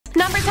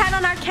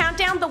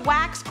the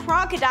wax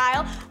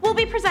crocodile will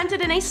be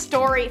presented in a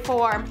story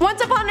form.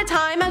 Once upon a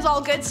time, as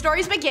all good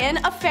stories begin,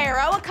 a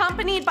pharaoh,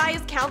 accompanied by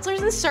his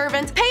counselors and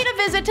servants, paid a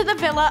visit to the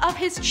villa of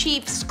his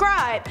chief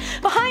scribe,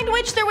 behind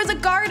which there was a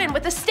garden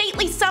with a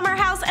stately summer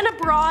house and a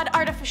broad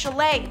artificial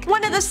lake.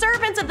 One of the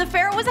servants of the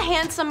pharaoh was a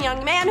handsome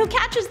young man who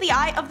catches the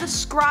eye of the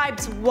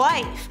scribe's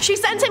wife. She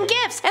sends him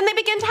gifts, and they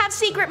begin to have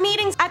secret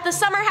meetings at the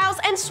summer house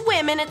and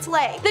swim in its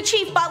lake. The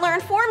chief butler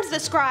informs the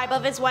scribe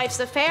of his wife's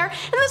affair,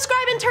 and the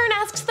scribe in turn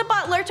asks the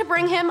butler to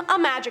bring him a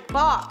magic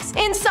box.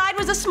 Inside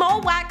was a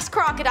small wax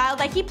crocodile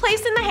that he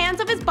placed in the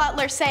hands of his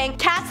butler, saying,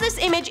 "Cast this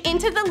image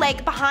into the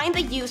lake behind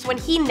the youth when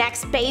he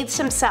next bathes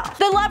himself."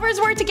 The lovers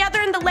were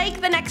together in the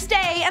lake the next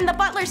day, and the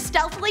butler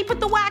stealthily put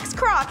the wax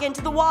croc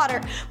into the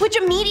water, which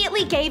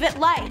immediately gave it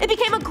life. It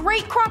became a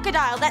great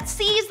crocodile that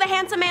seized the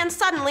handsome man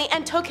suddenly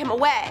and took him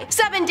away.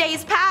 7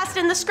 days passed,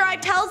 and the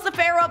scribe tells the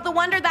pharaoh of the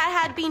wonder that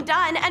had been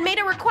done and made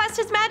a request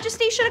his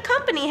majesty should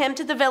accompany him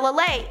to the villa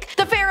lake.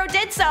 The pharaoh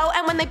did so,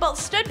 and when they both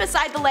stood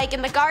beside the lake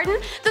in the garden,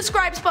 the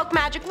scribe spoke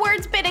magic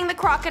words bidding the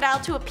crocodile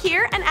to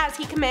appear, and as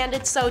he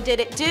commanded, so did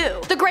it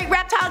do. The great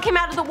reptile came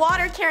out of the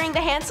water carrying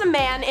the handsome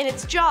man in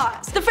its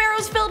jaws. The pharaoh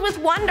was filled with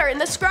wonder, and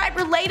the scribe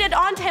related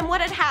on to him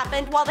what had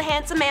happened while the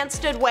handsome man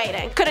stood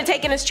waiting. Could have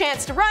taken his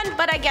chance to run,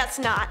 but I guess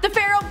not. The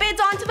pharaoh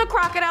bids on to the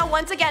crocodile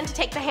once again to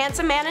take the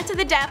handsome man into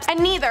the depths, and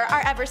neither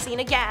are ever seen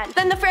again.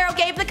 Then the pharaoh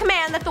gave the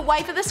command that the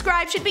wife of the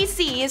scribe should be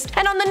seized,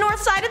 and on the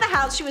north side of the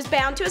house she was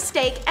bound to a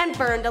stake and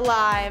burned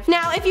alive.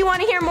 Now, if you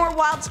want to hear more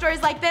wild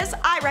stories like this,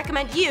 I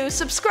recommend you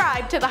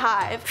subscribe to The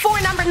Hive. For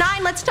number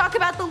 9, let's talk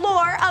about the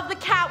lore of the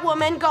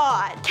Catwoman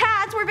god.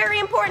 Cats were very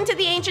important to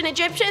the ancient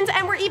Egyptians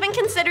and were even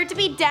considered to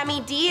be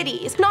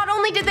demi-deities. Not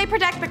only did they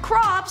protect the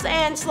crops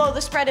and slow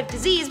the spread of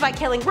disease by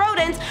killing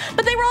rodents,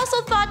 but they were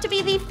also thought to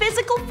be the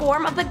physical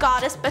form of the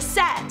goddess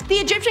Bastet, the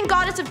Egyptian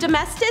goddess of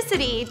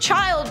domesticity,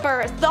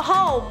 childbirth, the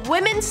home,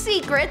 women's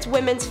secrets,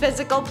 women's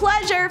physical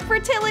pleasure,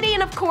 fertility,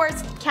 and of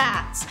course,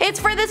 cats. It's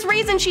for this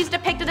reason she's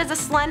depicted as a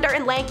slender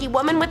and lanky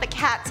woman with a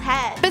cat's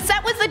head.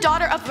 Bastet was the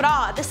daughter of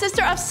Ra, the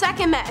sister of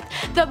Sekhmet,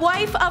 the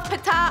wife of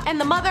Ptah, and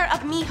the mother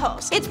of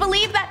Mihos. It's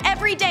believed that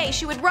every day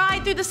she would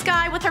ride through the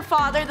sky with her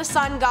father, the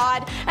sun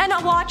god, and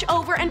watch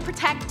over and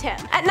protect him.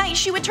 At night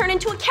she would turn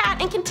into a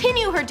cat and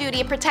continue her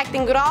duty of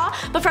protecting Ra,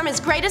 but from his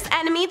greatest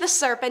enemy, the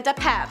serpent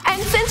Apep.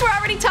 And since we're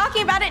already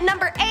talking about it,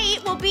 number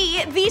 8 will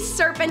be the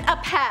serpent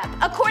Apep.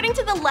 According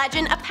to the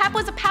legend, Apep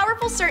was a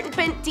powerful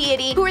serpent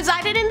deity who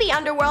resided in the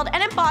underworld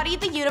and embodied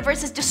the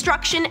universe's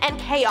destruction and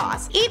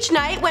chaos. Each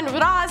night, when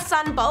Ra's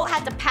sun boat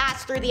had to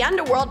pass through the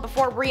underworld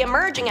before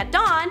re-emerging at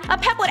dawn,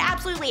 Apep would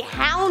absolutely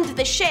hound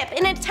the ship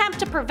in an attempt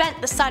to prevent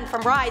the sun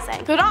from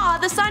rising. Ra,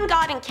 the sun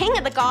god and king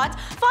of the gods,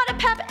 fought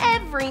Apep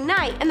every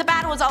night, and the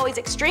battle was always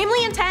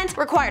extremely intense,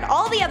 required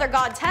all the other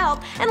gods'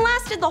 help, and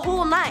lasted the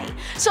whole night.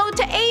 So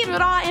to aid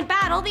Ra in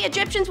battle, the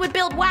Egyptians would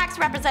build wax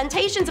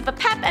representations of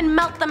Apep and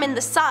melt them in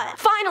the sun.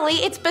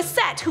 Finally, it's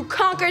Bastet who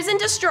conquers and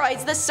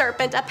destroys the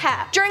serpent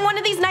Apep. During one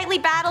of these nightly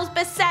battles,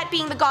 Bastet,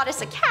 being the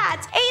goddess of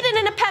cats, aided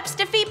in Apep's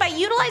defeat by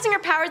utilizing her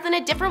powers in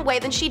a different way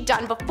than she'd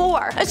done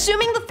before.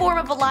 Assuming the form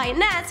of a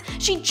lioness,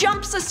 she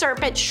jumps the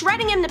serpent,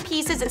 shredding him to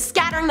pieces and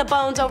scattering the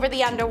bones over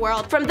the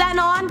underworld. From then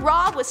on,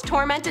 Ra was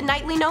tormented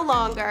nightly no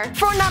longer.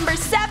 For number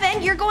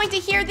 7, you're going to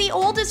hear the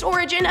oldest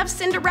origin of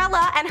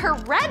Cinderella and her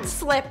red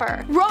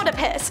slipper.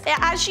 Rhodopis,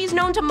 as she's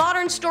known to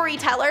modern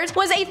storytellers,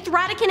 was a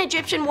Thracian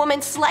Egyptian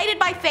woman slighted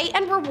by fate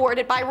and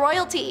rewarded by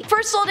royalty.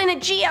 First sold in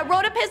Aegea,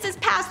 Rhodopis is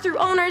passed through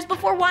owners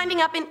before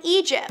winding up in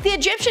Egypt. The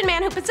Egyptian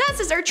man who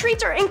possesses her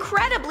treats her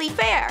incredibly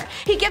fair.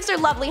 He gives her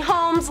lovely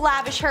homes,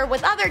 lavish her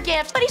with other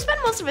gifts, but he spent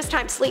most of his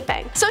time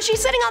sleeping. So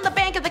she's sitting on the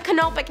bank of the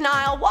Canopic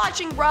Nile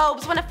watching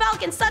robes when a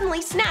falcon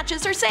suddenly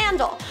snatches her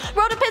sandal.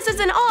 Rhodopis is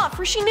in awe,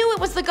 for she knew it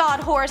was the god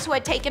Horus who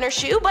had taken her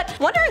shoe, but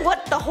wondering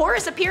what the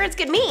Horus appearance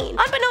could mean.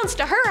 Unbeknownst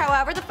to her,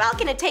 however, the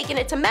falcon had taken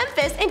it to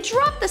Memphis and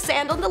dropped the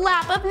sandal in the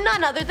lap of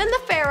none other than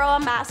the pharaoh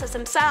Amasis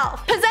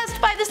himself. Possessed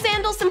by the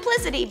sandal's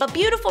simplicity but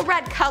beautiful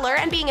red color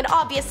and being an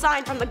obvious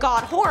sign from the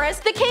god Horus,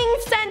 the king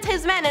sent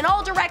his men in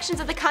all directions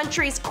of the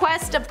country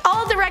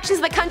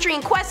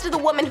in quest of the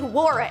woman who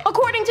wore it.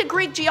 According to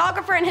Greek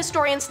geographer and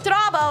historian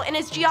Strabo in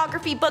his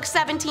geography book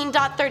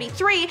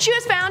 17.33, she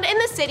was found in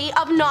the city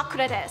of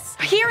Naucratis.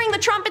 Hearing the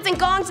trumpets and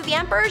gongs of the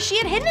emperor, she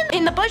had hidden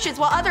in the bushes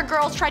while other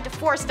girls tried to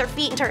force their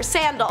feet into her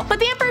sandal. But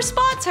the emperor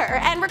spots her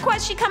and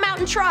requests she come out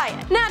and try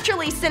it.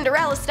 Naturally,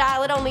 Cinderella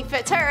style, it only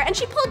fits her, and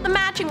she pulled the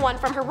matching one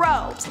from her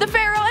robes. The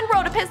pharaoh and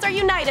Rhodopis are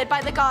united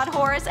by the god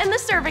Horus, and the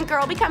servant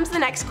girl becomes the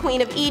next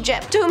queen of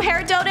Egypt, to whom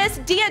Herodotus,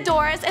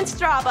 Diodorus, and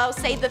Strabo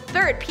say the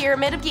third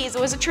pyramid of Giza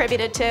was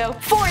attributed to.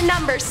 For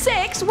number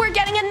 6, we're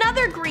getting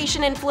another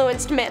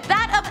Grecian-influenced myth,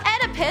 that of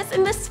Oedipus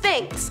and the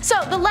Sphinx. So,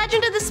 the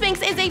legend of the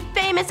Sphinx is a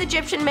famous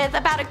Egyptian myth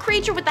about a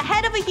creature with the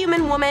head of a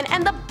human woman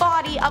and the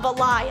body of a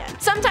lion.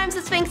 Sometimes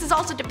the Sphinx is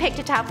also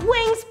depicted to have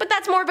wings, but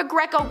that's more of a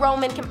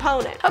Greco-Roman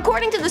component.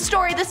 According to the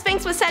story, the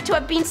Sphinx was said to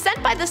have been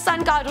sent by the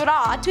sun god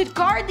Ra to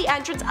guard the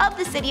entrance of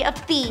the city of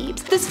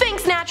Thebes. The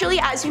Sphinx, naturally,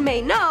 as you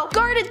may know,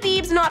 guarded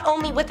Thebes not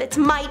only with its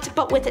might,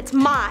 but with its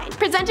mind,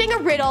 presenting a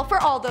riddle for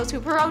all those who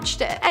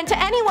approached it. And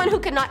to anyone who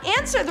could not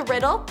answer the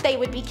riddle, they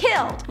would be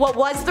killed. What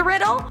was the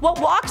riddle? What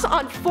walks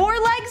on 4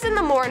 legs in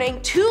the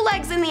morning, 2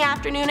 legs in the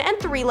afternoon, and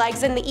 3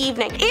 legs in the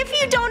evening? If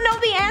you don't know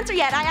the answer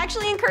yet, I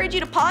actually encourage you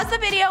to pause the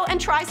video and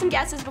try some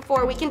guesses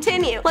before we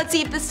continue. Let's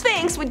see if the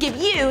Sphinx would give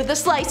you the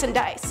slice and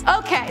dice.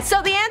 Okay,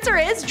 so the answer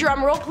is,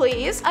 drumroll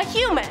please, a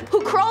human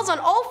who crawls on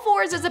all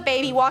 4s as a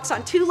baby, walks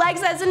on 2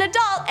 legs as an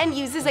adult, and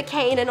uses a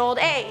cane in old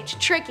age.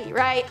 Tricky,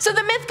 right? So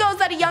the myth goes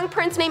that a young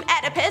prince named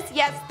Oedipus,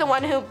 yes, the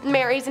one who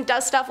marries and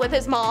does stuff with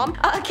his mom,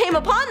 came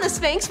upon the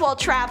Sphinx while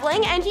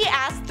traveling, and he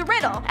asked the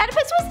riddle.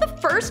 Oedipus was the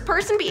first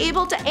person to be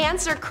able to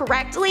answer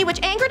correctly,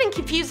 which angered and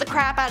confused the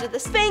crap out of the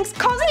Sphinx,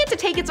 causing it to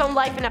take its own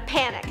life in a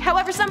panic.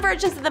 However, some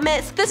versions of the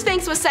myth, the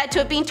Sphinx was said to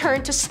have been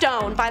turned to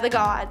stone by the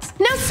gods.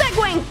 Now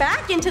segueing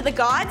back into the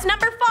gods,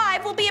 number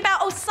 5 will be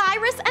about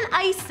Osiris and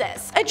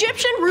Isis.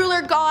 Egyptian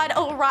ruler god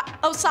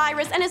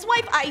Osiris and his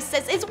wife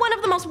Isis is one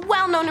of the most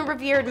well-known and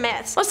revered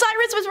myths.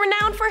 Osiris was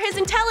renowned for his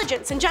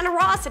intelligence and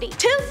generosity,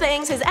 2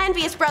 things his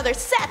envious brother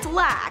Set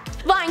lacked.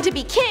 Vying to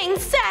be king,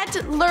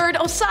 Set lured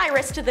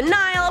Osiris to the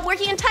Nile, where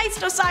he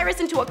enticed Osiris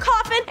into a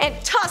coffin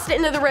and tossed it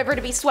into the river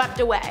to be swept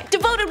away.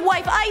 Devoted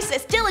wife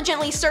Isis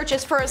diligently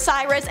searches for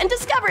Osiris and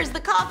discovers the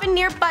coffin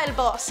near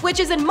Balbos, which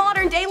is in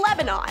modern-day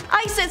Lebanon.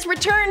 Isis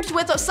returned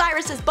with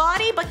Osiris's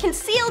body but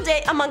concealed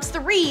it amongst the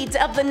reeds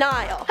of the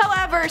Nile.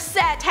 However,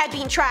 Set had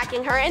been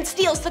tracking her and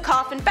steals the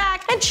coffin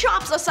back and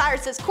chops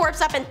Osiris's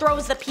corpse up and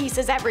throws the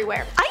pieces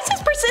everywhere.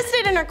 Isis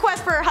persisted in her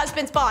quest for her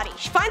husband's body.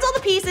 She finds all the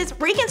pieces,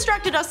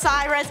 reconstructed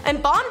Osiris,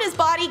 embalmed his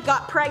body,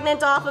 got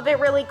pregnant off of it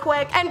really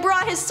quick, and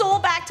brought his soul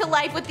back to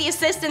life with the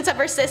assistance of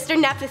her sister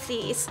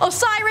Nephthys.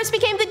 Osiris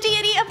became the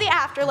deity of the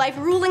afterlife,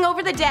 ruling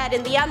over the dead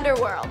in the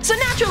underworld. So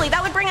naturally,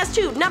 that would bring us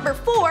to number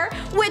 4,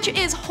 which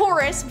is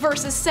Horus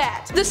versus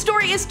Set. The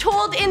story is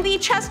told in the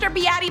Chester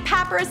Beatty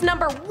Papyrus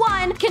number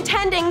 1,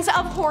 Contendings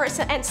of Horus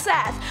and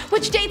Seth,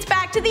 which dates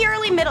back to the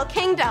early Middle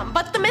Kingdom,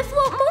 but the myth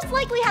most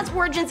likely has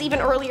origins even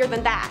earlier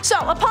than that. So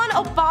upon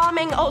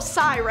embalming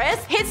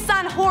Osiris, his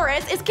son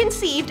Horus is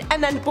conceived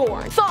and then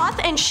born. Thoth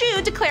and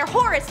Shu declare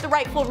Horus the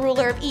rightful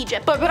ruler of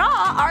Egypt, but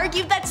Ra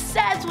argued that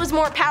Seth was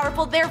more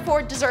powerful,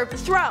 therefore deserved the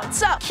throne.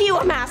 So cue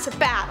a massive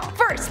battle.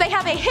 First, they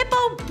have a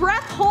hippo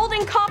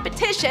breath-holding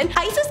competition.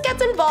 Isis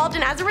gets involved,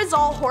 and as a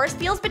result, Horus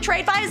feels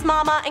betrayed by his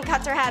mama and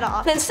cuts her head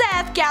off. Then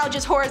Seth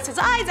gouges Horus's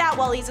eyes out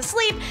while he's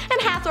asleep,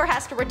 and Hathor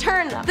has to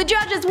return them. The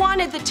judges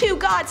wanted the 2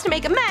 gods to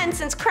make amends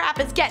since crap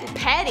is getting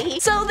petty,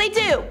 so they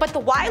do, but the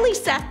wily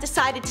Seth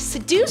decided to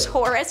seduce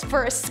Horus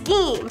for a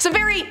scheme. Some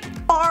very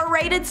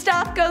R-rated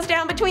stuff goes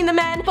down between the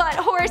men, but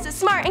Horus is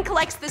smart and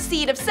collects the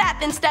seed of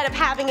Seth instead of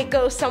having it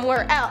go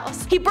somewhere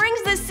else. He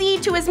brings the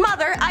seed to his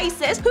mother,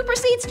 Isis, who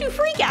proceeds to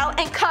freak out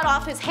and cut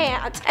off his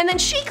hand. And then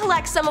she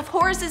collects some of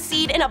Horus's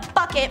seed in a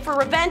bucket for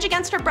revenge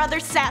against her brother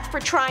Seth for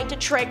trying to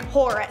trick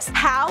Horus.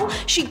 How?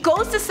 She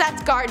goes to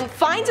Seth's garden,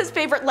 finds his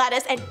favorite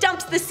lettuce, and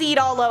dumps the seed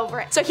all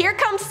over it. So here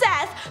comes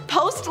Seth,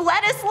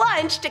 post-lettuce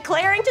lunch,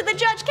 declaring to the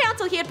judge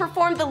council he had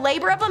performed the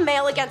labor of a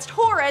male against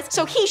Horus,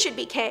 so he should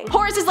be king.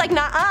 Horus is like,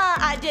 nah-uh,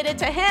 I did it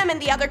to him,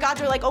 and the other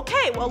gods are like,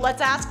 okay, well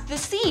let's ask the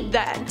seed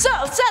then. So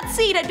Seth's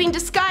seed had been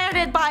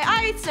discarded by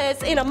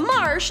Isis in a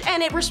marsh,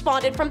 and it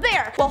responded from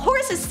there, while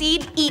Horus's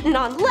seed, eaten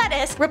on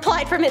lettuce,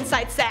 replied from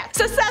inside Seth.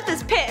 So Seth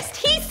is pissed.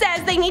 He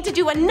says they need to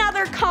do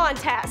another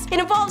contest. It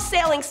involves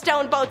sailing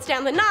stone boats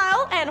down the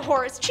Nile, and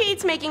Horus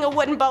cheats, making a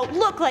wooden boat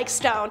look like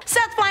stone.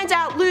 Seth finds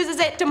out, loses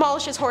it,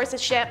 demolishes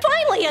Horus's ship.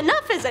 Finally,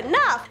 enough is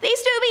enough.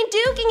 These 2 have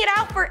been duking it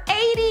out for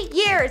 80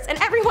 years, and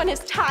everyone is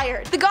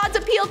tired. The gods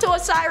appeal to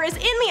Osiris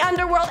in the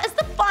underworld as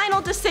the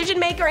final decision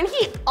maker, and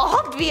he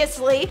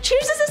obviously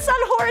chooses his son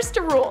Horus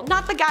to rule,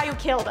 not the guy who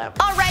killed him.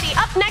 Alrighty,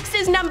 up next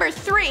is number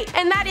 3,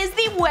 and that is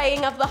the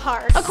weighing of the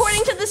heart.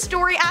 According to the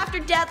story, after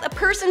death, a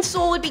person's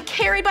soul would be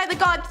carried by the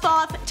god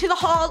Thoth to the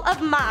Hall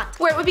of Mat,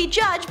 where it would be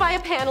judged by a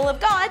panel of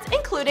gods,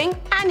 including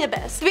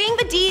Anubis. Being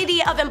the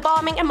deity of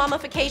embalming and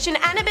mummification,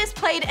 Anubis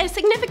played a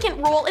significant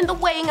role in the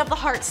weighing of the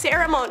heart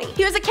ceremony.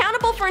 He was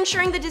accountable for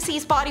ensuring the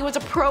deceased body was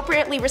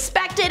appropriately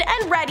respected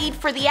and readied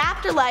for the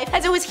afterlife,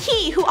 as it was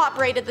he who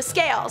operated the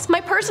scales.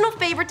 My personal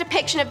favorite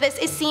depiction of this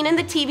is seen in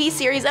the TV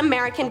series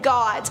American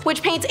Gods,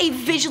 which paints a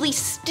visually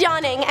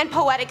stunning and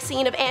poetic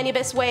scene of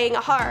Anubis weighing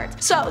a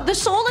heart. So, the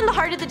soul and the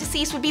heart of the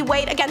deceased would be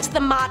weighed against the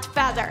Mat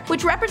feather,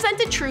 which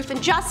represented truth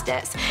and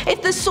justice.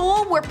 If the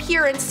soul were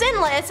pure and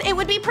sinless, it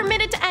would be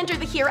permitted to enter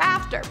the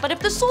hereafter, but if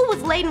the soul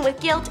was laden with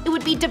guilt, it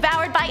would be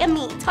devoured by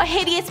Amit, a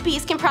hideous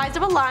beast comprised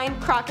of a lion,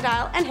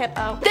 crocodile, and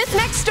hippo. This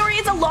next story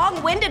is a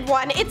long-winded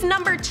one. It's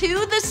number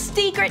 2, the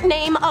secret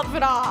name of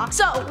Ra.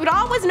 So,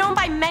 Ra was known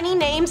by many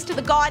names to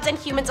the gods and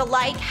humans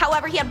alike,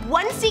 however he had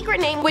one secret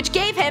name which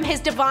gave him his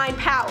divine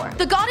power.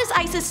 The goddess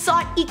Isis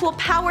sought equal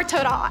power to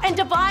Ra and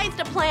devised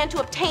a plan to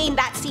obtain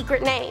that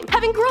secret name.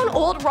 Having grown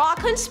old, Ra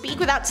couldn't speak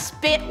without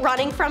spit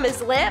running from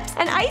his lips,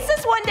 and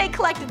Isis one day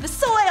collected the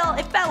soil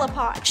it fell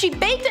upon. She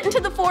baked it into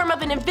the form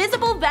of an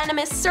invisible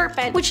venomous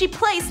serpent, which she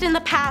placed in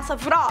the path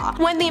of Ra.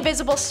 When the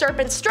invisible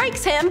serpent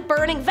strikes him,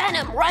 burning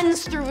venom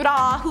runs through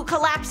Ra, who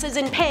collapses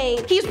in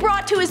pain. He's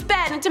brought to his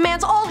bed and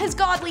demands all his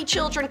godly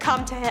children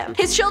come to him.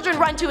 His children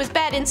run to his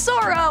bed in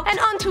sorrow, and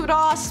unto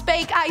Ra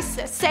spake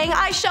Isis, saying,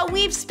 I shall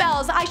weave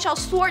spells, I shall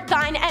thwart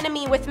thine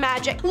enemy with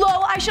magic. Lo,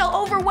 I shall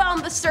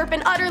overwhelm the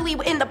serpent utterly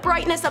in the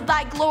brightness of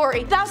thy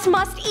glory. Thou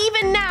must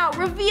even now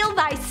reveal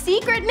thy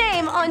secret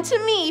name unto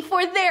me,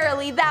 for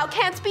verily thou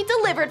canst be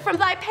delivered from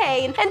thy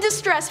pain and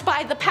distressed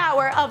by the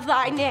power of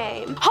thy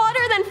name.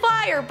 Hotter than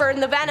fire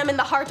burned the venom in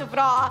the heart of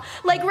Ra.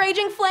 Like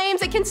raging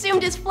flames it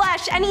consumed his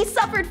flesh, and he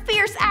suffered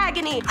fierce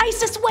agony.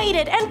 Isis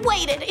waited and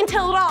waited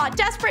until Ra,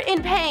 desperate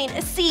in pain,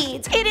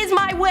 accedes. It is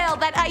my will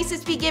that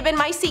Isis be given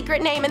my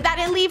secret name, and that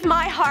it leave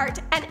my heart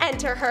and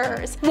enter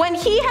hers. When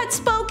he had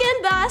spoken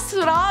thus,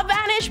 Ra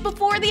vanished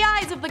before the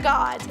eyes of the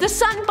gods. The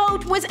sun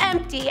boat was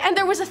empty, and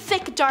there was a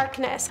thick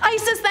darkness.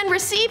 Isis then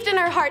received in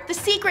her heart the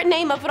secret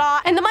name of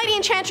Ra, and the mighty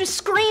enchantress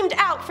screamed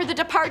out for the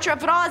departure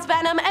of Ra's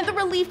venom and the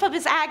relief of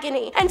his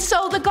agony. And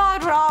so the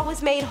god Ra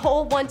was made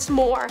whole once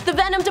more. The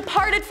venom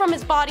departed from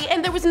his body,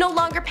 and there was no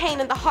longer pain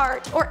in the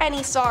heart or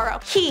any sorrow.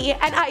 He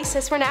and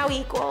Isis were now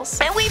equals.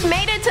 And we've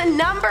made it to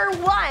number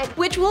 1,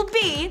 which will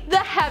be the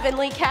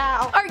heavenly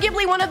cow.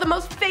 Arguably one of the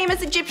most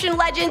famous Egyptian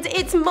legends,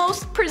 its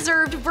most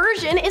preserved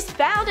version is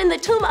found in the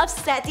tomb of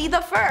Seti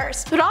I.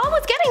 Ra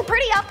was getting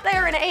pretty up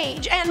there in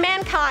age, and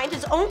mankind,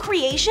 his own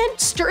creation,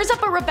 stirs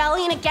up a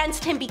rebellion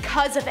against him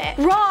because of it.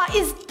 Ra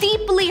is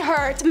deeply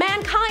hurt.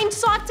 Mankind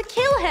sought to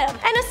kill him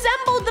and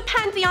assembled the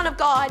pantheon of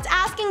gods,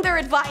 asking their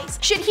advice.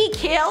 Should he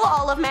kill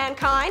all of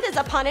mankind as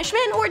a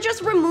punishment, or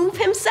just remove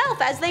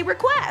himself as they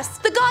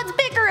request? The gods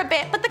bicker a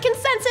bit, but the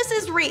consensus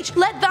is reached.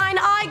 Let thine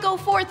eye go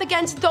forth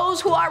against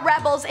those who are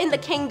rebels in the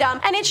kingdom,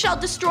 and it shall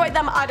destroy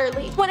them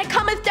utterly. When it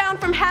cometh down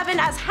from heaven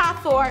as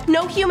Hathor,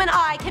 no human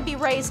eye can be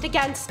raised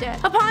against it.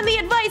 Upon the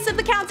advice of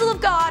the council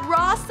of God,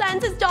 Ra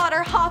sends his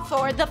daughter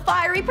Hathor, the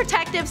fiery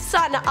protective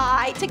sun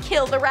eye, to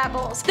kill the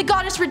rebels. The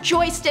goddess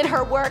rejoiced in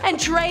her work and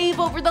drave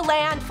over the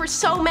land for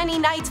so many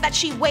nights that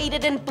she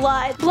waded in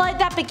blood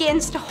that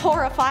begins to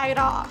horrify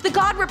Ra. The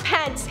god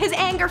repents, his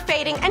anger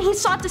fading, and he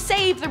sought to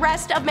save the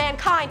rest of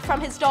mankind from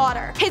his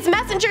daughter. His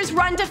messengers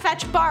run to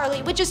fetch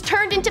barley, which is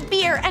turned into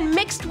beer and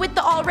mixed with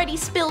the already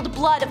spilled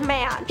blood of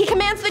man. He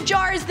commands the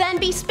jars then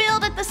be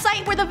spilled at the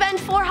site where the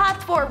vengeful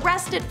Hathor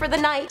rested for the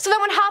night, so that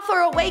when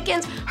Hathor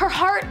awakens, her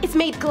heart is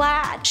made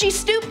glad. She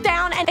stooped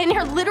down and in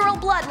her literal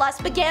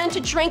bloodlust began to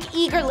drink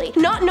eagerly,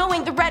 not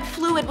knowing the red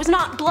fluid was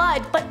not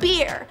blood but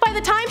beer. By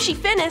the time she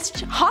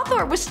finished,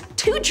 Hathor was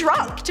too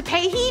drunk to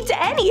pay heed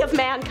to any of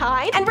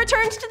mankind and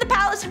returns to the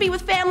palace to be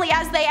with family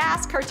as they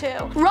ask her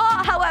to.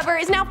 Ra, however,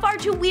 is now far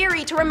too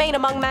weary to remain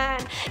among men.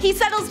 He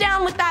settles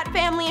down with that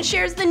family and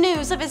shares the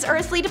news of his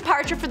earthly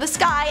departure for the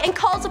sky and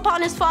calls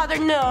upon his father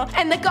Nu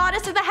and the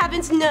goddess of the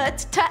heavens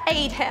Nut to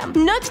aid him.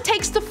 Nut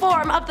takes the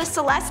form of the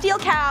celestial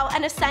cow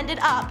and ascended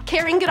up,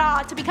 carrying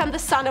Ra to become the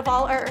son of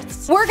all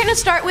earths. We're gonna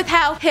start with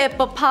how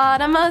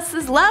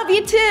hippopotamuses love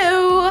you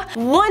too.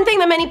 One thing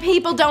that many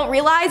people don't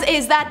realize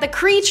is that the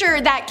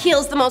creature that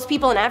kills the most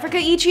people in Africa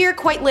each year,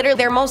 quite literally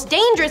their most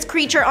dangerous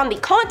creature on the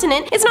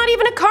continent, is not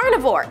even a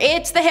carnivore.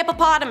 It's the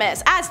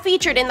hippopotamus, as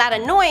featured in that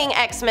annoying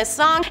Xmas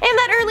song and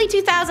that early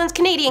 2000s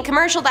Canadian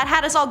commercial that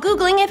had us all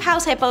googling if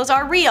house hippos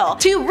are real.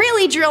 To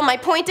really drill my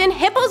point in,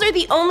 hippos are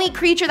the only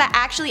creature that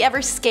actually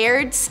ever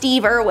scared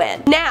Steve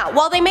Irwin. Now,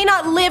 while they may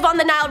not live on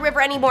the Nile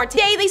River anymore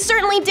today, they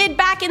certainly did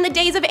back in the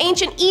days of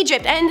ancient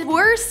Egypt and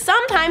were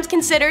sometimes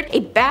considered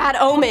a bad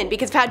omen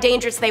because of how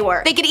dangerous they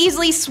were. They could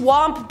easily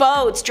swamp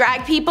boats,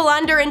 drag people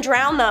under and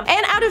drown them,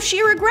 and out of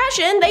sheer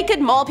aggression, they could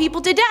maul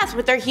people to death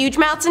with their huge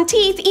mouths and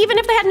teeth even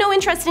if they had no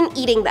interest in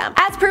eating them,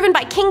 as proven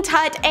by King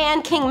Tut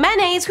and King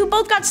Menes, who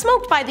both got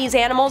smoked by these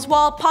animals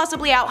while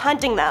possibly out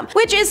hunting them,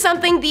 which is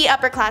something the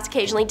upper class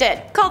occasionally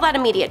did. Call that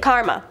immediate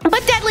karma.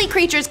 But deadly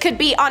creatures could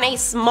be on a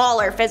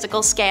smaller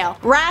physical scale.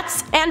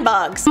 Rats and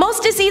bugs.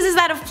 Most diseases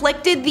that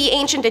afflicted the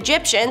ancient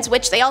Egyptians,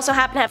 which they also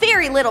happen to have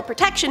very little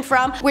protection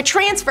from, were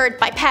transferred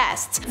by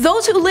pests.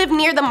 Those who lived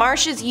near the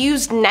marshes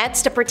used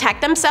nets to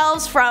protect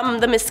themselves from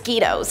the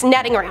mosquitoes,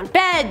 netting around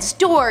beds,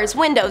 doors,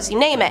 windows, you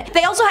name it.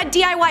 They also had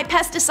DIY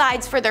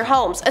pesticides for their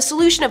homes, a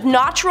solution of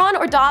natron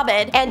or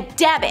daubid and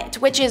debit,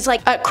 which is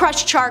like a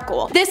crushed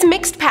charcoal. This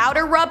mixed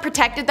powder rub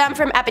protected them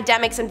from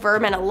epidemics and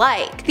vermin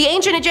alike. The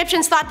ancient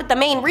Egyptians thought that the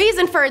main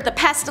reason for the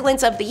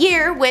pestilence of the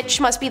year, which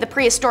must be the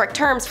prehistoric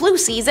term's flu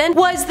season,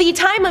 was the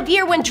time of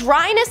year when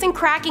dryness and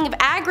cracking of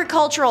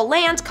agricultural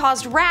lands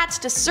caused rats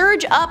to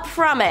surge up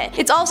from it.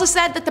 It's also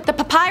said that the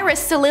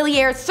papyrus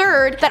Celiliaire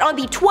III, that on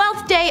the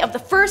 12th day of the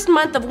first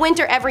month of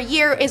winter every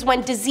year is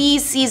when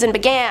disease season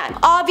began.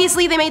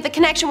 Obviously they made the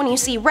connection: when you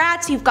see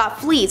rats, you've got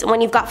fleas, and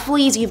when you've got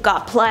fleas, you've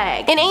got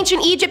plague. In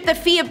ancient Egypt, the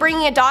fee of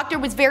bringing a doctor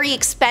was very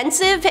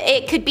expensive.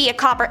 It could be a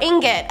copper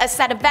ingot, a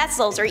set of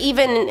vessels, or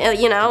even,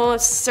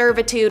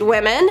 servitude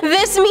women.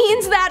 This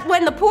means that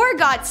when the poor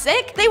got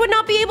sick, they would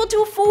not be able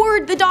to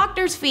afford the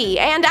doctor's fee,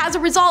 and as a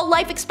result,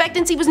 life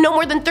expectancy was no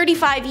more than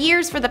 35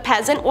 years for the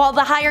peasant, while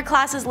while the higher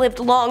classes lived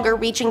longer,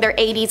 reaching their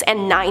 80s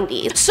and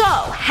 90s. So,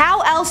 how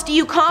else do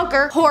you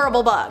conquer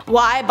horrible bug?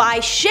 Why, by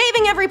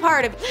shaving every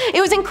part of it. It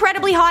was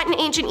incredibly hot in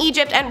ancient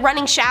Egypt, and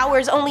running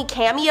showers only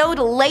cameoed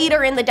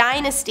later in the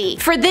dynasty.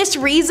 For this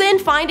reason,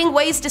 finding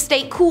ways to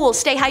stay cool,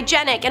 stay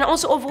hygienic, and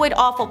also avoid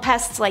awful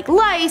pests like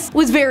lice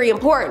was very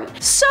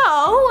important. So,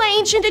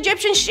 ancient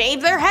Egyptians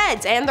shaved their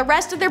heads and the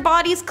rest of their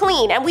bodies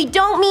clean, and we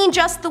don't mean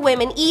just the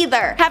women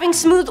either. Having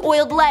smooth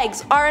oiled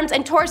legs, arms,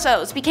 and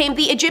torsos became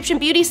the Egyptian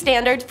beauty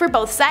standard for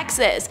both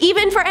sexes.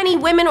 Even for any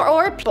women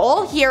or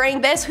people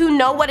hearing this who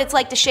know what it's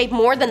like to shave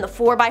more than the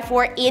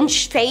 4x4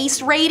 inch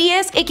face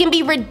radius, it can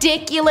be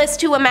ridiculous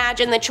to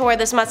imagine the chore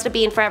this must have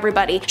been for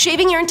everybody.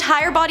 Shaving your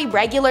entire body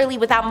regularly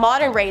without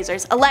modern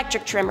razors,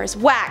 electric trimmers,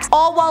 wax,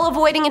 all while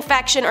avoiding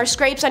infection or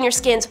scrapes on your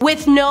skins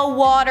with no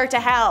water to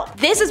help.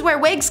 This is where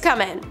wigs come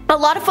in. A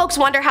lot of folks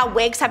wonder how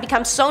wigs have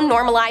become so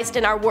normalized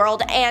in our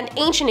world, and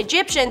ancient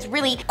Egyptians,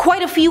 really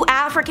quite a few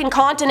African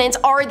continents,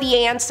 are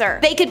the answer.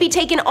 They could be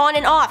taken on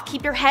and off,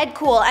 keep your head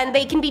cool, and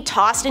they can be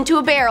tossed into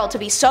a barrel to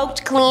be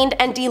soaked, cleaned,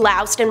 and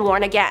deloused and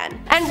worn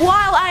again. And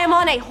while I am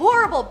on a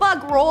horrible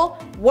bug roll,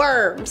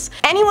 worms.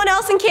 Anyone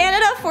else in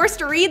Canada forced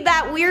to read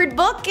that weird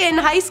book in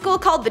high school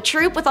called The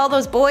Troop with all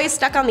those boys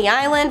stuck on the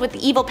island with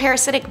the evil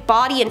parasitic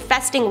body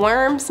infesting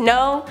worms?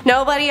 No?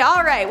 Nobody?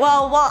 Alright,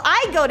 well, while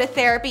I go to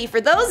therapy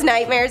for those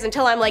nightmares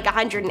until I'm like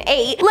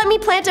 108, let me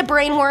plant a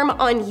brainworm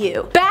on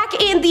you.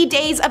 Back in the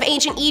days of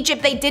ancient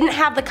Egypt, they didn't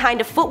have the kind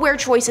of footwear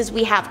choices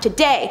we have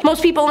today.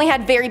 Most people only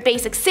had very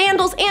basic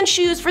sandals and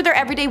shoes for their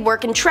everyday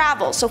work and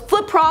travel, so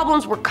foot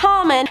problems were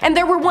common, and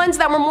there were ones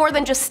that were more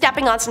than just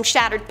stepping on some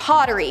shattered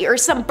pottery or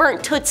some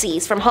burnt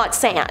tootsies from hot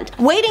sand.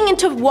 Wading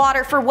into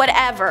water for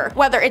whatever,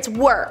 whether it's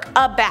work,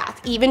 a bath,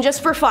 even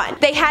just for fun,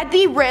 they had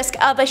the risk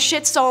of a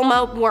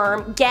shitsoma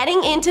worm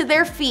getting into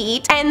their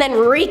feet and then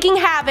wreaking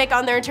havoc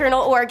on their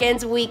internal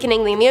organs,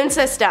 weakening the immune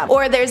system.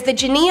 Or there's the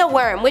Genea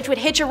worm, which would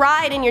hitch a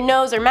ride in your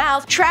nose or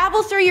mouth,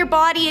 travel through your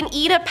body and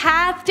eat a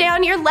path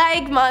down your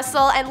leg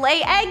muscle and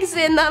lay eggs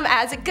in them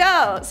as it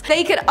goes.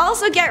 They could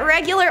also get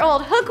regular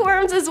old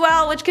hookworms as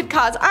well, which could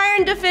cause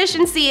iron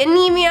deficiency,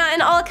 anemia,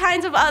 and all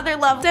kinds of other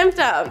love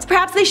symptoms.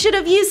 Perhaps they should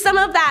have used some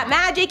of that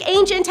magic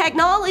ancient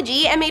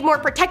technology and made more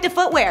protective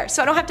footwear,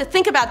 so I don't have to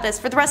think about this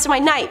for the rest of my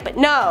night, but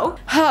no.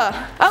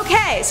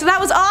 Okay, so that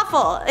was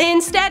awful.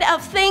 Instead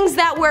of things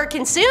that were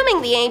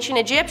consuming the ancient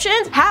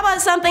Egyptians, how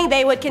about something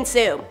they would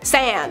consume?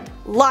 Sand.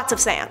 Lots of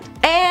sand.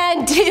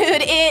 And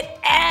dude,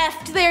 it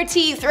effed their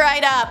teeth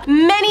right up.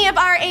 Many of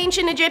our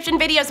ancient Egyptian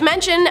videos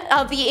mention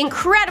of the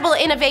incredible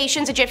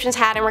innovations Egyptians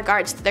had in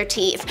regards to their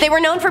teeth. They were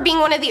known for being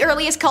one of the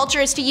earliest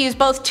cultures to use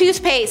both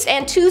toothpaste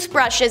and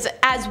toothbrushes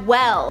as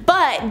well.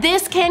 But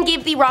this can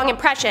give the wrong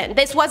impression.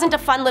 This wasn't a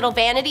fun little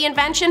vanity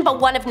invention, but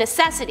one of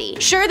necessity.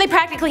 Sure, they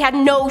practically had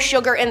no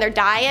sugar in their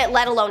diet,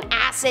 let alone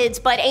acids,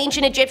 but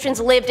ancient Egyptians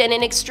lived in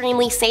an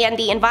extremely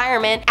sandy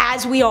environment,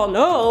 as we all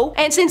know,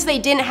 and since they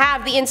didn't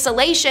have the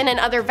insulation and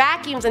other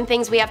vacuums and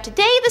things we have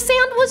today, the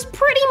sand was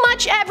pretty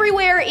much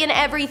everywhere in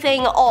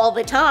everything all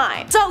the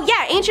time. So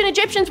yeah, ancient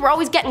Egyptians were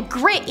always getting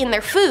grit in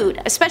their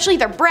food, especially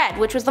their bread,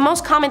 which was the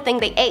most common thing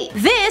they ate.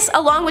 This,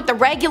 along with the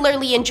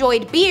regularly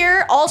enjoyed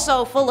beer,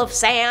 also full of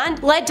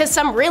sand, led to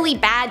some really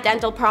bad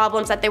dental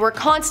problems that they were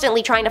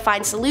constantly trying to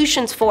find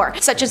solutions for,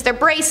 such as their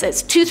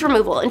braces, tooth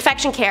removal,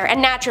 infection care,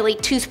 and naturally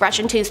toothbrush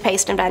and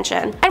toothpaste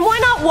invention. And why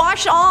not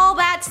wash all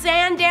that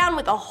sand down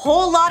with a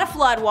whole lot of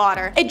flood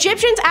water?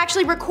 Egyptians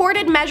actually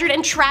recorded, measured,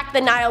 and tracked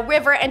the Nile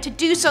River, and to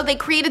do so they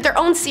created their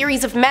own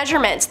series of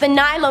measurements, the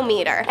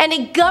Nilometer, and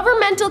a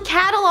governmental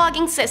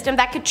cataloging system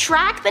that could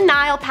track the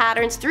Nile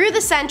patterns through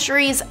the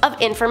centuries of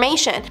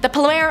information, the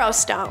pharaoh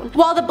stone.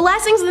 While the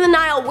blessings of the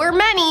Nile were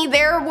many,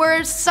 there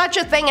were such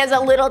a thing as a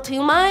little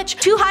too much.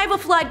 Too high of a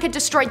flood could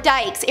destroy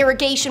dikes,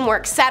 irrigation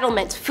work,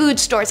 settlements, food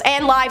stores,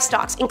 and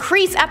livestock,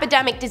 increase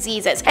epidemic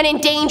diseases, and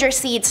endanger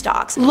seed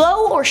stocks.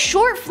 Low or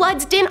short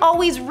floods didn't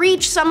always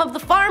reach some of the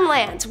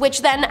farmlands,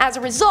 which then as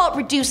a result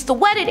reduced the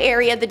wetted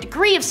area, the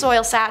degree of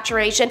soil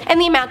saturation, and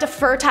the amount of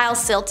fertile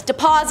silt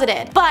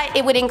deposited. But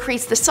it would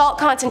increase the salt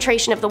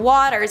concentration of the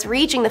waters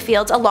reaching the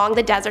fields along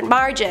the desert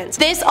margins.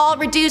 This all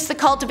reduced the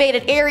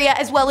cultivated area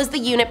as well as the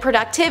unit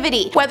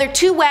productivity, whether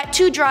too wet,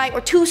 too dry,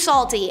 or too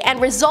salty,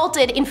 and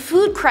resulted in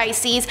food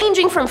crises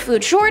ranging from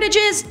food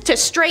shortages to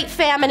straight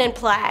famine and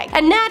plague.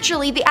 And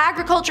naturally, the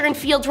agriculture and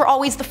fields were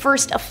always the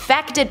first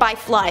affected by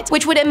floods,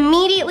 which would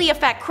immediately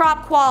affect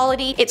crop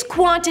quality, its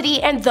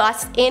quantity, and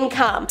thus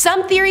income.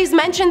 Some theories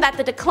mention that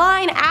the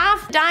decline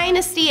after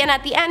dynasty and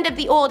at the end of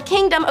the Old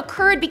Kingdom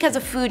occurred because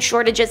of food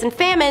shortages and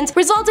famines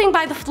resulting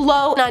by the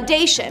flow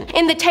inundation.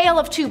 In the tale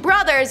of two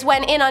brothers,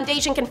 when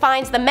inundation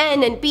confines the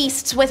men and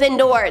beasts within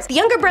doors, the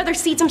younger brother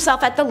seats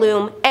himself at the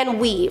loom and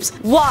weaves.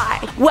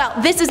 Why? Well,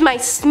 this is my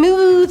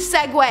smooth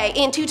segue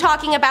into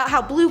talking about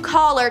how blue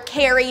collar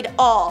carried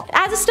all,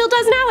 as it still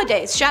does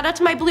nowadays. Shout out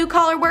to my blue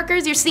collar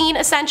workers, you're seen,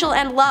 essential,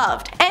 and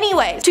loved.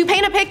 Anyways, to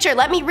paint a picture,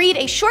 let me read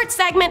a short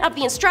segment of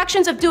the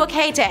instructions of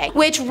Duokete,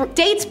 which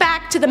dates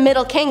back to the Middle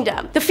Middle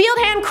Kingdom. The field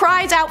hand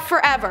cries out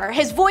forever,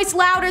 his voice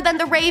louder than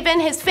the raven,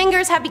 his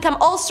fingers have become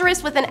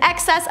ulcerous with an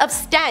excess of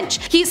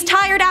stench. He is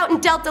tired out in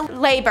Delta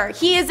labor,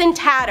 he is in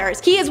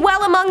tatters. He is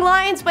well among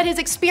lions, but his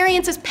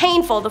experience is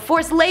painful. The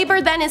forced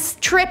labor then is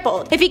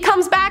tripled. If he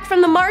comes back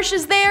from the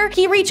marshes there,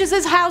 he reaches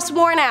his house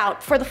worn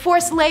out, for the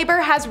forced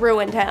labor has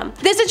ruined him.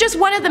 This is just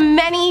one of the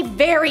many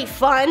very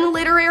fun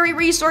literary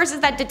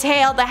resources that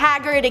detail the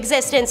haggard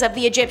existence of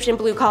the Egyptian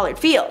blue-collared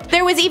field.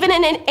 There was even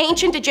an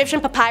ancient Egyptian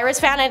papyrus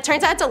found, and it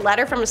turns out it's a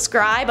letter from a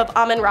scribe of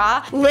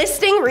Amun-Ra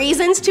listing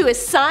reasons to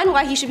his son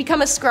why he should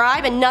become a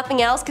scribe and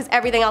nothing else because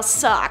everything else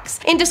sucks.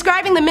 In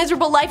describing the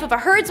miserable life of a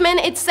herdsman,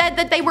 it said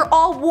that they were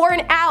all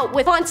worn out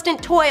with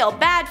constant toil,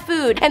 bad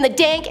food, and the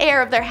dank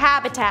air of their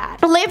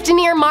habitat. Lived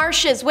near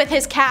marshes with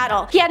his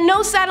cattle. He had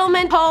no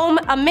settlement, home,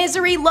 a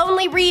misery,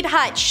 lonely reed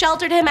hut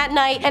sheltered him at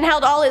night and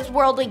held all his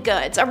worldly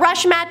goods, a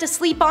rush mat to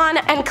sleep on,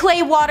 and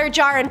clay water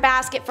jar and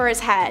basket for his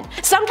head.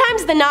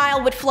 Sometimes the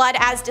Nile would flood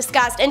as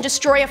discussed and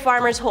destroy a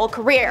farmer's whole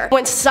career.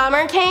 When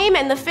summer came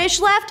and the fish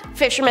left,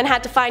 fishermen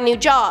had to find new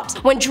jobs.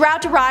 When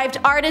drought arrived,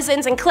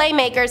 artisans and clay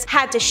makers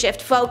had to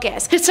shift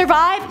focus. To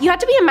survive, you had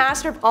to be a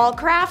master of all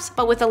crafts,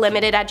 but with a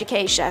limited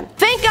education.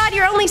 Thank God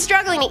you're only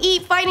struggling to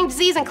eat, fighting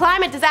disease and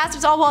climate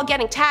disasters, all while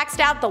getting taxed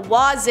out the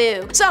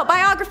wazoo. So,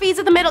 biographies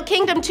of the Middle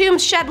Kingdom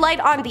tombs shed light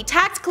on the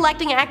tax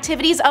collecting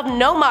activities of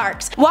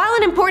nomarchs. While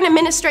an important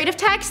administrative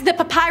text, the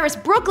Papyrus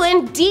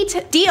Brooklyn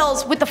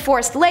deals with the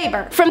forced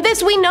labor. From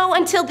this we know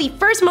until the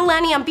first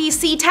millennium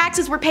BC,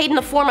 taxes were paid in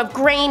the form of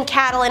grain,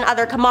 cattle, and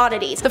other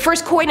commodities. The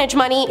first coinage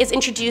money is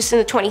introduced in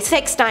the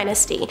 26th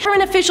dynasty.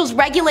 Government officials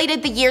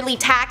regulated the yearly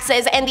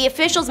taxes, and the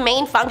officials'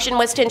 main function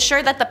was to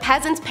ensure that the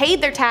peasants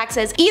paid their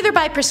taxes either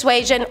by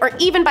persuasion or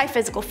even by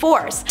physical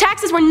force.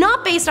 Taxes were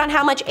not based on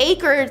how much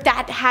acre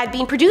that had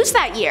been produced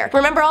that year.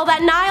 Remember all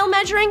that Nile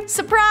measuring?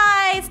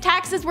 Surprise!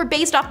 Taxes were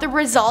based off the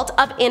result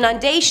of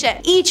inundation.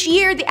 Each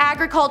year, the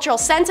agricultural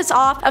census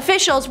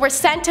officials were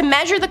sent to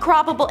measure the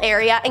croppable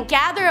area and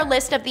gather a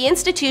list of the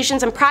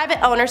institutions and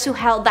private owners who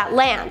held that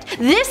land.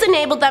 This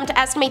enabled them to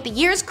estimate the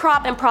year's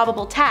crop and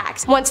probable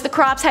tax. Once the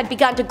crops had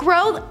begun to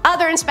grow,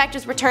 other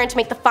inspectors returned to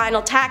make the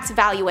final tax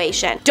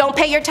valuation. Don't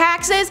pay your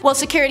taxes? Well,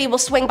 security will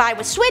swing by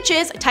with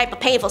switches, a type of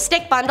painful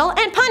stick bundle,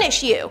 and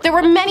punish you. There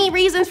were many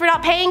reasons for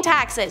not paying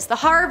taxes. The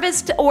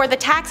harvest or the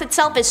tax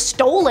itself is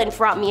stolen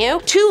from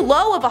you, too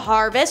low of a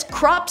harvest,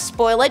 crop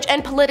spoilage,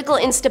 and political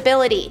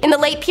instability. In the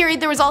late period,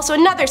 there was also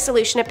another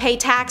solution to pay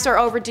tax or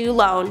overdue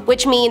loan,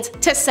 which means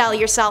to sell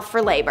yourself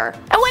for labor.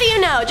 And what do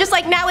you know? Just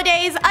like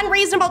nowadays,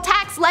 unreasonable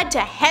tax led to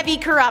heavy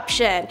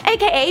corruption,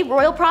 aka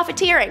royal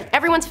profiteering,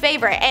 everyone's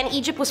favorite, and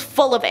Egypt was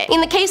full of it.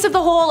 In the case of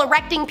the whole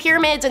erecting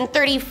pyramids and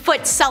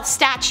 30-foot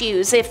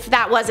self-statues, if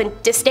that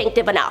wasn't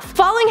distinctive enough.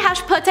 Following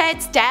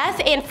Hasheput's death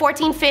in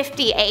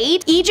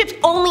 1458, Egypt's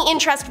only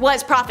interest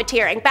was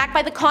profiteering, backed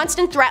by the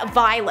constant threat of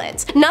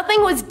violence.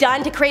 Nothing was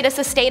done to create a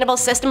sustainable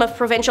system of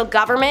provincial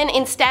government.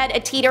 Instead, a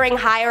teetering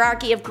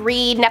hierarchy of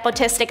greed,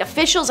 nepotistic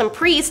officials, and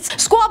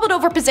priests squabbled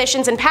over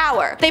positions and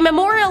power. They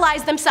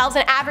memorialized themselves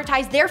and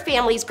advertised their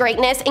family's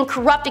greatness in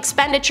corrupt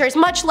expenditures,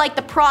 much like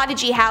the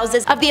prodigy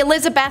houses of the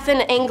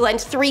Elizabethan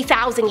England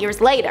 3,000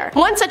 years later.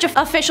 One such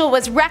official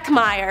was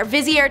Rekhmire,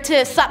 vizier to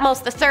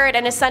Thutmose III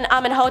and his son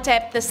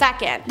Amenhotep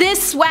II.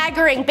 This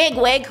swaggering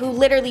bigwig, who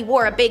literally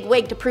wore a big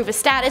wig to prove his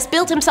status,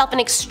 built himself an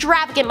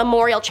extravagant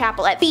memorial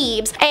chapel at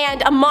Thebes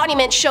and a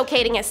monument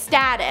showcasing his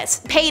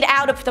status, paid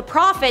out of the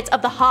profits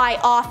of the high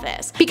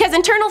office. Because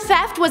internal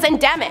theft was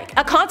endemic,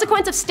 a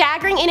consequence of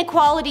staggering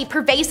inequality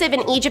pervasive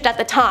in Egypt at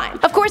the time.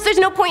 Of course, there's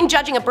no point in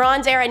judging a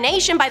Bronze Era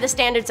nation by the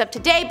standards of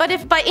today, but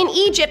in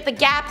Egypt the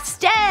gap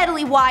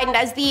steadily widened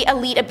as the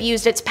elite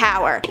abused its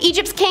power.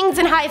 Egypt's kings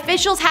and high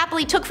officials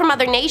happily took from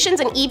other nations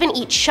and even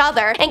each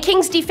other, and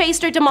kings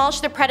defaced or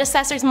demolished their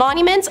predecessors'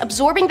 monuments,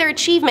 absorbing their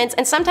achievements,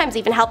 and sometimes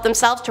even helped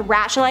themselves to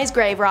rationalize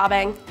grave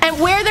robbing. And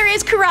where there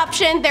is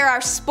corruption, there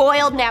are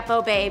spoiled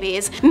nepo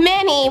babies.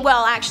 Many,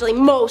 well actually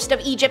most, of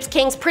Egypt's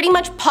kings pretty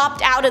much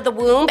popped out of the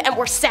womb and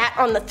were sat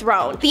on the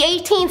throne. The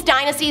 18th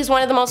dynasty is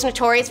one of the most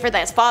notorious for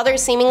this,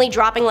 fathers seemingly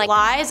dropping like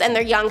flies and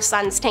their young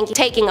sons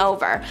taking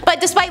over.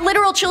 But despite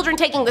literal children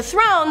taking the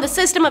throne, the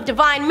system of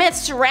divine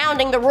myths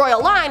surrounding the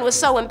royal line was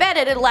so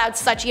embedded it allowed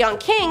such young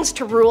kings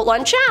to rule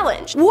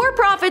unchallenged. War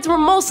profits were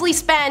mostly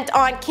spent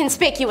on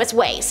conspicuous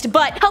waste,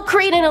 but helped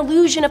create an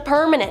illusion of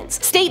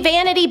permanence. State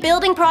vanity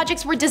building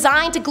projects were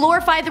designed to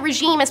glorify the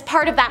regime as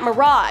part of that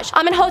mirage.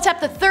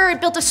 Amenhotep III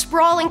built a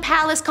sprawling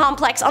palace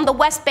complex on the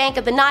west bank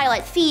of the Nile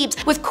at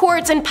Thebes, with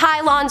courts and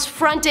pylons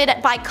fronted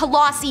by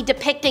colossi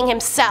depicting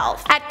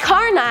himself. At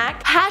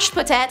Karnak,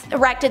 Hasheput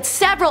erected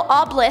several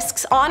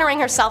obelisks honoring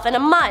herself and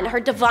Amun, her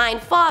divine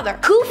father.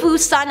 Khufu,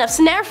 son of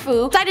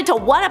Snerfu, decided to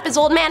one-up his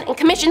old man and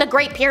commissioned the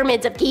Great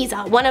Pyramids of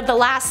Giza, one of the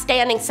last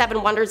standing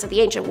 7 wonders of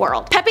the ancient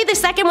world. Pepi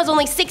II was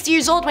only 6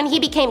 years old when he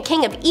became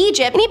king of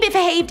Egypt, and he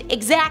behaved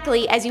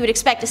exactly as you would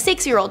expect a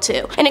 6-year-old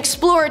to. An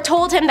explorer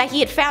told him that he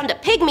had found a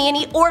pygmy, and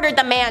he ordered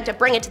the man to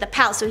bring it to the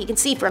palace so he can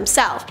see for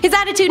himself. His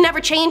attitude never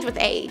changed with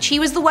age. He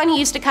was the one who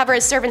used to cover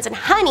his servants in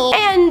honey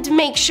and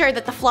make sure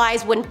that the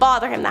flies wouldn't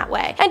bother him that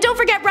way. And don't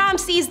forget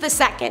Ramses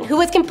II, who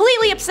was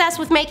completely obsessed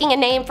with making a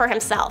name for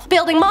himself,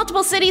 building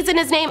multiple cities in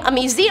his name, a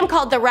museum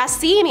called the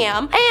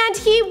Ramsesium, and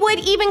he would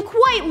even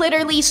quite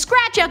literally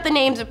scratch out the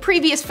names of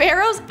previous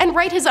pharaohs and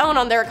write his own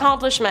on their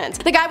accomplishments.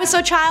 The guy was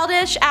so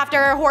childish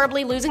after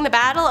horribly losing the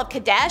Battle of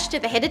Kadesh to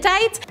the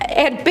Hittites,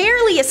 and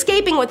barely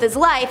escaping with his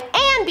life,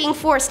 and being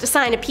forced to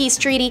sign a peace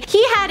treaty,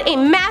 he had a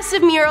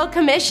massive mural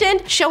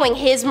commissioned showing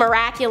his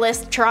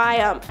miraculous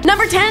triumph.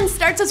 Number 10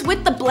 starts us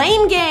with the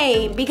blame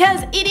game,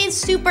 because it is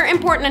super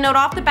important to note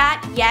off the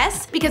bat,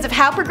 yes, because of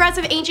how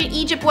progressive ancient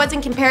Egypt was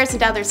in comparison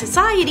to other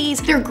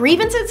societies, their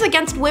grievances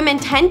against women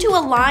tend to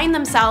align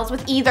themselves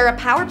with either a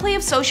power play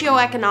of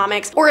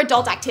socioeconomics or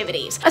adult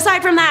activities.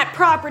 Aside from that,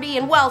 property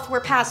and wealth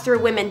were passed through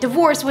women,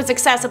 divorce was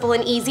accessible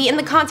and easy, and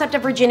the concept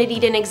of virginity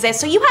didn't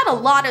exist, so you had a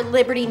lot of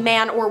liberty,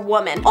 man or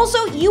woman.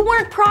 Also, you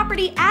weren't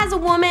property as a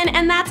woman,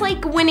 and that's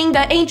like winning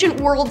the ancient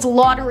world's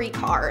lottery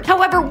card.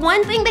 However,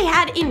 one thing they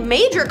had in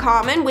major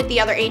common with the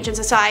other ancient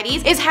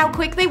societies is how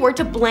quick they were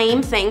to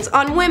blame things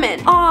on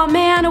women. Aw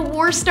man, a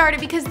war started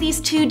because these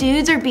two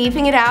dudes are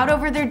beefing it out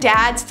over their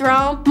dad's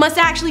throne. Must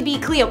actually be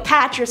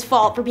Cleopatra's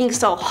fault for being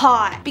so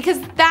hot,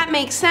 because that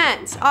makes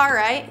sense.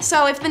 Alright,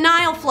 so if the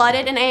Nile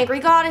flooded, an angry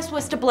goddess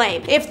was to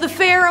blame. If the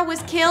pharaoh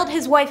was killed,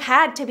 his wife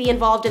had to be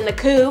involved in the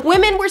coup.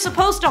 Women were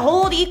supposed to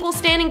hold equal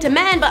standing to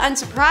men, but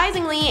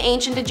unsurprisingly,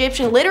 ancient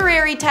Egyptian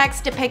literary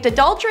texts depict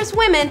adulterous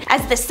women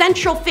as the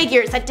central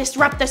figures that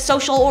disrupt the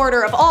social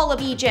order of all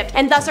of Egypt,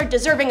 and thus are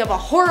deserving of a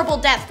horrible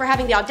death for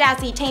having the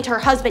audacity to taint her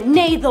husband,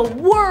 nay the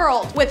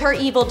world, with her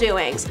evil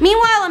doings.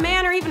 Meanwhile, a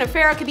man or even a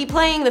pharaoh could be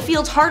playing the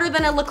fields harder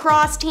than a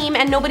lacrosse team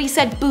and nobody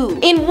said boo.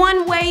 In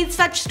one way,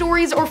 such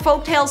stories or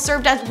folktales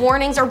served as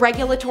warnings or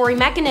regulatory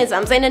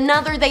mechanisms. In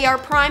another, they are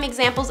prime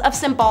examples of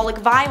symbolic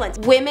violence.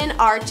 Women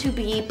are to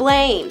be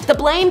blamed. The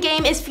blame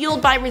game is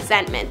fueled by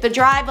resentment, the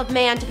drive of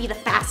man to be the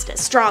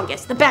fastest,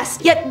 strongest, the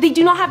best. Yet they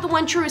do not have the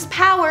one truest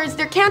powers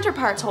their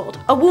counterparts hold,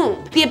 a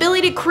womb. The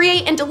ability to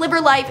create and deliver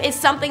life is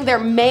something their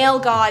male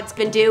gods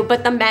can do,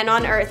 but the men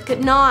on earth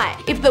could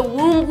not. If the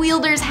womb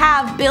wielders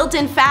have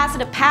built-in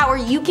facet of power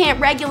you can't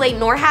regulate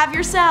nor have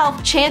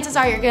yourself, chances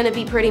are you're gonna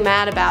be pretty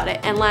mad about it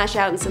and lash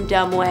out in some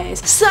dumb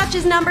ways. Such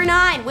as number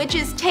 9, which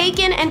is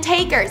taken and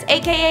takers,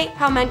 aka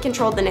how men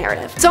controlled the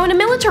narrative. So in a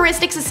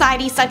militaristic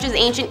society such as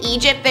ancient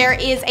Egypt, there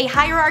is a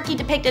hierarchy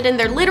depicted in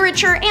their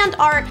literature and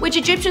art, which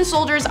Egyptian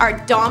soldiers are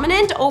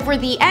dominant over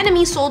the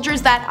enemy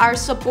soldiers that are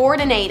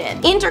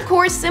subordinated.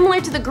 Intercourse,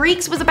 similar to the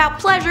Greeks, was about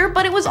pleasure,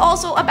 but it was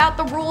also about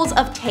the rules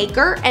of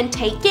taker and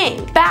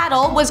taking.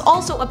 Battle was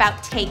also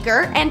about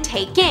taker and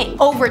taking.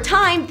 Over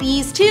time,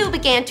 these two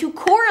began to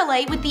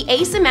correlate with the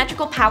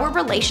asymmetrical power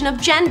relation of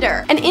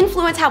gender, and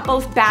influence how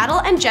both battle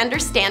and gender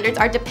standards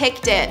are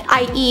depicted,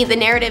 i.e. the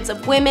narratives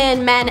of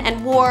women, men,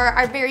 and war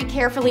are very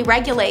carefully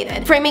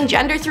regulated, framing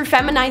gender through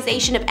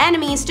feminization of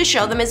enemies to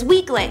show them as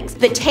weaklings,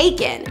 the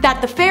taken,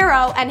 that the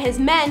pharaoh and his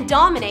men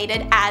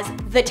dominated as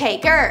the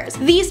takers.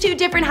 These two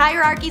different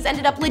hierarchies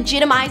ended up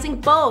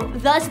legitimizing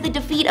both, thus the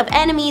defeat of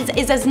enemies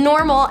is as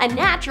normal and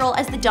natural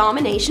as the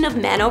domination of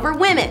men over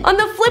women. On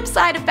the flip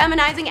side of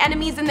feminizing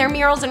enemies in their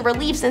murals and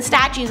reliefs and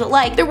statues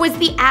alike, there was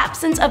the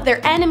absence of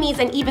their enemies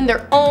and even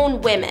their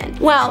own women.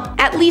 Well,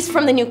 at least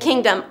from the New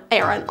Kingdom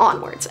era and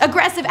onwards.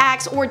 Aggressive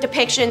acts or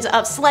depictions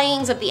of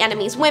slayings of the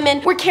enemy's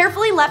women were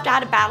carefully left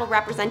out of battle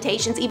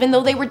representations, even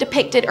though they were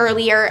depicted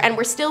earlier and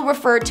were still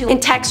referred to in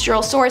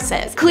textual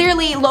sources.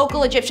 Clearly,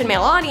 local Egyptian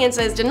male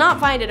audiences did not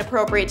find it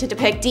appropriate to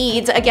depict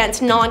deeds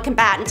against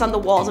non-combatants on the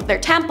walls of their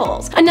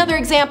temples. Another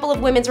example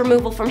of women's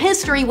removal from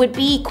history would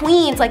be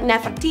queens like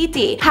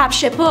Nefertiti,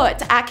 Hatshepsut,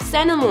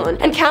 Akhenamun,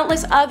 and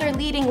countless other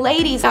leading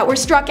ladies that were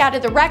struck out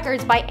of the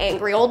records by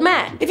angry old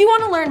men. If you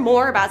want to learn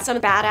more about some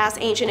badass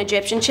ancient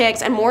Egyptian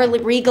chicks and more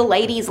regal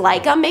ladies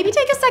like them, maybe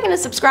take a second to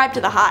subscribe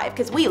to The Hive,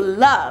 because we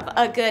love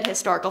a good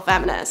historical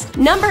feminist.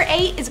 Number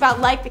 8 is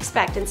about life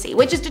expectancy,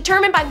 which is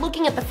determined by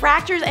looking at the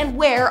fractures and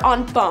wear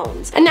on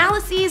bones.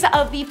 Analyses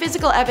of the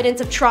physical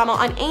evidence of trauma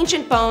on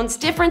ancient bones,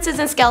 differences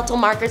in skeletal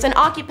markers, and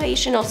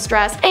occupational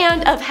stress,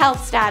 and of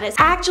health status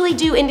actually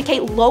do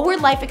indicate lower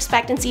life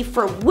expectancy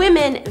for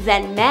women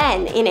than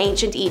men in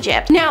ancient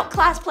Egypt. Now,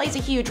 class plays a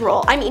huge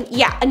role. I mean,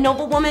 yeah, a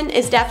noble woman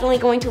is definitely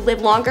going to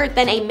live longer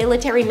than a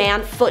military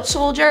man foot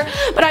soldier,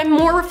 but I'm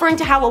more referring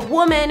to how a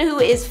woman who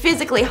is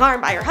physically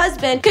harmed by her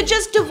husband could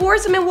just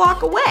divorce him and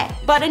walk away.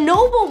 But a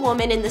noble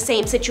woman in the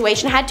same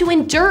situation had to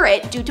endure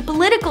it due to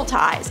political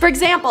ties. For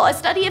example, a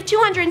study of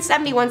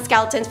 271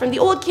 skeletons from the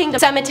Old Kingdom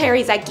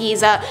cemeteries at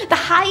Giza, the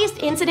highest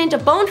incident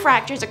of bone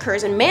fractures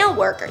occurs in male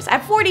workers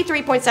at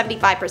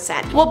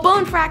 43.75%, while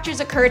bone fractures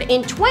occurred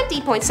in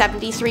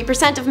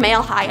 20.73% of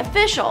male high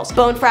officials.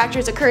 Bone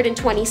fractures occurred in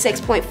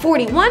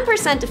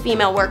 26.41% of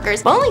female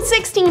workers, but only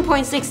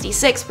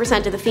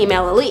 16.66% of the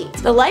female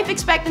elites. The life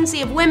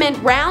expectancy of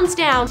women rounds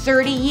down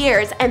 30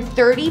 years and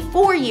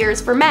 34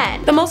 years for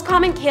men. The most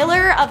common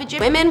killer of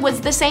Egyptian women was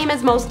the same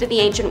as most of the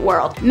ancient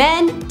world: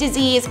 men,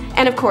 disease,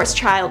 and of course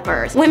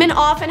childbirth. Women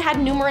often had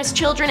numerous numerous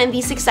children, and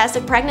these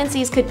successive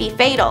pregnancies could be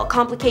fatal.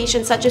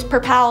 Complications such as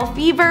puerperal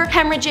fever,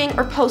 hemorrhaging,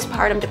 or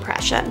postpartum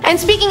depression. And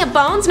speaking of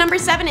bones, number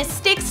 7 is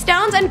sticks,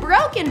 stones, and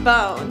broken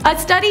bones. A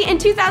study in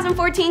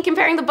 2014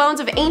 comparing the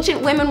bones of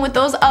ancient women with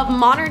those of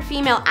modern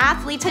female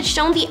athletes has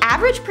shown the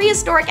average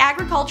prehistoric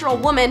agricultural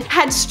woman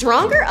had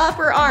stronger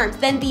upper arms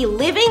than the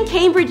living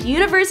Cambridge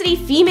University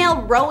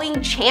female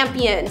rowing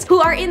champions, who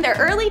are in their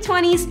early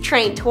 20s,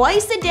 train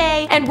twice a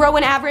day, and row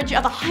an average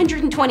of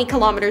 120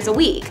 kilometers a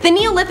week. The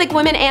Neolithic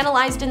women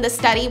analyzed in the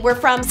study were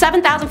from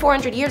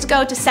 7,400 years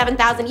ago to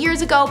 7,000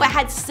 years ago, but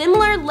had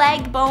similar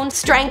leg bone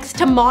strength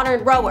to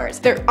modern rowers.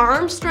 Their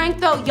arm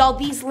strength though, y'all,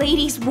 these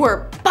ladies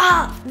were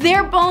buff.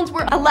 Their bones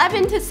were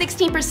 11 to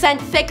 16%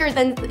 thicker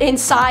in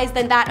size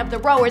than that of the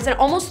rowers, and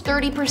almost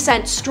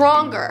 30%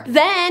 stronger.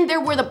 Then there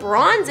were the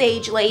Bronze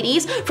Age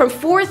ladies from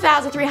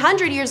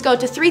 4,300 years ago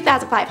to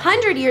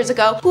 3,500 years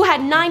ago, who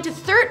had 9 to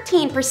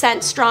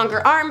 13%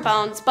 stronger arm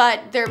bones,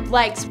 but their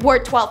legs were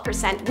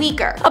 12%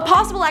 weaker. A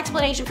possible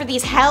explanation for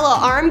these hella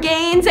arm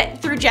gains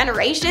through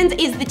generations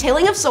is the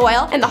tilling of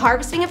soil and the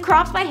harvesting of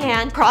crops by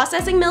hand,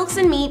 processing milks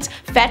and meats,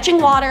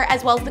 fetching water,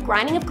 as well as the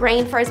grinding of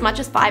grain for as much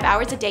as 5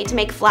 hours a day to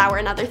make flour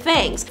and other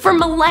things. For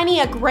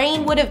millennia,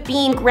 grain would have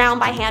been ground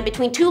by hand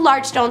between 2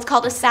 large stones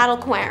called a saddle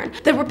quern.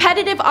 The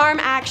repetitive arm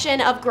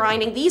action of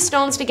grinding these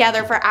stones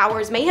together for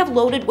hours may have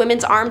loaded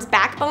women's arms'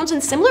 backbones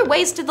in similar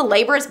ways to the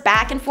laborious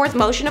back and forth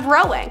motion of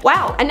rowing.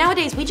 Wow, and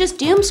nowadays we just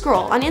doom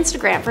scroll on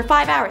Instagram for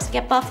 5 hours to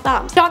get buff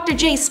thumbs. Dr.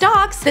 J.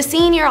 Stocks, the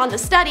senior on the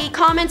study,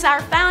 comments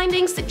our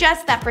findings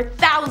suggest that for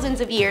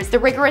thousands of years, the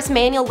rigorous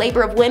manual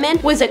labor of women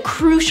was a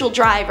crucial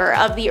driver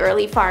of the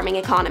early farming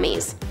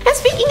economies. And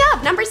speaking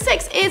of, number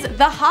 6 is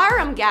the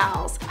harem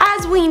gals.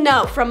 As we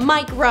know from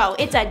Mike Rowe,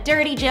 it's a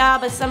dirty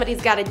job, but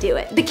somebody's gotta do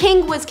it. The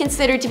king was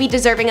considered to be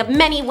deserving of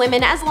many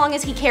women as long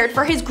as he cared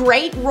for his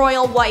great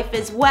royal wife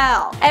as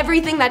well.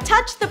 Everything that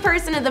touched the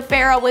person of the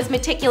pharaoh was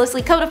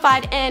meticulously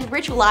codified and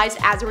ritualized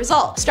as a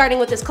result, starting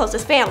with his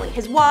closest family,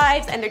 his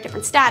wives and their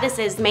different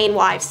statuses, main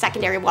wives,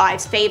 secondary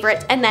wives,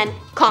 favorites, and then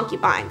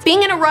concubines.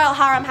 Being in a royal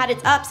harem had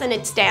its ups and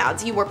its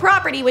downs. You were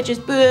property, which is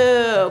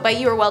boo, but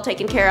you were well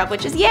taken care of,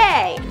 which is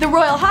yay. The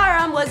royal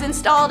harem was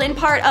installed in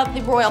part of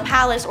the royal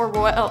palace or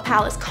royal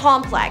palace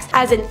complex,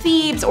 as in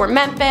Thebes or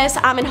Memphis.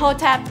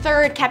 Amenhotep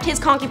III kept his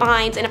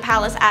concubines in a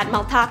palace at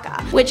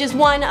Maltaka, which is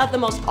one of the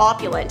most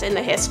opulent in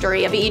the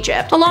history of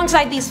Egypt.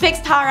 Alongside these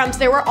fixed harems,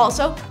 there were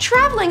also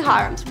traveling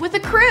harems with a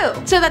crew,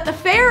 so that the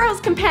pharaoh's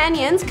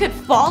companions could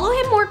follow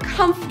him more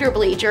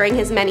comfortably during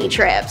his many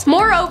trips.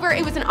 Moreover,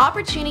 it was an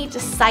opportunity to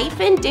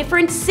siphon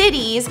different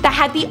cities that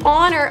had the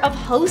honor of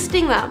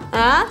hosting them.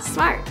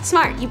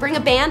 Smart. You bring a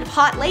band of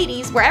hot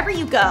ladies wherever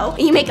you go,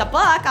 and you make a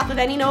buck off of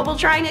any noble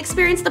trying to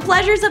experience the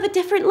pleasures of a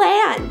different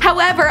land.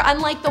 However,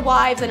 unlike the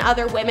wives and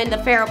other women the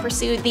pharaoh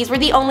pursued, these were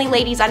the only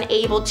ladies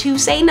unable to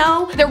say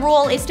no. Their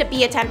role is to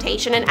be a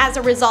temptation, and as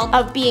a result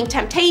of being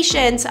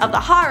temptations of the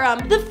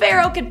harem, the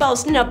pharaoh could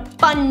boast an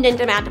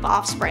abundant amount of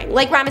offspring,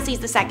 like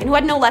Ramesses II, who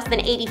had no less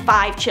than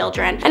 85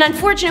 children. And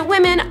unfortunate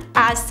women,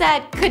 as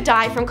said, could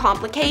die from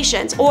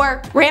complications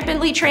or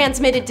rampantly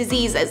transmitted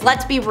diseases.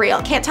 Let's be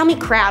real, can't tell me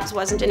crabs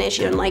wasn't an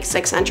issue in like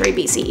 6th century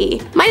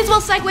BCE. Might as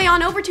well segue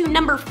on over to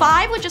number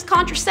 5, which is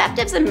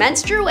contraceptives and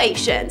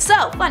menstruation.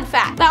 So, fun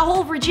fact, that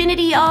whole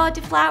virginity,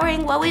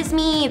 deflowering, woe is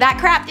me, that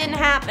crap didn't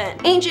happen.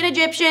 Ancient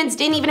Egyptians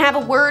didn't even have a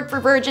word for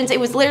virgins. It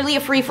was literally a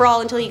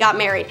free-for-all until you got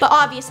married. But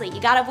obviously,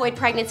 you gotta avoid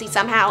pregnancy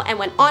somehow, and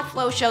when Aunt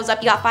Flo shows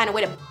up, you gotta find a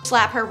way to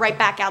slap her right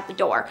back out the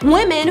door.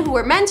 Women who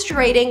were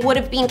menstruating would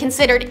have been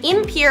considered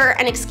impure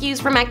and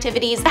excused from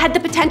activities that had the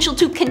potential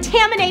to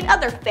contaminate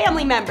other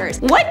family members.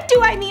 What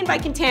do I mean by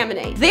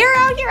contaminate? They're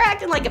out here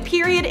acting like a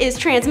period is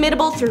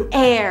transmittable through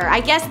air. I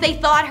guess they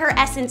thought her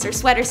essence or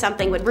sweat or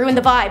something would ruin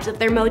the vibes of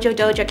their Mojo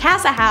Dojo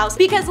Casa house,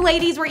 because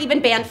ladies were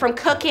even banned from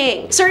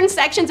cooking. Certain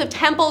sections of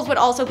temples would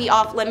also be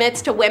off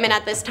limits to women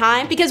at this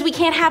time, because we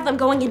can't have them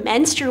going and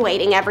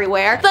menstruating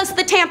everywhere. Thus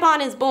the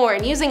tampon is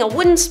born. Using a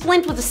wooden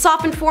splint with a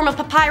softened form of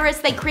papyrus,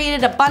 they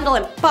created a bundle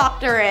and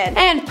popped her in.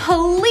 And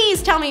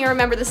please tell me you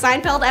remember the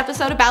Seinfeld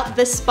episode about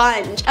the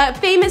sponge, a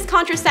famous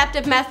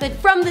contraceptive method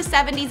from the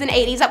 70s and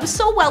 80s that was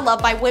so well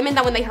loved by women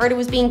that when they heard it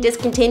was being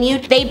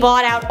discontinued, they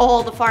bought out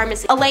all the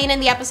pharmacies. Elaine in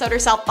the episode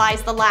herself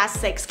buys the last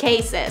 6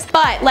 cases.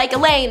 But like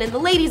Elaine and the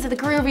ladies of the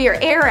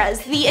groovier eras,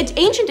 the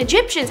ancient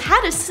Egyptians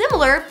had a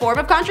similar form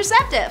of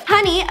contraceptive.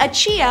 Honey,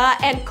 achia,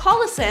 and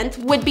colocynth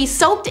would be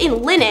soaked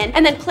in linen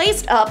and then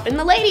placed up in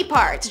the lady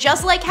parts,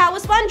 just like how a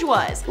sponge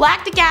was.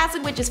 Lactic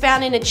acid, which is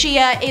found in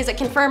achia, is a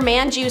confirmed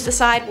man juice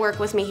aside. Work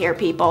with me here,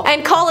 people.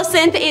 And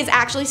colocynth is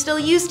actually still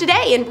used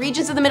today in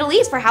regions of the Middle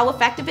East for how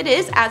effective it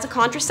is as a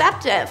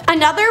contraceptive.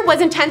 Another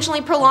was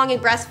intentionally prolonging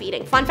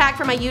breastfeeding. Fun fact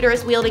for my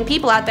uterus-wielding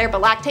people out there,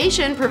 but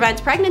lactation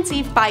prevents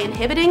pregnancy by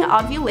inhibiting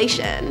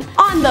ovulation.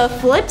 On the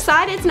flip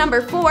side, it's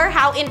number 4,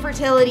 how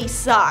infertility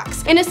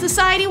sucks. In a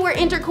society where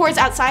intercourse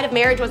outside of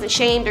marriage wasn't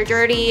shamed or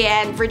dirty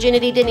and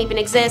virginity didn't even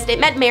exist, it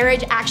meant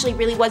marriage actually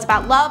really was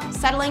about love,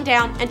 settling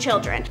down, and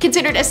children,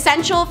 considered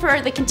essential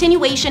for the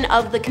continuation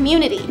of the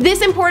community.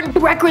 This important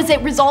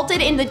requisite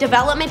resulted in the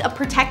development of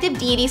protective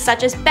deities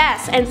such as as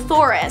Bes and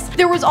Thoris.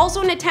 There was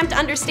also an attempt to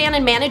understand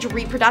and manage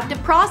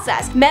reproductive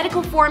process.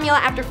 Medical formula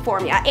after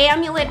formula,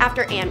 amulet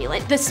after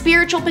amulet, the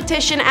spiritual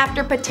petition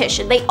after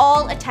petition, they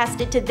all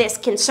attested to this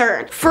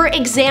concern. For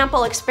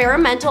example,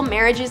 experimental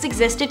marriages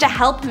existed to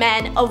help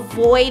men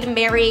avoid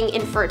marrying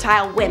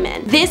infertile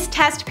women. This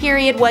test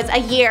period was a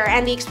year,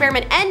 and the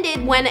experiment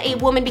ended when a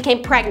woman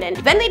became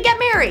pregnant. Then they'd get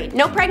married.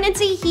 No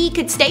pregnancy, he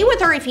could stay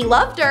with her if he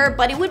loved her,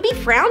 but it would be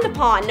frowned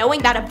upon,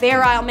 knowing that a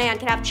virile man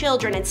could have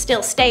children and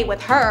still stay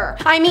with her.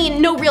 I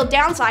mean, no real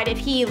downside if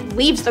he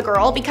leaves the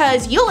girl,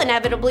 because you'll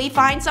inevitably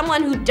find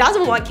someone who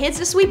doesn't want kids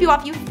to sweep you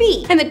off your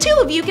feet. And the two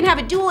of you can have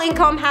a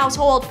dual-income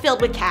household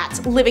filled with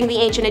cats, living the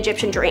ancient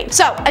Egyptian dream.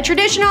 So, a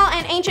traditional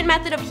and ancient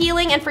method of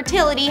healing and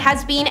fertility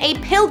has been a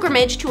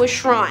pilgrimage to a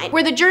shrine,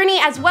 where the journey,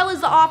 as well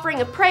as the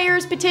offering of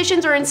prayers,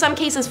 petitions, or in some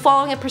cases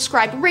following a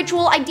prescribed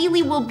ritual,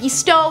 ideally will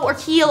bestow or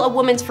heal a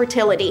woman's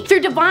fertility.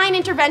 Through divine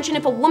intervention,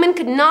 if a woman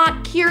could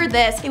not cure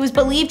this, it was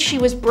believed she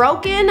was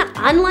broken,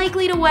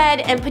 unlikely to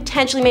wed, and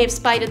potentially may have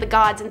spited the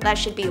gods and thus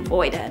should be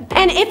avoided.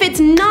 And if it's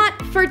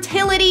not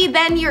fertility,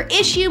 then your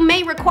issue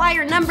may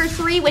require number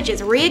 3, which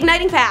is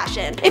reigniting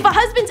passion. If a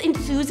husband's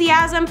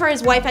enthusiasm for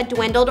his wife had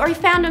dwindled, or he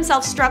found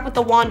himself struck with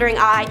the wandering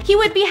eye, he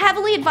would be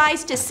heavily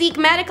advised to seek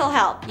medical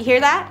help. You hear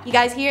that? You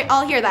guys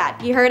all hear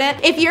that? You heard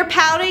it? If you're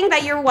pouting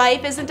that your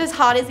wife isn't as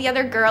hot as the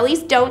other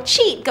girlies, don't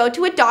cheat. Go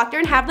to a doctor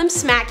and have them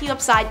smack you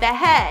upside the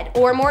head,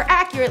 or more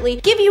accurately,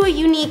 give you a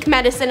unique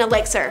medicine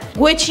elixir,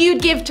 which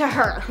you'd give to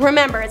her.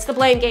 Remember, it's the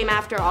blame game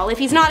after all. If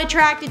he's not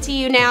attracted to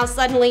you now,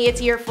 suddenly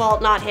it's your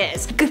fault, not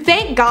his.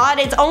 Thank God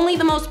it's only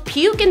the most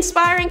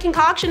puke-inspiring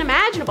concoction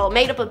imaginable,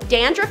 made up of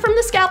dandruff from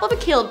the scalp of a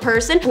killed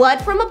person,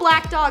 blood from a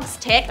black dog's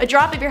tick, a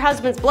drop of your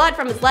husband's blood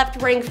from his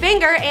left ring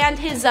finger, and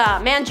his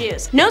man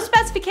juice. No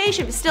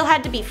specification if it still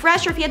had to be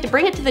fresh or if he had to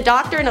bring it to the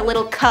doctor in a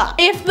little cup.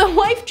 If the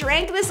wife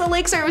drank this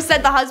elixir, it was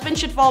said the husband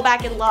should fall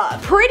back in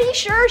love. Pretty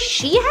sure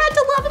she had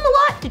to love him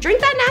a lot to drink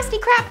that nasty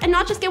crap and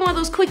not just get one of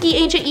those quickie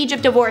ancient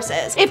Egypt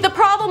divorces. If the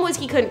problem was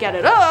he couldn't get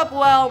it up,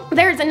 well,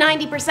 there's a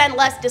 90%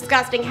 less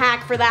disgusting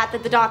hack for that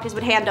the doctors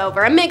would hand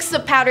over. A mix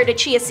of powdered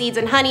chia seeds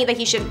and honey that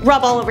he should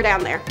rub all over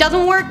down there.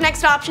 Doesn't work,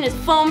 next option is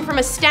foam from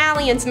a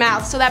stallion's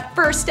mouth, so that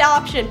first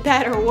option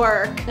better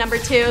work. Number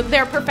 2,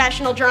 they're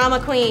professional drama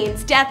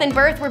queens. Death and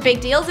birth were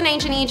big deals in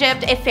ancient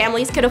Egypt. If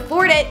families could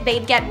afford it,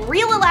 they'd get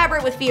real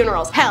elaborate with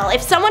funerals. Hell,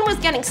 if someone was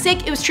getting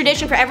sick, it was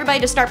tradition for everybody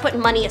to start putting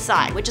money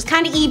aside, which is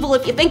kind of evil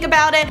if you think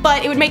about it,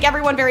 but it would make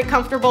everyone very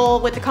comfortable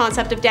with the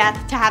concept of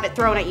death to have it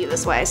thrown at you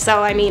this way.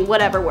 So I mean,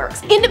 whatever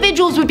works.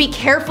 Individuals would be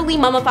carefully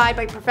mummified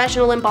by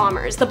professional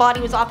embalmers. The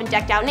body was often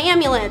decked out in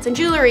amulets and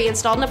jewelry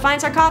installed in a fine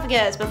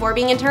sarcophagus before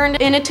being interned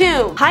in a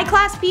tomb.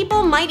 High-class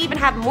people might even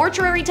have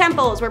mortuary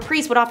temples where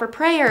priests would offer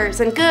prayers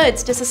and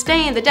goods to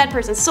sustain the dead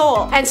person's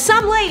soul. And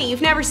some lady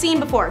you've never seen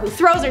before who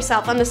throws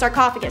herself on the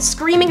sarcophagus,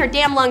 screaming her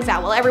damn lungs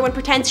out while everyone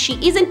pretends she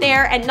isn't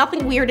there and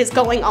nothing weird is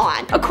going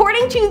on.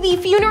 According to the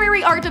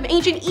funerary art of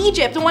ancient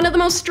Egypt, one of the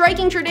most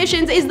striking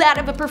traditions is that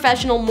of a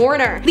professional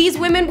mourner. These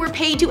women were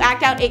paid to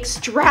act out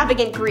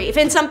extravagant grief.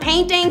 In some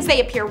paintings,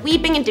 they appear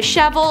weeping and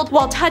disheveled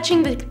while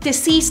touching the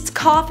deceased's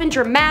coffin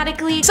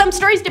dramatically. Some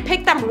stories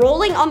depict them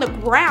rolling on the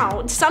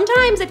ground.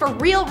 Sometimes, if a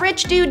real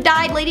rich dude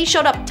died, ladies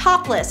showed up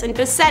topless in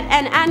Basset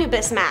and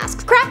Anubis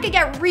masks. Crap could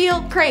get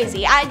real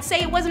crazy. I'd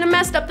say it wasn't a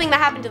messed up thing that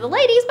happened to the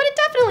ladies, but it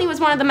definitely was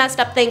one of the messed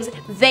up things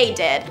they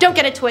did. Don't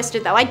get it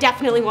twisted though, I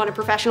definitely want a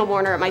professional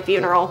mourner at my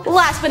funeral.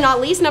 Last but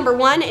not least, number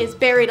 1 is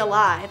buried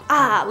alive.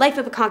 Life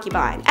of a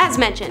concubine. As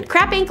mentioned,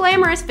 crap ain't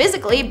glamorous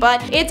physically,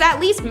 but it's at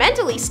least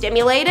mentally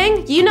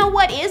stimulating. You know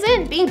what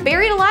isn't? Being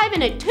buried alive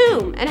in a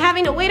tomb and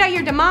having to wait out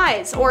your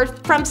demise, or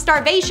from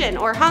starvation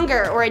or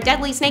hunger or a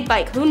deadly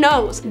snakebite, who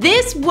knows?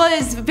 This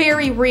was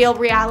very real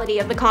reality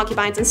of the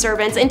concubines and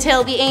servants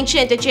until the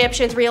ancient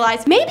Egyptians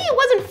realized maybe it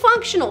wasn't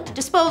functional to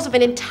dispose of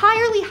an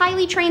entirely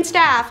highly trained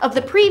staff of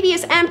the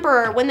previous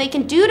emperor when they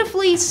can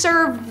dutifully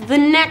serve the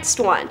next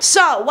one.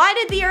 So why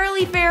did the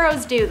early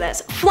pharaohs do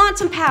this? Flaunt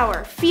some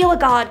power, feel a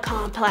god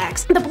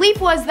complex. The belief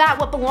was that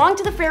what belonged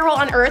to the pharaoh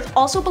on earth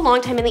also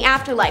belonged to him in the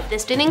afterlife.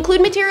 This didn't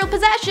include material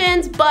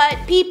possessions, but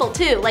people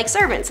too, like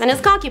servants and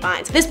his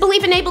concubines. This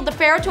belief enabled the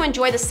pharaoh to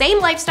enjoy the same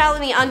lifestyle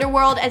in the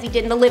underworld as he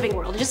did in the living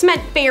world. It just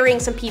meant burying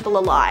some people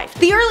alive.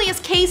 The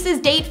earliest cases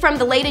date from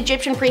the late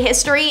Egyptian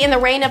prehistory in the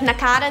reign of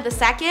Nakata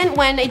II,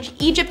 when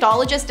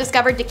Egyptologists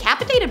discovered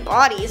decapitated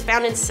bodies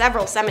found in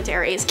several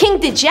cemeteries. King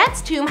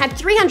Djet's tomb had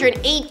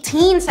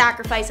 318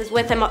 sacrifices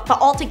with him, but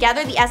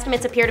altogether the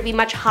estimates appear to be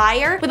much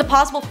higher, with a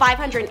possible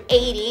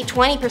 580,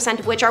 20%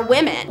 of which are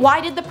women.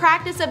 Why did the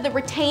practice of the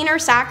retainer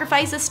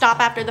sacrifices stop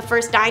after the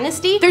first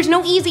dynasty? There's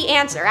no easy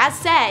answer. As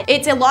said,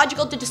 it's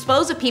illogical to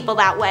dispose of people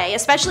that way,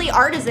 especially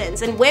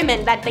artisans and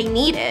women that they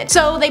needed.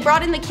 So they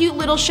brought in the cute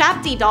little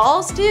Shabti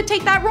dolls to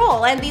take that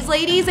role, and these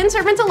ladies and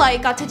servants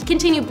alike got to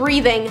continue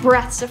breathing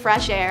breaths of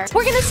fresh air.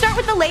 We're gonna start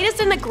with the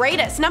latest and the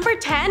greatest. Number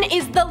 10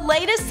 is the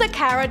latest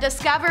Saqqara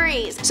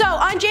discoveries. So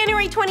on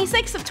January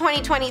 26th of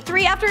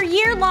 2023, after a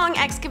year-long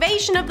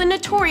excavation of the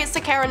notorious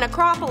Saqqara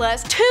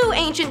necropolis, 2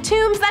 ancient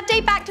tombs that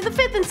date back to the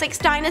 5th and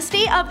 6th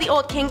dynasty of the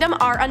Old Kingdom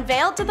are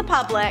unveiled to the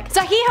public.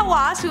 Zahi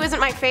Hawass, who isn't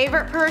my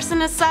favorite person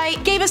to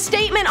cite, gave a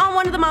statement on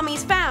one of the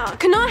mummies found.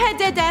 Kanohe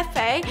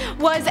Dedefe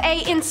was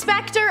an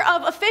inspector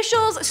of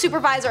officials,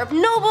 supervisor of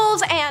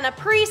nobles, and a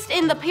priest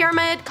in the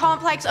pyramid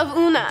complex of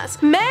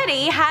Unas.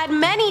 Meri had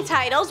many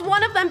titles,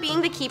 one of them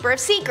being the Keeper of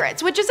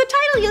Secrets, which is a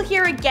title you'll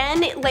hear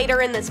again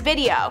later in this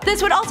video.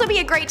 This would also be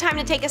a great time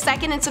to take a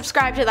second and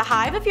subscribe to The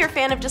Hive if you're a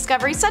fan of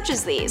discoveries such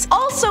as these.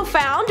 Also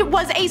found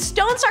was a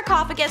stone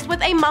sarcophagus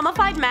with a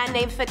mummified man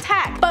named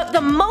Fatek, but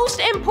the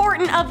most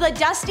important of the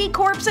dusty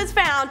corpses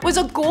found was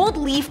a gold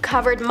leaf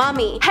covered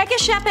mummy.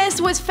 Hekeshepes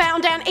was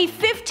found down a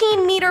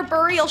 15-meter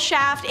burial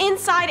shaft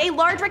inside a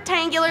large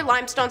rectangular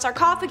limestone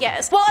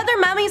sarcophagus. While other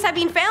mummies have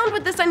been found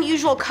with this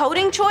unusual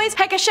coating choice,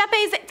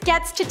 Hekeshepes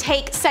gets to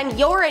take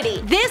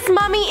seniority. This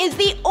mummy is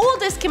the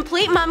oldest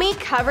complete mummy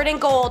covered in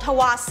gold,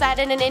 Hawass said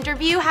in an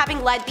interview,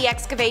 having led the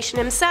excavation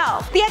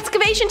himself. The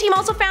excavation team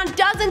also found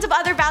dozens of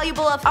other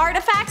valuable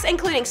artifacts,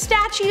 including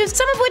statues,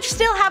 some of which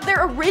still have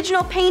their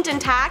original paint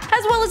intact,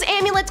 as well as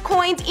amulets,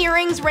 coins,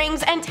 earrings,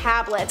 rings, and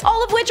tablets,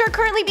 all of which are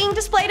currently being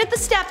displayed at the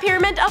Step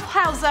Pyramid of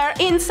Hawzer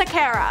in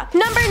Saqqara.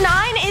 Number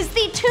 9 is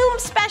the tomb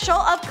special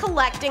of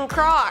collecting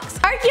crocs.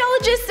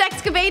 Archaeologists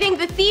excavating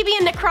the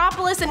Theban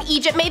necropolis in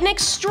Egypt made an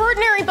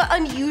extraordinary but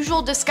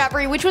unusual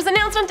discovery, which was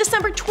announced on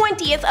December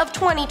 20th of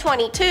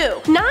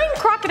 2022. 9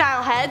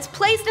 crocodile heads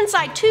placed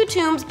inside 2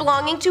 tombs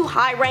belonging to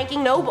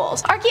high-ranking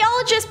nobles.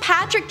 Archaeologist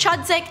Patrick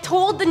Chudzik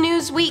told the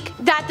Newsweek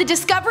that the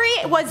discovery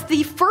was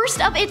the first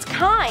of its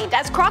kind,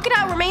 as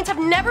crocodile remains have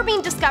never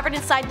been discovered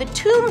inside the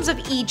tombs of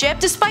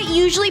Egypt, despite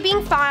usually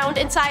being found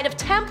inside of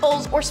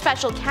temples or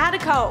special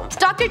catacombs.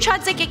 Dr.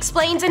 Chudzik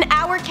explains, in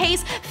our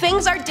case,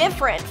 things are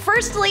different.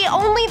 Firstly,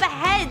 only the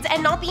heads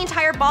and not the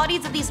entire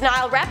bodies of these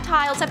Nile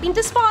reptiles have been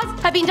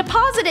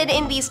deposited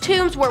in these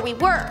tombs where we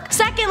work.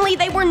 Secondly,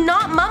 they were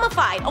not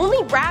mummified,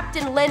 only wrapped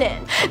in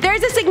linen. There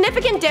is a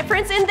significant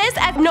difference in this,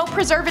 as no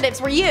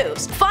preservatives were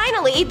used.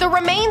 Finally, the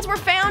remains were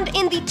found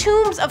in the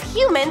tombs of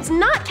humans,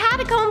 not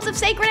catacombs of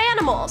sacred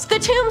animals. The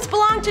tombs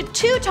belonged to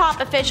 2 top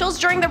officials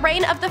during the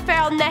reign of the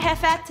pharaoh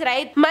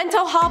Nehefetre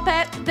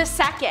Mentuhotep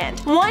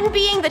II, one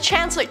being the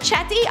Chancellor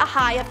Cheti, a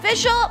high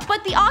official,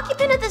 but the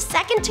occupant of the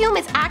second tomb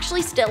is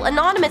actually still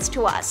anonymous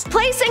to us.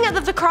 Placing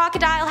of the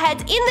crocodile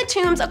heads in the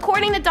tombs,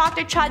 according to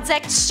Dr.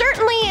 Chudzik,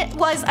 certainly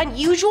was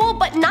unusual,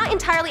 but not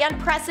entirely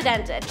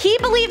unprecedented. He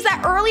believes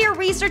that earlier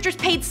researchers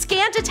paid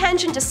scant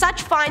attention to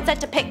such finds that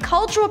depict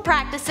cultural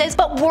practices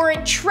but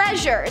weren't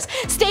treasures,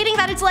 stating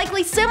that it's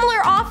likely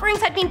similar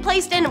offerings had been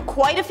placed in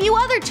quite a few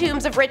other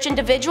tombs of rich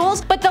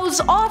individuals, but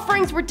those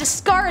offerings were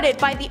discarded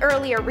by the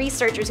earlier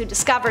researchers who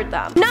discovered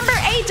them. Number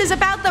 8 is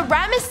about the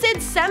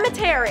Ramessid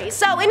Cemetery.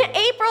 So in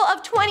April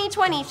of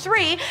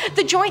 2023,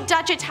 the joint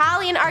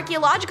Dutch-Italian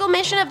archaeological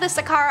mission of the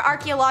Saqqara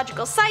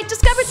archaeological site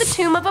discovered the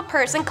tomb of a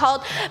person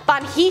called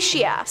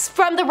Banhishia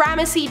from the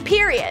Ramessid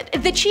period,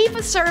 the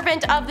chief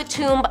servant of the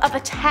tomb of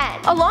Aten.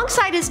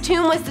 Alongside his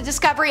tomb was the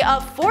discovery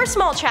of 4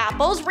 small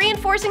chapels,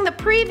 reinforcing the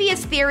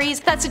previous theories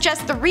that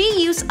suggest the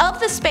reuse of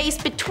the space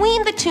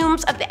between the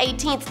tombs of the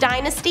 18th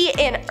dynasty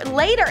in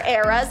later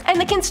eras and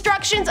the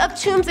constructions of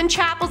tombs and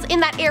chapels in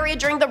that area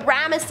during the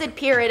Ramessid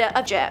period of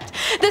Egypt.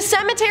 The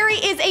cemetery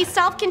is a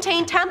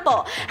self-contained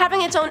temple,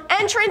 having its own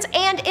entrance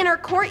and inner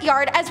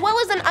courtyard, as well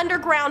as an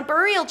underground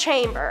burial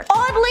chamber.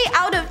 Oddly,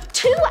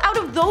 2 out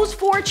of those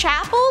 4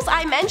 chapels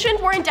I mentioned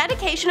were in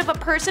dedication of a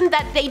person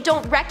that they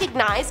don't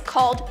recognize,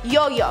 called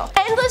Yo-Yo.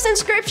 Endless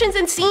inscriptions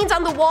and scenes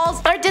on the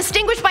walls are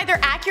distinguished by their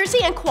accuracy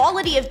and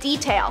quality of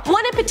detail.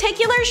 One in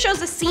particular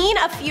shows a scene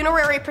of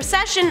funerary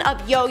procession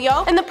of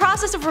Yo-Yo in the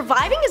process of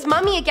reviving his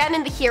mummy again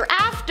in the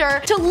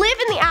hereafter to live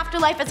in the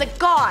afterlife as a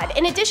god,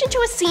 in addition to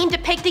a scene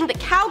depicting the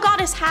cow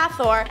goddess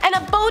Hathor and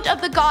a boat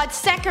of the god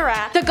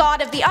Sekhera, the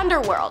god of the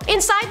underworld.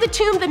 Inside the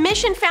tomb, the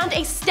mission found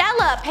a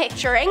stela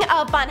picturing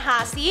of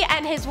Banhasi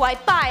and his wife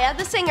Baya,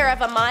 the singer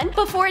of Amun,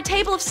 before a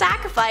table of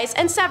sacrifice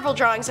and several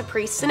drawings of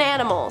priests and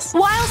animals.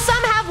 While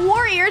some have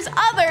warriors,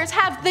 others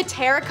have the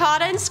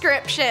terracotta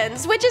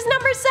inscriptions, which is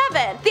number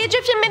 7. The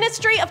Egyptian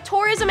Ministry of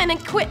Tourism and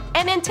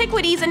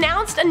Antiquities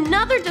announced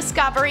another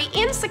discovery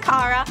in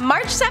Saqqara,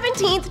 March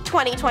 17th,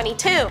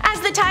 2022.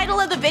 As the title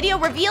of the video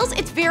reveals,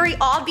 it's very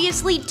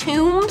obviously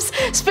tombs,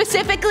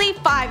 specifically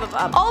 5 of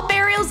them. All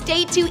burials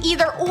date to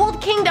either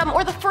Old Kingdom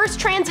or the first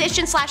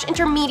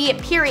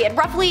transition/intermediate period,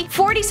 roughly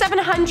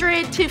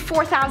 4,700 to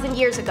 4,000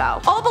 years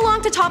ago. All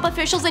belong to top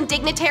officials and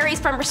dignitaries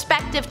from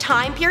respective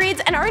time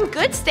periods and are in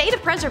good state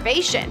of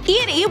preservation.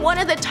 Hiri, one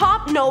of the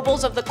top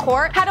nobles of the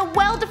court, had a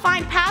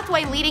well-defined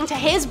pathway leading to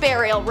his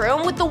burial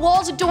room, with the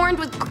walls adorned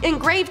with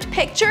engraved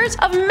pictures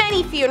of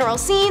many funeral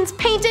scenes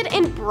painted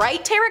in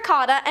bright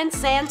terracotta and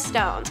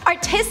sandstones.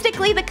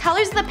 Artistically, the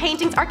colors of the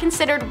paintings are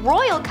considered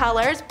royal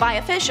colors by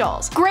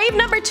officials. Grave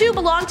number 2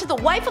 belonged to the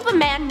wife of a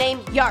man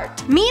named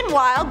Yart.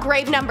 Meanwhile,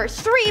 grave number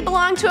 3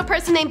 belonged to a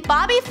person named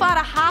Babi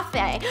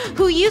Farahafe,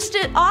 who used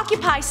to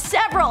occupy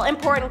several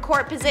important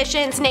court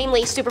positions,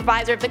 namely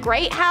supervisor of the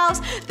Great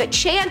House, the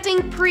Chanting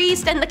ruling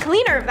priest and the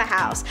cleaner of the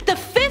house. The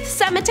 5th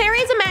cemetery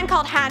is a man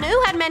called Hanu,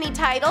 who had many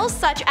titles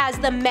such as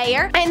the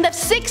mayor, and the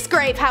 6th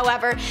grave,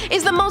 however,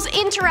 is the most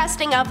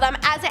interesting of them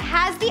as it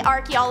has the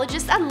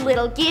archaeologist a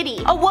little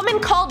giddy. A woman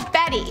called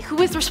Betty,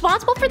 who is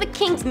responsible for the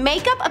king's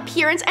makeup,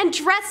 appearance, and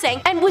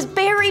dressing, and was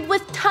buried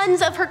with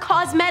tons of her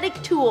cosmetic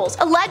tools.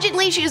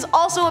 Allegedly, she is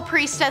also a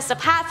priestess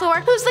of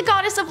Hathor, who's the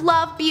goddess of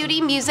love,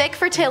 beauty, music,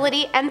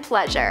 fertility, and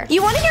pleasure.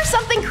 You want to hear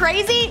something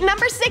crazy?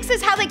 Number 6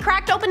 is how they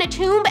cracked open a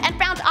tomb and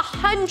found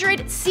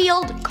 100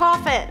 sealed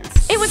coffins.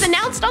 It was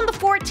announced on the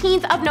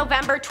 14th of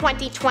November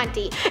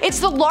 2020. It's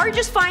the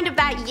largest find of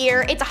that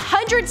year. It's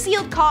 100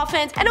 sealed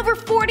coffins and over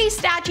 40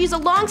 statues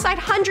alongside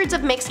hundreds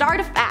of mixed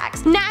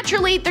artifacts.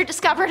 Naturally, they're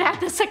discovered at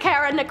the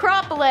Saqqara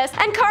necropolis,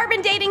 and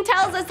carbon dating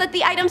tells us that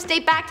the items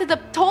date back to the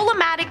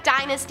Ptolemaic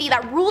dynasty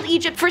that ruled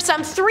Egypt for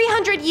some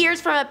 300 years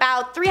from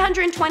about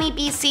 320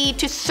 BC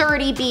to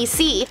 30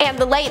 BC and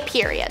the late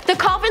period. The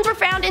coffins were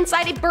found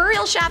inside a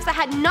burial shaft that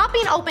had not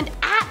been opened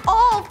at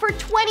all for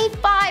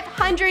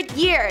 2,500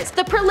 years.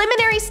 The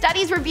preliminary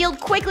studies revealed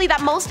quickly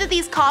that most of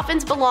these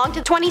coffins belonged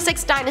to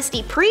 26th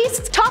dynasty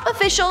priests, top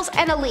officials,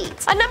 and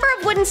elites. A number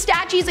of wooden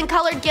statues and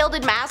colored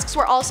gilded masks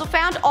were also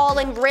found, all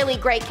in really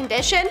great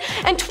condition,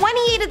 and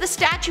 28 of the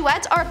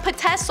statuettes are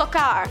Ptah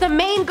Sokar, the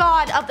main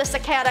god of the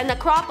Saqqara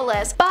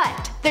necropolis.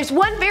 But there's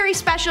one very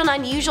special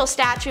and unusual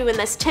statue in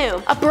this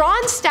tomb, a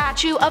bronze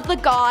statue of the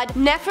god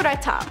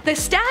Nefertiti. The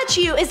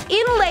statue is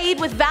inlaid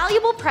with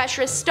valuable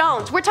precious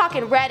stones. We're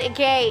talking red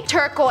agate,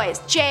 turquoise,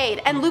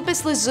 jade, and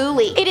lapis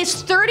lazuli. It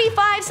is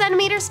 35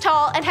 centimeters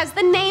tall and has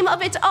the name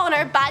of its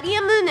owner,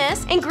 Badia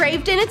Muniz,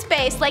 engraved in its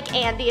base like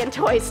Andy in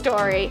Toy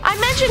Story. I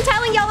mentioned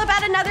telling y'all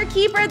about another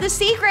keeper of the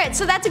secret,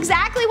 so that's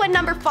exactly what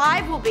number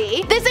 5 will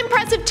be. This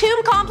impressive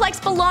tomb complex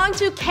belonged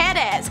to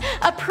Keres,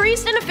 a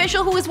priest and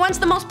official who was once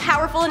the most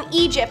powerful in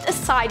Egypt,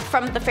 aside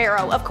from the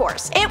pharaoh, of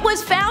course. It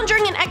was found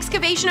during an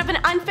excavation of an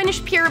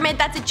unfinished pyramid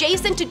that's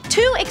adjacent to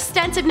 2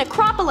 extensive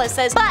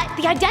necropolises, but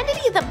the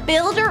identity of the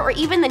builder or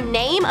even the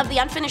name of the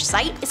unfinished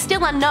site is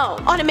still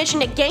unknown. On a mission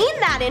to gain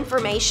that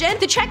information,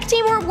 the Czech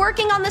team were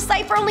working on the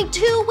site for only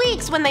 2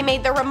 weeks when they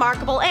made their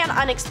remarkable and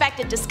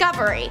unexpected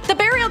discovery. The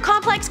burial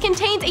complex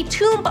contains a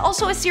tomb but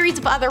also a series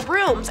of other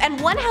rooms, and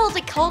one held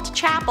a cult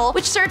chapel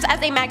which serves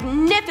as a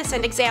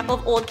magnificent example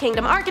of Old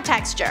Kingdom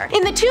architecture.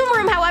 In the tomb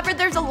room, however,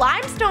 there's a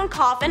limestone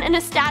coffin and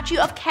a statue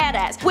of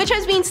Keres, which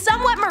has been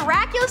somewhat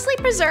miraculously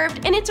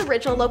preserved in its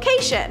original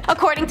location,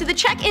 according to the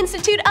Czech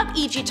Institute of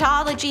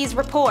Egyptology's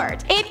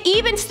report. It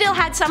even still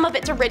had some of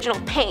its original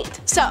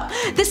paint. So,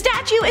 the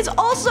statue is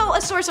also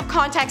a source of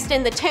context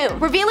in the tomb,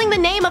 revealing the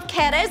name of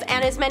Keres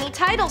and his many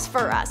titles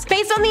for us.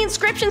 Based on the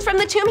inscriptions from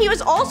the tomb, he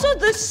was also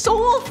the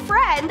sole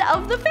friend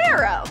of the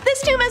pharaoh.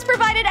 This tomb has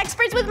provided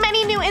experts with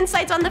many new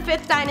insights on the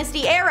 5th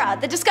dynasty era.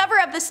 The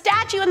discovery of the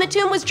statue in the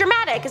tomb was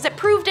dramatic, as it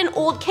proved in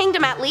Old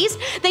Kingdom at least,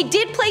 they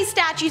did place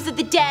statues of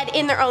the dead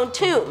in their own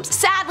tombs.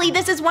 Sadly,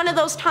 this is one of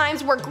those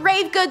times where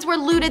grave goods were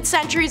looted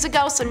centuries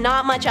ago, so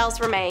not much else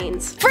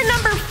remains. For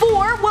number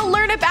 4, we'll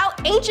learn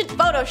about ancient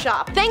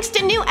Photoshop. Thanks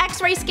to new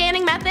X-ray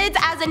scanning methods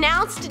as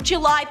announced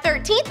July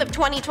 13th of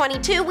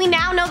 2022, we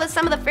now know that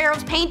some of the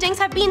pharaoh's paintings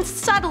have been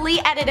subtly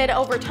edited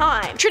over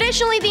time.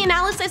 Traditionally, the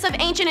analysis of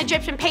ancient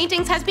Egyptian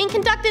paintings has been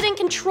conducted in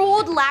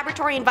controlled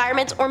laboratory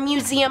environments or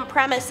museum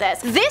premises.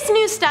 This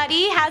new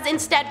study has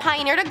instead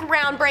pioneered a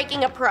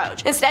groundbreaking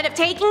approach. Instead of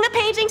taking the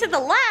painting to the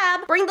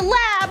lab, bring the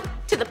lab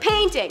to the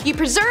painting. You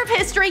preserve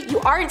history,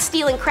 you aren't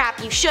stealing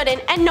crap you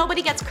shouldn't, and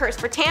nobody gets cursed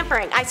for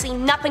tampering. I see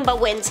nothing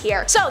but wins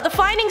here. So the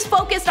findings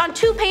focused on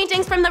 2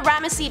 paintings from the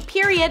Ramesside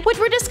period, which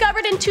were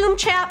discovered in tomb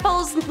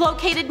chapels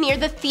located near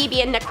the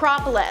Theban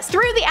necropolis.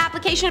 Through the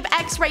application of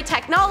X-ray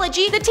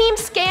technology, the team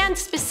scanned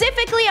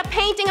specifically a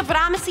painting of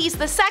Ramesses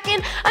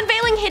II,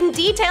 unveiling hidden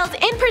details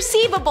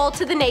imperceivable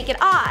to the naked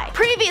eye.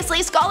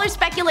 Previously, scholars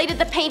speculated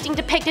the painting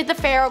depicted the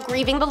pharaoh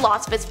grieving the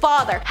loss of his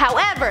father.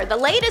 However, the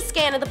latest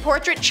scan of the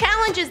portrait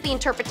challenges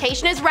the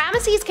interpretation, as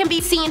Ramesses can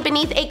be seen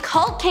beneath a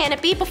cult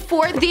canopy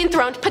before the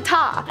enthroned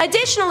Ptah.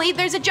 Additionally,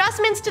 there's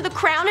adjustments to the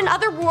crown and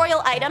other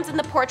royal items in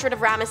the portrait of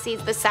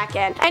Ramesses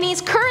II, and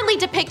he's currently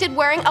depicted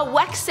wearing a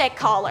Wexek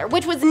collar,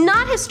 which was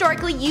not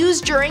historically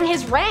used during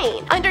his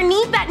reign.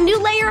 Underneath that new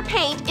layer of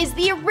paint is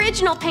the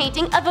original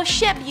painting of a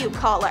Shebu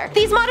collar.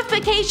 These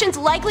modifications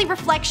likely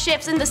reflect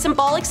shifts in the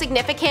symbolic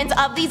significance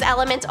of these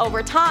elements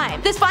over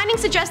time. This finding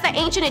suggests that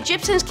ancient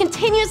Egyptians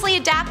continuously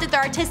adapted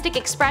their artistic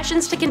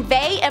expressions to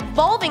convey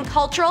evolving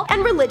cultural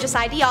and religious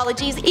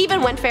ideologies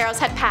even when pharaohs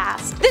had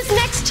passed. This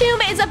next tomb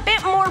is a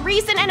bit more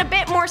recent and a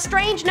bit more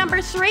strange. Number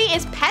 3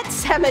 is Pet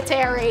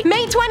Cemetery.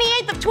 May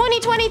 28th of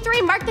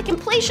 2023 marked the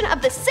completion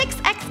of the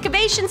 6th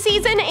excavation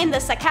season in the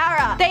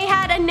Saqqara. They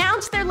had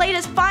announced their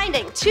latest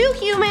finding, 2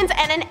 humans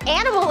and an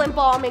animal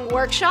embalming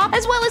workshop,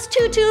 as well as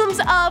 2 tombs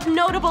of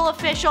notable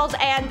officials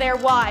and their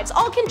wives,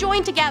 all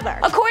conjoined together.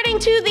 According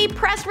to the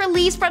press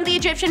release from the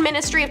Egyptian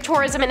Ministry of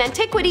Tourism and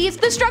Antiquities,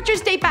 the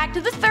structures date back to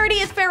the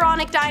 30th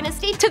pharaonic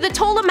dynasty to the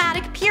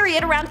Ptolemaic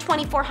period around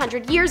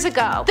 2400 years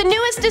ago. The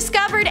newest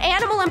discovered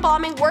animal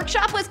embalming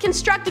workshop was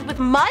constructed with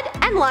mud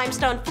and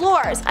limestone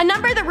floors. A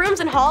number of the rooms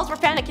and halls were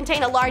found to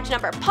contain a large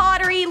number of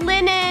pottery,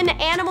 linen,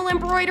 animal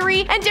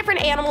embroidery, and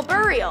different animal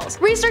burials.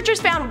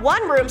 Researchers found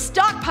one room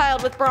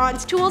stockpiled with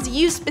bronze tools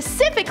used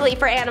specifically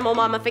for animal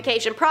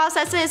mummification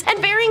processes, and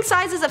varying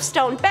sizes of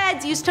stone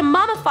beds used to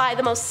mummify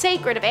the most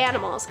sacred of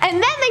animals. And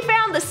then they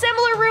found the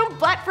similar room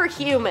but for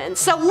humans.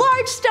 So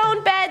large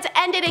stone beds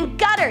ended in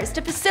gutters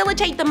to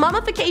facilitate the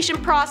mummification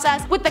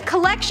process, with the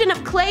collection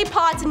of clay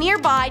pots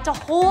nearby to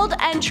hold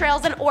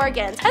entrails and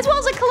organs, as well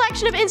as a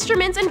collection of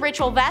instruments and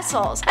ritual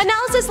vessels.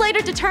 Analysis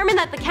later determined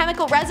that the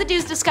chemical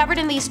residues discovered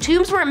in these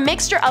tombs were a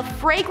mixture of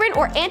fragrant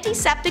or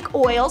antiseptic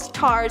oils,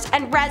 tars,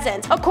 and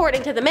resins,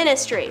 according to the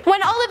ministry.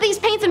 When all of these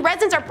paints and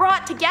resins are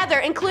brought together,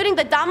 including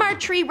the damar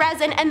tree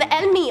resin and the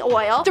elmi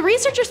oil, the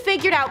researchers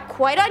figured out,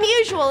 quite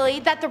unusually,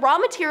 that the raw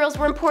materials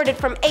were imported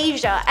from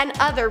Asia and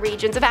other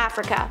regions of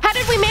Africa. How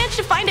did we manage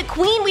to find a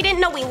queen we didn't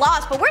know we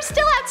lost, but we're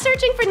still out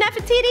searching for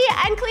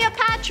Nefertiti and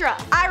Cleopatra?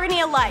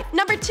 Irony of life.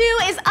 Number 2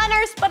 is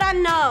unearthed but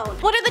unknown.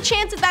 What are the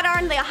chances that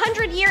on the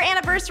 100-year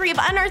anniversary of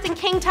unearthing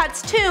King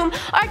Tut's tomb,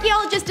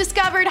 archaeologists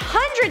discovered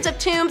hundreds of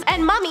tombs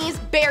and mummies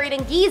buried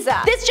in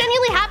Giza? This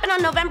genuinely happened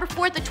on November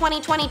 4th of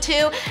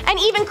 2022, and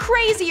even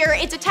crazier,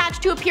 it's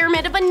attached to a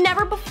pyramid of a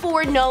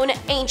never-before-known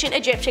ancient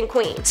Egyptian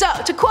queen. So,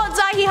 to quote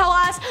Zahi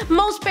Hawass,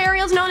 most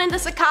burials known in the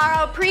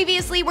Saqqara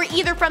previously were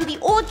either from the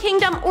Old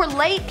Kingdom or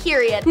late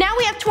period. Now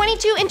we have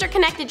 22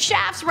 interconnected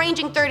shafts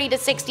ranging 30 to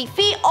 60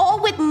 feet,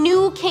 all with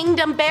New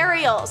Kingdom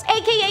burials.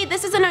 AKA,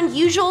 this is an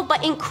unusual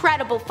but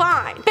incredible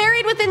find.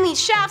 Buried within these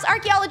shafts,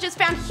 archaeologists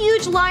found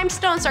huge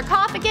limestone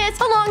sarcophagus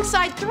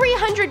alongside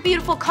 300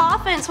 beautiful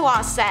coffins,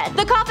 Hawass said.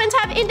 The coffins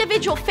have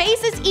individual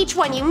faces, each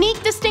one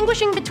unique,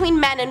 distinguishing between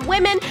men and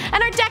women,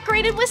 and are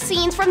decorated with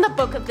scenes from the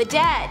Book of the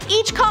Dead.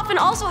 Each coffin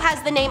also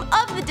has the name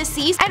of the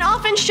deceased and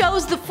often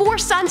shows the 4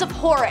 sons of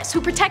Horus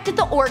who protected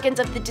the organs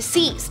of the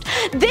deceased.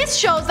 This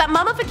shows that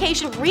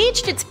mummification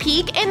reached its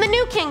peak in the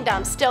New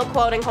Kingdom, still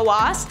quoting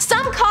Hawass.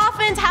 Some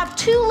coffins have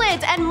 2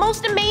 lids, and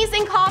most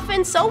amazing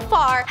coffins so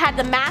far had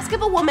the mask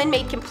of a woman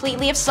made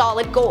completely of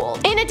solid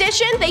gold. In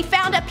addition, they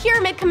found a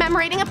pyramid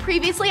commemorating a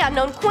previously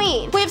unknown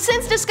queen. We have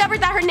since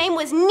discovered that her name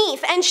was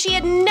Neith, and she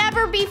had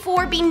never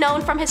before been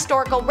known from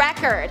historical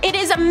record. It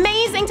is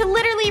amazing to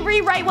literally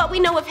rewrite what we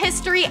know of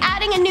history,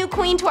 adding a new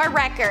queen to our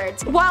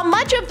records. While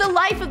much of the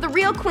life of the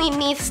real Queen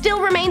Neith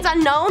still remains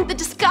unknown, the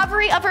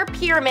discovery of her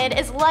pyramid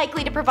is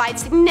likely to provide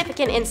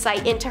significant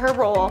insight into her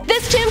role.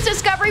 This tomb's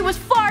discovery was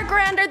far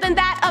grander than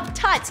that of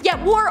Tut's, yet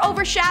war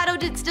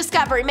overshadowed its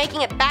discovery,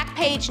 making it back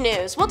page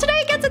news. Well, today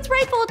it gets its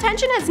rightful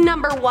attention as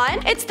number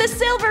 1. It's the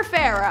Silver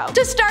Pharaoh.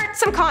 To start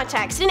some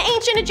context, in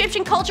ancient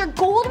Egyptian culture,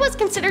 gold was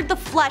considered the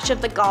flesh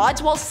of the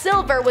gods, while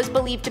silver was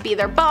believed to be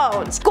their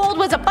bones. Gold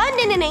was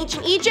abundant in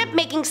ancient Egypt,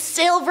 making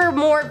silver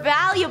more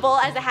valuable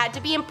as it had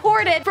to be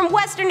imported from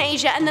Western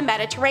Asia and the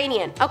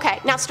Mediterranean. Okay,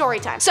 now story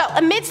time. So,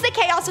 amidst the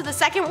chaos of the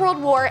Second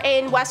World War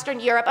in Western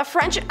Europe, a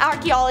French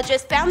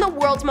archaeologist found the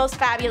world's most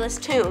fabulous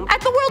tomb.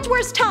 At the world's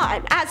worst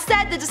time. As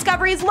said, the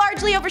discovery is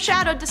largely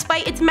overshadowed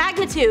despite its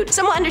magnitude,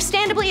 somewhat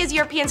understandably as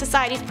European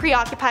societies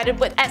preoccupied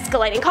with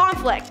escalating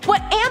conflict.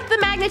 What amped the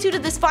magnitude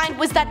of this find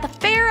was that the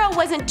pharaoh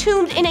was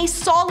entombed in a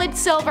solid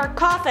silver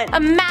coffin, a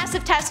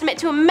massive testament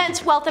to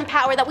immense wealth and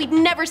power that we've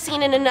never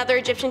seen in another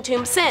Egyptian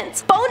tomb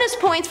since. Bonus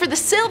points for the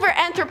silver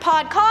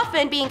anthropod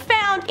coffin being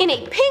found in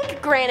a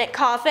pink granite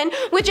coffin,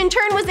 which in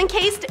turn was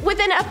encased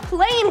within a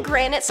plain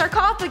granite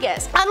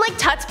sarcophagus. Unlike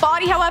Tut's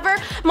body, however,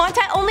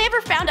 Montet only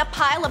ever found a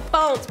pile of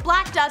bones,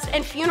 black dust,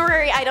 and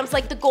funerary items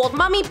like the gold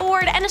mummy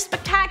board and a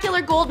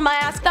spectacular gold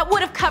mask that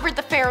would have covered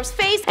the pharaoh's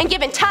face and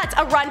given Tut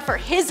a run for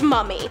his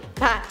mummy.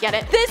 Get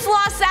it? This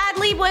loss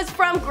sadly was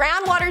from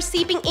groundwater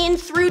seeping in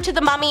through to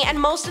the mummy, and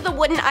most of the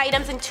wooden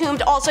items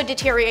entombed also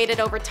deteriorated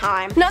over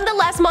time.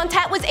 Nonetheless,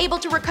 Montet was able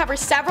to recover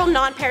several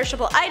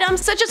non-perishable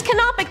items such as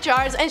canopic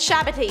jars and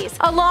shabatis,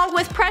 along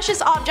with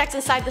precious objects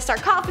inside the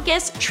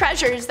sarcophagus,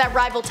 treasures that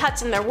rival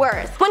Tut's in their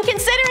worth. When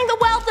considering the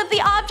wealth of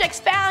the objects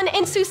found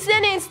in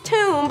Susin's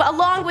tomb,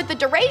 along with the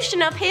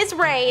duration of his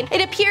reign,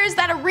 it appears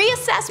that a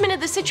reassessment of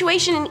the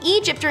situation in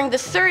Egypt during the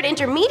Third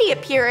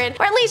Intermediate Period,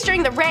 or at least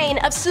during the reign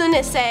of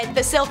Sunised,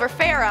 the Silver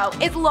Pharaoh,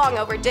 is long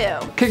overdue.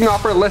 Kicking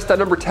off our list at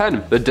number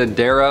 10, the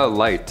Dendera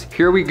Light.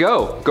 Here we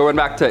go, going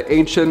back to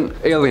ancient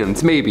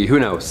aliens, maybe, who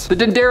knows. The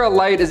Dendera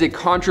Light is a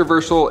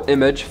controversial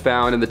image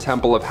found in the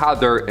Temple of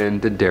Hathor in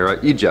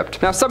Dendera,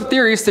 Egypt. Now, some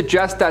theories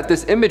suggest that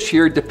this image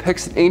here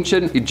depicts an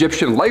ancient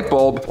Egyptian light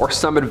bulb or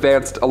some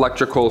advanced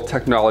electrical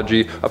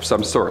technology of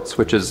some sorts,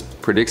 which is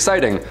pretty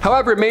exciting.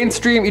 However,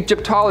 mainstream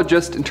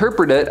Egyptologists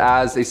interpret it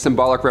as a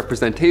symbolic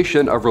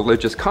representation of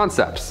religious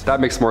concepts. That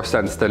makes more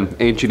sense than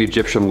ancient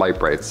Egyptian light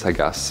brights, I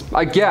guess.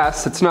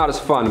 It's not as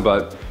fun,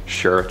 but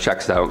Sure,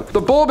 checks out.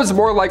 The bulb is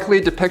more likely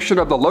a depiction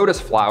of the lotus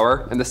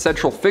flower, and the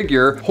central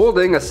figure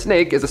holding a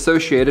snake is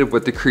associated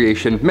with the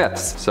creation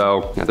myths.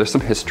 So yeah, there's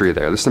some history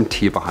there. There's some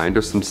tea behind.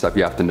 There's some stuff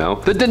you have to know.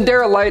 The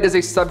Dendera light is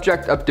a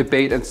subject of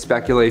debate and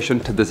speculation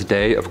to this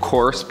day, of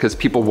course, because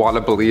people want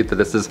to believe that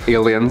this is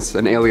aliens,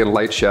 an alien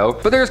light show.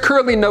 But there is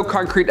currently no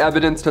concrete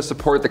evidence to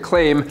support the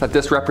claim that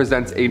this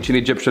represents ancient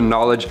Egyptian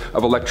knowledge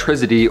of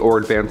electricity or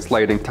advanced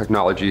lighting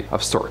technology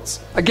of sorts.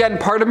 Again,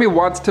 part of me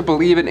wants to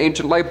believe in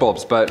ancient light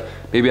bulbs, but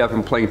maybe I've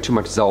been playing too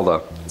much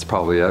Zelda. That's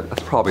probably it.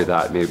 That's probably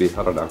that, maybe.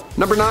 I don't know.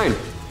 Number 9,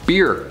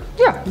 beer.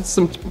 Yeah,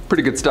 some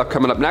pretty good stuff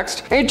coming up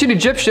next. Ancient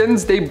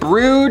Egyptians, they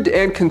brewed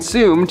and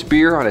consumed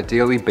beer on a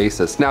daily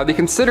basis. Now, they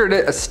considered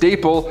it a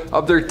staple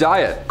of their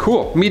diet.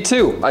 Cool, me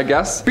too, I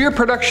guess. Beer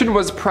production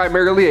was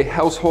primarily a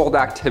household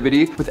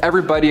activity with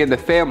everybody in the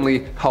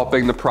family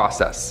helping the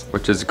process,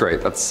 which is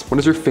great. What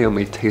does your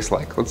family taste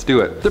like? Let's do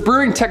it. The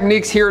brewing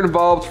techniques here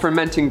involved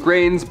fermenting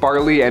grains,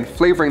 barley, and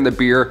flavoring the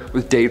beer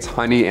with dates,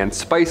 honey, and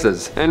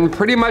spices. And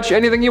pretty much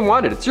anything you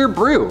wanted. It's your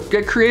brew.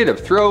 Get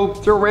creative. Throw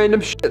random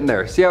shit in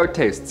there. See how it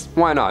tastes.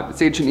 Why not?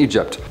 It's ancient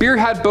Egypt. Beer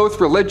had both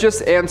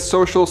religious and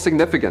social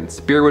significance.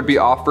 Beer would be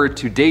offered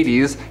to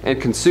deities and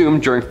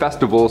consumed during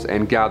festivals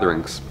and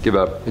gatherings. Give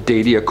a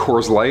deity a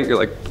Coors Light, you're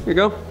like, here you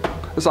go.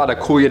 This ought to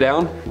cool you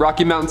down.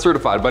 Rocky Mountain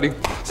certified, buddy.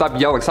 Stop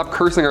yelling, stop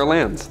cursing our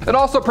lands. It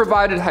also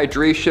provided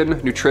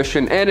hydration,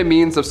 nutrition, and a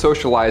means of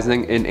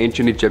socializing in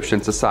ancient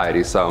Egyptian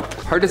society. So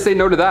hard to say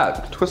no to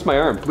that. Twist my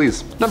arm,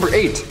 please. Number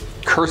 8.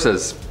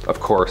 Curses.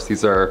 Of course,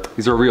 these are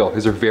real.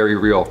 These are very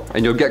real.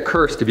 And you'll get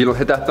cursed if you don't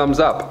hit that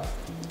thumbs up.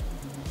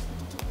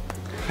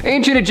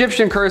 Ancient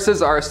Egyptian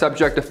curses are a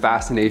subject of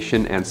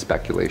fascination and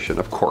speculation,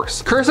 of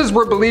course. Curses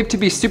were believed to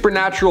be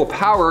supernatural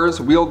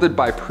powers wielded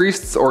by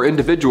priests or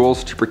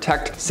individuals to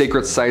protect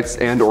sacred sites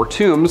and or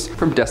tombs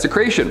from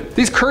desecration.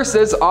 These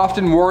curses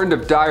often warned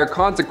of dire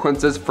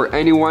consequences for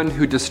anyone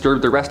who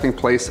disturbed the resting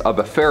place of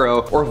a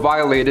pharaoh or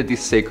violated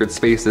these sacred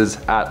spaces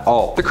at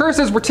all. The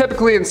curses were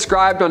typically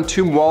inscribed on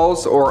tomb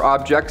walls or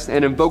objects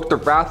and invoked the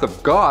wrath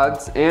of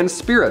gods and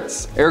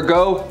spirits.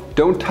 Ergo,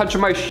 don't touch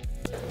my shit.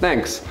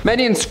 Thanks.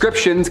 Many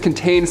inscriptions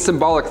contain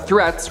symbolic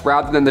threats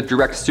rather than the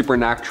direct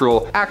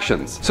supernatural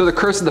actions. So the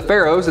curse of the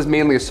pharaohs is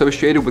mainly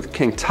associated with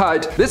King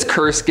Tut. This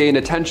curse gained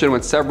attention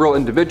when several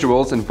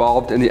individuals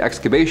involved in the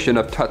excavation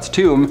of Tut's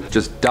tomb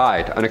just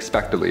died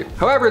unexpectedly.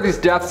 However, these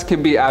deaths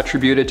can be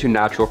attributed to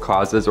natural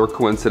causes or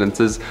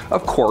coincidences,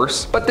 of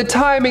course, but the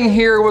timing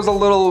here was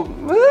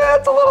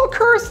it's a little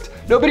cursed.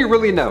 Nobody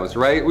really knows,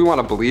 right? We want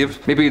to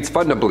believe. Maybe it's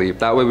fun to believe.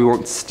 That way we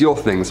won't steal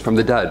things from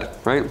the dead,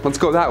 right? Let's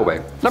go that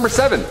way. Number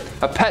 7,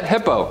 a pet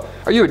hippo.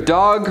 Are you a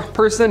dog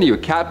person? Are you a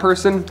cat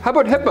person? How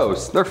about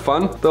hippos? They're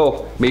fun.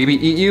 They'll maybe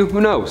eat you, who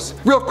knows?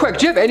 Real quick,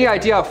 do you have any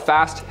idea how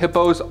fast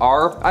hippos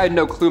are? I had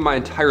no clue my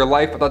entire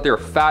life. I thought they were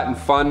fat and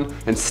fun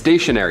and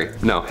stationary.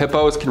 No,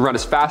 hippos can run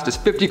as fast as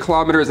 50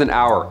 kilometers an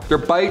hour. Their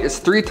bite is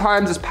 3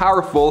 times as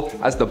powerful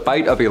as the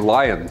bite of a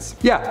lion's.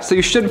 Yeah, so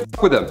you shouldn't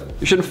fuck with them.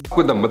 You shouldn't fuck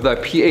with them with the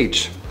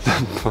PH.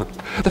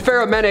 The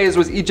pharaoh Menes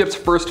was Egypt's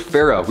first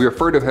pharaoh. We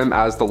refer to him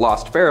as the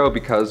lost pharaoh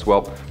because,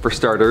 well, for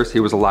starters, he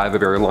was alive a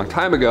very long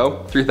time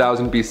ago,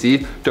 3000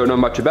 BC, don't know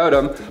much about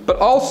him, but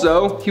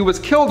also he was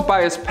killed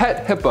by his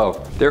pet hippo,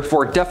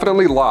 therefore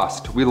definitely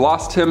lost. We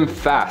lost him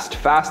fast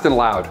and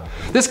loud.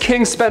 This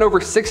king spent over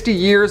 60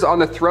 years on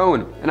the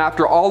throne, and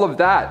after all of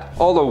that,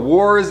 all the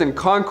wars and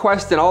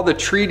conquest and all the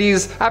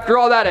treaties, after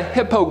all that, a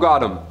hippo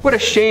got him. What a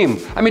shame.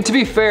 I mean, to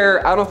be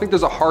fair, I don't think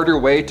there's a harder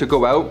way to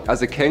go out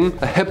as a king.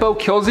 A hippo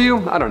kills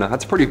you? I don't know,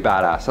 that's pretty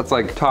badass. That's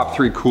like top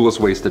 3 coolest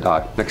ways to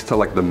die, next to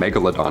like the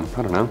megalodon,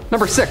 I don't know.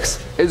 Number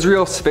 6,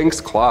 Israel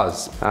Sphinx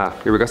Claws.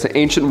 Here we got some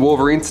ancient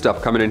Wolverine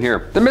stuff coming in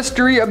here. The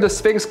mystery of the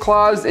Sphinx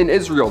Claws in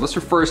Israel. This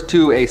refers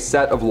to a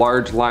set of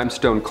large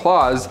limestone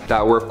claws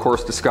that were of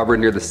course discovered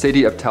near the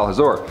city of Tel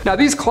Hazor. Now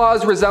these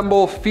claws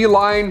resemble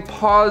feline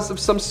paws of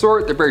some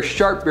sort. They're very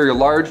sharp, very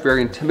large,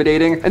 very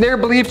intimidating, and they are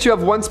believed to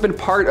have once been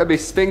part of a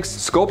Sphinx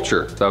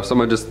sculpture. So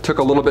someone just took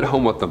a little bit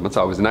home with them. That's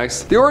always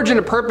nice. The origin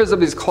and purpose of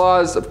these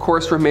claws of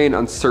course remain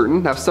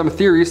uncertain. Now some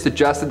theories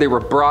suggest that they were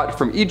brought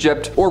from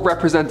Egypt or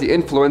represent the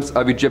influence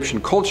of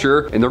Egyptian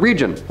culture in the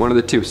region. One of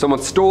the two.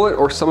 Someone stole it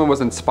or someone was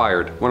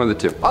inspired. One of the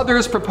two.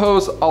 Others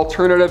propose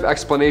alternative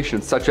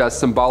explanations such as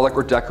symbolic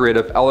or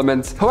decorative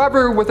elements.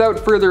 However, without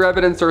further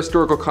evidence or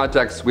historical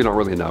context, we don't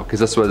really know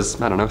because this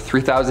was, I don't know,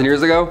 3,000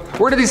 years ago.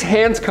 Where do these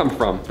hands come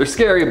from? They're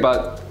scary,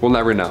 but we'll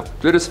never know.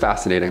 They're just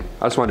fascinating.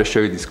 I just wanted to show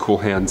you these cool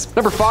hands.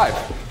 Number 5,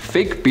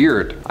 fake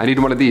beard. I need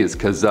one of these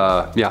because,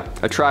 yeah,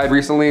 I tried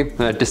recently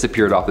and it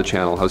disappeared off the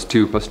channel. I was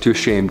too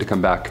ashamed to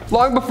come back.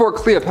 Long before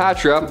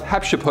Cleopatra,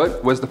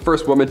 Hatshepsut was the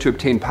first woman to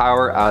obtain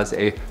power as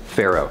a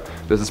pharaoh.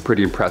 This is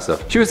pretty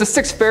impressive. She was the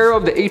 6th pharaoh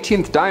of the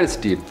 18th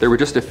dynasty. There were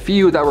just a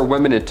few that were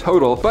women in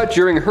total, but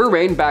during her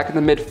reign back in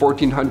the mid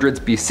 1400s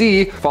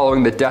BC,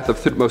 following the death of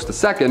Thutmose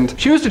II,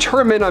 she was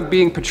determined on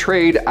being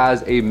portrayed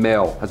as a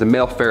male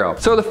pharaoh.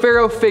 So the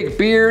pharaoh fake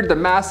beard, the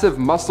massive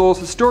muscles,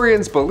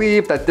 historians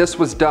believe that this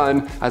was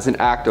done as an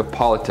act of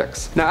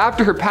politics. Now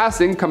after her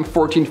passing, come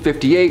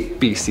 1458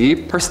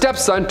 BC, her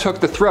stepson took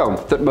the throne,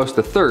 Thutmose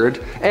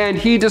III, and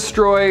he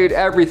destroyed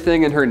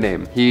everything in her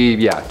name.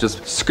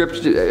 Just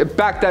script.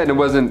 Back then it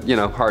wasn't,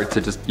 hard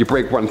to just, you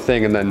break one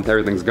thing and then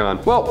everything's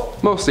gone. Well,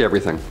 mostly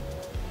everything.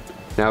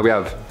 Now we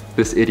have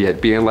this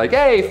idiot being like,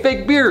 hey,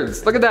 fake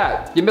beards, look at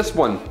that, you missed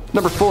one.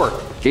 Number 4,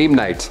 game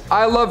night.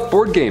 I love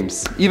board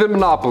games, even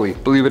Monopoly,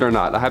 believe it or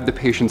not. I have the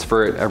patience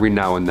for it every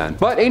now and then.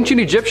 But ancient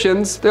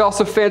Egyptians, they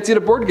also fancied a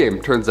board game,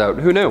 turns out.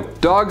 Who knew?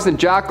 Dogs and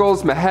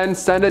Jackals, Mehen,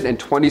 Senet, and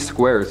 20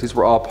 Squares. These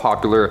were all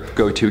popular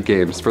go-to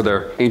games for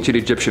their ancient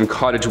Egyptian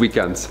cottage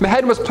weekends.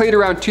 Mehen was played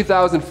around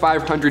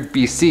 2500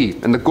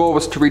 BC, and the goal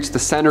was to reach the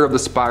center of the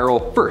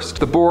spiral first.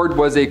 The board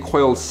was a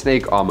coiled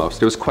snake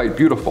almost. It was quite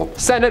beautiful.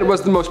 Senet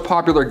was the most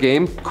popular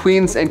game.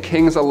 Queens and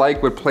kings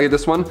alike would play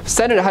this one.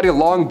 Senet had a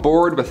long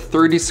board with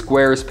 30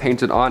 squares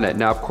painted on it.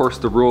 Now, of course,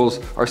 the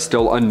rules are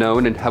still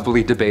unknown and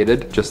heavily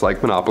debated, just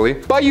like Monopoly.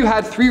 But you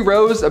had 3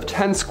 rows of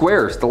 10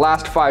 squares. The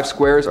last 5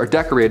 squares are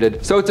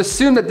decorated, so it's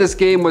assumed that this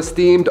game was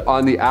themed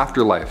on the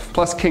afterlife.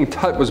 Plus, King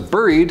Tut was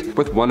buried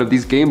with one of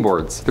these game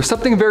boards. There's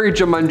something very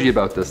Jumanji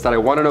about this that I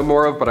want to know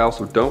more of, but I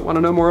also don't want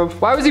to know more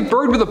of. Why was he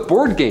buried with a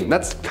board game?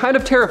 That's kind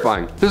of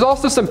terrifying. There's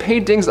also some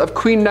paintings of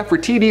Queen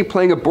Nefertiti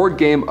playing a board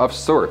game of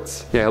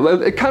sorts. Yeah,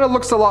 it kind of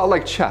looks a lot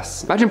like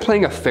chess. Imagine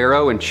playing a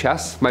pharaoh in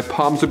chess. My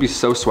palms would be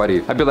so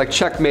sweaty. I'd be like,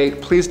 checkmate,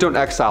 please don't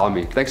exile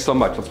me. Thanks so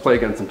much, let's play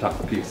again sometime.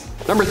 Peace.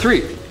 Number 3,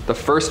 the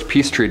first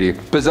peace treaty.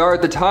 Bizarre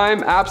at the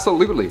time?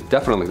 Absolutely,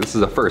 definitely, this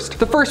is a first.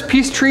 The first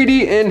peace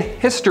treaty in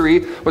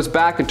history was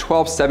back in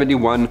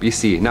 1271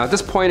 BC. Now at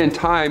this point in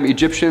time,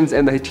 Egyptians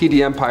and the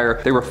Hittite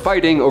Empire, they were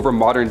fighting over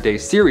modern day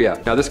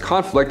Syria. Now this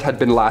conflict had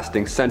been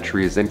lasting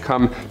centuries, and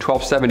come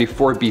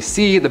 1274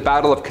 BC, the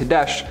Battle of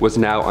Kadesh was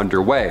now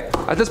underway.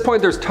 At this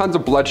point, there's tons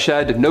of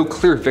bloodshed, no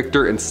clear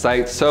victor in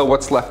sight, so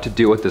what's left to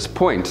do at this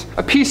point?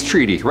 A peace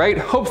treaty, right?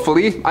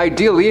 Hopefully,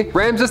 ideally,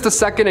 Ramses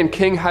II and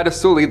King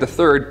Hattusili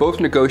III both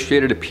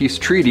negotiated a peace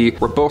treaty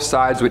where both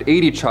sides would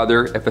aid each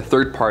other if a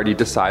third party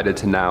decided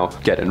to now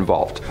get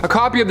involved. A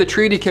copy of the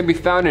treaty can be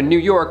found in New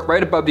York,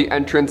 right above the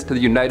entrance to the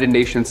United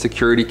Nations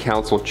Security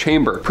Council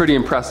chamber. Pretty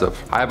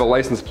impressive. I have a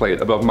license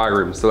plate above my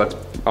room, so that's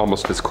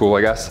almost as cool,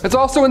 I guess. It's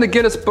also in the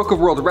Guinness Book of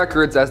World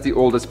Records as the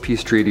oldest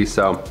peace treaty,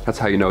 so that's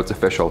how you know it's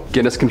official.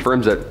 Guinness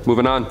confirms it.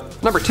 Moving on.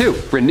 Number 2,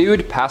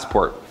 renewed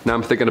passport. Now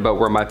I'm thinking about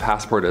where my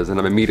passport is and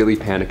I'm immediately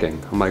panicking.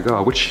 I'm like,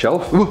 oh, which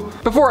shelf? Ooh.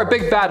 Before our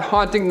big bad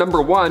haunting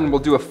number 1, we'll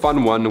do a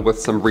fun one with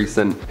some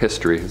recent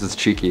history. This is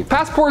cheeky.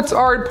 Passports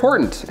are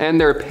important and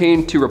they're a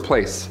pain to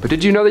replace. But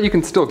did you know that you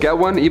can still get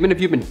one even if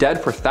you've been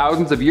dead for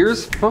thousands of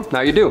years? Well, now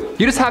you do.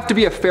 You just have to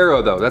be a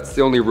pharaoh though. That's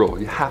the only rule.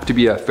 You have to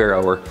be a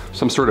pharaoh or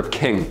some sort of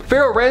king.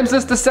 Pharaoh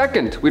Ramses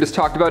II. We just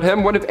talked about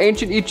him, one of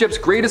ancient Egypt's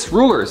greatest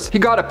rulers. He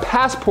got a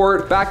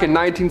passport back in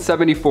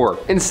 1974.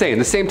 Insane.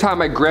 The same time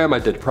my grandma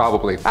did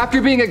probably.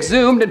 After being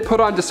exhumed and put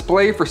on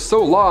display for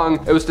so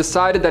long, it was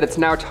decided that it's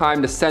now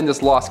time to send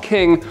this lost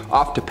king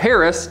off to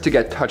Paris to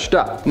get touched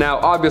up. Now,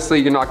 obviously,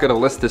 you're not gonna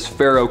list this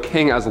pharaoh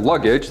king as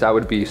luggage. That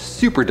would be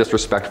super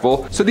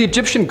disrespectful. So the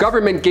Egyptian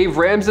government gave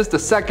Ramses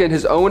II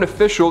his own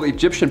official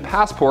Egyptian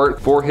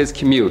passport for his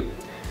commute,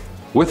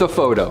 with a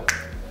photo.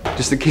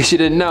 Just in case you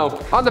didn't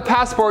know. On the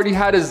passport, he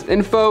had his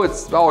info,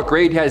 it's all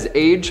great. He had his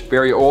age,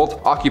 very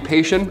old,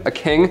 occupation, a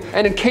king,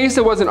 and in case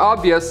it wasn't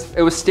obvious,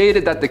 it was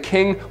stated that the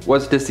king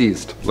was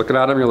deceased. Looking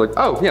at him, you're like,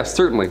 oh, yeah,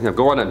 certainly. Yeah,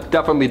 go on in.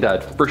 Definitely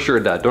dead. For sure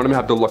dead. Don't even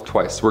have to look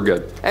twice. We're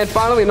good. And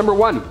finally, number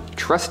 1,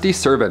 trusty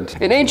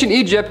servant. In ancient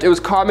Egypt, it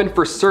was common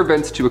for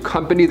servants to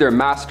accompany their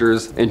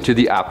masters into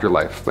the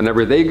afterlife.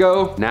 Whenever they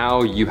go,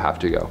 now you have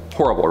to go.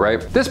 Horrible,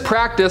 right? This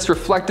practice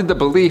reflected the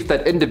belief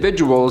that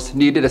individuals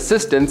needed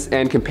assistance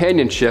and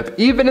companionship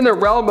even in the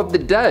realm of the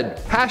dead.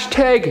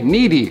 Hashtag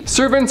needy.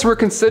 Servants were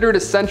considered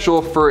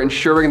essential for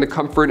ensuring the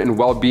comfort and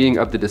well-being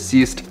of the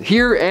deceased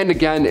here and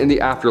again in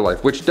the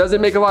afterlife, which doesn't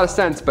make a lot of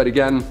sense, but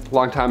again,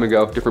 long time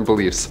ago, different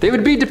beliefs. They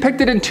would be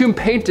depicted in tomb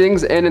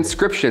paintings and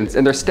inscriptions,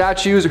 and their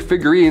statues or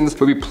figurines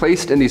would be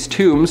placed in these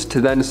tombs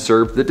to then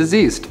serve the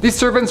deceased. These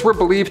servants were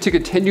believed to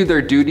continue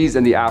their duties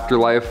in the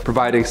afterlife,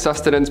 providing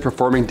sustenance,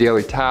 performing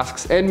daily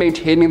tasks, and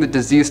maintaining the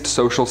deceased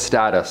social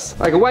status.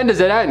 Like, when does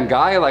it end,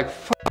 guy? Like,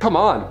 come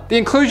on. The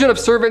inclusion of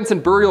servants in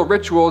burial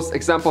rituals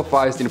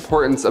exemplifies the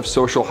importance of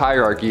social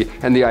hierarchy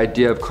and the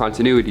idea of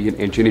continuity in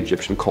ancient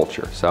Egyptian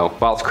culture. So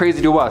while it's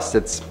crazy to us,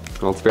 it's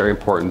very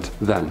important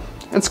then.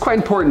 It's quite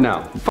important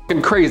now.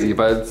 Fucking crazy,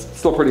 but it's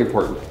still pretty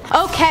important.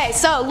 Okay,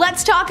 so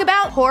let's talk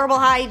about horrible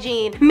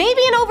hygiene.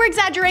 Maybe an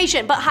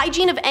over-exaggeration, but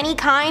hygiene of any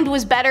kind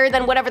was better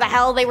than whatever the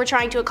hell they were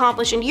trying to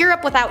accomplish in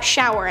Europe without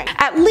showering.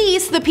 At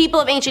least the people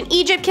of ancient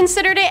Egypt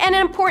considered it an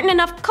important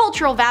enough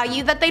cultural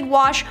value that they'd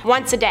wash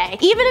once a day.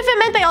 Even if it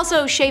meant they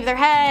also shave their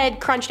head,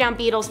 crunch down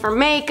beetles for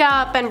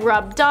makeup, and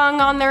rub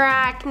dung on their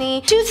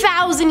acne.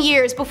 2,000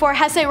 years before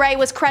Hesere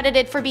was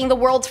credited for being the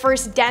world's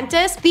first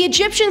dentist, the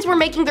Egyptians were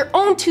making their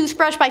own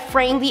toothbrush by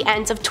fraying the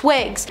ends of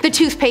twigs. The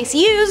toothpaste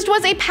used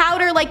was a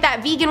powder like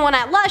that vegan one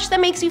at Lush that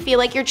makes you feel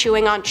like you're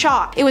chewing on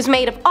chalk. It was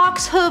made of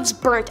ox hooves,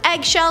 burnt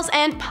eggshells,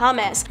 and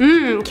pumice.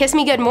 Kiss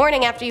me good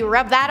morning after you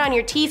rub that on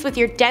your teeth with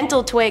your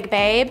dental twig,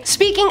 babe.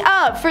 Speaking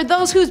of, for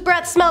those whose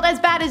breath smelled as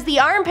bad as the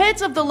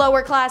armpits of the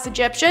lower class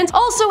Egyptians,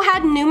 also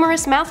had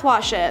numerous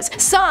mouthwashes.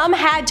 Some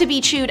had to be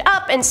chewed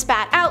up and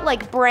spat out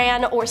like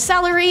bran or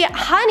celery.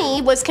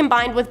 Honey was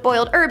combined with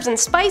boiled herbs and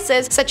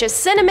spices such as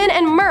cinnamon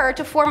and myrrh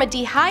to form a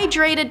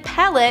dehydrated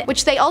pellet,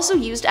 which they also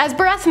used as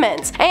breath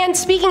mints. And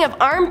speaking of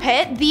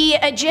armpit, the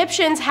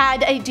Egyptians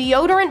had a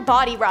deodorant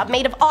body rub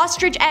made of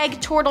ostrich egg,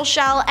 turtle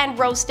shell, and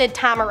roasted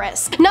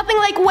tamarisk. Nothing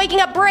like waking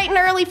up bright and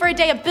early for a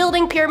day of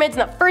building pyramids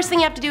and the first thing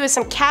you have to do is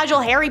some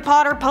casual Harry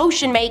Potter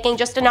potion making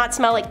just to not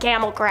smell like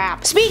camel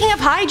crap. Speaking of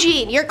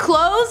hygiene, your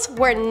clothes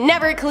were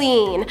never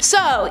clean.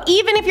 So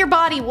even if your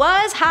body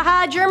was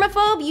haha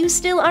germaphobe, you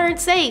still aren't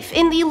safe.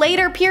 In the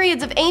later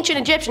periods of ancient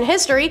Egyptian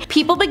history,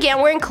 people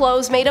began wearing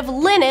clothes made of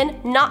linen,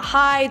 not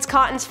hides,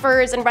 cottons,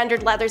 furs, and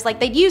rendered leathers like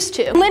they'd used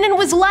to. Linen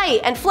was light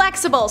and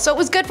flexible, so it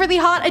was good for the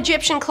hot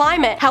Egyptian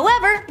climate.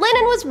 However,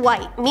 linen was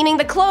white, meaning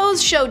the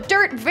clothes showed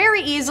dirt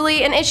very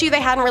easily, an issue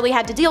they hadn't really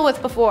had to deal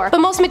with before.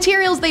 But most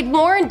materials they'd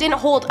worn didn't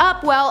hold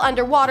up well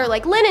underwater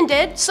like linen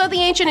did, so the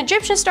ancient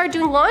Egyptians started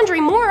doing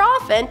laundry more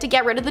often to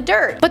get rid of the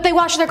dirt. But they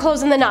washed their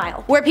clothes in the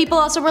Nile, where people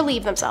also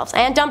relieved themselves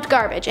and dumped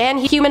garbage and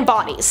human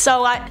bodies.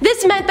 So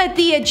this meant that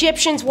the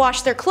Egyptians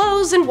washed their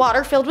clothes in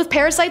water filled with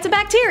parasites and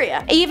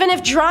bacteria. Even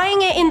if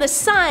drying it in the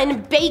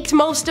sun baked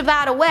most of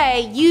that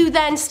away, you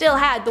then still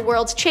had the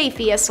world's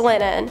chafiest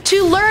linen.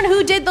 To learn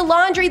who did the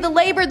laundry, the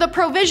labor, the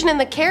provision, and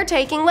the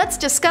caretaking, let's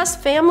discuss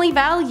family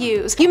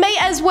values. You may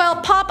as well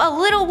pop a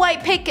little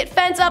white picket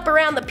fence up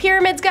around the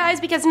pyramids, guys,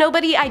 because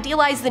nobody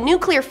idealized the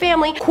nuclear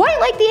family quite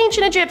like the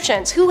ancient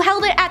Egyptians, who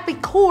held it at the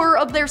core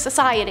of their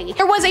society.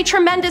 There was a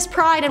tremendous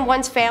pride in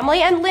one's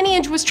family, and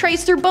lineage was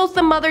traced through both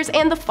the mother's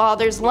and the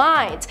father's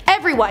lines.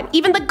 Everyone,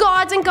 even the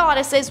gods and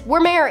goddesses, were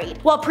married.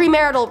 While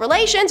premarital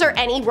relations or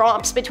any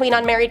romps between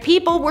unmarried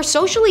people were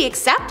socially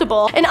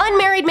acceptable, an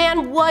unmarried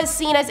man was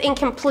seen as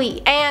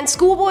incomplete, and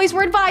schoolboys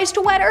were advised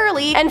to wed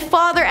early and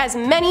father as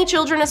many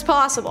children as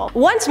possible.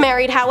 Once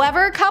married,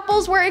 however,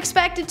 couples were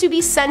expected to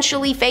be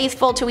sensually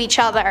faithful to each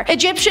other.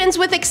 Egyptians,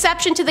 with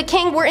exception to the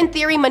king, were in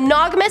theory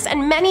monogamous,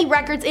 and many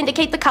records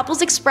indicate the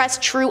couples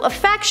expressed true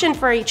affection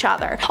for each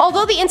other.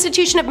 Although the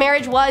institution of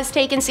marriage was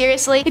taken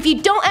seriously, if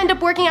you don't end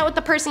up working out with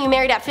the person you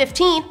married at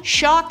 15,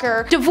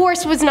 shocker,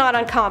 divorce was not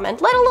uncommon,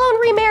 let alone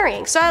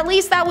remarrying, so at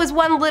least that was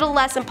one little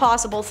less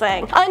impossible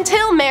thing.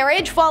 Until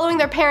marriage, following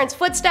their parents'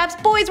 footsteps,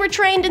 boys were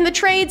trained in the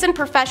trades and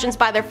professions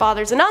by their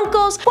fathers and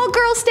uncles, while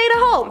girls stayed at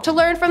home to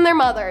learn from their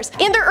mothers.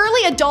 In their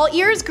early adult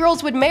years,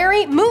 girls would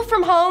marry, move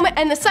from home,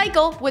 and the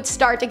cycle would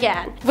start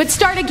again.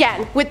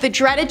 With the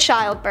dreaded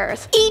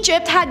childbirth.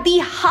 Egypt had the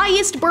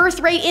highest birth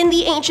rate in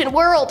the ancient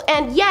world,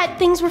 and yet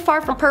things were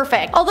far from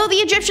perfect. Although the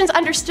Egyptians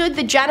understood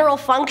the general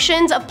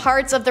functions of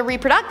parts of the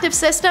reproductive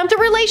system, the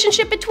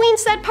relationship between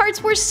said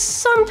parts were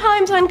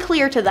sometimes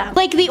unclear to them.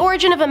 Like the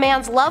origin of a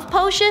man's love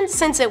potion,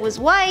 since it was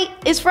white,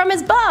 is from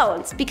his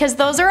bones, because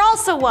those are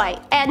also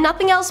white, and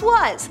nothing else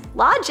was.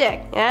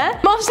 Logic, eh?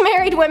 Most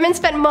married women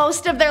spent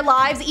most of their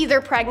lives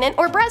either pregnant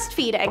or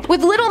breastfeeding.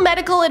 With little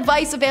medical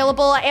advice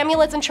available,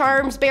 amulets and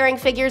charms bearing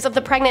figures of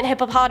the pregnant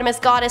hippopotamus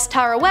goddess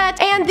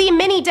Tarawet and the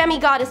mini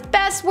demi-goddess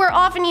Bes were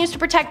often used to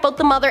protect both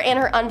the mother and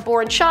her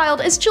unborn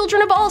child, as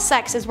children of all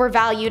sexes were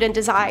valued and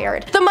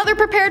desired. The mother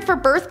prepared for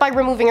birth by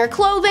removing her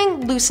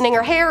clothing, loosening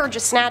her hair, or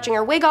just snatching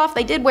her wig off.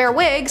 They did wear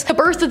wigs. The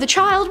birth of the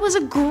child was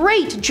a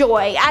great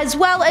joy, as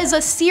well as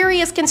a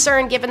serious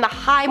concern given the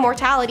high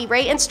mortality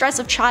rate and stress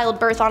of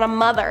childbirth on a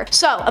mother.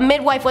 So, a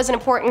midwife was an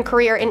important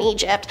career in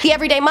Egypt. The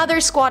everyday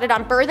mothers squatted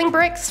on birthing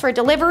bricks for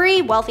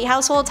delivery, wealthy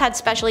households had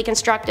specially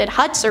constructed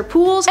huts or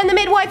pools, and the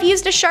midwife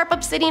used a sharp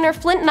obsidian or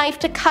flint knife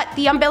to cut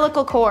the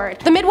umbilical cord.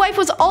 The midwife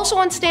was also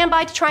on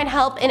standby to try and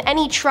help in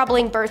any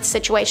troubling birth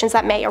situations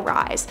that may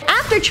arise.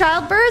 After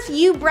childbirth,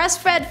 you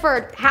breastfed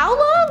for how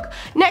long?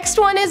 Next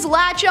one is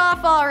latch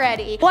off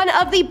already. One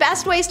of the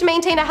best ways to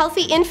maintain a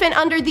healthy infant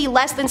under the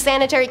less than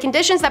sanitary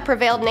conditions that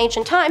prevailed in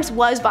ancient times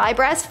was by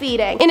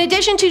breastfeeding. In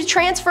addition to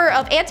transfer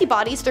of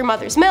antibodies through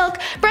mother's milk,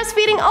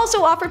 breastfeeding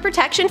also offered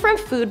protection from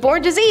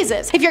foodborne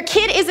diseases. If your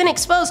kid isn't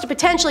exposed to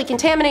potentially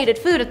contaminated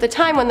food at the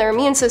time when their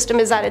immune system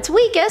is at its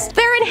weakest,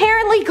 they're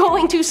inherently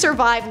going to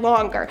survive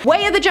longer.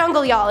 Way of the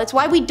jungle, y'all. It's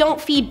why we don't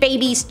feed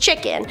babies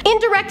chicken.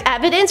 Indirect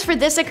evidence for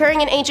this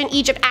occurring in ancient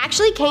Egypt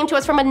actually came to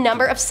us from a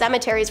number of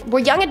cemeteries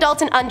where young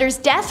adults and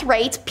unders' death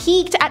rates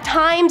peaked at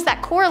times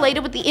that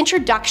correlated with the introduction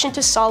introduction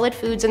to solid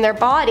foods in their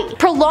body.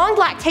 Prolonged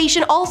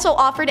lactation also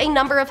offered a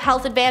number of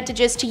health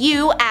advantages to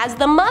you as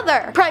the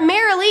mother.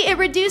 Primarily, it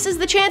reduces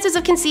the chances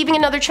of conceiving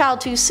another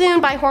child too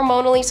soon by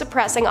hormonally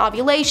suppressing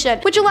ovulation,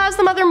 which allows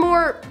the mother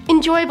more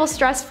enjoyable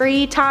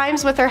stress-free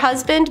times with her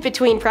husband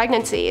between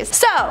pregnancies.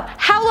 So,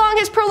 how long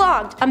is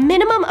prolonged? A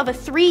minimum of a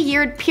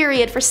 3-year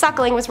period for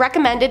suckling was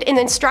recommended in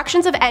the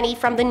instructions of any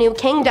from the New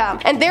Kingdom,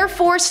 and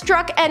therefore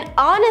struck an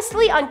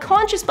honestly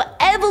unconscious but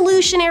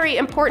evolutionary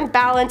important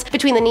balance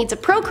between the needs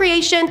of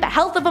procreation, the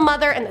health of a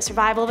mother, and the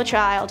survival of a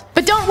child.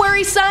 But don't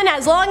worry, son,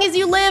 as long as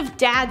you live,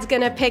 dad's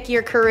gonna pick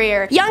your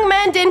career. Young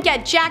men didn't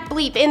get jack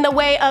bleep in the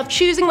way of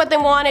choosing what they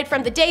wanted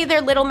from the day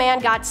their little man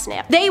got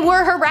snipped. They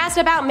were harassed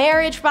about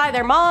marriage by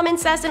their mom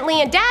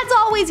incessantly, and dad's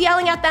always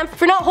yelling at them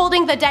for not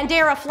holding the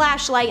Dendera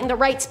flashlight in the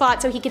right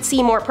spot so he could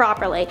see more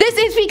properly. This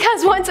is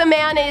because once a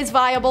man is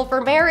viable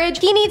for marriage,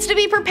 he needs to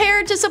be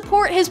prepared to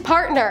support his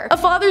partner. A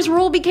father's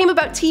role became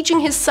about teaching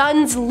his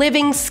sons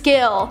living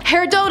skill.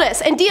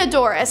 Herodotus and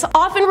Diodorus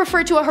often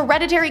refer to a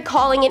hereditary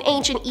calling in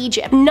ancient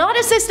Egypt, not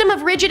a system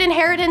of rigid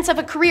inheritance of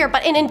a career,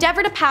 but an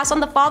endeavor to pass on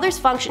the father's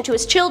function to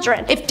his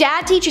children. If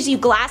dad teaches you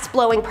glass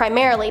blowing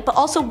primarily, but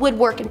also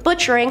woodwork and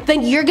butchering,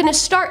 then you're gonna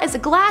start as a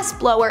glass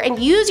blower and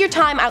use your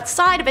time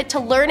outside of it to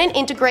learn and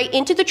integrate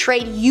into the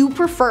trade you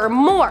prefer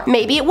more.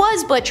 Maybe it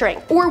was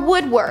butchering or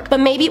woodwork, but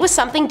maybe it was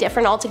something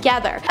different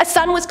altogether. A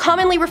son was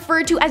commonly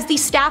referred to as the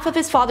staff of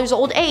his father's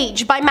old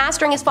age. By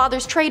mastering his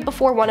father's trade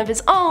before one of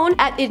his own,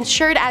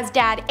 ensured as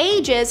dad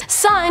ages,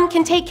 son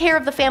can take care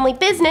of the family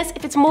business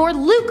if it's more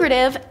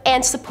lucrative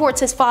and supports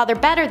his father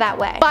better that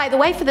way. By the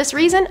way, for this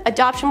reason,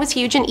 adoption was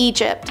huge in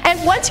Egypt.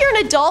 And once you're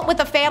an adult with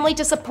a family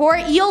to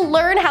support, you'll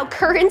learn how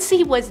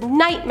currency was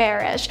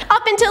nightmarish.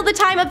 Up until the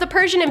time of the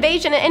Persian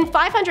invasion in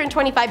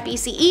 525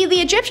 BCE,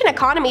 the Egyptian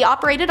economy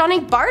operated on a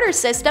barter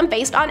system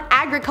based on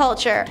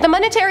agriculture. The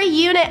monetary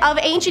unit of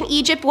ancient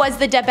Egypt was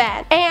the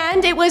deben,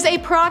 and it was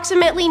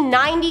approximately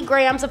 90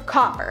 grams of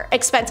copper.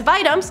 Expensive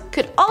items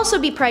could also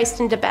be priced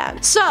in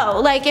deben. So,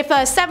 like if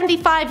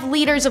 75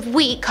 liters of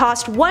wheat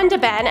cost 1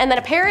 deben and then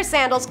a pair of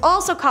sandals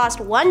also cost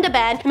 1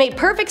 deben, it made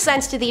perfect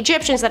sense to the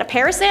Egyptians that a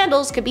pair of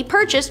sandals could be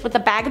purchased with a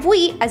bag of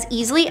wheat as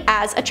easily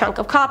as a chunk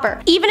of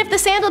copper. Even if the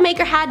sandal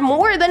maker had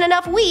more than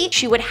enough wheat,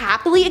 she would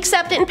happily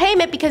accept it in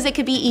payment because it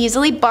could be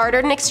easily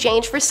bartered in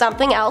exchange for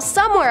something else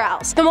somewhere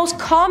else. The most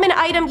common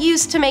item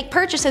used to make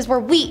purchases were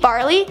wheat,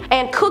 barley,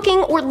 and cooking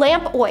or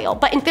lamp oil,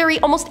 but in theory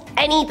almost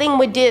anything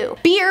would do.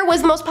 Beer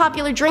was the most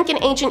popular drink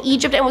in ancient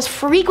Egypt and was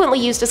frequently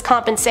used as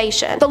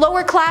compensation. The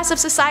lower class of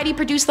society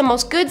produced the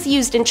most goods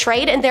used in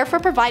trade and therefore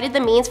provided the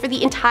means for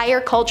the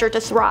entire culture to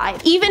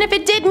thrive. Even if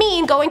it did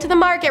mean going to the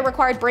market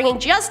required bringing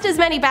just as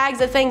many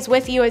bags of things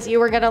with you as you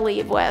were gonna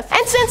leave with.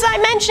 And since I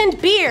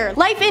mentioned beer,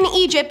 life in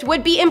Egypt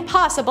would be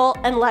impossible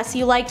unless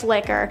you liked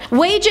liquor.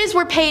 Wages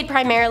were paid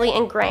primarily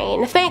in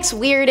grain. Thanks,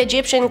 weird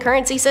Egyptian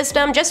currency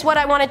system, just what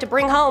I wanted to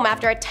bring home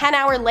after a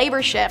 10-hour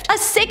labor shift. A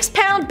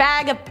 6-pound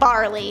bag of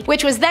barley,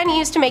 which was then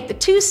used to make the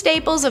two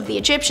staples of the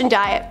Egyptian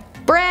diet: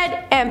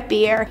 bread and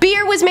beer.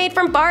 Beer was made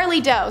from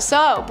barley dough,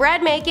 so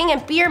bread making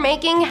and beer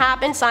making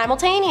happened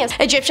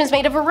simultaneously. Egyptians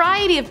made a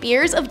variety of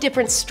beers of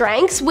different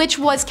strengths, which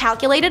was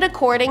calculated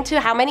according to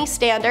how many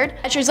standard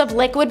measures of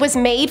liquid was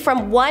made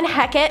from 1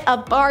 hecate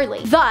of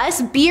barley.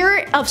 Thus,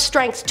 beer of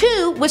strength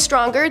 2 was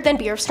stronger than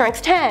beer of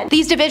strength 10.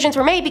 These divisions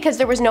were made because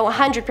there was no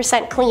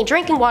 100% clean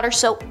drinking water,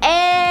 so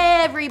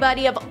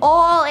everybody of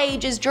all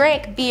ages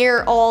drank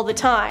beer all the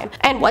time.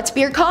 And what's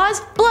beer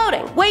cause?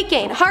 Bloating, weight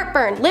gain,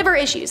 heartburn, liver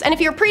issues, and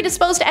if you're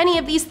predisposed to any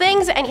of these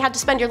things and you had to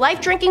spend your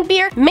life drinking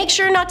beer, make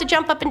sure not to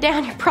jump up and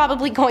down, you're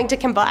probably going to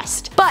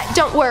combust. But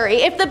don't worry,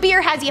 if the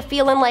beer has you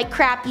feeling like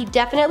crap, you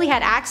definitely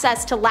had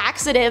access to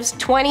laxatives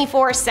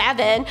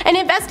 24/7. An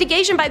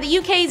investigation by the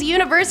UK's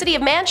University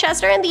of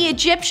Manchester and the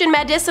Egyptian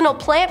Medicinal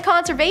Plant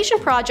Conservation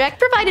Project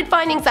provided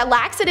findings that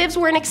laxatives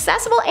were an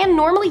accessible and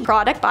normally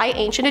product by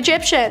ancient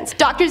Egyptians.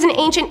 Doctors in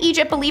ancient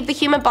Egypt believed the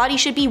human body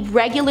should be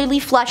regularly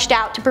flushed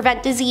out to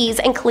prevent disease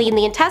and clean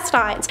the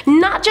intestines,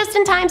 not just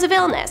in times of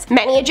illness.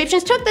 Many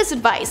Egyptians took this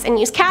advice and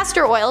used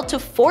castor oil to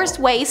force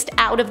waste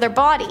out of their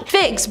body.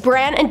 Figs,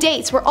 bran, and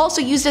dates were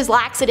also used as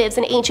laxatives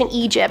in ancient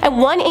Egypt, and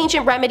one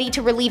ancient remedy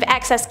to relieve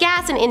excess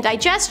gas and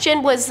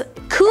indigestion was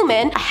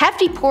cumin, a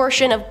hefty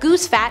portion of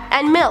goose fat,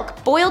 and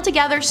milk, boiled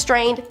together,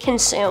 strained,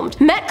 consumed.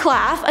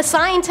 Metcalfe, a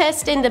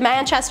scientist in the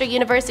Manchester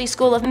University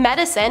School of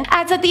Medicine,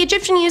 adds that the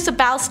Egyptian use of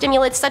bowel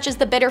stimulants such as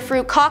the bitter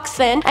fruit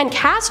coxswain and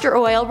castor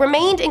oil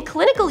remained in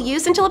clinical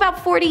use until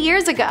about 40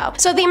 years ago.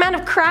 So the amount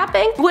of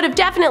crapping would have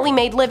definitely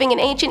made living in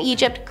ancient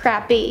Egypt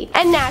crappy.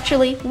 And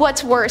naturally,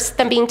 what's worse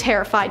than being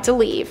terrified to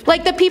leave?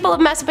 Like the people of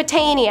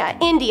Mesopotamia,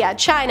 India,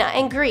 China,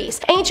 and Greece,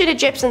 ancient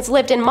Egyptians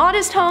lived in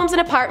modest homes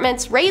and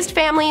apartments, raised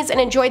families, and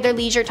enjoyed their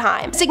leisure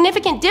time. A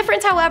significant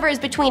difference, however, is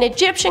between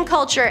Egyptian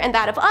culture and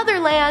that of other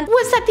land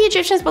was that the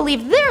Egyptians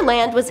believed their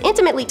land was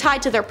intimately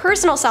tied to their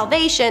personal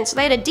salvation, so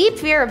they had a deep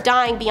fear of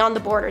dying beyond the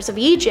borders of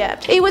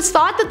Egypt. It was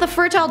thought that the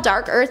fertile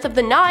dark earth of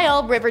the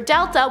Nile River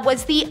Delta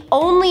was the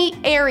only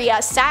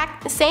area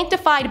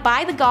sanctified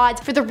by the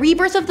gods for the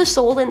rebirth of the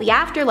soul in the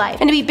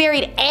afterlife, and to be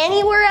buried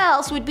anywhere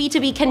else would be to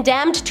be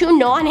condemned to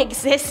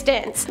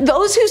non-existence.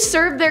 Those who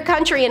served their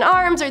country in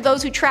arms, or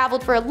those who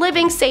traveled for a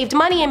living, saved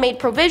money and made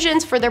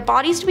provisions for their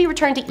bodies to be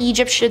returned to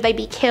Egypt should they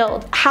be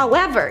killed.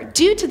 However,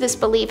 due to this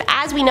belief,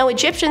 as we know,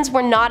 Egyptians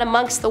were not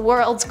amongst the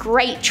world's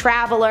great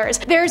travelers.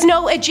 There's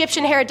no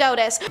Egyptian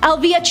Herodotus,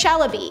 Alvia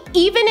Chalabi.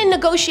 Even in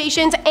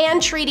negotiations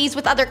and treaties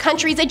with other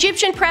countries,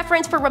 Egyptian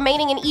preference for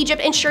remaining in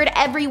Egypt ensured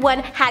everyone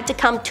had to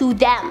come to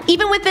them.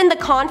 Even within the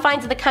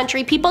confines of the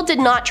country, people did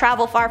not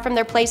travel far from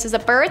their places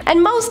of birth,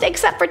 and most,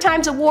 except for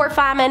times of war,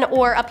 famine,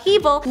 or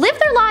upheaval, lived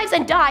their lives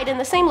and died in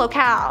the same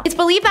locale. It's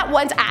believed that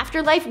one's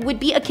afterlife would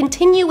be a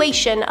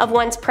continuation of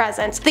one's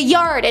presence. The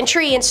yard and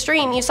tree and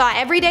stream you saw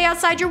every day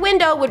outside your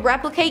window would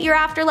replicate your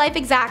afterlife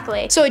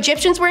exactly. So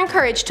Egyptians were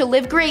encouraged to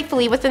live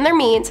gratefully within their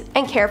means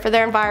and care for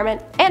their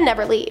environment and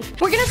never leave.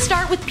 We're gonna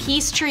start with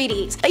peace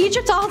treaties.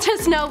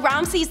 Egyptologists know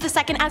Ramses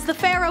II as the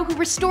pharaoh who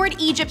restored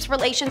Egypt's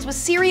relations with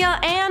Syria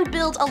and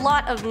built a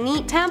lot of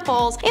neat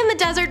temples in the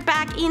desert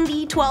back in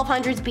the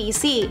 1200s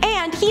BC.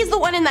 And he's the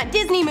one in that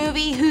Disney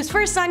movie whose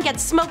first son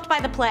gets smoked by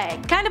the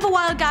plague. Kind of a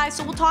wild guy,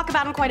 so we'll talk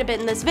about him quite a bit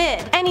in this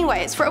vid.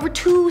 Anyways, for over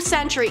 2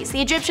 centuries,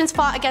 the Egyptians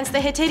fought against the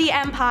Hittite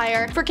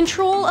Empire for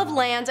control of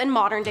lands in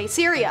modern-day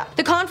Syria.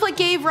 The conflict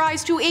gave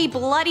rise to a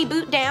bloody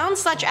boot-down,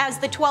 such as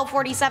the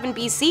 1247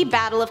 BC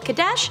Battle of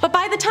Kadesh, but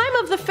by the time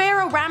of the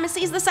pharaoh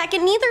Ramesses II,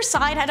 neither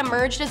side had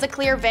emerged as a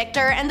clear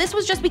victor, and this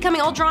was just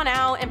becoming all drawn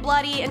out and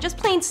bloody and just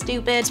plain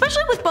stupid,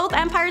 especially with both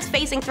empires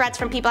facing threats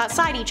from people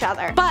outside each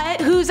other.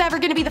 But who's ever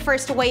gonna be the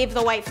first to wave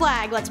the white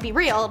flag? Let's be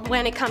real,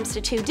 when it comes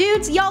to 2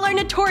 dudes, y'all are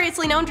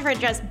notoriously known for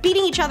just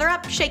beating each other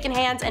up, shaking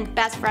hands, and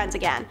best friends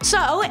again.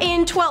 So,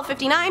 in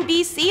 1259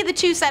 BC, the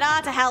two said,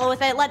 to hell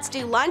with it, let's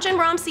do lunch, and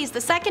Ramses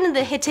II and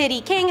the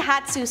Hittite king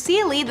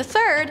Hattusili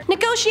III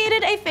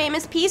negotiated a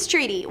famous peace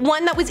treaty,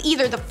 one that was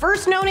either the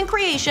first known in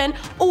creation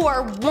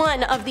or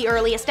one of the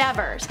earliest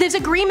ever. This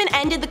agreement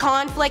ended the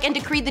conflict and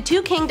decreed the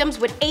 2 kingdoms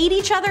would aid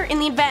each other in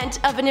the event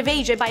of an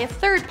invasion by a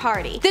third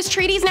party. This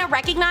treaty is now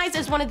recognized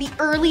as one of the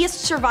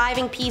earliest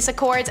surviving peace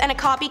accords, and a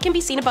copy can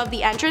be seen above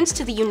the entrance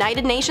to the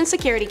United Nations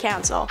Security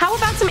Council. How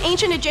about some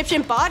ancient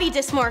Egyptian body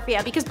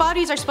dysmorphia, because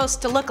bodies are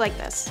supposed to look like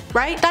this,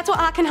 right? That's what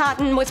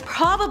Akhenaten was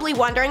probably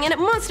wondering, and it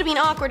must have been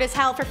awkward as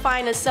hell for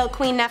fine as Silk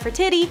Queen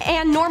Nefertiti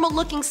and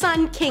normal-looking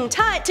son King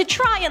Tut to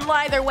try and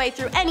lie their way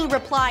through any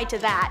reply to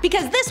that,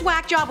 because this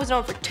whack job was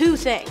known for 2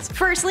 things.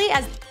 Firstly,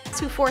 as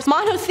who forced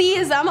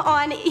monotheism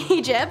on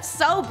Egypt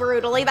so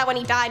brutally that when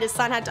he died his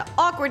son had to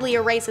awkwardly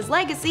erase his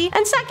legacy,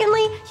 and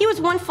secondly, he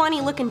was one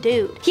funny looking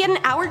dude. He had an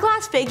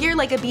hourglass figure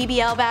like a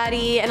BBL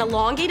baddie, an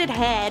elongated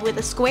head with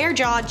a square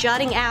jaw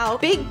jutting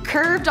out, big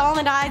curved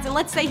almond eyes, and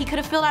let's say he could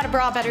have filled out a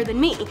bra better than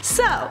me.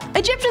 So,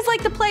 Egyptians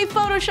like to play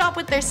Photoshop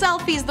with their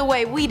selfies the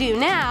way we do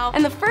now,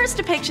 and the first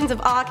depictions of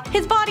Akh,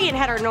 his body and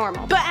head are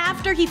normal. But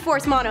after he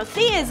forced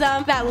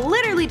monotheism, that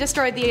literally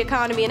destroyed the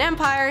economy and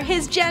empire,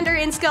 his gender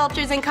in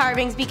sculptures and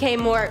carvings became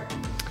more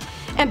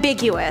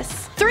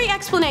ambiguous. 3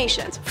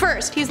 explanations.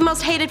 First, he's the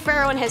most hated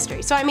pharaoh in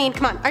history, so I mean,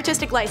 come on,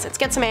 artistic license,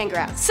 get some anger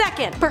out.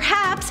 Second,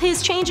 perhaps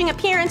his changing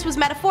appearance was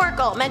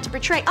metaphorical, meant to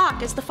portray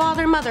Akh as the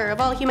father and mother of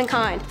all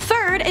humankind.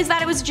 Third is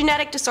that it was a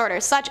genetic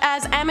disorder, such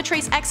as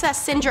Amatrace excess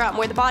syndrome,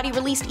 where the body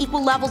released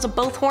equal levels of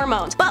both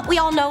hormones. But we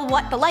all know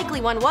what the likely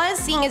one was,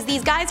 seeing as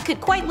these guys could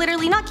quite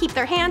literally not keep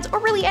their hands, or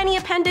really any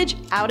appendage,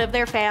 out of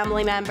their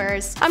family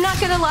members. I'm not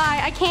gonna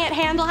lie, I can't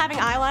handle having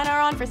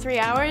eyeliner on for 3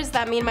 hours,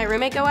 that me and my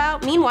roommate go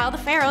out. Meanwhile, the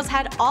pharaohs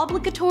had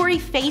obligatory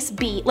face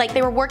beat, like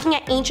they were working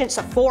at ancient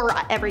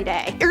Sephora every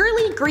day.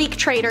 Early Greek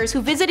traders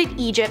who visited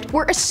Egypt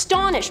were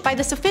astonished by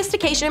the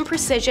sophistication and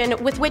precision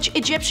with which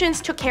Egyptians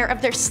took care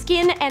of their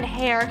skin and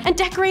hair and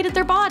decorated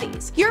their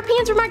bodies.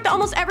 Europeans remarked that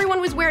almost everyone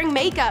was wearing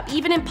makeup,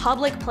 even in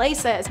public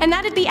places, and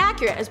that'd be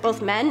accurate, as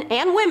both men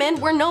and women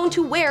were known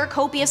to wear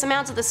copious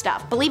amounts of the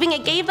stuff, believing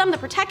it gave them the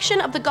protection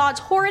of the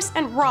gods Horus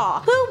and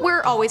Ra, who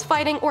were always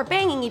fighting or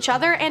banging each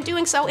other, and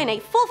doing so in a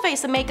full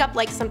face of makeup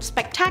like some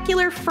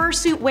spectacular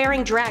fursuit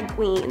wearing drag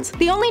queens.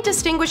 The only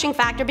distinguishing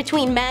factor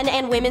between men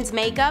and women's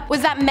makeup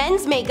was that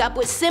men's makeup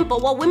was simple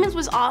while women's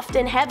was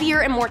often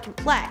heavier and more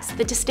complex.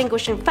 The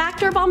distinguishing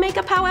factor of all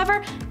makeup,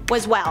 however,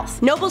 was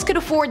wealth. Nobles could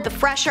afford the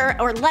fresher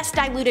or less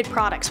diluted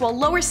products, while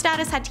lower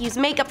status had to use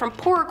makeup from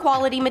poorer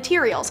quality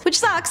materials, which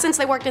sucks since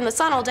they worked in the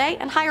sun all day,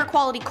 and higher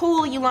quality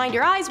kohl you lined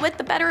your eyes with,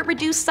 the better it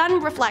reduced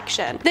sun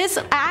reflection. This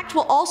act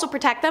will also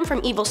protect them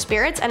from evil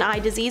spirits and eye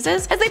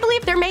diseases, as they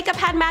believed their makeup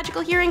had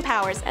magical healing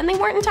powers, and they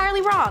weren't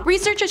entirely wrong.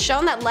 Research has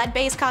shown that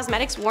lead-based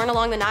cosmetics worn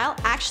along the Nile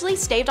actually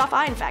staved off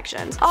eye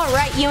infections.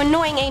 Alright, you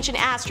annoying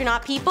ancient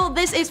astronaut people,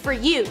 this is for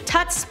you,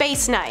 Tut's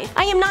space knife.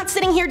 I am not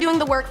sitting here doing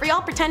the work for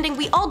y'all pretending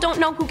we all don't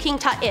know who King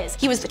Tut is.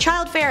 He was the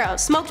child pharaoh,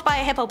 smoked by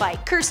a hippo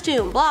bite, cursed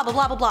tomb, blah blah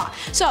blah blah blah.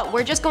 So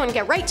we're just going to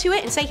get right to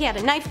it and say he had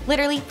a knife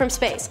literally from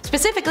space.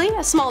 Specifically,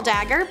 a small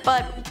dagger,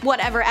 but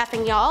whatever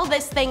effing y'all,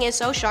 this thing is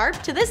so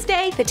sharp. To this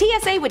day, the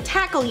TSA would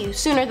tackle you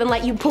sooner than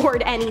let you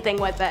board anything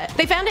with it.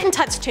 They found it in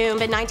Tut's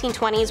tomb in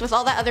 1920s with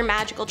all that other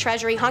magical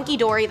treasury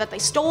hunky-dory that they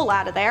stole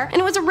out of there,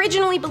 and it was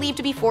originally believed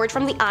to be forged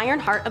from the iron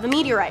heart of a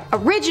meteorite.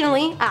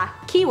 Originally,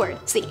 keyword.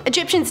 See,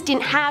 Egyptians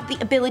didn't have the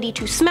ability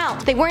to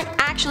smelt. They weren't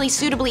actually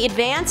suitably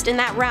advanced in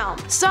that realm.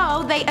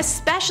 So they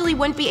especially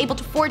wouldn't be able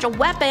to forge a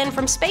weapon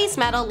from space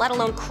metal, let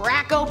alone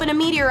crack open a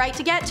meteorite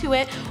to get to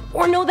it,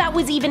 or know that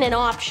was even an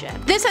option.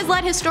 This has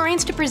led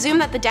historians to presume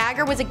that the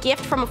dagger was a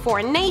gift from a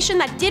foreign nation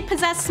that did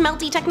possess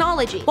smelty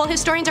technology. While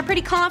historians are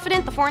pretty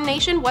confident the foreign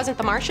nation wasn't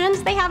the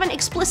Martians, they haven't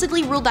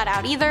explicitly ruled that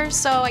out either,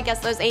 so I guess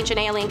those ancient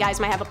alien guys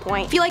might have a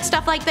point. If you like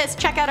stuff like this,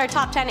 check out our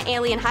top 10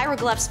 alien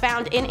hieroglyphs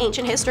found in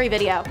ancient history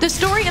video. The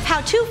story of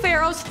how two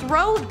pharaohs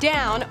throw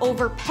down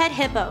over pet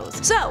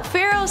hippos. So,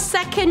 Pharaoh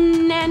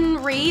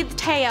Sekenenri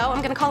Teo,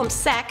 I'm gonna call him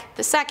Sek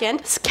the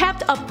second,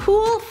 kept a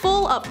pool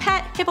full of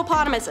pet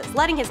hippopotamuses,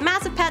 letting his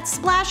massive pets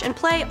splash and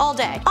play all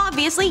day.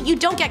 Obviously, you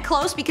don't get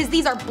close because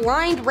these are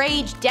blind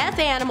rage death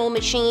animal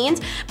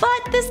machines,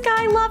 but this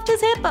guy loved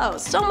his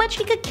hippos so much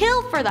he could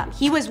kill for them.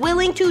 He was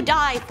willing to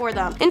die for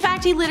them. In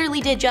fact, he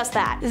literally did just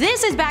that.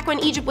 This is back when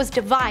Egypt was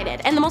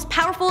divided, and the most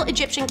powerful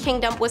Egyptian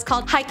kingdom was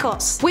called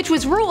Hyksos, which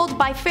was ruled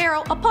by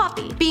Pharaoh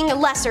Apapi. Being a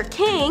lesser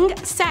king,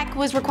 Sek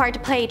was required to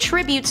pay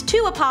tributes to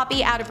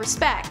Apapi out of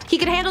respect. He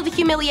could handle the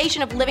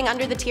humiliation of living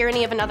under the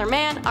tyranny of another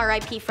man,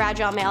 RIP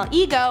fragile male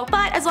ego,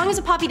 but as long as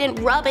Apapi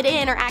didn't rub it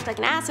in or act like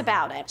an ass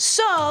about it.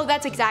 So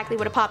that's exactly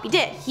what Apapi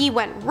did. He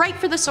went right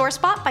for the sore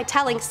spot by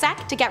telling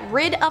Sek to get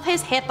rid of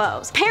his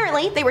hippos.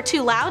 Apparently, they were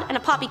too loud and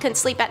Apapi couldn't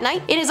sleep at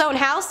night in his own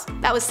house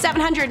that was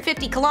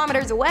 750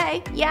 kilometers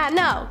away. Yeah,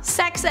 no.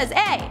 Sek says,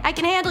 hey, I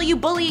can handle you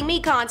bullying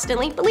me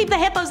constantly, but leave the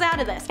hippos out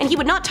of this. And he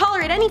would not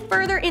tolerate any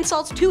further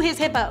insults to his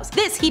hippos.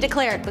 This, he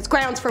declared, was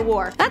grounds for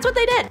war. That's what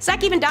they did.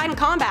 Sek even died in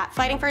combat,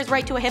 fighting for his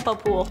right to a hippo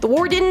pool. The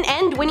war didn't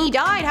end when he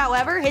died,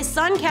 however. His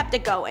son kept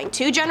it going.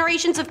 2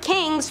 generations of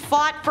kings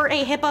fought for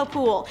a hippo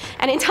pool,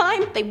 and in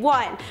time, they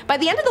won. By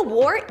the end of the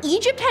war,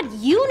 Egypt had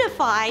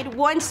unified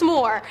once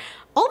more.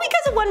 All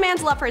because of one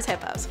man's love for his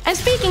hippos. And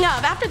speaking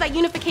of, after that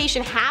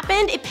unification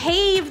happened, it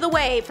paved the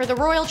way for the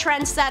royal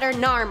trendsetter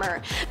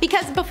Narmer.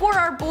 Because before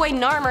our boy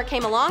Narmer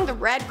came along, the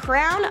red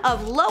crown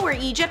of Lower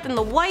Egypt and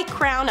the white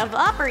crown of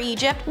Upper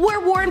Egypt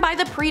were worn by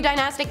the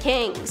pre-dynastic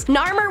kings.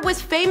 Narmer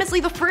was famously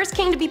the first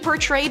king to be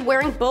portrayed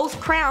wearing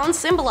both crowns,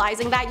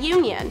 symbolizing that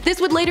union.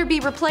 This would later be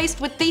replaced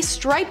with the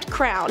striped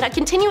crown, a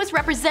continuous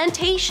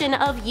representation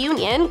of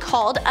union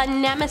called a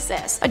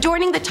nemesis.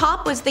 Adorning the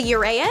top was the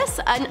uraeus,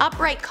 an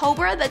upright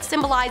cobra that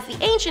symbolized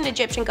the ancient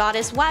Egyptian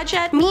goddess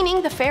Wadjet,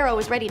 meaning the pharaoh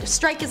was ready to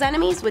strike his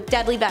enemies with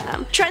deadly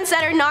venom.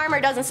 Trendsetter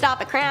Narmer doesn't stop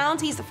at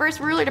crowns. He's the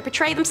first ruler to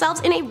portray themselves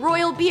in a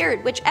royal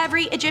beard, which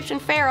every Egyptian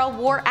pharaoh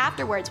wore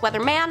afterwards, whether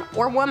man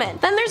or woman.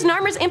 Then there's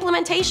Narmer's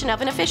implementation of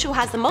an official who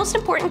has the most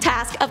important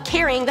task of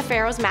carrying the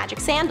pharaoh's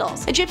magic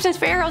sandals. Egyptian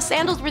pharaoh's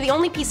sandals were the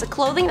only piece of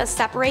clothing that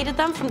separated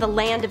them from the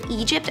land of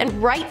Egypt and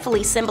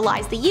rightfully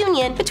symbolized the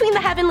union between the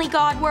heavenly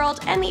god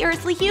world and the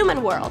earthly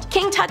human world.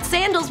 King Tut's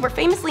sandals were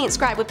famously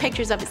inscribed with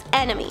pictures of his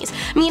enemies,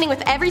 meaning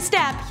with every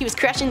step, he was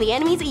crushing the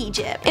enemies of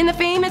Egypt. In the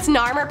famous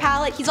Narmer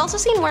palette, he's also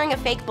seen wearing a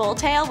fake bull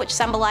tail, which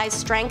symbolized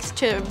strength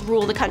to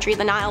rule the country of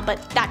the Nile,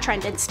 but that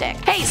trend didn't stick.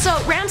 Hey, so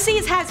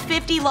Ramses has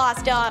 50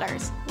 lost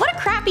daughters. What a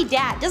crappy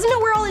dad, doesn't know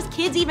where all his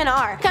kids even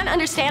are. Kinda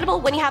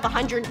understandable when you have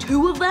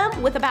 102 of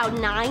them, with about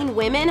 9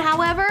 women,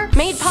 however.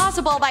 Made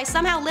possible by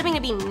somehow living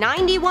to be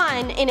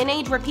 91 in an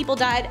age where people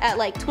died at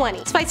like 20.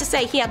 Suffice to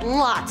say, he had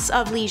lots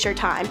of leisure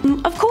time.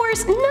 Of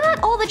course,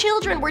 not all the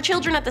children were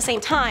children at the same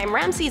time.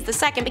 Ramses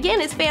II began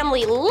his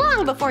family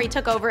long before he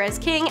took over as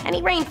king, and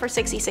he reigned for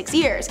 66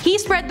 years. He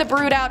spread the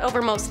brood out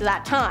over most of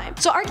that time.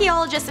 So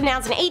archaeologists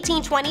announced in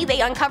 1820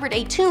 they uncovered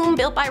a tomb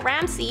built by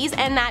Ramses,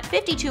 and that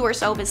 52 or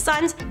so of his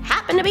sons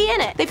happened to be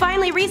in it. They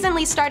finally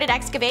recently started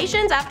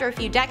excavations after a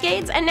few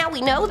decades, and now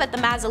we know that the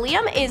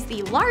mausoleum is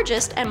the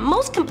largest and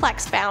most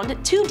complex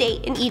found to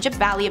date in Egypt's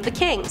Valley of the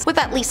Kings, with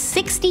at least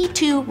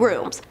 62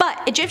 rooms.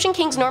 But Egyptian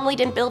kings normally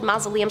didn't build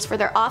mausoleums for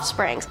their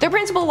offsprings. Their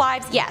principal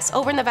wives, yes,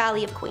 over in the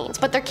Valley of Queens,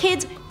 but their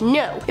kids,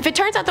 no. If it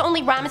turns out that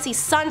only Ramesses'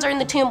 sons are in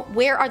the tomb,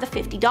 where are the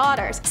 50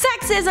 daughters?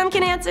 Sexism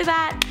can answer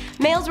that.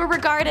 Males were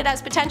regarded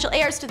as potential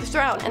heirs to the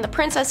throne, and the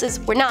princesses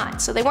were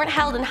not, so they weren't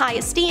held in high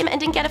esteem and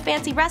didn't get a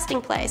fancy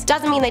resting place.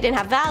 Doesn't mean they didn't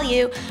have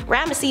value.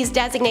 Ramesses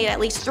designated at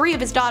least 3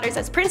 of his daughters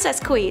as princess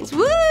queens.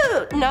 Woo!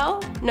 No?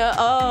 No,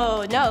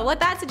 oh no, what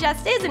that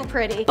suggests isn't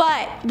pretty.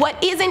 But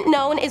what isn't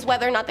known is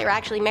whether or not they were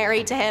actually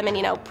married to him and,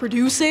 you know,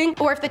 producing,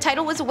 or if the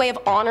title was a way of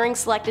honoring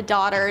selected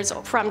daughters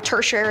from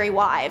tertiary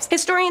wives.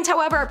 Historians,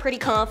 however, are pretty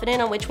confident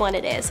confident on which one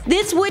it is.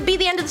 This would be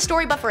the end of the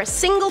story, but for a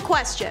single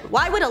question.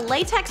 Why would a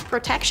latex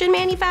protection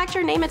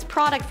manufacturer name its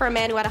product for a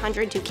man who had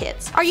 102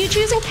 kids? Are you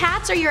choosing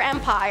cats or your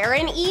empire?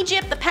 In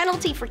Egypt, the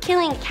penalty for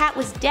killing a cat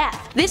was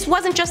death. This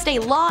wasn't just a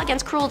law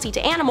against cruelty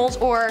to animals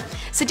or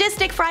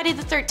sadistic Friday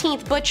the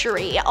 13th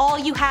butchery. All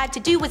you had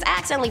to do was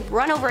accidentally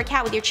run over a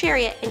cat with your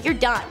chariot and you're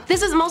done.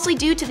 This is mostly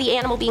due to the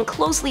animal being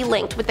closely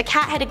linked with the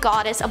cat-headed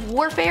goddess of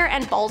warfare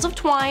and balls of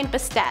twine,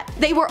 Bastet.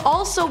 They were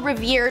also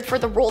revered for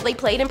the role they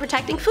played in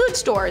protecting food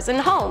stores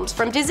and homes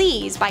from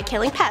disease by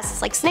killing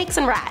pests like snakes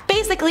and rats.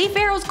 Basically,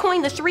 pharaohs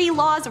coined the 3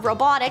 laws of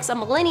robotics a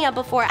millennia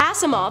before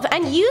Asimov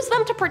and used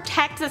them to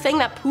protect the thing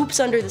that poops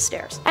under the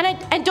stairs.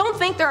 And don't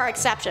think there are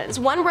exceptions.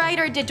 One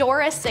writer,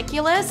 Diodorus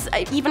Siculus,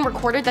 even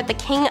recorded that the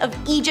king of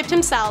Egypt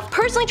himself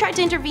personally tried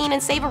to intervene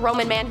and save a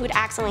Roman man who had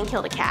accidentally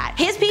killed a cat.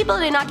 His people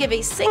did not give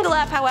a single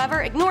F,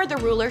 however, ignored the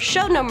ruler,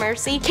 showed no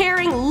mercy,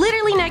 caring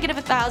literally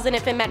 -1,000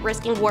 if it meant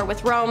risking war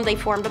with Rome. They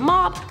formed a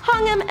mob,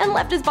 hung him, and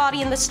left his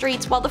body in the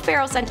streets while the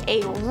pharaoh sent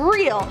a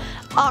real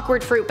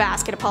awkward fruit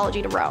basket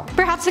apology to Rome.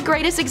 Perhaps the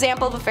greatest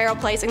example of a pharaoh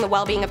placing the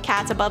well-being of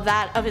cats above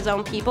that of his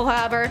own people,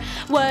 however,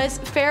 was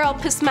Pharaoh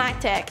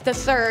Psamatic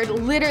III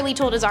literally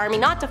told his army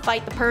not to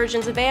fight the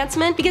Persians'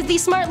 advancement because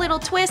these smart little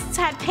twists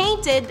had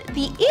painted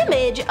the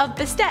image of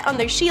Bastet on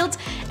their shields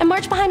and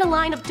marched behind a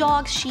line of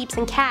dogs, sheep,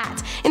 and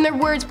cats. In their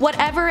words,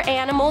 whatever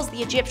animals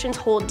the Egyptians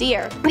hold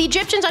dear. The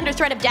Egyptians, under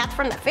threat of death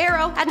from the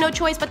pharaoh, had no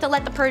choice but to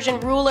let the Persian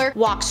ruler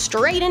walk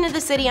straight into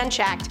the city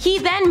unchecked. He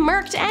then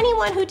murked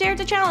anyone who dared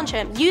to challenge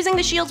him, using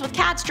the shields with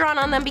cats drawn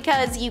on them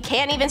because you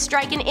can't even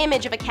strike an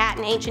image of a cat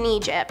in ancient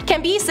Egypt.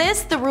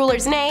 Cambyses, the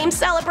ruler's name,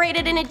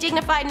 celebrated in a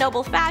dignified,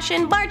 noble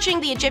fashion, marching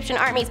the Egyptian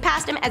armies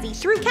past him as he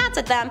threw cats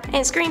at them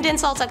and screamed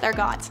insults at their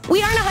gods.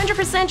 We aren't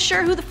 100%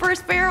 sure who the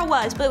first pharaoh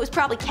was, but it was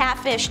probably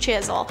Catfish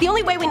Chisel. The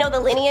only way we know the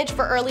lineage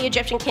for early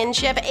Egyptian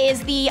kinship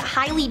is the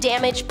highly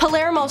damaged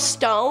Palermo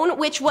stone,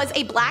 which was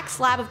a black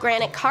slab of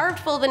granite carved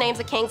full of the names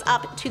of kings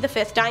up to the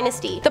 5th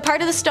dynasty. The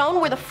part of the stone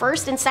where the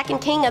first and second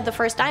king of the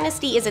 1st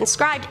dynasty is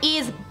inscribed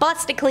is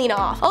busted clean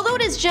off, although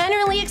it is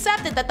generally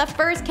accepted that the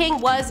first king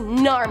was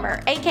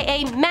Narmer,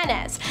 aka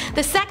Menes.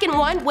 The second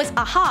one was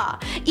Aha,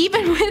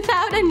 even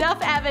without enough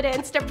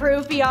evidence to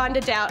prove beyond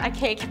a doubt. I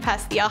can't get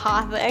past the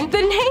Aha thing.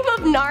 The name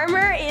of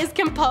Narmer is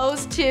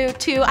composed to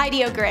 2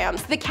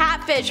 ideograms, the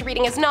catfish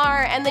reading as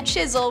Nar and the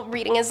chisel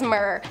reading as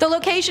Mur. The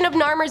location of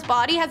Narmer's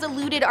body has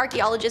eluded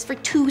archaeologists for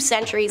 2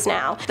 centuries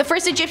now. The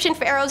first Egyptian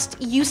pharaohs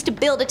used to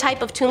build a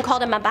type of tomb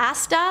called a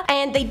mabasta,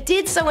 and they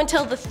did so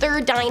until the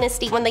 3rd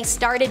dynasty when they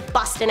started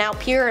busting out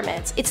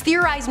pyramids. It's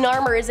theorized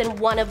Narmer is in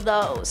one of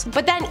those.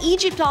 But then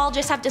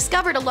Egyptologists have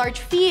discovered a large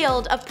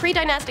field of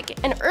pre-dynastic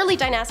and early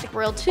dynastic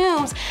royal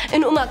tombs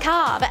in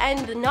Kab, and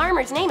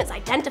Narmer's name is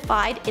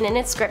identified in an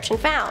inscription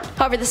found.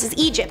 However, this is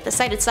Egypt. The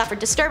site had suffered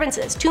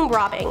disturbances, tomb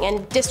robbing,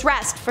 and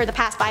disrest for the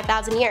past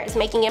 5,000 years,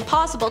 making it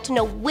impossible to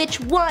know which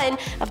one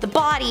of the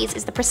bodies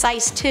is the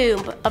precise tomb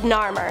of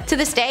Narmer. To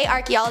this day,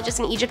 archaeologists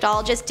and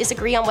Egyptologists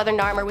disagree on whether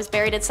Narmer was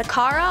buried at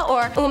Saqqara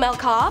or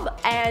Kab,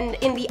 and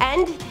in the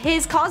end,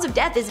 his cause of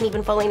death isn't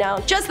even fully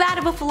known. Just that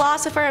of a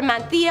philosopher,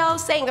 Mantheo,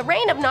 saying the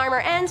reign of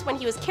Narmer ends when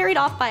he was carried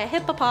off by a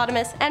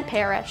hippopotamus and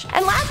perished.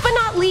 And last but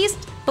not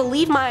least,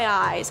 believe my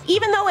eyes,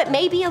 even though it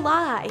may be a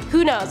lie.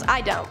 Who knows? I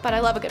don't, but I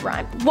love a good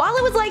rhyme. While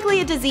it was likely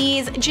a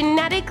disease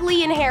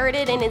genetically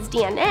inherited in his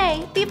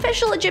DNA, the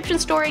official Egyptian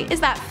story is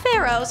that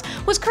Pharaohs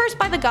was cursed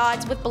by the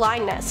gods with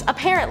blindness.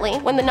 Apparently,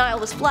 when the Nile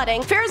was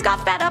flooding, Pharaohs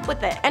got fed up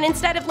with it, and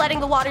instead of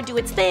letting the water do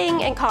its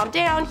thing and calm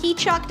down, he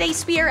chucked a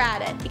spear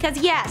at it. Because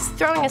yes,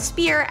 throwing a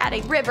spear at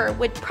a river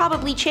would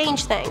probably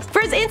change things. For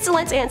his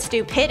insolence and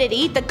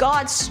stupidity, the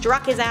gods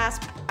struck his ass.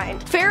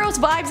 Pharaoh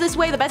vibes this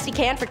way the best he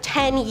can for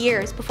 10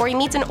 years before he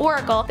meets an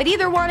oracle that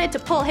either wanted to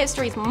pull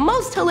history's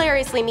most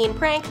hilariously mean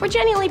prank or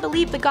genuinely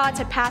believed the gods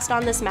had passed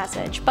on this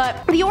message.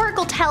 But the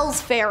oracle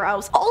tells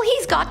Pharaohs all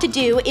he's got to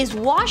do is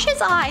wash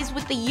his eyes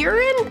with the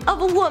urine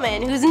of a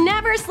woman who's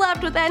never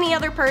slept with any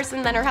other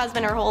person than her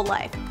husband her whole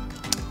life.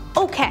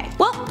 Okay,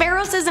 well,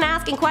 Pharaohs isn't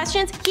asking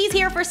questions, he's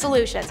here for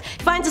solutions.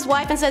 He finds his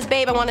wife and says,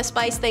 babe, I want to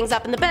spice things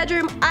up in the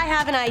bedroom, I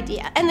have an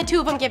idea. And the two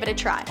of them give it a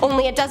try.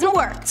 Only it doesn't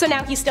work. So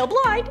now he's still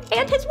blind,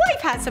 and his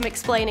wife has some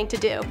explaining to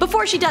do.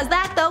 Before she does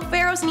that though,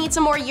 Pharaohs need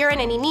some more urine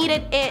and he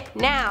needed it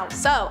now.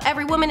 So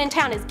every woman in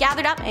town is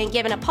gathered up and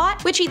given a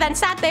pot, which he then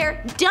sat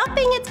there,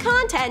 dumping its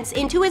contents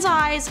into his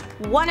eyes,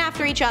 one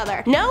after each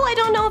other. No, I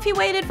don't know if he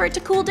waited for it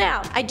to cool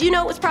down. I do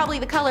know it was probably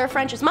the color of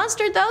French's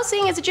mustard though,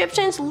 seeing as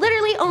Egyptians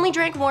literally only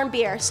drank warm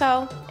beer.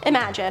 So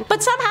imagine.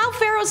 But somehow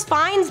Pharaohs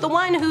finds the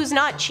one who's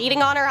not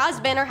cheating on her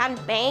husband or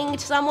hadn't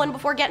banged someone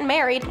before getting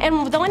married,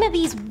 and one of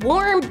these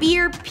warm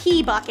beer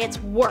pee buckets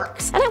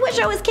works. And I wish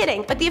I was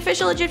kidding, but the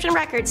official Egyptian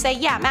records say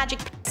yeah, magic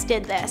piss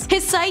did this.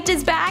 His sight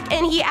is back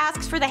and he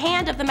asks for the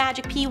hand of the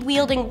magic pea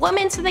wielding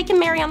woman so they can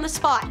marry on the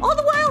spot. All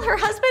the while, her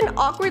husband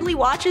awkwardly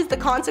watches the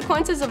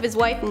consequences of his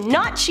wife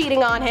not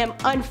cheating on him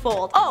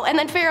unfold. Oh, and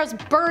then pharaohs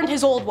burned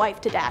his old wife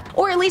to death.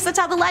 Or at least that's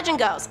how the legend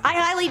goes. I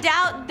highly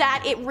doubt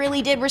that it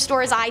really did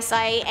restore his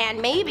eyesight,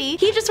 and maybe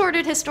he just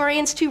ordered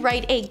historians to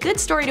write a good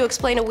story to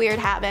explain a weird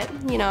habit.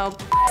 You know,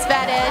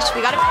 fetish.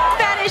 We got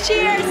a fetish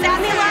here.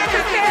 Stand the line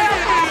for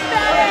pharaoh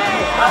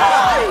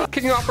fetish.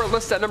 Kicking off our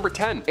list at number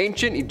 10,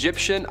 ancient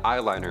Egyptian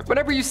eyeliner.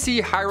 Whenever you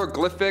see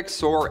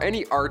hieroglyphics or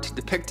any art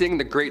depicting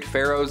the great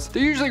pharaohs,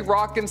 they're usually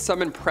rocking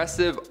some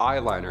impressive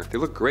eyeliner. They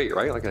look great,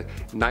 right? Like a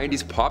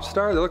 90s pop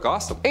star, they look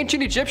awesome.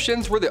 Ancient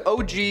Egyptians were the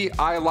OG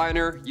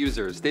eyeliner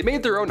users. They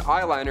made their own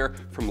eyeliner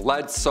from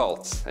lead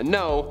salts. And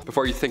no,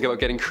 before you think about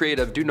getting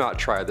creative, do not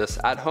try this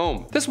at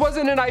home. This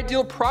wasn't an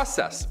ideal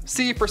process.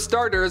 See, for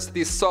starters,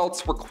 these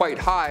salts were quite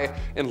high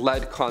in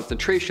lead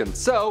concentration.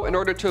 So, in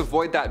order to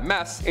avoid that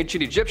mess,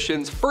 ancient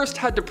Egyptians first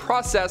had to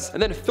process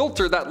and then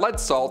filter that lead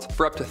salt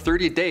for up to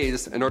 30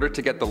 days in order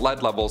to get the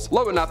lead levels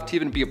low enough to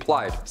even be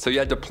applied. So you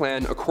had to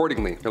plan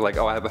accordingly. You're like,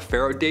 oh, I have a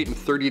pharaoh date in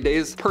 30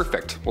 days?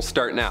 Perfect, we'll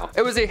start now.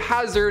 It was a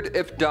hazard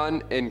if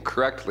done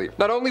incorrectly.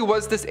 Not only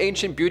was this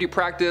ancient beauty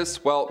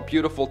practice, well,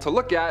 beautiful to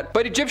look at,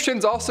 but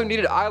Egyptians also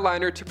needed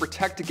eyeliner to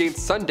protect against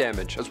sun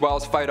damage, as well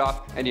as fight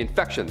off any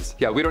infections.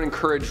 Yeah, we don't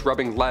encourage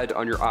rubbing lead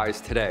on your eyes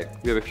today.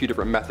 We have a few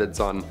different methods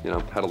on,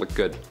 how to look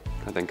good.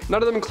 I think.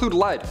 None of them include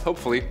lead,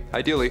 hopefully,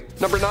 ideally.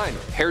 Number 9,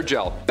 hair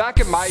gel. Back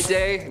in my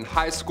day, in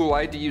high school,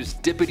 I had to use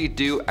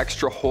Dippity-Doo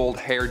Extra Hold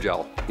hair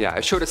gel. Yeah,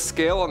 it showed a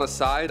scale on the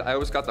side. I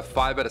always got the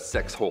 5 out of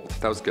 6 hold.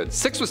 That was good.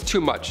 6 was too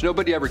much.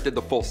 Nobody ever did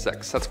the full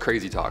 6. That's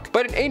crazy talk.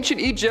 But in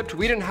ancient Egypt,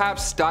 we didn't have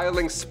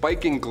styling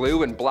spiking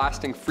glue and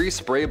blasting free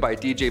spray by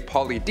DJ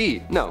Pauly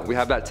D. No, we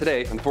have that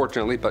today,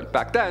 unfortunately, but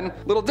back then,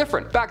 a little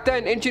different. Back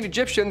then, ancient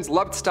Egyptians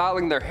loved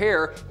styling their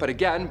hair, but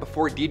again,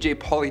 before DJ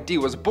Pauly D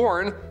was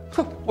born,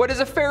 what is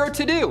a pharaoh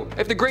to do?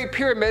 If the Great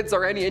Pyramids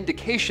are any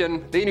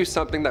indication, they knew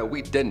something that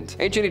we didn't.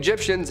 Ancient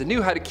Egyptians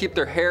knew how to keep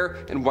their hair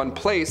in one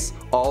place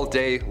all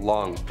day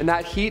long. And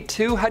that heat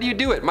too, how do you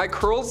do it? My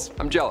curls?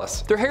 I'm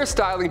jealous. Their hair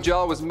styling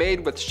gel was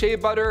made with shea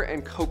butter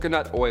and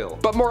coconut oil.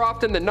 But more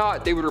often than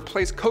not, they would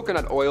replace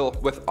coconut oil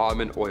with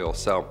almond oil.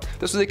 So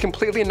this was a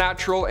completely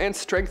natural and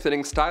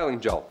strengthening styling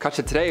gel.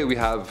 Gotcha, today we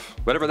have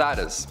whatever that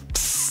is.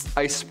 Psst,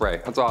 ice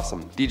spray, that's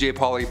awesome. DJ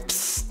Pauly,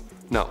 psst.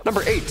 No.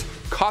 Number 8,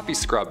 coffee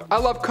scrub. I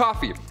love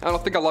coffee. I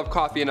don't think I love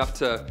coffee enough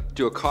to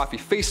do a coffee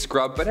face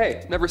scrub, but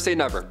hey, never say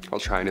never. I'll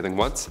try anything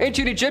once.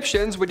 Ancient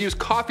Egyptians would use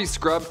coffee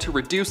scrub to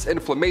reduce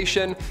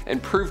inflammation,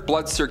 improve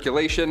blood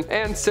circulation,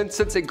 and since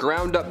it's a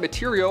ground up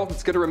material,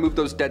 it's gonna remove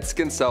those dead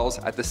skin cells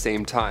at the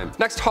same time.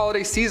 Next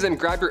holiday season,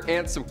 grab your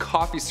aunt some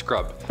coffee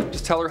scrub.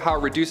 Just tell her how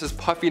it reduces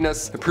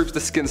puffiness, improves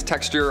the skin's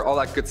texture, all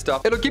that good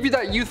stuff. It'll give you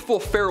that youthful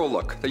pharaoh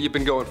look that you've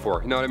been going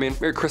for, you know what I mean?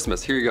 Merry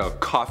Christmas, here you go,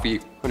 coffee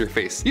on your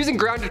face. Using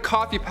grounded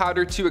coffee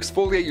powder to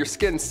exfoliate your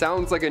skin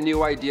sounds like a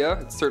new idea.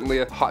 It's certainly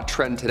a hot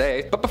trend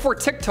today. But before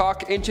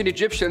TikTok, ancient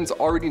Egyptians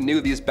already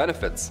knew these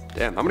benefits.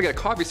 Damn, I'm gonna get a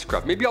coffee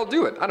scrub. Maybe I'll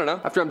do it. I don't know.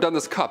 After I'm done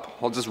this cup,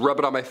 I'll just rub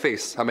it on my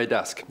face at my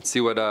desk and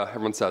see what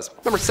everyone says.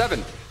 Number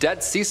 7,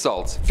 dead sea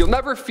salt. You'll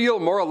never feel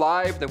more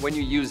alive than when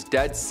you use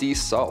dead sea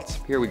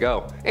salt. Here we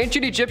go.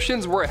 Ancient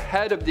Egyptians were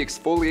ahead of the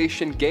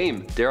exfoliation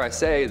game. Dare I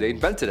say, they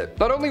invented it.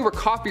 Not only were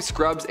coffee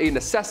scrubs a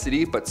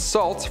necessity, but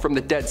salt from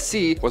the Dead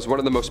Sea was one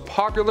of the most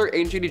popular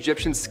ancient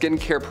Egyptian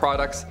skincare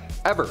products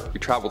ever. We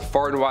traveled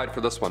far and wide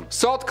for this one.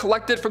 Salt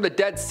collected from the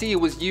Dead Sea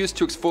was used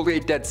to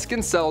exfoliate dead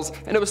skin cells,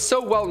 and it was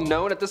so well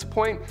known at this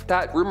point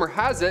that rumor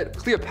has it,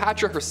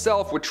 Cleopatra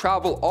herself would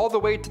travel all the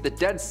way to the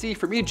Dead Sea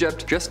from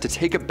Egypt just to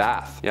take a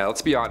bath. Yeah,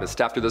 let's be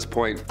honest, after this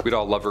point, we'd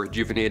all love a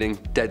rejuvenating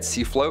Dead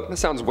Sea float. That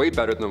sounds way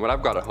better than what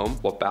I've got at home.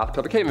 Well,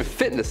 bathtub, I can't even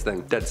fit in this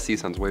thing. Dead Sea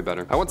sounds way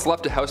better. I once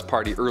left a house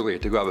party early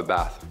to go have a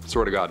bath.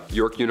 Swear to God.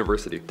 York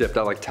University. Dipped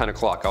at like 10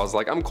 o'clock. I was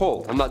like, I'm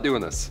cold. I'm not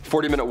doing this.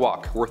 40-minute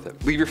walk. Worth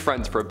it. Leave your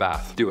friends for a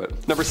bath. Do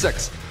it. Number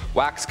 6.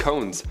 Wax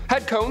cones.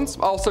 Head cones,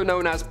 also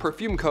known as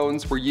perfume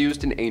cones, were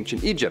used in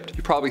ancient Egypt.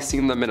 You've probably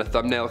seen them in a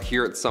thumbnail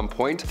here at some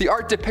point. The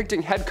art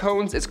depicting head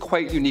cones is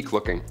quite unique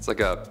looking. It's like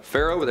a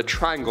pharaoh with a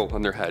triangle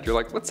on their head. You're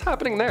like, what's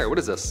happening there? What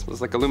is this?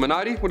 Was like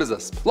Illuminati? What is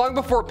this? Long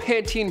before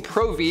Pantene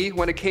Pro V,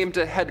 when it came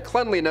to head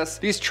cleanliness,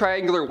 these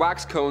triangular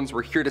wax cones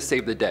were here to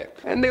save the day.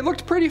 And they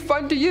looked pretty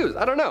fun to use.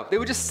 I don't know. They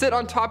would just sit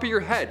on top of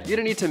your head. You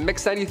didn't need to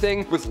mix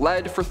anything with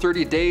lead for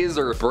 30 days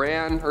or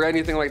bran or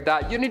anything like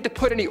that. You didn't need to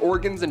put any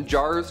organs in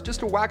jars.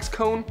 Just a wax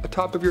cone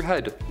atop of your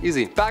head.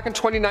 Easy. Back in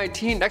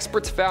 2019,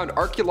 experts found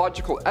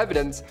archaeological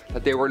evidence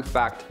that they were in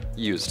fact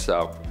used.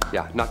 So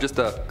yeah, not just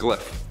a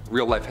glyph.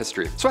 real life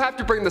history. So I have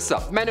to bring this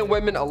up. Men and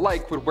women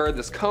alike would wear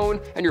this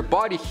cone, and your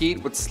body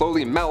heat would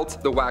slowly melt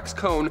the wax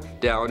cone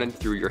down and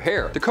through your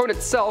hair. The cone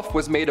itself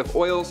was made of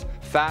oils,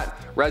 fat,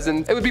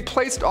 resin. It would be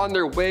placed on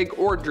their wig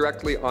or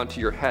directly onto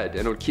your head,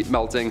 and it would keep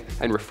melting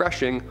and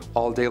refreshing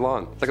all day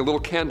long. It's like a little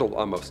candle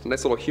almost. A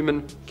nice little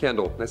human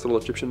candle. Nice little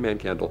Egyptian man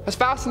candle. As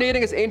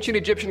fascinating as ancient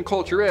Egyptian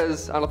culture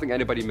is, I don't think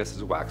anybody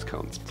misses wax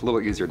cones. It's a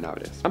little easier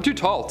nowadays. I'm too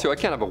tall too. I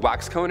can't have a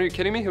wax cone. Are you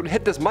kidding me? It would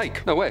hit this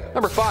mic. No way.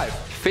 Number 5,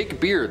 fake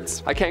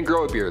beards. I can't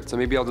grow a beard, so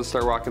maybe I'll just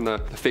start rocking the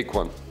fake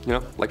one. You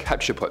know, like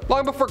Hatshepsut.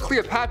 Long before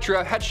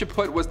Cleopatra,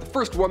 Hatshepsut was the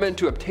first woman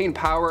to obtain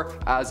power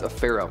as a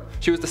pharaoh.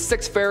 She was the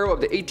 6th pharaoh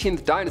of the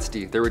 18th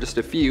dynasty. There were just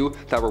a few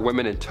that were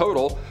women in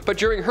total, but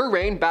during her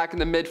reign back in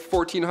the mid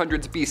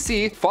 1400s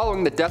BC,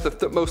 following the death of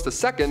Thutmose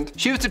II,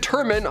 she was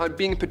determined on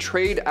being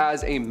portrayed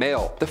as a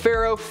male. The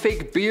pharaoh,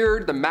 fake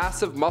beard, the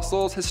massive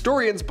muscles,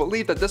 historians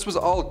believe that this was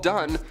all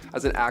done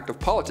as an act of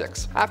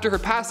politics. After her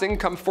passing,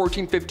 come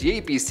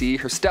 1458 BC,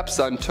 her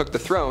stepson took the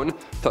throne,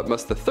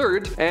 Thutmose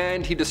III,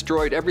 and he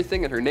destroyed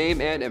everything in her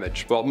name and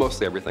image. Well,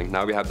 mostly everything.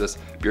 Now we have this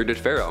bearded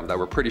pharaoh that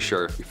we're pretty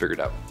sure we figured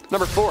out.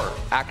 Number 4,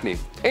 acne.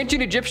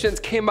 Ancient Egyptians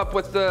came up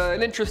with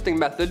an interesting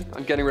method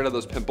on getting rid of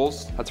those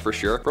pimples, that's for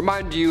sure.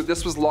 Remind you,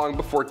 this was long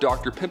before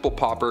Dr. Pimple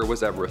Popper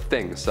was ever a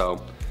thing,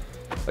 so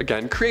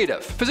again,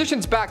 creative.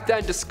 Physicians back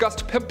then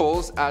discussed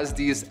pimples as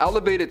these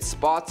elevated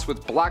spots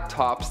with black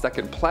tops that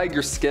can plague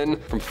your skin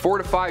from 4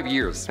 to 5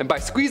 years. And by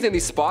squeezing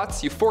these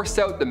spots, you force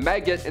out the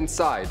maggot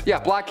inside. Yeah,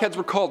 blackheads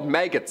were called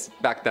maggots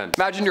back then.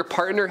 Imagine your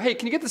partner, hey,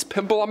 can you get this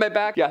pimple on my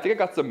back? Yeah, I think I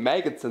got some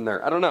maggots in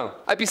there. I don't know.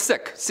 I'd be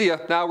sick. See ya,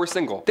 now we're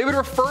single. They would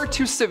refer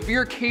to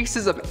severe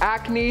cases of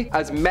acne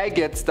as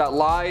maggots that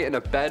lie in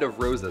a bed of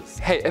roses.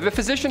 Hey, if a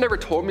physician ever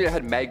told me I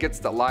had maggots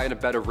that lie in a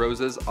bed of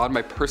roses on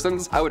my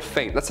persons, I would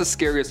faint. That's the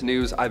scariest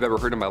news I've ever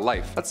heard in my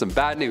life. That's some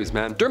bad news,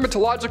 man.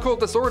 Dermatological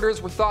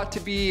disorders were thought to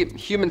be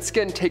human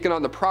skin taking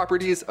on the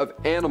properties of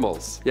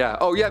animals. Yeah.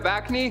 Oh, you have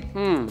acne?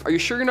 Are you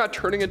sure you're not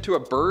turning into a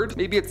bird?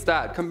 Maybe it's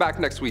that. Come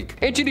back next week.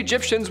 Ancient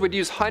Egyptians would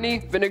use honey,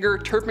 vinegar,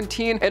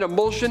 turpentine, and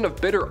emulsion of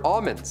bitter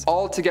almonds,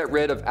 all to get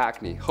rid of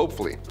acne,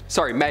 hopefully.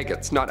 Sorry,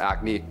 maggots, not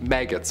acne,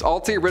 maggots. All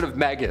to get rid of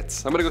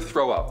maggots. I'm gonna go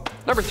throw up.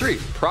 Number 3,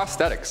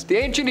 prosthetics. The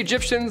ancient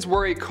Egyptians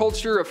were a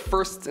culture of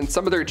firsts, and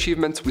some of their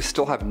achievements we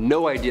still have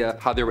no idea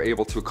how they were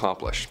able to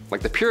accomplish.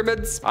 Like the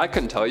pyramids, I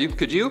couldn't tell you.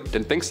 Could you?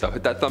 Didn't think so.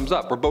 Hit that thumbs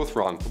up. We're both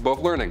wrong. We're both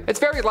learning. It's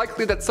very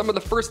likely that some of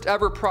the first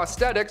ever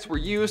prosthetics were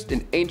used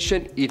in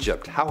ancient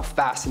Egypt. How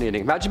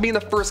fascinating. Imagine being the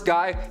first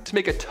guy to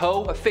make a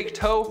toe, a fake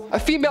toe. A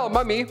female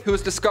mummy who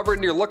was discovered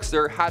near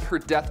Luxor had her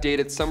death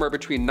dated somewhere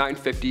between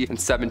 950 and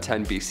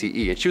 710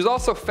 BCE. And she was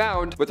also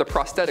found with a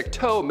prosthetic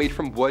toe made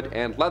from wood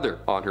and leather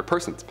on her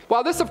person.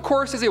 While this of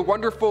course is a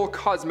wonderful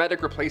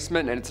cosmetic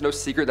replacement, and it's no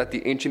secret that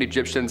the ancient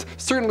Egyptians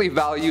certainly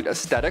valued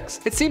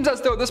aesthetics, it seems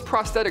as though this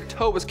prosthetic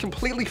toe was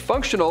completely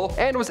functional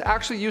and was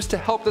actually used to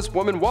help this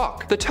woman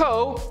walk. The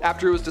toe,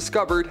 after it was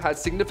discovered, had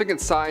significant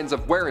signs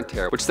of wear and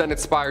tear, which then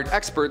inspired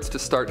experts to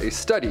start a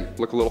study,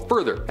 look a little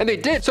further. And they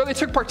did. So they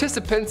took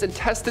participants and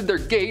tested their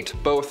gait,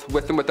 both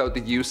with and without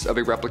the use of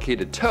a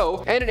replicated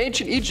toe. And in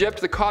ancient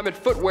Egypt, the common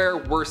footwear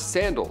were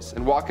sandals,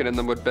 and walking in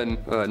them would have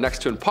been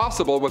next to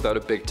impossible without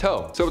a big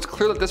toe. So it's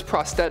clear that this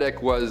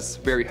prosthetic was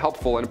very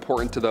helpful and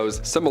important to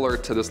those similar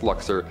to this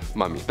Luxor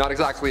mummy. Not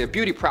exactly a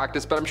beauty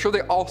practice, but I'm sure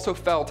they also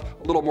felt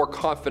a little more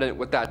confident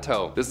with that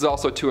toe. This is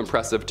also too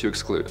impressive to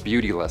exclude.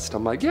 Beauty list.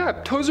 I'm like, yeah,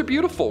 toes are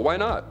beautiful. Why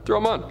not? Throw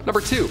them on.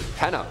 Number 2,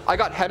 henna. I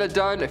got henna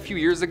done a few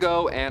years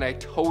ago and I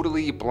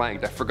totally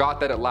blanked. I forgot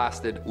that it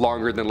lasted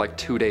longer than like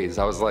 2 days.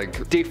 I was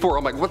like, day 4,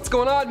 I'm like, what's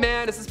going on,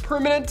 man? Is this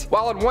permanent?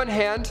 While on one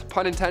hand,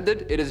 pun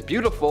intended, it is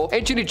beautiful,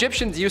 ancient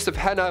Egyptians' use of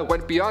henna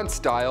went beyond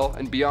style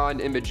and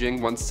beyond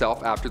imaging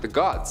oneself after the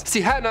gods.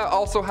 See, henna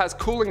also has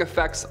cooling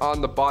effects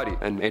on the body,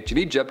 and ancient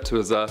Egypt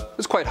was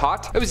quite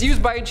hot. It was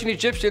used by ancient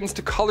Egyptians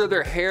to color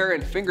their hair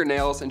and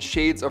fingernails in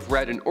shades of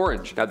red and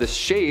orange. Now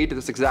this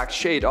exact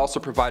shade also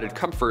provided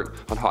comfort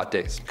on hot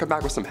days. Come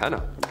back with some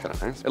henna. Kind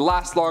of nice. It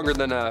lasts longer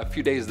than a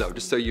few days though,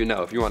 just so you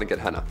know if you want to get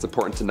henna. It's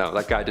important to know.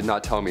 That guy did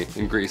not tell me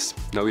in Greece.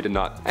 No, he did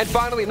not. And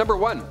finally, number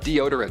 1,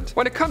 deodorant.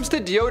 When it comes to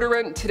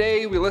deodorant,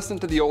 today we listen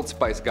to the Old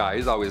Spice guy.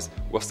 He's always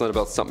whistling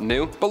about something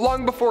new. But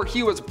long before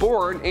he was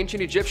born,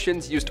 ancient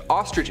Egyptians used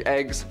ostrich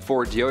eggs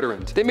for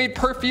deodorant. They made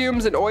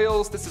perfumes and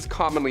oils, this is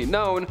commonly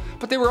known,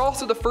 but they were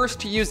also the first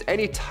to use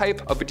any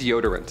type of a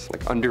deodorant,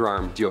 like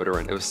underarm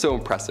deodorant. It was so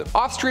impressive.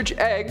 Ostrich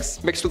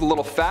eggs mixed with a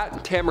little fat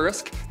and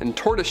tamarisk and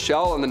tortoise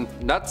shell and then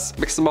nuts,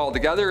 mix them all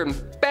together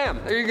and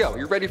bam, there you go.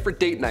 You're ready for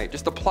date night.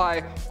 Just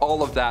apply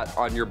all of that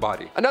on your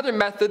body. Another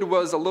method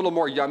was a little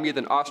more yummy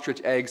than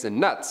ostrich eggs and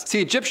nuts.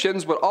 See,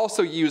 Egyptians would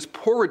also use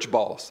porridge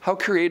balls. How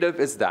creative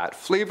is that?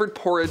 Flavored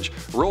porridge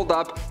rolled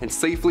up and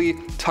safely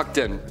tucked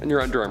in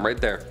your underarm right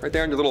there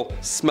on your little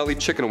smelly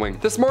chicken wing.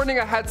 This morning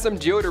I had some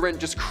deodorant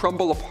just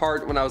crumble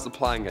apart when I was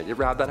applying it. You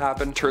ever have that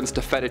happen? Turns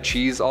to feta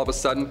cheese all of a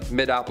sudden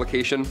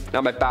mid-application.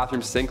 Now my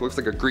bathroom sink looks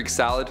like a Greek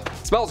salad.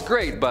 Smells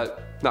great,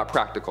 but not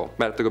practical.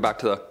 Might have to go back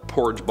to the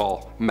porridge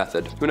ball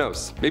method. Who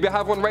knows? Maybe I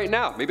have one right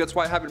now. Maybe that's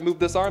why I haven't moved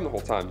this arm the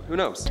whole time. Who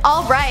knows?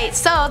 Alright,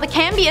 so the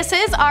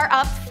Cambyses are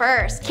up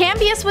first.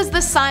 Cambyses was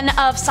the son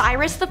of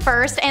Cyrus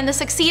I and the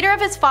successor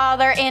of his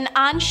father in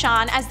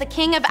Anshan as the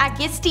king of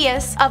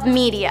Agistius of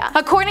Media.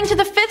 According to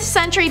the 5th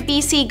century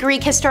BC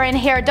Greek historian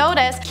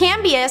Herodotus,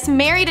 Cambyses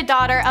married a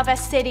daughter of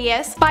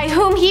Astydius, by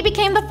whom he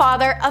became the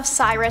father of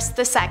Cyrus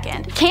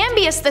II.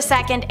 Cambyses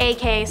II,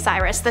 aka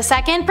Cyrus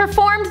II,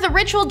 performed the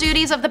ritual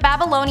duties of the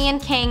Babylonian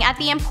king at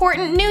the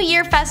important New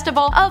Year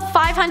festival of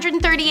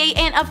 538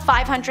 and of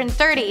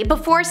 530.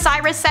 Before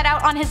Cyrus set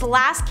out on his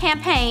last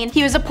campaign,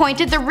 he was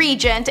appointed the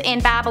regent in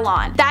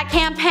Babylon. That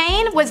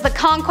campaign was the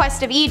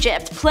conquest of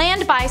Egypt,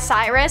 planned by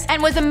Cyrus,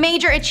 and was a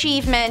major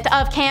achievement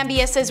of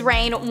Cambyses'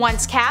 reign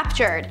once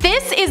captured.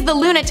 This is the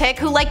lunatic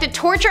who liked to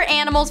torture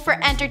animals for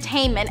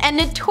entertainment and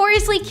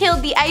notoriously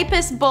killed the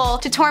Apis bull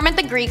to torment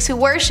the Greeks who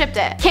worshipped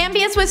it.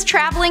 Cambyses was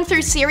traveling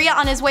through Syria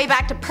on his way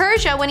back to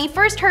Persia when he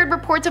first heard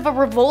reports of a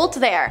revolt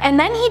there, and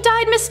then he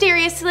died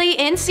mysteriously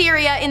in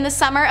Syria in the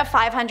summer of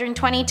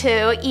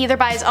 522, either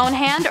by his own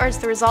hand or as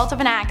the result of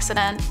an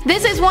accident.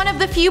 This is one of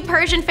the few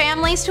Persian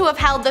families to have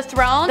held the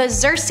throne, the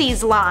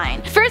Xerxes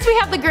line. First we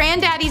have the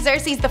granddaddy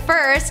Xerxes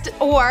I,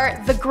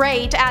 or the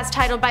Great as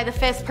titled by the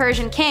 5th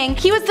Persian king.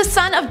 He was the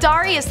son of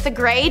Darius the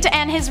Great,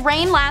 and his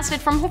reign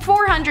lasted from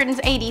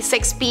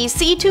 486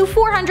 BC to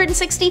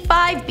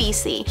 465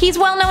 BC. He's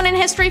well known in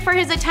history for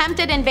his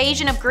attempted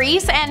invasion of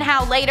Greece and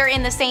how later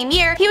in the same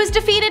year he was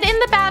defeated in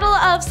the Battle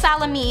of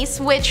Salamis,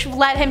 which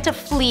led him to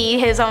flee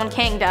his own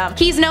kingdom.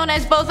 He's known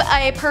as both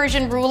a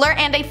Persian ruler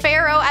and a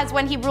pharaoh, as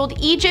when he ruled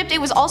Egypt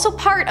it was also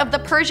part of the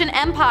Persian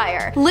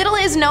Empire. Little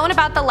is known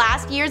about the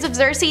last years of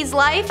Xerxes'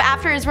 life.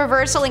 After his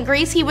reversal in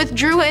Greece, he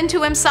withdrew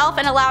into himself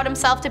and allowed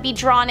himself to be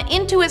drawn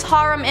into his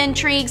harem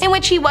intrigues, in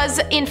which he was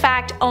in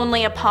fact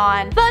only a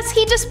pawn. Thus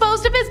he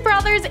disposed of his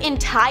brother's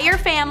entire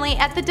family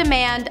at the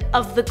demand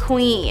of the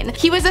queen.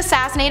 He was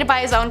assassinated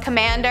by his own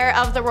commander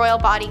of the royal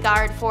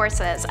bodyguard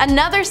forces.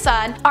 Another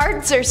son,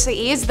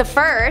 Artaxerxes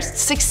I,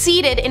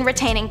 succeeded in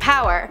retaining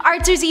power.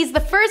 Artaxerxes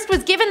I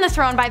was given the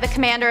throne by the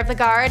commander of the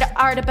guard,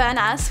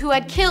 Artabanus, who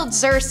had killed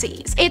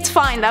Xerxes. It's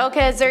fine though,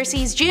 cause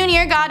Xerxes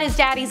Jr. got his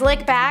daddy's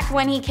lick back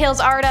when he kills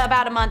Arta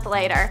about a month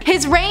later.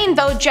 His reign,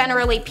 though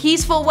generally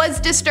peaceful, was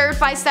disturbed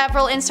by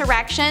several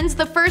insurrections,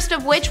 the first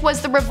of which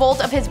was the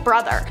revolt of his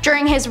brother.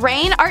 During his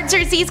reign,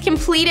 Artaxerxes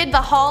completed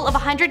the Hall of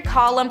 100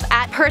 Columns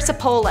at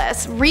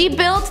Persepolis,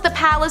 rebuilt the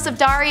palace of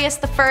Darius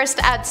I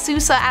at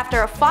Susa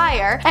after a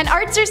fire, and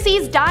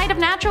Artaxerxes died of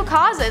natural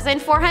causes in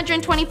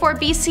 424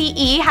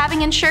 BCE,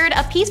 having ensured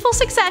a peaceful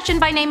succession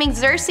by naming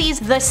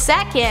Xerxes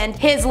II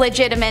his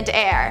legitimate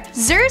heir.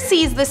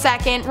 Xerxes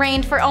II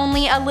reigned for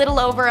only a little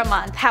over a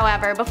month,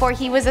 however, before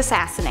he was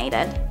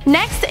assassinated.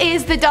 Next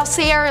is the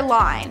Dosier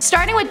line.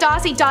 Starting with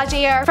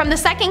Dosier from the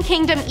Second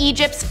Kingdom,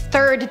 Egypt's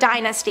 3rd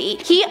dynasty.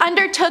 He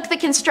undertook the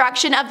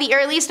construction of the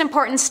earliest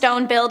important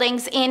stone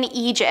buildings in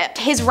Egypt.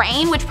 His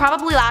reign, which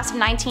probably lasted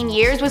 19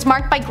 years, was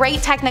marked by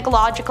great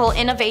technological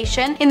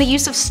innovation in the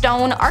use of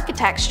stone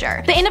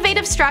architecture. The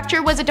innovative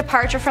structure was a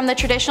departure from the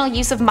traditional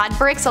use of mud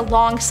bricks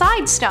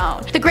alongside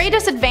stone. The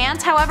greatest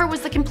advance, however,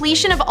 was the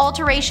completion of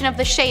alteration of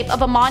the shape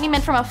of a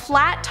monument from a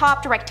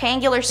flat-topped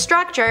rectangular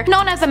structure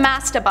known as a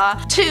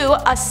mastaba to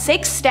a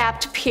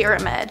 6-stepped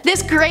pyramid.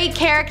 This great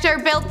character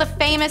built the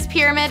famous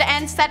pyramid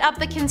and set up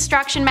the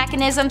construction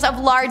mechanisms of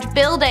large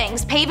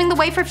buildings, paving the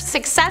way for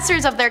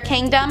successors of their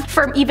kingdom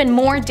for even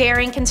more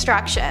daring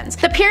constructions.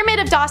 The Pyramid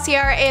of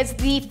Dosier is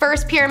the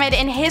first pyramid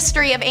in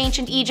history of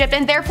ancient Egypt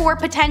and therefore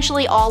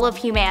potentially all of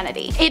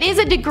humanity. It is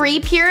a degree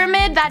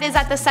pyramid that is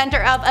at the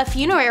center of a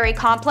funerary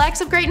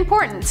complex of great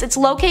importance. It's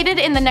located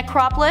in the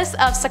necropolis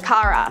of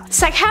Saqqara.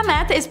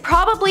 Sekhmet is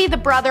probably the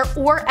brother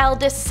or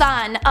eldest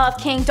son of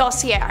King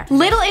Dosier.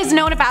 Little is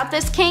known about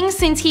this king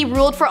since he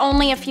ruled for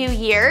only a few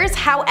years.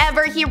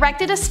 However, he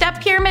erected a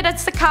step pyramid at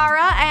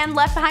Saqqara and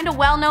left behind a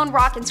well-known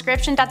rock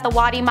inscription at the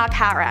Wadi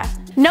Makhara.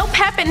 No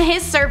Pep in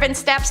his servant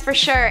steps for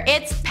sure,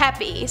 it's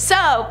Pepi.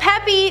 So,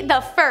 Pepi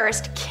the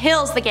First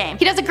kills the game.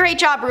 He does a great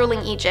job ruling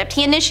Egypt.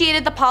 He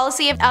initiated the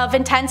policy of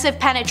intensive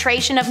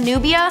penetration of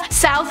Nubia,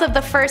 south of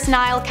the First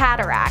Nile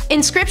Cataract.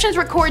 Inscriptions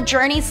record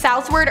journeys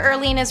southward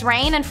early in his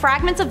reign, and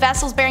fragments of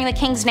vessels bearing the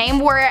king's name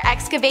were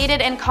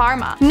excavated in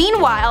Karma.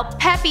 Meanwhile,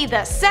 Pepi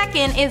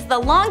II is the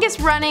longest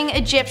running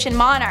Egyptian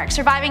monarch,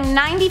 surviving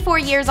 94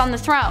 years on the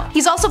throne.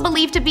 He's also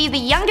believed to be the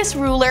youngest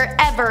ruler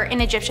ever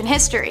in Egyptian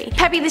history.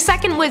 Pepi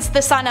II was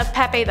the son of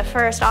Pepe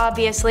I,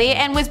 obviously,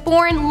 and was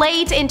born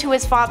late into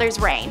his father's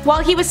reign.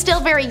 While he was still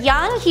very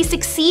young, he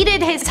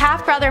succeeded his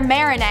half-brother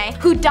Merene,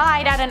 who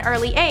died at an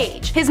early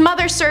age. His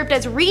mother served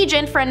as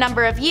regent for a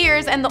number of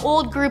years, and the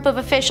old group of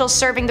officials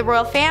serving the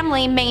royal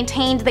family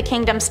maintained the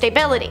kingdom's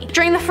stability.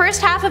 During the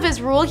first half of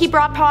his rule, he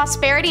brought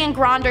prosperity and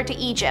grandeur to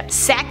Egypt.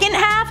 Second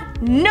half?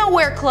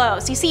 Nowhere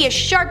close. You see a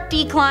sharp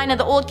decline of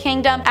the Old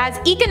Kingdom as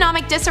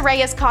economic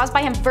disarray is caused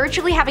by him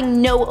virtually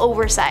having no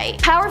oversight.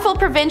 Powerful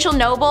provincial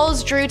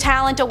nobles drew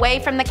talent away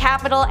from the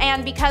capital,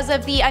 and because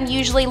of the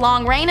unusually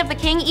long reign of the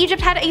king,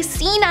 Egypt had a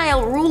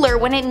senile ruler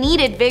when it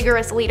needed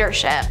vigorous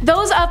leadership.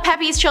 Those of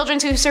Pepi's children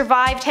who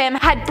survived him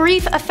had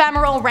brief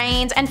ephemeral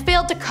reigns and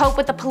failed to cope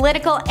with the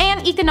political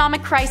and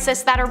economic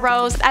crisis that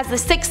arose as the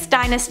 6th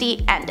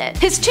dynasty ended.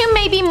 His tomb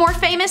may be more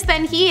famous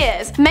than he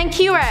is.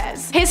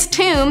 Menkaures. His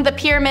tomb, the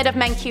Pyramid of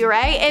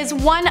Menkaure, is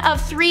one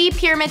of 3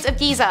 pyramids of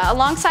Giza,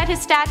 alongside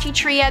his statue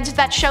triads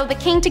that show the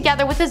king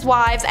together with his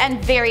wives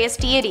and various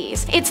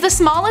deities. It's the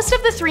smallest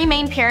of the 3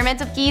 main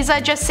pyramids of Giza,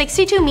 just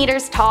 62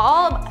 meters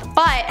tall,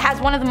 but has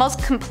one of the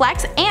most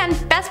complex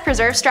and best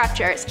preserved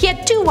structures. He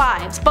had 2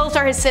 wives, both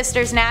are his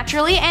sisters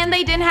naturally, and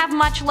they didn't have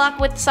much luck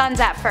with sons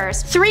at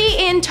first. 3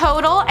 in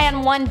total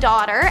and 1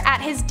 daughter.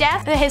 At his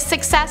death, his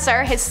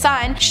successor, his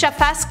son,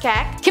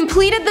 Shafashkek,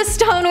 completed the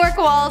stonework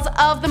walls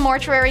of the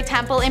mortuary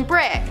temple in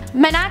brick.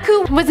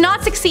 Menaku was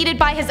not succeeded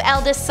by his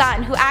eldest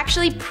son, who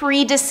actually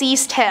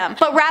predeceased him,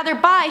 but rather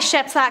by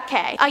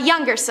Shepsake, a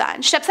younger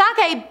son.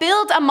 Shepsake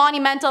built a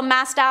monumental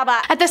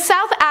mastaba at the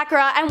South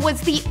Accra and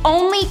was the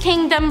only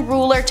kingdom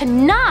ruler to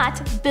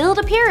not build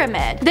a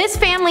pyramid. This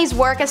family's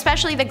work,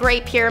 especially the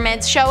Great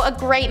Pyramids, show a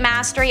great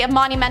mastery of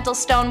monumental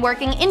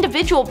stoneworking.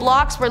 Individual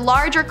blocks were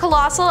large or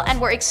colossal and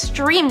were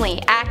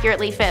extremely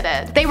accurately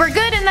fitted. They were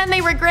good, and then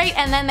they were great,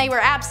 and then they were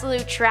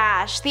absolute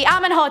trash. The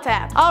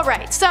Amenhotep.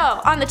 Alright,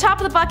 so on the top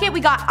of the bucket we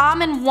got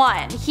Amen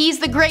I. He's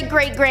the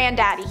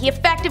great-great-granddaddy. He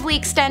effectively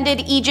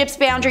extended Egypt's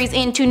boundaries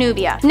into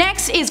Nubia.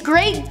 Next is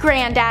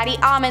great-granddaddy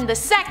Amen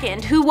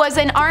II, who was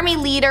an army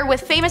leader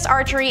with famous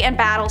archery and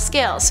battle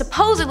skills.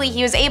 Supposedly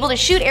he was able to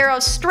shoot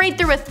arrows straight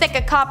through a thick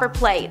of copper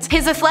plates.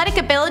 His athletic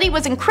ability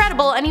was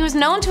incredible, and he was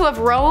known to have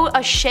rowed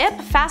a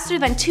ship faster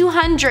than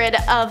 200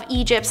 of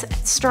Egypt's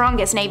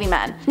strongest navy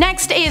men.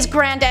 Next is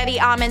Granddaddy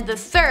Amen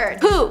III,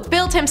 who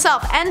built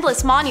himself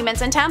endless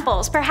monuments and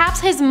temples. Perhaps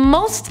his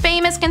most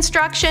famous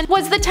construction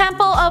was the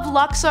Temple of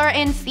Luxor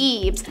in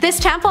Thebes. This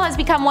temple has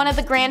become one of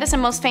the grandest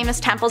and most famous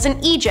temples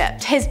in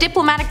Egypt. His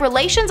diplomatic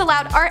relations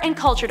allowed art and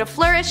culture to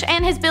flourish,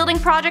 and his building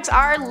projects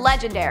are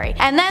legendary.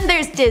 And then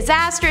there's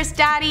disastrous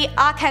daddy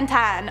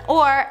Akhenaten,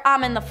 or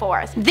Amen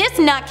IV. This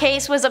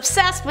nutcase was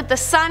obsessed with the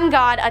sun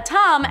god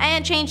Atum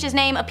and changed his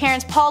name,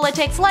 appearance,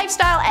 politics,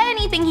 lifestyle,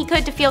 anything he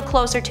could to feel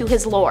closer to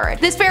his lord.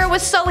 This pharaoh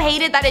was so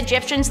hated that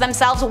Egyptians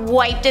themselves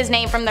wiped his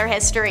name from their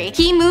history.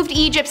 He moved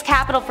Egypt's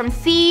capital from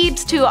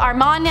Thebes to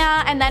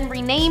Amarna and then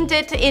renamed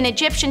it in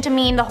Egyptian to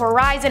mean the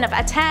horizon of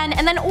Aten,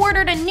 and then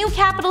ordered a new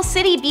capital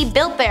city be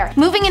built there,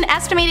 moving an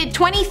estimated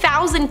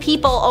 20,000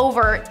 people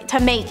over to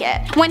make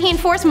it. When he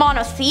enforced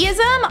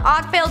monotheism,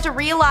 Og failed to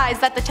realize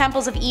that the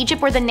temples of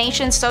Egypt were the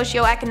nation's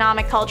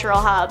socio-economic cultural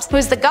hubs. It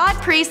was the god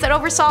priests that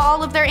oversaw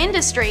all of their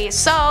industries,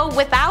 so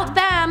without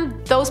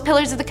them, those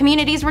pillars of the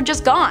communities were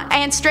just gone.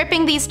 And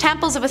stripping these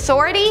temples of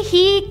authority,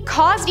 he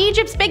caused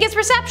Egypt's biggest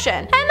reception.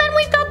 And then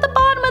we've got the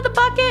bottom of the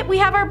bucket, we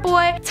have our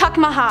boy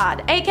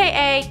Tukmahad,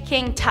 aka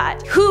King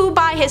Tut, who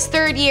by his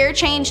 3rd year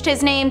changed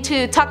his name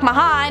to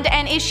Tukmahad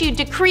and issued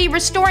decree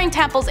restoring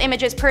temples,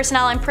 images,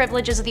 personnel, and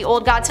privileges of the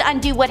old gods to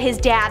undo what his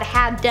dad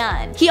had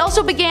done. He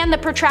also began the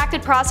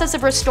protracted process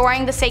of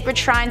restoring the sacred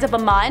shrines of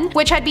Amun,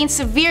 which had been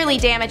severely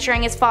damaged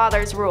during his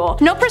father's rule.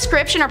 No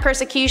proscription or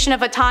persecution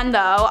of Aten,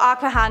 though,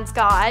 Akhenaten's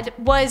god,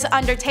 was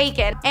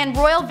undertaken, and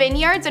royal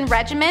vineyards and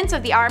regiments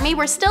of the army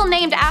were still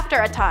named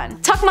after Aten.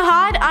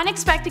 Tukmahad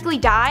unexpectedly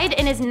died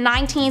in his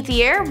 19th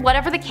year.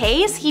 Whatever the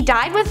case, he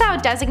died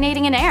without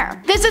designating an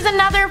heir. This is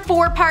another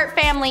 4-part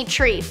family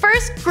tree.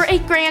 First,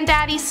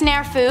 great-granddaddy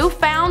Snerfu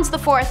founds the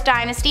 4th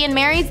dynasty and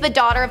marries the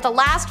daughter of the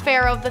last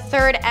pharaoh of the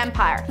 3rd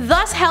empire,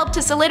 thus helped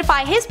to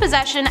solidify his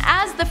possession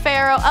as the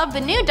pharaoh of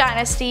the new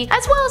dynasty,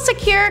 as well as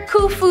secure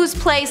Khufu's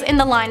place in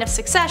the line of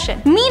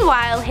succession.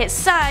 Meanwhile, his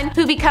son,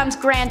 who becomes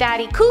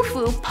Granddaddy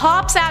Khufu,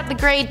 pops out the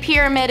Great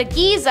Pyramid of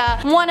Giza,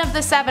 one of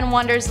the 7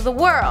 wonders of the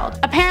world.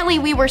 Apparently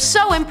we were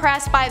so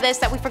impressed by this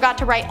that we forgot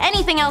to write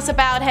anything else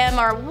about him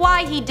or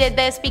why he did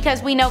this,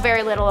 because we know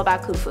very little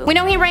about Khufu. We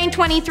know he reigned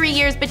 23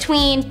 years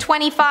between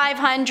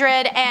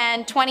 2500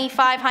 and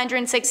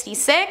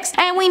 2566,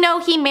 and we know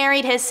he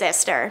married his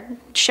sister.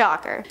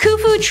 Shocker.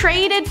 Khufu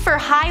traded for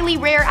highly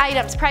rare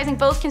items, prizing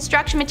both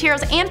construction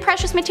materials and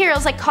precious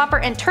materials like copper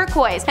and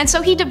turquoise, and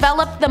so he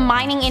developed the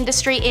mining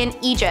industry in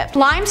Egypt.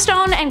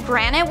 Limestone and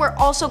granite were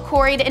also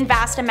quarried in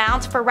vast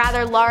amounts for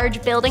rather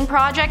large building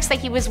projects that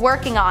he was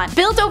working on.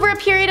 Built over a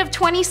period of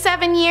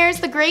 27 years,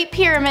 the Great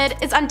Pyramid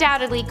is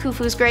undoubtedly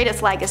Khufu's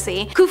greatest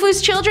legacy.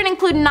 Khufu's children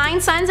include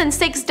 9 sons and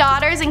 6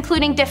 daughters,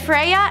 including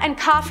Defreya and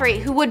Khafre,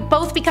 who would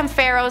both become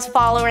pharaohs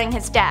following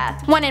his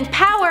death. When in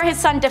power, his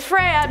son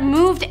Defreya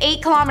moved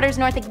 8 kilometers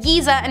north of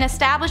Giza and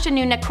established a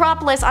new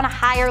necropolis on a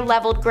higher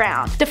leveled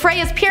ground.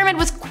 Defreya's pyramid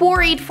was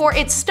quarried for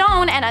its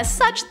stone, and as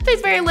such,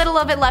 there's very little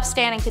of it left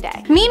standing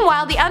today.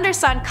 Meanwhile, the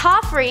underson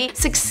Khafre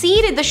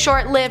succeeded the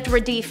short-lived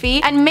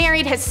Radifi and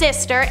married his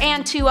sister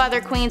and 2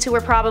 other queens who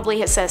were probably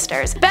his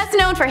sisters. Best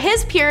known for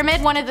his pyramid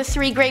Pyramid, one of the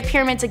 3 Great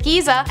Pyramids of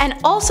Giza, and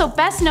also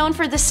best known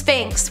for the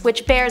Sphinx,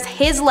 which bears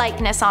his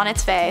likeness on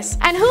its face.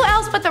 And who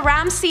else but the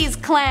Ramses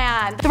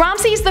clan? The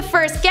Ramses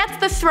I gets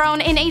the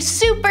throne in a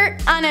super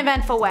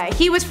uneventful way.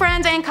 He was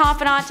friend and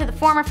confidant to the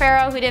former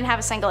pharaoh who didn't have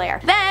a single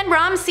heir. Then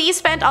Ramses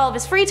spent all of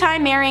his free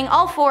time marrying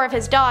all 4 of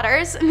his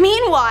daughters.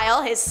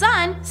 Meanwhile, his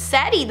son,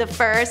 Seti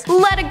I,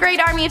 led a great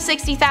army of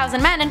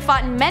 60,000 men and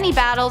fought in many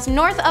battles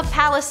north of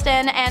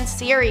Palestine and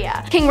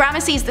Syria. King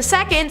Ramesses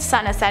II,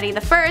 son of Seti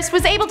I,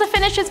 was able to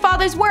finish his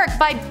father's work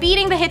by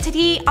beating the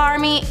Hittite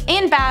army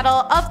in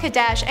Battle of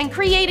Kadesh and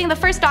creating the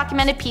first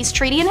documented peace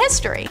treaty in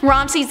history.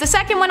 Ramses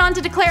II went on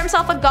to declare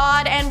himself a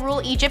god and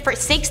rule Egypt for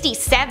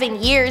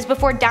 67 years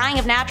before dying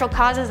of natural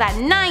causes at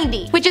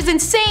 90, which is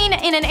insane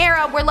in an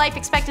era where life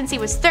expectancy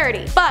was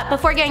 30. But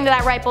before getting to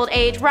that ripe old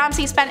age,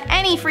 Ramses spent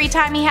any free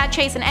time he had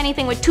chasing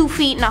anything with 2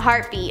 feet and a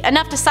heartbeat,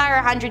 enough to sire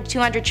 100 to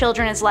 200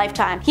 children in his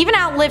lifetime. He even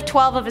outlived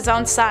 12 of his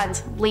own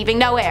sons, leaving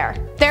no heir.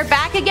 They're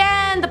back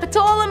again, the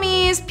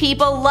Ptolemies!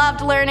 People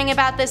loved learning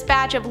about this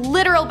batch of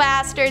literal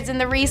bastards in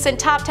the recent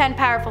top 10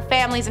 powerful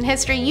families in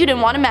history you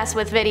didn't want to mess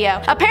with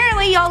video.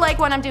 Apparently y'all like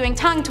when I'm doing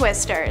tongue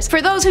twisters.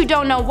 For those who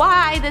don't know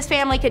why this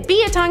family could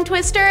be a tongue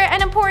twister,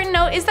 an important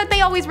note is that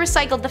they always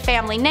recycled the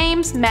family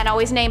names. Men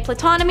always named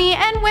Ptolemy,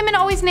 and women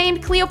always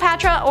named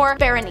Cleopatra or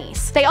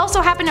Berenice. They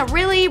also happen to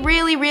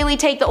really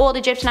take the old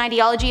Egyptian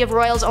ideology of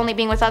royals only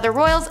being with other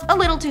royals a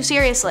little too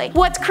seriously.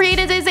 What's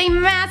created is a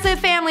massive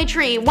family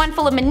tree, one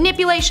full of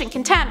manipulation,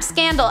 contempt,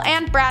 scandal,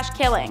 and brash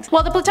killings.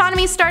 While the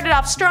Ptolemies started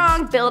off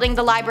strong, building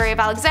the Library of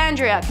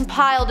Alexandria,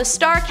 compiled a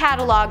star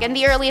catalog and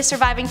the earliest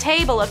surviving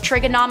table of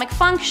trigonomic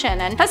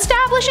function, and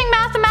establishing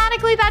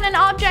mathematically that an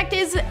object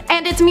is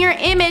and its mirror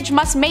image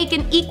must make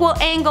an equal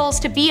angles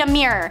to be a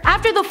mirror.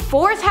 After the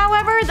 4th,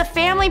 however, the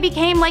family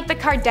became like the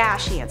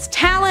Kardashians,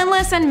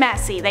 talentless and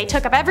messy. They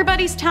took up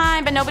everybody's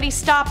time, but nobody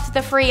stopped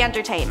the free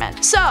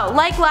entertainment. So,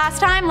 like last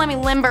time, let me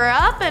limber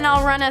up and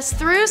I'll run us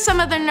through some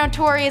of the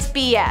notorious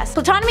BS.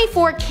 Ptolemy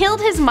IV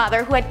killed his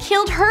mother, who had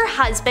killed her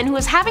husband, who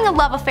was having a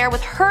love affair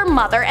with her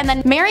mother, and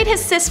then married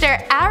his sister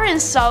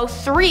Arinso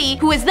III,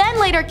 who was then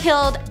later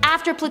killed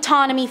after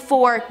Ptolemy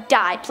IV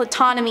died.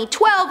 Ptolemy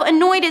XII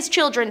annoyed his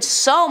children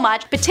so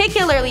much,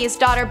 particularly his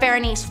daughter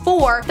Berenice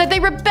IV, that they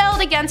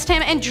rebelled against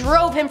him and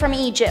drove him from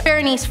Egypt.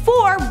 Berenice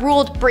IV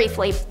ruled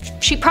briefly.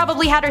 She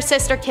probably had her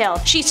sister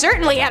killed. She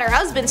certainly had her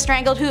husband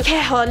strangled, who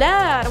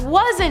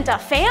wasn't a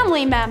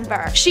family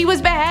member. She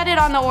was beheaded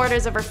on the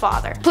orders of her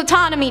father.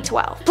 Ptolemy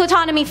XII.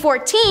 Ptolemy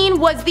XIV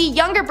was the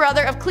younger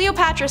brother of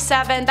Cleopatra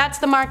VII, that's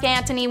the Mark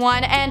Antony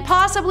one, and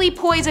possibly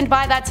poisoned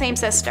by that same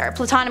sister.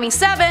 Ptolemy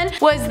VII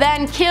was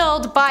then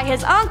killed by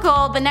his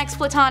uncle, the next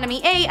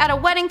Ptolemy VIII, at a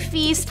wedding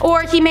feast,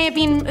 or he may have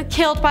been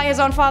killed by his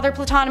own father,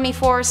 Ptolemy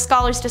IV.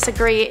 Scholars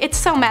disagree. It's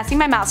so messy,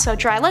 my mouth's so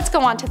dry. Let's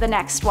go on to the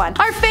next one.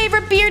 Our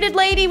favorite bearded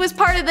lady was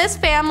part of this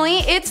family.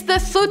 It's the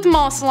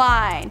Thutmose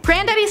line.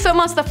 Granddaddy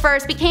Thutmose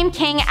I became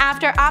king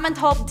after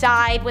Amenhotep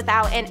died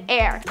without an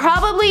heir.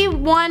 Probably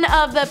one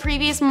of the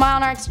previous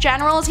monarch's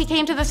generals, he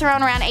came to the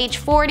throne around age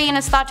 40 and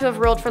is thought to have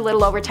ruled for a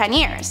little over 10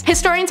 years.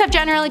 Historians have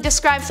generally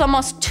described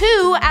Thutmose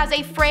II as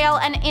a frail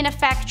and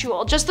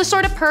ineffectual, just the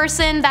sort of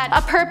person that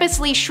a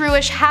purposely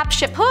shrewish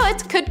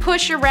Hatshepsut could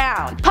push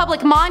around.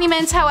 Public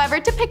monuments, however,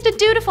 depict a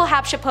dutiful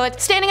Hatshepsut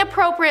standing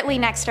appropriately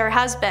next to her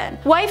husband.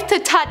 Wife to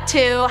Tut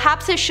II,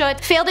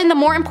 Hatshepsut failed in the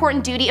more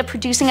important duty of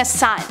producing a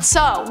son.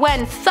 So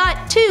when Thut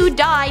II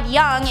died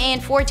young in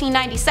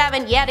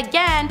 1497, yet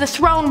again, the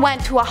throne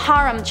went to a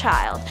harem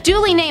child.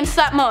 Duly named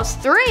Thutmose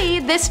III,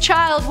 this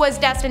child was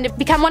destined to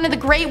become one of the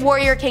great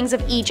warrior kings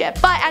of Egypt,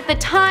 but at the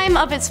time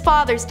of his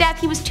father's death,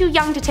 he was too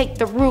young to take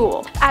the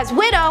rule. As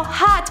widow,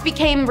 Hat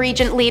became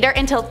regent leader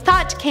until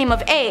Thut came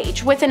of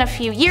age. Within a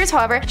few years,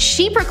 however,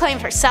 she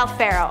proclaimed herself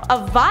pharaoh,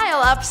 a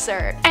vile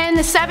absurd. And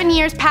the 7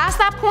 years past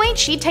that point,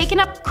 she'd taken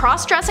up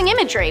cross-dressing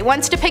imagery.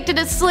 Once depicted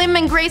as slim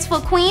and graceful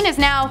queen, is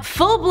now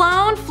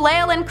full-blown,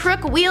 flail and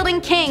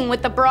crook-wielding king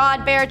with the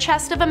broad, bare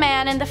chest of a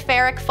man and the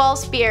pharaoh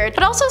false beard,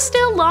 but also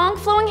still long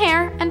flowing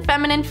hair and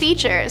feminine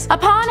features.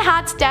 Upon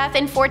Hat's death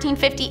in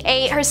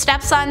 1458, her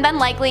stepson, then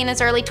likely in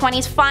his early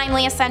 20s,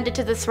 finally ascended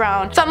to the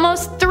throne.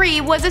 Thutmose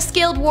III was a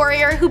skilled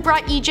warrior who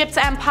brought Egypt's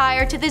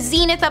empire to the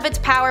zenith of its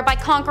power by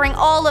conquering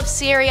all of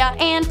Syria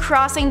and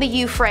crossing the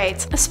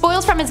Euphrates. The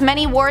spoils from his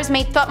many wars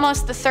made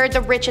Thutmose III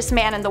the richest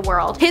man in the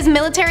world. His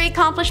military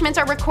accomplishments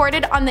are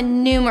recorded on the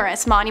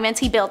numerous monuments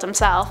he built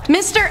himself.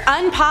 Mr.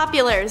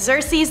 Unpopular,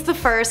 Xerxes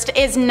I,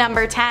 is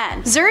number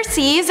 10.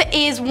 Xerxes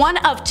is one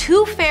of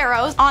 2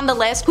 pharaohs on the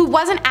list who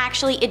wasn't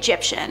actually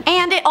Egyptian,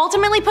 and it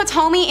ultimately puts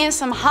homie in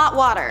some hot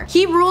water.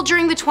 He ruled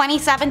during the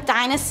 27th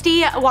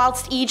dynasty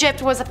whilst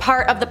Egypt was a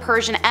part of the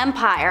Persian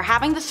Empire,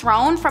 having the throne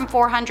throne from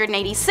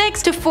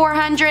 486 to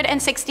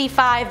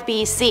 465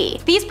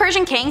 BC. These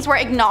Persian kings were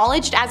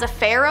acknowledged as a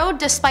pharaoh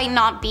despite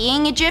not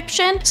being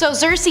Egyptian, so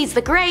Xerxes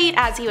the Great,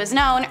 as he was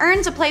known,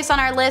 earns a place on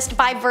our list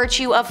by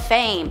virtue of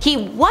fame. He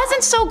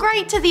wasn't so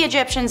great to the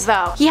Egyptians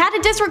though. He had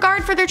a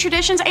disregard for their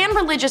traditions and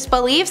religious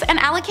beliefs and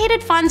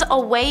allocated funds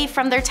away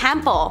from their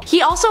temple.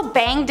 He also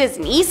banged his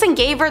niece and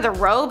gave her the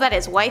robe that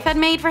his wife had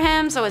made for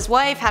him, so his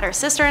wife had her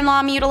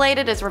sister-in-law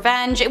mutilated as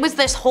revenge. It was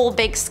this whole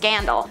big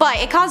scandal. But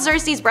it caused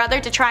Xerxes' brother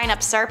to try and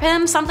usurp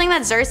him, something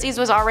that Xerxes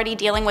was already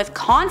dealing with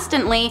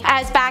constantly,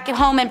 as back at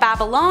home in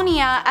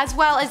Babylonia, as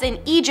well as in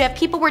Egypt,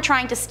 people were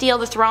trying to steal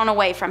the throne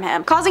away from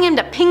him, causing him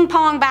to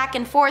ping-pong back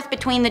and forth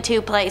between the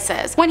two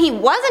places. When he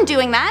wasn't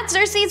doing that,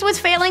 Xerxes was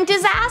failing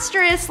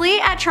disastrously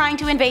at trying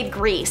to invade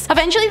Greece.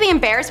 Eventually, the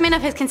embarrassment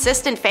of his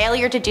consistent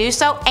failure to do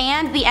so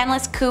and the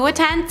endless coup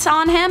attempts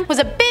on him was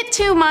a bit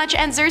too much,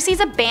 and Xerxes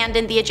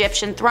abandoned the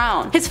Egyptian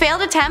throne. His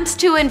failed attempts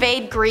to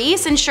invade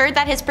Greece ensured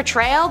that his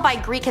portrayal by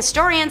Greek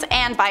historians,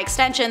 and by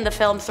extension the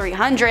film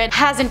 300,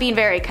 hasn't been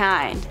very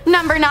kind.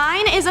 Number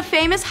 9 is a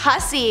famous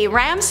hussy,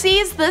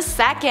 Ramses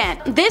II.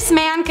 This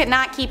man could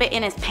not keep it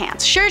in his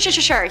pants. Sure,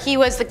 he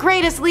was the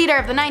greatest leader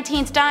of the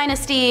 19th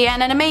dynasty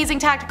and an amazing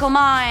tactical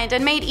mind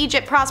and made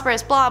Egypt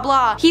prosperous, blah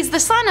blah. He's the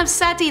son of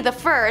Seti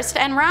I,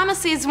 and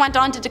Ramesses went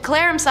on to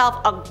declare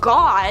himself a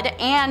god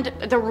and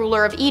the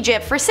ruler of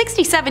Egypt for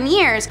 67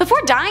 years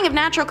before dying of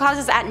natural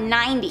causes at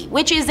 90,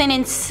 which is an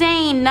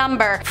insane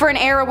number for an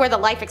era where the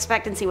life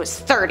expectancy was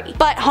 30.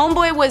 But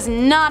homeboy was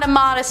not a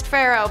modest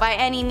pharaoh by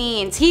any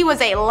means. He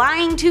was a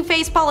lying,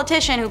 two-faced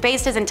politician who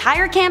based his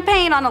entire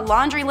campaign on a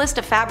laundry list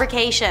of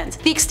fabrications.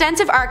 The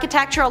extensive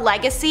architectural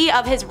legacy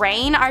of his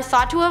reign are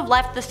thought to have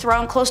left the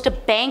throne close to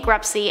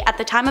bankruptcy at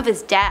the time of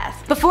his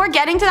death. Before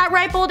getting to that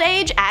ripe old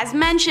age, as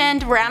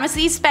mentioned,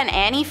 Ramesses spent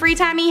any free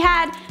time he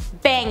had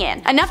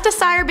banging. Enough to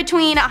sire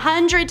between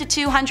 100 to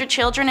 200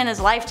 children in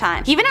his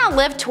lifetime. He even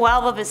outlived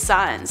 12 of his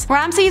sons.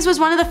 Ramses was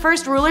one of the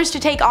first rulers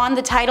to take on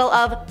the title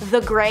of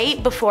the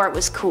Great before it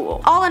was cool.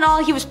 All in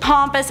all, he was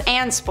pompous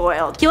and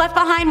spoiled. He left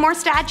behind more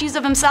statues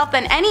of himself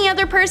than any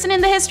other person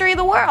in the history of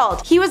the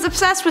world. He was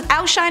obsessed with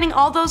outshining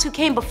all those who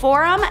came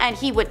before him, and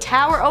he would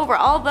tower over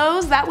all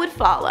those that would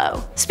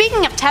follow.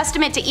 Speaking of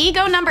testament to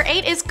ego, number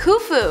 8 is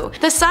Khufu,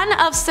 the son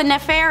of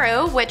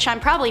Seneferu, which I'm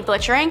probably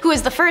butchering, who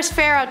is the first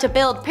pharaoh to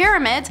build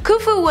pyramids.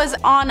 Khufu was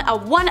on a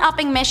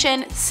one-upping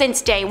mission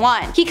since day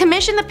one. He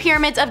commissioned the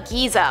pyramids of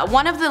Giza,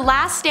 one of the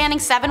last standing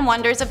 7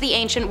 wonders of the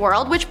ancient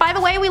world, which by the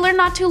way we learned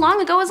not too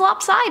long ago is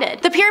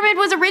lopsided. The pyramid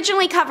was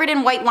originally covered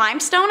in white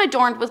limestone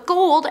adorned with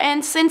gold,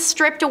 and since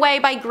stripped away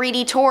by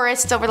greedy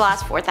tourists over the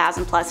last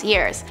 4,000 plus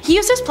years. He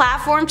used his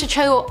platform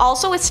to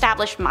also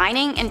establish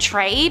mining and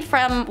trade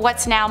from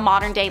what's now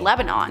modern day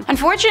Lebanon.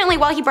 Unfortunately,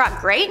 while he brought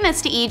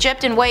greatness to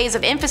Egypt in ways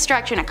of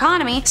infrastructure and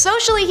economy,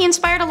 socially he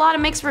inspired a lot of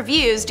mixed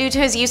reviews due to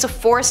his use of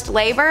forced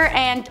labor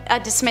and a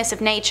dismissive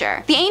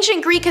nature. The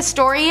ancient Greek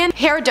historian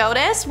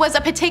Herodotus was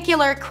a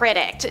particular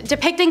critic,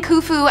 depicting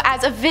Khufu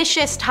as a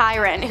vicious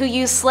tyrant who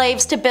used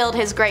slaves to build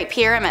his Great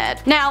Pyramid.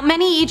 Now,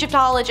 many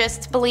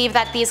Egyptologists believe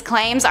that these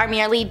claims are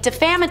merely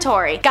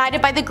defamatory,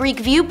 guided by the Greek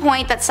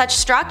viewpoint that such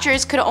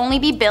structures could only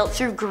be built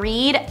through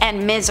greed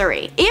and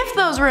misery. If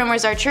those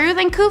rumors are true,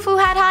 then Khufu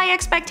had high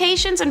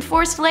expectations and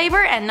forced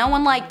labor and no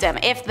one liked him.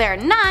 If they're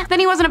not, then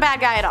he wasn't a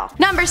bad guy at all.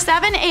 Number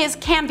 7 is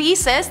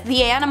Cambyses,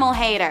 the animal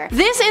hater.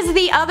 This is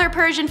the other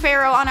Persian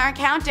pharaoh on our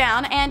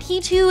countdown, and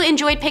he too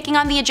enjoyed picking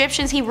on the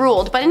Egyptians he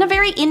ruled, but in a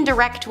very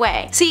indirect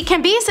way. See,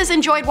 Cambyses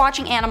enjoyed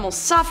watching animals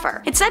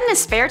suffer. It said in his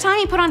spare time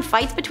he put on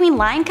fights between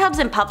lion cubs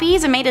and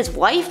puppies and made his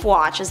wife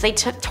watch as they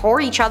tore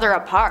each other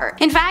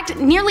apart. In fact,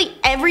 nearly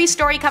every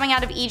story coming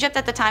out of Egypt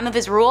at the time of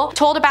his rule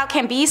told about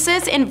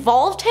Cambyses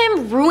involved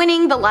him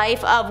ruining the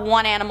life of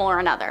one animal or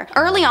another.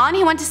 Early on,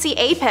 he went to see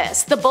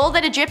Apis, the bull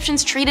that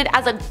Egyptians treated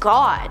as a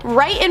god.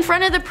 Right in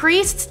front of the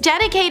priests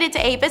dedicated to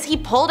Apis, he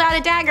pulled out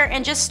a dagger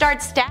and just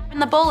started stabbing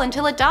the bull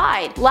until it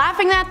died,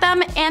 laughing at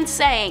them and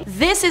saying,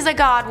 "This is a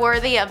god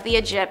worthy of the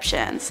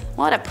Egyptians."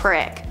 What a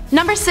prick.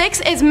 Number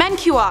 6 is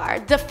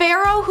Menkaure, the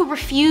pharaoh who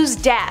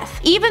refused death.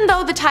 Even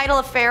though the title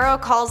of pharaoh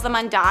calls them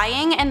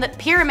undying and the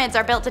pyramids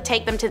are built to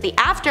take them to the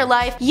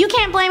afterlife, you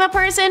can't blame a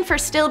person for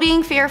still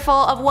being fearful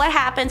of what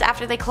happens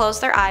after they close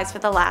their eyes for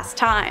the last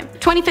time.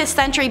 25th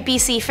century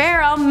BC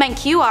pharaoh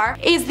Menkaure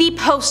is the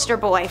poster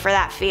boy for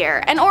that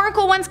fear. An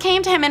oracle once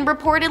came to him and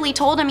reportedly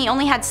told him he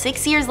only had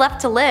 6 years left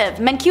to live.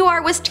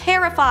 Menkaure was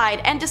terrified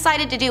and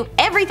decided to do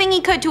everything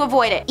he could to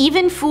avoid it,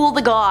 even fool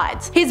the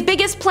gods. His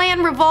biggest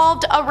plan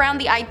revolved around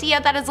the idea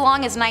that as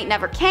long as night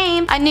never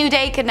came, a new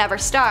day could never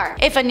start.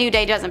 If a new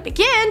day doesn't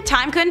begin,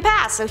 time couldn't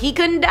pass, so he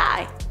couldn't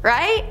die,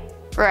 right?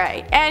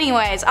 Right.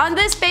 Anyways, on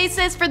this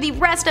basis, for the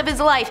rest of his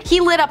life, he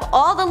lit up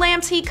all the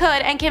lamps he could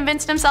and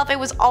convinced himself it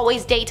was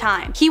always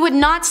daytime. He would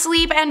not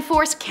sleep and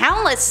forced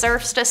countless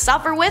serfs to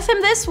suffer with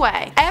him this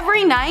way.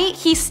 Every night,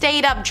 he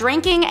stayed up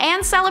drinking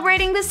and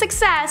celebrating the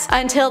success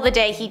until the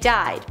day he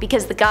died,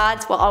 because the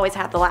gods will always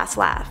have the last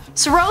laugh.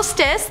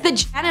 Sorostus, the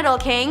genital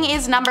king,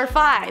 is number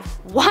 5.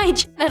 Why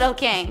genital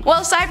king?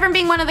 Well, aside from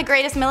being one of the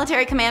greatest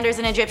military commanders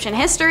in Egyptian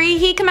history,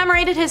 he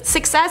commemorated his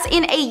success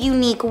in a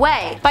unique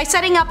way, by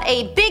setting up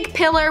a big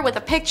pillar with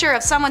a picture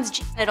of someone's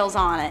genitals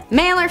on it.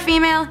 Male or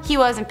female, he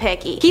wasn't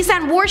picky. He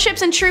sent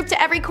warships and troops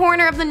to every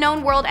corner of the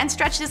known world and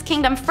stretched his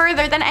kingdom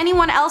further than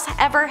anyone else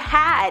ever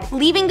had,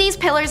 leaving these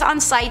pillars on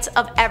sites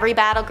of every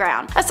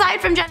battleground. Aside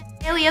from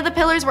genitalia, the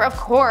pillars were of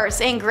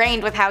course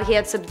ingrained with how he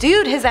had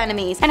subdued his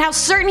enemies and how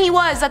certain he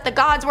was that the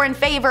gods were in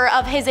favor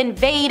of his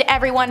invade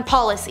everyone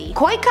policy.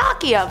 Quite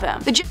cocky of him.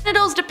 The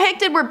genitals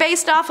depicted were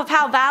based off of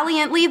how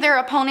valiantly their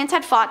opponents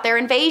had fought their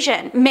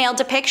invasion. Male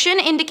depiction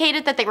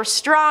indicated that they were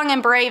strong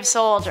and brave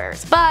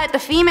soldiers, but the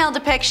female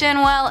depiction,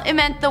 well, it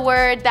meant the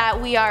word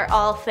that we are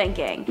all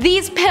thinking.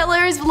 These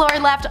pillars were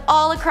left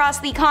all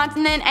across the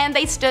continent and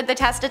they stood the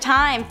test of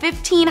time.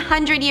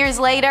 1500 years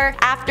later,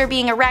 after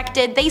being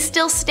erected, they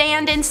still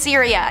stand in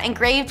Syria,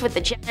 engraved with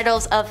the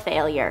genitals of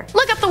failure.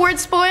 Look up the word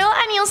spoil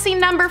and you'll see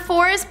number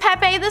 4 is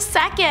Pepe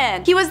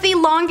II. He was the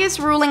longest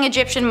ruling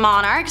Egyptian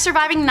monarch,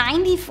 surviving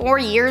 94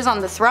 years on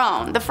the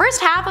throne. The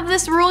first half of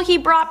this rule he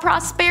brought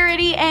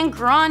prosperity and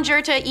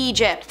grandeur to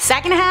Egypt.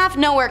 Second half,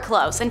 nowhere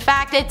close. In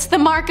fact, it's the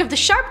mark of the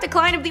sharp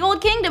decline of the old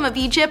kingdom of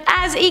Egypt,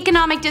 as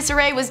economic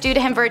disarray was due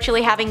to him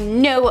virtually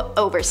having no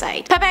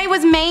oversight. Pepe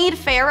was made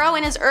pharaoh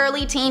in his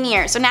early teen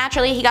years, so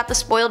naturally he got the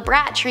spoiled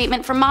brat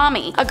treatment from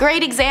mommy. A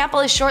great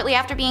example is shortly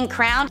after being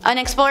crowned, an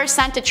explorer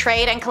sent to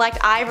trade and collect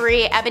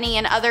ivory, ebony,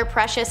 and other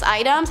precious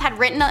items had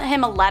written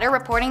him a letter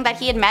reporting that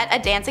he had met a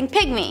dancing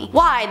pygmy.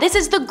 Why? This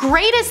is the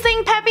greatest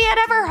thing Pepe had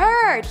ever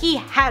heard! He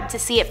had to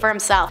see it for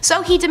himself,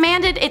 so he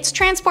demanded its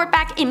transport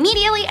back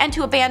immediately and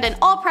to abandon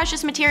all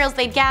precious materials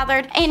they'd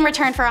gathered in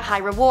return for a high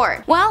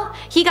reward. Well,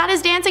 he got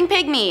his dancing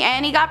pygmy,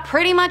 and he got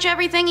pretty much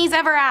everything he's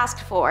ever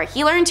asked for.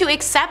 He learned to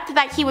accept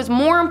that he was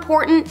more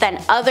important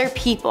than other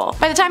people.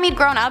 By the time he'd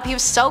grown up, he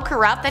was so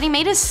corrupt that he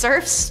made his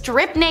serfs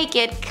strip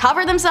naked,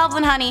 cover themselves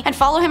in honey, and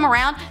follow him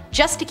around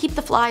just to keep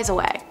the flies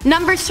away.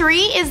 Number 3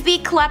 is the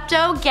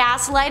klepto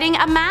gaslighting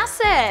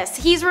Amasis.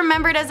 He's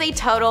remembered as a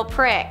total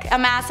prick.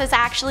 Amasis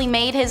actually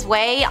made his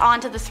way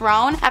onto the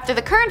throne after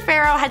the current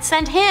pharaoh had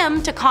sent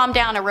him to calm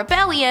down a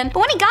rebellion, but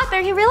when he got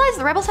there he realized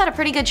the rebels had a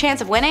pretty good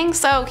chance of winning,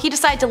 so he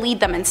decided to lead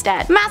them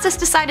instead. Amasis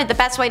decided the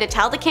best way to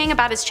tell the king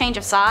about his change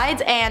of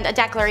sides and a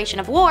declaration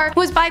of war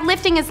was by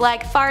lifting his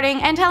leg,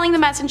 farting, and telling the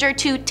messenger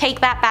to take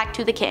that back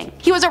to the king.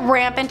 He was a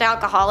rampant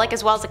alcoholic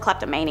as well as a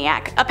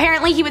kleptomaniac.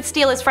 Apparently he would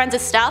steal his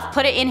friends' stuff,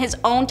 put it in his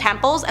own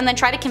temples, and then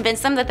try to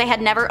convince them that they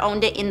had never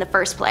owned it in the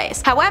first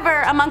place.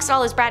 However, amongst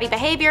all his bratty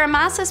behavior,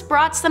 Amasis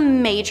brought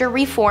some major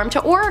reform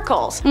to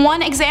oracles.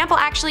 One example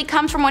actually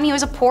comes from when he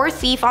was a poor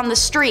thief on the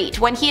street.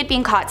 When he had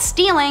been caught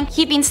stealing,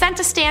 he'd been sent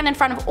to stand in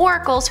front of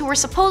oracles who were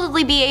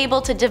supposedly be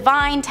able to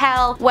divine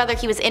tell whether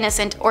he was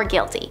innocent or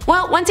guilty.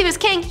 Well, once he was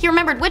king, he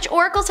remembered which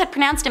oracles had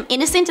pronounced him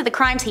innocent of the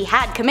crimes he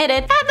had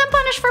committed, had them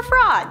punished for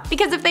fraud,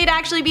 because if they'd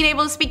actually been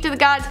able to speak to the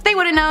gods, they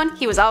would have known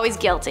he was always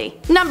guilty.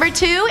 Number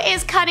 2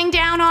 is cutting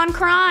down on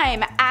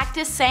crime,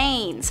 Actus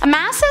Sains.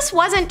 Amasis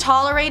wasn't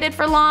tolerated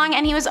for long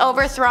and he was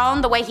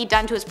overthrown the way he'd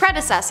done to his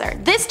predecessor.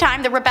 This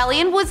time the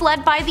rebellion was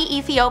led by the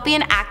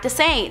Ethiopian Actus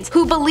Sains,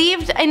 who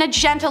believed in a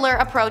gentler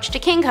approach to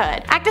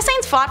kinghood. Actus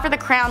Sains fought for the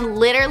crown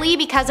literally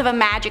because of a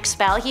magic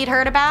spell he'd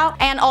heard about,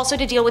 and also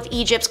to deal with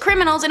Egypt's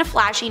criminals in a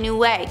flashy new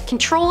way,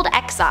 controlled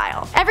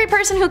exile. Every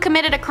person who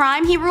committed a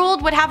crime he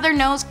ruled would have their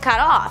nose cut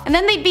off, and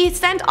then they'd be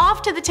sent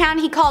off to the town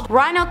he called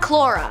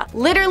Rhinochlora,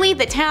 literally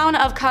the town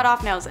of cut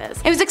off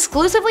noses. It was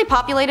exclusively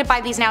populated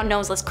by these now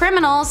noseless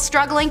criminals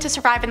struggling to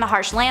survive in the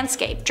harsh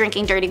landscape,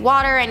 drinking dirty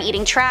water and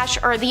eating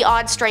trash or the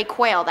odd stray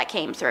quail that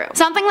came through.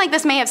 Something like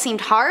this may have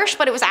seemed harsh,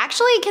 but it was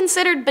actually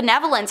considered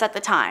benevolence at the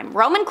time.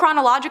 Roman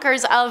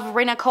chronologers of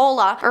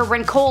Rhinicola, or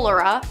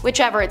Rincolora,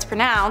 whichever it's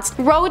pronounced,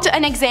 wrote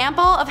an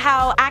example of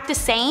how Actus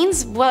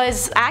Sains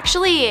was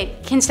actually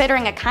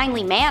considering a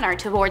kindly manner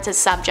towards his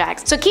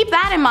subjects. So keep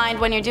that in mind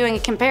when you're doing a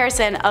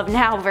comparison of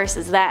now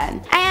versus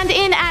then. And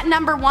in at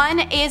number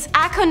 1 is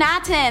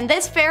Akhenaten.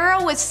 This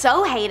pharaoh was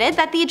so hated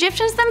that the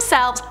Egyptians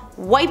themselves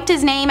wiped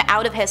his name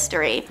out of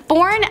history.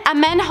 Born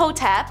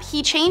Amenhotep,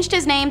 he changed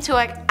his name to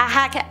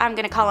I'm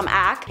gonna call him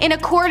Ak, in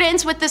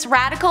accordance with this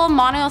radical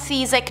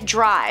monotheistic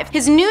drive.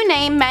 His new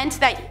name meant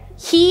that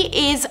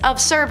he is of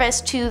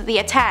service to the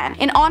Aten,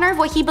 in honor of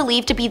what he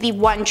believed to be the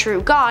one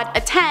true god,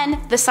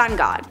 Aten, the sun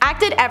god. Ak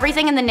did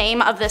everything in the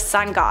name of this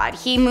sun god.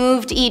 He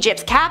moved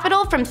Egypt's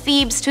capital from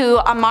Thebes to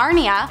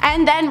Amarnia,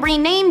 and then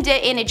renamed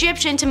it in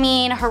Egyptian to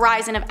mean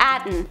Horizon of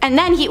Aten, and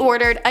then he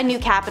ordered a new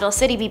capital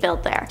city be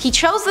built there. He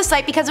chose the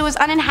site because it was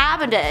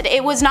uninhabited.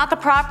 It was not the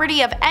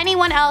property of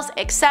anyone else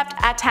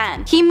except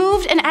Aten. He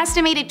moved an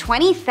estimated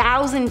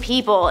 20,000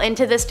 people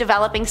into this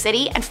developing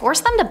city and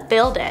forced them to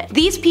build it.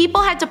 These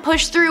people had to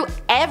push through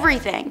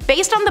everything.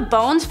 Based on the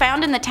bones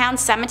found in the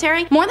town's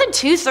cemetery, more than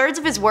 2/3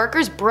 of his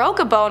workers broke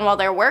a bone while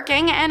they're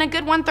working, and a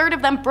good 1/3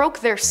 of them broke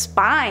their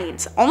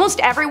spines. Almost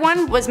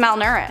everyone was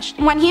malnourished.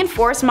 When he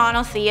enforced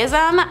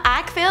monotheism,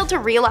 Ak failed to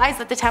realize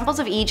that the temples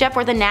of Egypt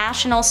were the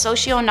national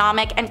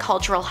socio-economic and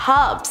cultural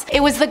hubs.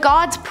 It was the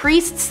gods'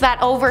 priests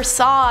that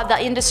oversaw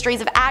the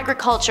industries of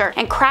agriculture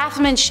and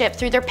craftsmanship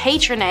through their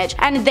patronage,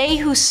 and they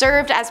who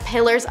served as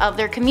pillars of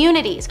their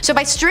communities. So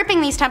by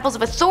stripping these temples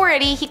of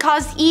authority, he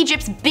caused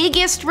Egypt's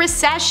biggest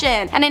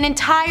recession, and an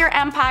entire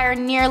empire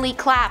nearly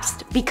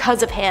collapsed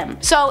because of him.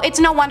 So it's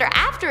no wonder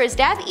after his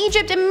death,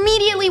 Egypt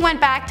immediately went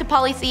back to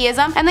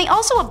polytheism, and they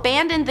also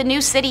abandoned the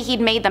new city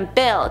he'd made them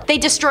build. They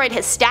destroyed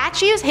his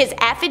statues, his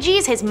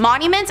effigies, his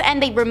monuments,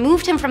 and they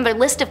removed him from their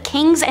list of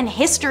kings and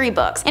history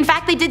books. In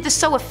fact, they did this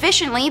so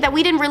efficiently that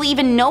we didn't really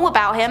even know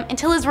about him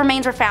until his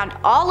remains were found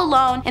all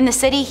alone in the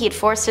city he had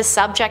forced his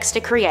subjects to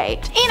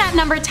create. And at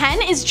number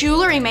 10 is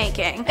jewelry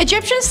making.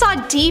 Egyptians saw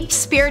deep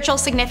spiritual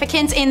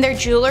significance in their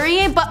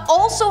jewelry, but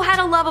also had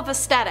a love of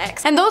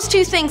aesthetics, and those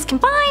two things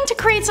combined to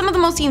create some of the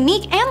most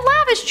unique and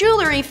lavish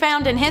jewelry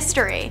found in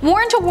history.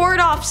 Worn to ward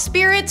off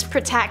spirits,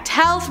 protect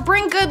health,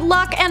 bring good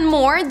luck, and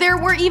more, there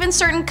were even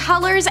certain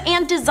colors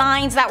and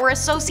designs that were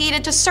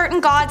associated to certain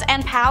gods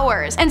and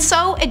powers. And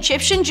so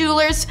Egyptian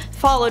jewelers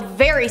followed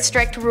very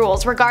strict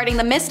rules regarding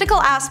the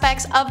mystical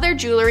aspects of their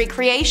jewelry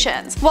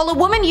creations. While a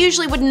woman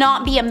usually would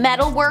not be a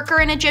metal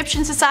worker in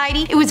Egyptian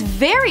society, it was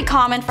very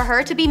common for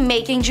her to be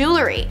making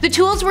jewelry. The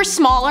tools were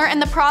smaller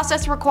and the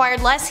process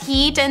required less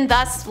heat and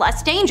thus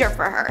less danger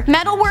for her.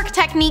 Metalwork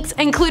techniques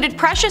included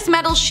precious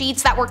metal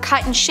sheets that were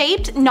cut and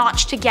shaped,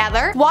 notched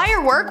together.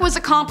 Wire work was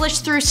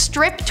accomplished through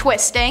strip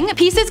twisting.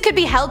 Pieces could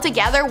be held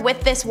together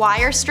with this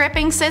wire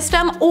stripping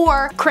system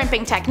or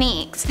crimping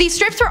techniques. These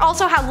strips were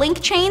also how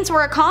link chains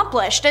were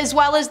accomplished, as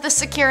well as the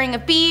securing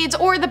of beads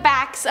or the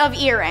backs of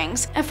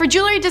earrings. For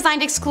jewelry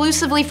designed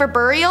exclusively for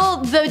burial,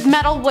 the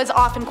metal was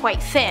often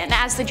quite thin,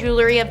 as the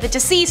jewelry of the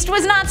deceased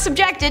was not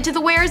subjected to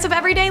the wares of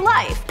everyday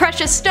life.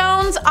 Precious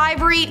stones,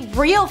 ivory,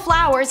 real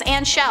flowers,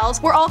 and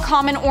shells were all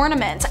common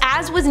ornaments,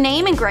 as was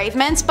name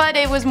engravements, but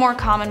it was more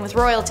common with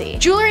royalty.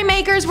 Jewelry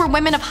makers were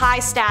women of high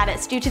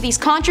status due to these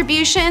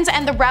contributions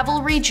and the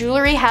revelry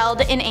jewelry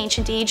held in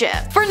ancient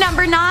Egypt. For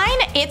number 9,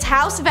 it's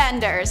house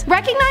vendors.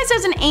 Recognized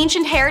as an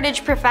ancient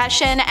heritage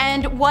profession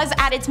and was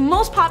at its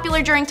most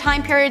popular during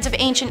time periods of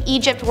ancient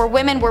Egypt where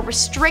women were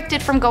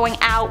restricted from going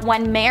out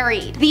when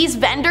married. These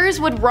vendors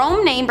would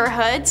roam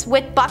neighborhoods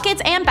with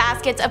buckets and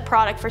baskets of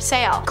product for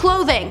sale.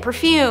 Clothing,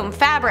 perfume,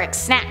 fabrics,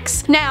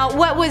 snacks. Now,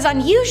 what was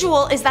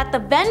unusual is that the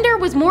vendor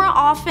was more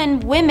often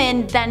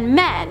women than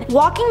men,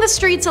 walking the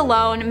streets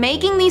alone,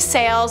 making these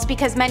sales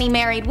because many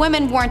married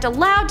women weren't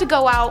allowed to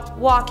go out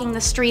walking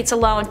the streets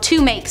alone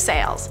to make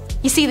sales.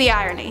 You see the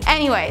irony.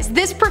 Anyways,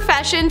 this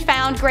profession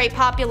found great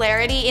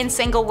popularity in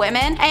single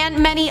women, and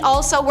many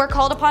also were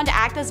called upon to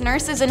act as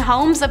nurses in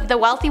homes of the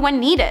wealthy when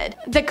needed.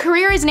 The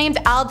career is named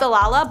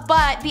al-Dalala,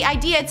 but the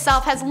idea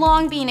itself has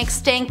long been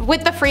extinct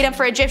with the freedom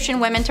for Egyptian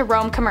women to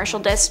roam commercial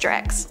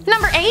districts.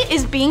 Number 8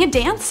 is being a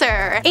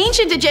dancer.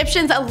 Ancient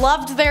Egyptians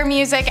loved their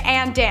music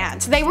and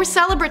dance. They were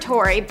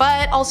celebratory,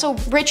 but also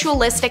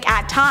ritualistic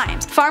at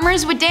times.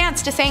 Farmers would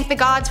dance to thank the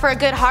gods for a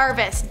good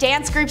harvest.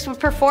 Dance groups would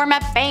perform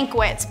at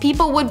banquets.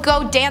 People would go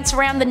dance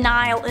around the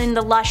Nile in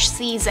the lush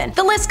season.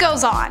 The list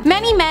goes on.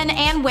 Many men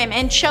and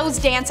women chose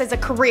dance as a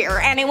career,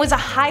 and it was a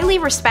highly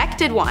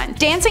respected one.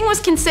 Dancing was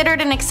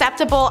considered an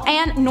acceptable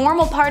and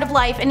normal part of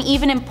life and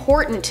even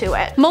important to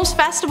it. Most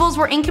festivals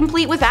were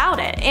incomplete without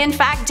it. In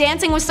fact,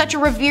 dancing was such a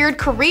revered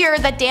career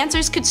that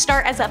dancers could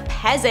start as a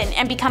peasant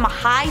and become a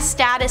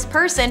high-status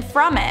person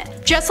from it,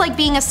 just like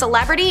being a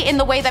celebrity in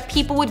the way that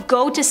people would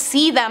go to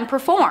see them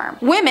perform.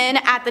 Women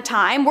at the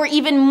time were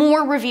even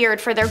more revered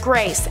for their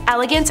grace,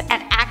 elegance,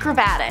 and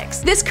acrobatics.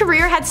 This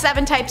career had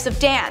 7 types of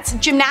dance: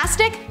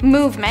 gymnastic,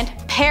 movement,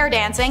 pair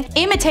dancing,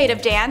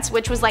 imitative dance,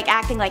 which was like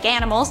acting like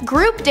animals,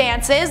 group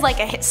dances like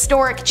a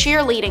historic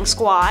cheerleading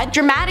squad,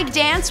 dramatic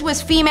dance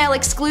was female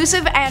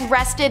exclusive and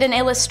rested in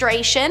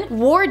illustration,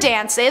 war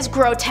dances,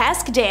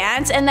 grotesque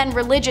dance, and then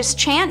religious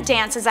chant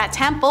dances at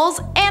temples,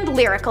 and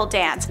lyrical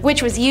dance,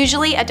 which was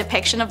usually a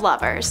depiction of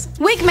lovers.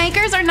 Wig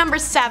makers are number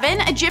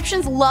 7.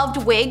 Egyptians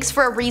loved wigs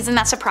for a reason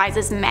that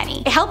surprises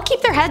many. It helped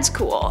keep their heads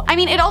cool. I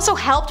mean, it also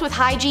helped with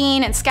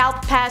hygiene and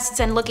scalp pests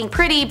and looking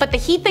pretty, but the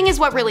heat thing is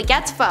what really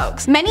gets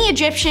folks. Many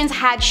Egyptians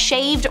had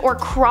shaved or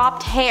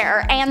cropped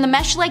hair, and the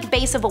mesh-like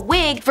base of a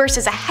wig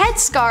versus a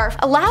headscarf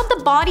allowed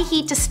the body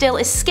heat to still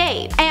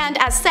escape. And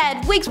as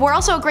said, wigs were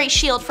also a great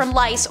shield from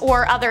lice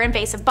or other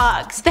invasive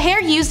bugs. The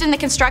hair used in the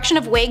construction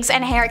of wigs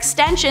and hair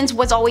extensions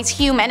was always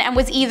human and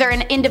was either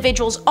an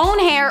individual's own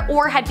hair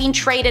or had been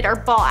traded or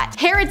bought.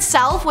 Hair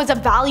itself was a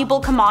valuable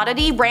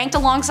commodity ranked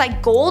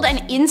alongside gold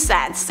and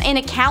incense in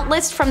a count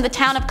list from the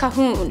town of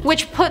Kahun,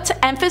 which put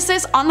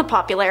emphasis on the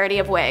popularity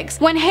of wigs.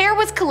 When hair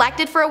was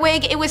collected for a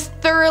wig, it was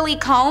thoroughly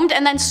combed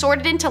and then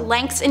sorted into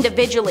lengths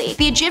individually.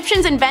 The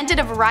Egyptians invented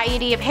a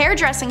variety of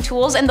hairdressing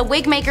tools, and the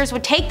wig makers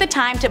would take the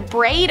time to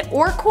braid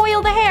or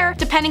coil the hair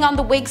depending on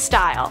the wig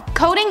style,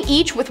 coating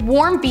each with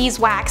warm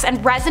beeswax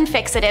and resin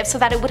fixative so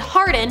that it would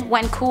harden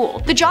when cool.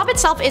 The job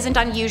itself isn't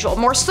unusual,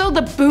 more so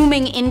the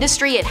booming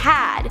industry it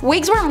had.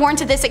 Wigs weren't worn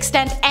to this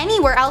extent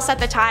anywhere else at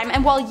the time,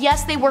 and while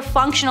yes they were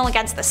functional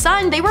against the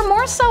sun, they were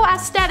more so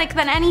aesthetic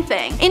than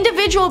anything.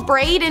 Individual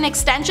braid and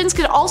extensions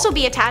could also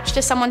be attached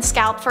to someone's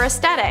scalp for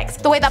aesthetics,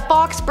 the way that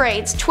box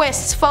braids,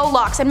 twists, faux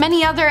locks, and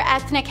many other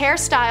ethnic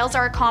hairstyles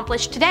are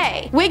accomplished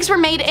today. Wigs were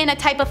made in a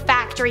type of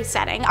factory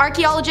setting.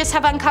 Archaeologists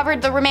have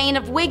uncovered the remains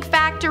of wig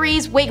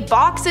factories, wig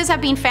boxes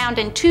have been found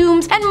in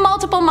tombs, and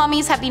multiple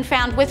mummies have been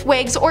found with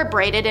wigs or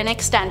braided in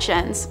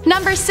extensions.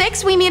 Number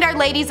 6, we meet our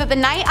ladies of the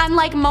night.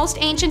 Unlike most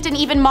ancient and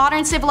even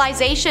modern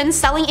civilizations,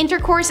 selling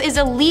intercourse is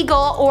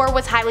illegal or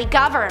was highly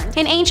governed.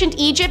 In ancient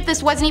Egypt,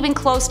 this wasn't even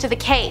close to the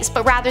case,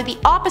 but rather the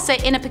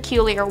opposite in a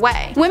peculiar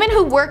way. Women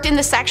who worked in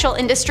the sexual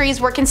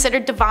industries were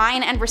considered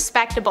divine and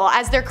respectable,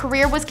 as their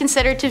career was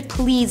considered to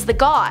please the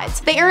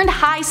gods. They earned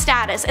high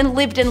status and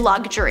lived in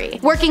luxury.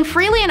 Working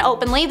freely and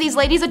openly, these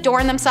ladies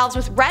adorned themselves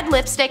with red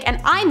lipstick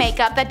and eye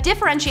makeup that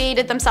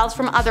differentiated themselves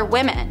from other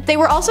women. They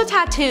were also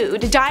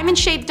tattooed,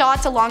 diamond-shaped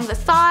dots along the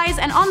thighs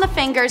and on the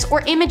fingers,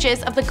 or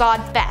images of the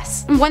god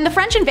Bes. When the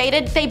French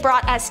invaded, they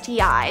brought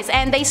STIs,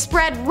 and they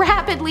spread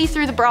rapidly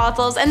through the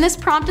brothels, and this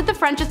prompted the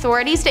French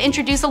authorities to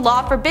introduce a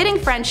law forbidding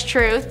French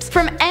troops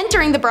from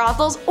entering the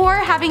brothels or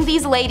having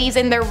these ladies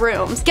in their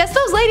rooms. Guess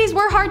those ladies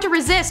were hard to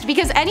resist,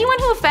 because anyone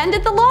who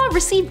offended the law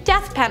received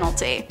death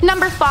penalty.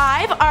 Number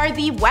 5 are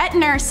the wet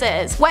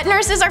nurses. Wet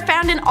nurses are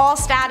found in all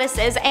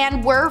statuses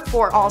and were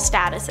for all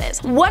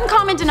statuses. One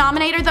common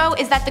denominator though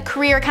is that the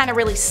career kinda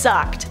really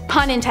sucked.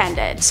 Pun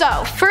intended.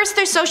 So, first,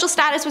 their social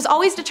status was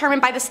always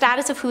determined by the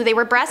status of who they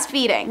were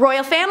breastfeeding.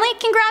 Royal family?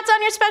 Congrats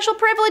on your special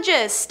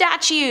privileges,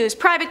 statues,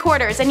 private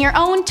quarters, and your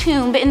own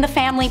tomb in the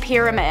family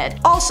pyramid.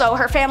 Also,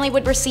 her family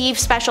would receive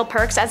special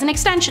perks as an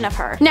extension of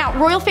her. Now,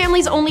 royal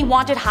families only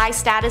wanted high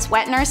status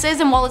wet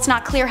nurses, and while it's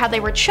not clear how they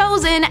were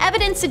chosen,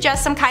 evidence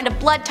suggests some kind of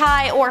blood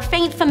tie or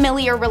faint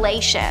familiar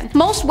relation.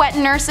 Most wet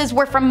nurses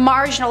were from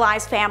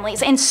marginalized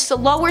families in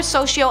lower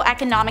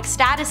socioeconomic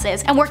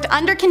statuses and worked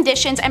under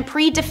conditions and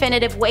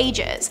pre-definitive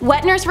wages.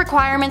 Wet nurse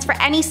requirements for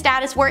any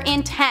status were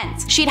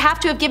intense. She'd have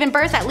to have given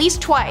birth at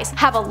least twice,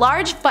 have a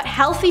large but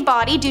healthy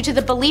body due to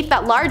the belief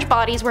that large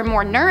bodies were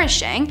more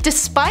nourishing.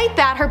 Despite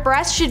that, her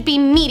breasts should be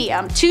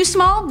medium. Too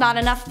small, not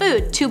enough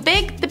food. Too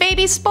big, the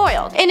baby's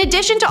spoiled. In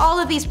addition to all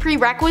of these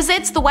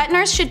prerequisites, the wet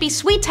nurse should be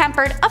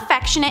sweet-tempered,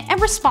 affectionate,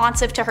 and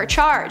responsive to her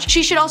charge.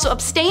 She should also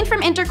abstain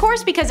from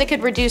intercourse because it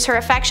could reduce her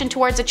affection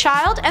towards a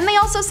child, and they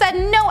also said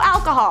no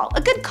alcohol.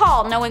 A good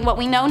call, knowing what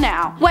we know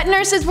now. Wet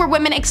nurses were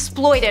women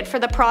exploited for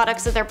the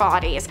products of their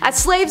bodies. As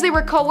slaves, they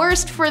were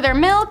coerced for their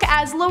milk.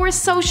 As lower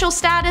social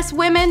status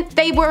women,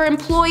 they were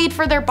employed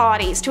for their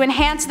bodies to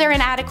enhance their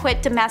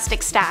inadequate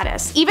domestic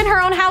status. Even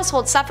her own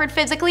household suffered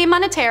physically and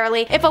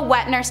monetarily if a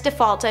wet nurse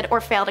defaulted or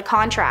failed a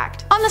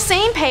contract. On the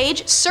same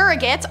page,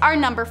 surrogates are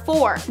number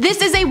 4.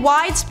 This is a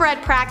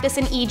widespread practice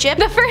in Egypt.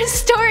 The first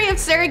story of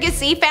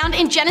surrogacy found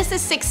in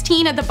Genesis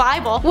 16 of the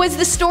Bible was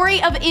the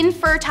story of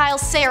infertile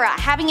Sarah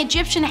having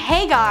Egyptian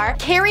Hagar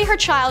carry her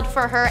child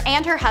for her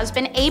and her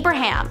husband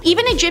Abraham.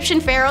 Even Egyptian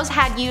pharaohs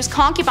had used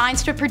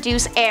concubines to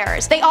produce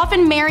heirs. They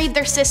often married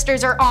their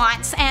sisters or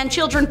aunts, and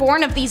children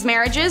born of these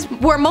marriages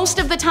were most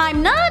of the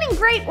time not in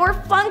great or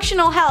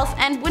functional health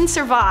and wouldn't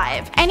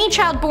survive. Any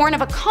child born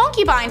of a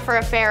concubine for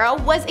a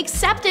pharaoh was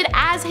accepted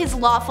as his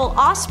lawful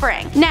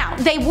offspring. Now,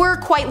 they were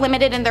quite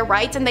limited in their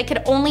rights, and they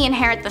could only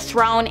inherit the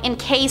throne in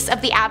case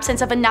of the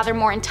absence of another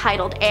more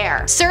entitled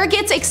heir.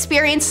 Surrogates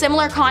experienced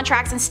similar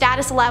contracts and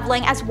status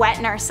leveling as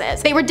wet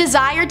nurses. They were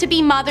desired to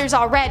be mothers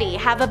already,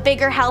 have a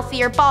bigger,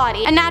 healthier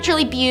body, and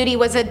naturally beauty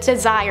was a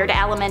desired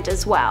element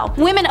as well.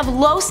 Women of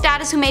low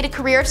status who made a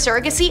career of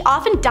surrogacy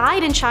often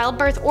died in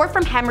childbirth or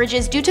from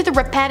hemorrhages due to the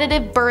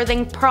repetitive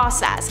birthing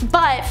process,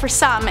 but for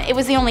some, it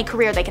was the only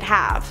career they could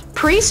have.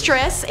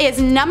 Priestess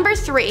is number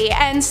 3,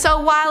 and so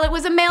while it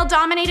was a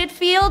male-dominated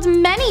field,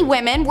 many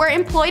women were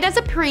employed as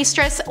a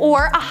priestess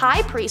or a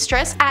high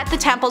priestess at the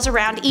temples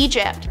around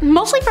Egypt.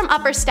 Mostly from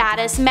upper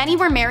status, many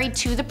were married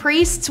to the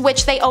priests,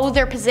 which they owed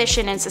their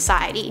position in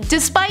society.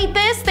 Despite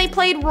this, they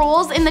played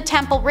roles in the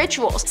temple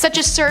rituals, such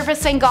as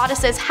servicing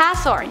goddesses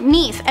Hathor,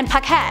 Neith, and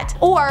Pakhet,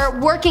 or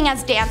working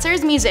as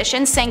dancers,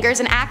 musicians, singers,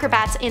 and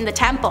acrobats in the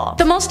temple.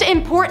 The most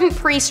important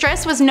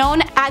priestess was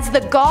known as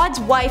the god's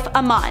wife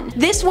Amun.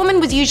 This woman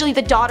was usually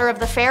the daughter of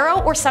the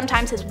pharaoh or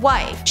sometimes his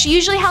wife. She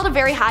usually held a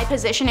very high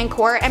position in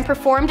court and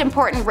performed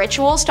important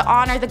rituals to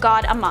honor the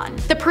god Amun.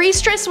 The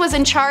priestess was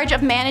in charge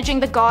of managing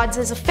the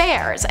gods'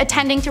 affairs,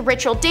 attending to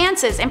ritual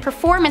dances and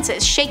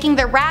performances, shaking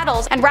their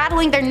rattles and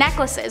rattling their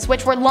necklaces,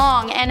 which were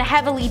long and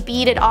heavily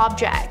beaded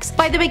objects.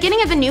 By the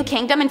beginning of the New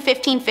Kingdom in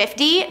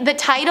 1550, the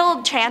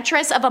title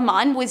Chantress of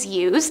Amun was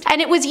used,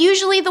 and it was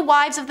usually the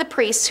wives of the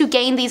priests who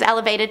gained these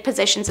elevated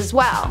positions as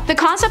well. The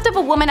concept of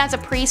a woman as a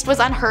priest was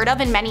unheard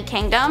of in many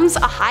kingdoms.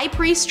 A high high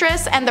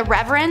priestess and the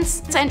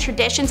reverence and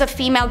traditions of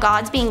female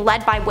gods being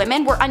led by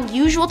women were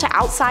unusual to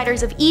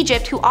outsiders of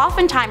Egypt, who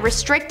oftentimes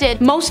restricted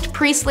most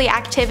priestly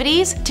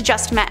activities to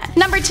just men.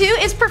 Number 2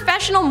 is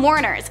professional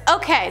mourners.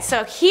 Okay,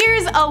 so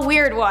here's a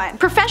weird one.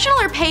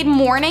 Professional or paid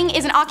mourning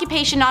is an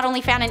occupation not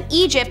only found in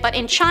Egypt, but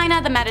in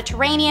China, the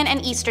Mediterranean,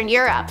 and Eastern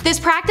Europe. This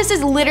practice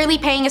is literally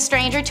paying a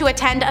stranger to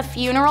attend a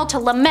funeral to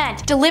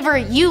lament, deliver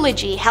a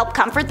eulogy, help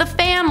comfort the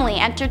family,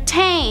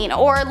 entertain,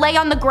 or lay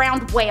on the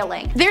ground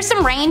wailing. There's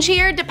some range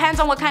here,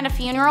 depends on what kind of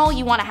funeral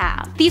you want to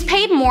have. These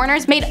paid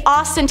mourners made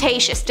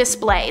ostentatious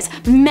displays,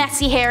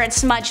 messy hair and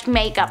smudged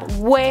makeup,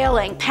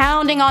 wailing,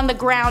 pounding on the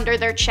ground or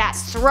their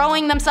chests,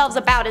 throwing themselves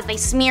about as they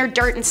smeared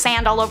dirt and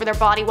sand all over their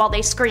body while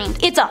they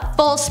screamed. It's a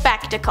full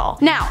spectacle.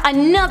 Now,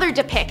 another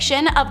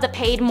depiction of the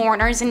paid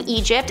mourners in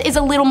Egypt is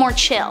a little more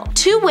chill.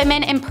 2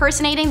 women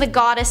impersonating the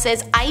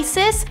goddesses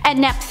Isis and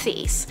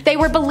Nephthys. They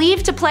were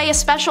believed to play a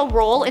special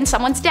role in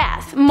someone's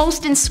death.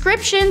 Most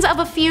inscriptions of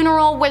a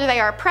funeral where they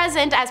are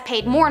present as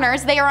paid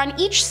mourners, they are on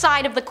each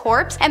side of the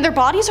corpse and their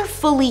bodies are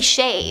fully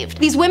shaved.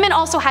 These women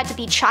also had to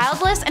be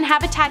childless and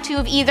have a tattoo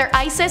of either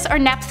Isis or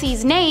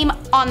Nephthys' name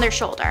on their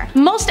shoulder.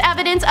 Most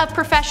evidence of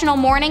professional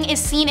mourning is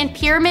seen in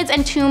pyramids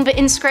and tomb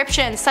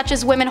inscriptions, such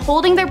as women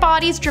holding their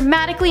bodies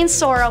dramatically in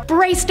sorrow,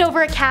 braced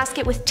over a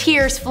casket with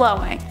tears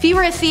flowing. If you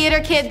were a theater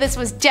kid, this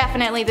was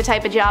definitely the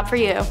type of job for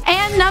you.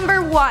 And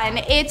number 1,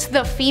 it's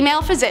the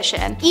female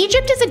physician.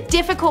 Egypt is a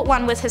difficult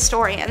one with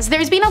historians.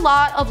 There's been a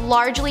lot of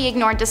largely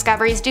ignored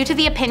discoveries due to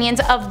the opinions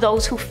of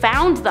those who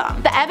found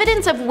them. The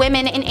evidence of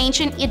women in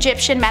ancient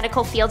Egyptian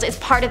medical fields is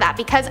part of that,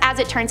 because as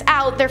it turns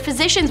out, their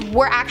physicians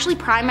were actually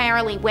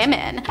primarily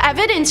women.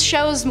 Evidence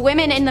shows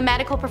women in the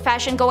medical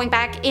profession going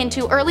back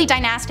into early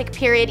dynastic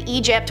period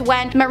Egypt,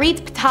 when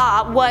Merit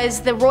Ptah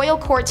was the royal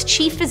court's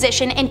chief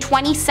physician in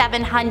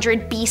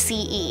 2700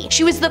 BCE.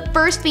 She was the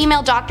first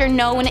female doctor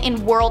known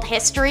in world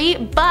history,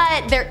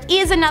 but there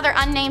is another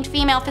unnamed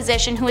female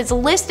physician who is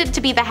listed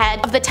to be the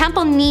head of the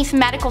Temple Neith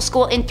Medical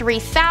School in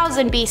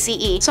 3000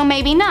 BCE, so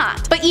maybe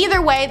not. But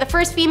either way, the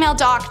first female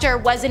doctor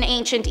was in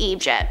ancient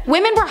Egypt.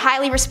 Women were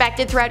highly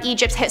respected throughout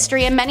Egypt's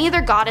history, and many of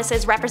their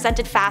goddesses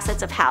represented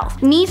facets of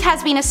health. Neith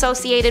has been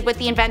associated with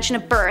the invention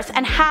of birth,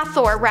 and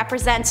Hathor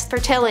represents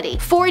fertility.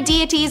 4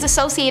 deities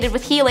associated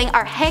with healing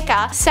are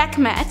Heka,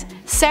 Sekhmet,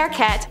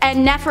 Serket,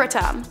 and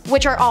Nefertum,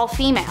 which are all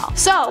female.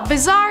 So,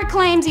 bizarre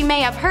claims you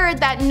may have heard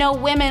that no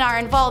women are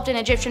involved in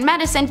Egyptian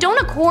medicine don't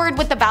accord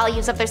with the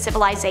values of their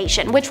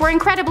civilization, which were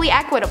incredibly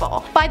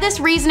equitable. By this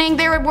reasoning,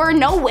 there were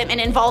no women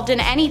involved in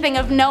anything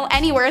of note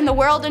anywhere in the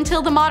world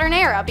until the modern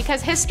era,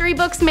 because history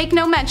books make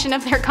no mention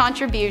of their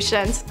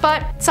contributions.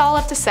 But it's all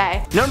up to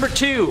say. Number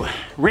 2.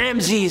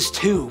 Ramses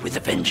II with a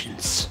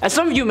vengeance. As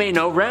some of you may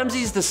know,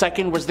 Ramses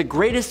II was the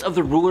greatest of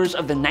the rulers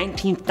of the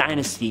 19th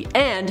dynasty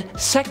and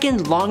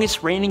second longest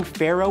reigning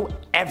pharaoh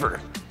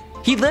ever.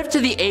 He lived to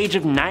the age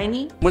of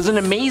 90, was an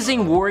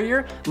amazing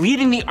warrior,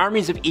 leading the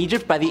armies of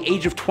Egypt by the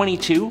age of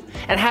 22,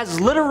 and has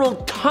literal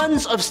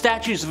tons of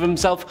statues of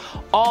himself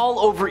all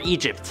over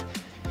Egypt.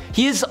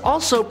 He is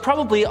also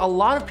probably a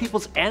lot of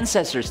people's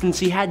ancestor, since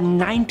he had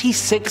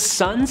 96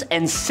 sons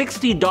and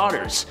 60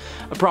 daughters,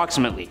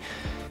 approximately.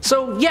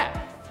 So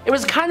yeah, it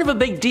was kind of a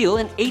big deal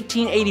in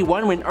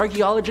 1881 when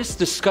archaeologists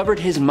discovered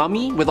his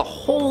mummy with a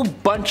whole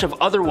bunch of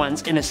other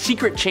ones in a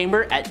secret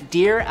chamber at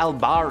Deir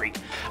el-Bahari.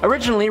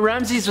 Originally,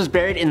 Ramses was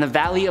buried in the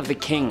Valley of the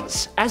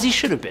Kings, as he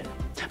should have been.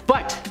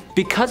 But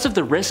because of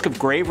the risk of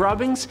grave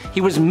robbings, he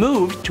was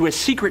moved to a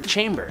secret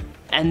chamber.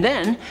 And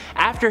then,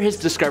 after his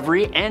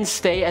discovery and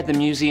stay at the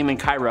museum in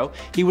Cairo,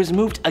 he was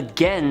moved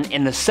again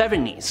in the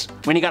 70s,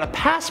 when he got a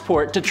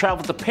passport to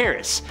travel to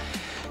Paris.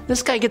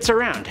 This guy gets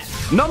around.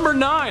 Number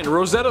 9,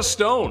 Rosetta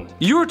Stone.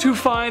 You are too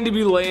fine to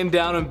be laying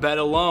down in bed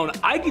alone.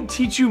 I could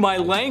teach you my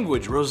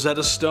language,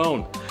 Rosetta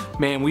Stone.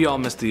 Man, we all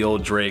miss the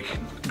old Drake.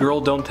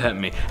 Girl, don't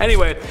tempt me.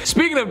 Anyway,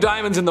 speaking of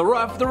diamonds in the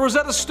rough, the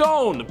Rosetta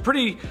Stone.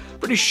 Pretty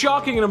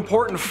shocking and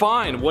important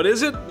find. What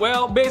is it?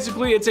 Well,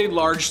 basically it's a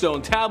large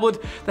stone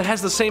tablet that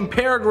has the same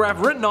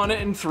paragraph written on it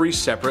in 3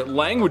 separate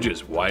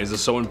languages. Why is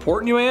this so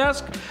important, you may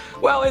ask?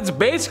 Well, it's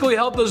basically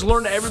helped us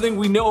learn everything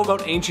we know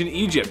about ancient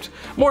Egypt.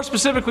 More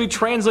specifically,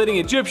 translating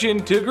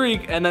Egyptian to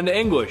Greek and then to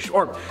English.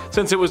 Or,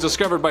 since it was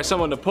discovered by some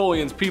of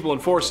Napoleon's people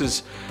and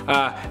forces,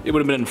 it would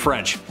have been in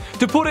French.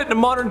 To put it in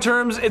modern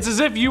terms, it's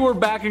as if you were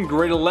back in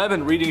grade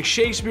 11 reading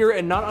Shakespeare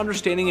and not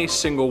understanding a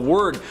single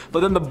word. But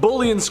then the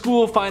bully in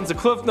school finds the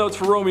cliff notes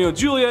for Romeo and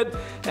Juliet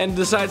and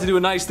decides to do a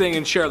nice thing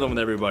and share them with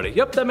everybody.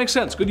 Yep, that makes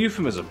sense. Good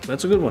euphemism.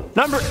 That's a good one.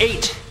 Number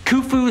 8.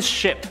 Khufu's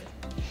ship.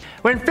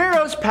 When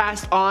pharaohs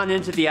passed on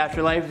into the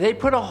afterlife, they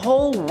put a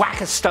whole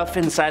whack of stuff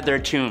inside their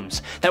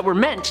tombs that were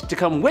meant to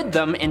come with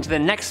them into the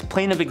next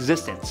plane of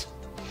existence.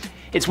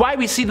 It's why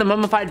we see the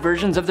mummified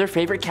versions of their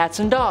favorite cats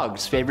and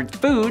dogs, favorite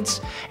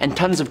foods, and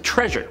tons of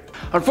treasure.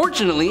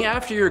 Unfortunately,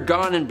 after you're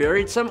gone and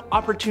buried, some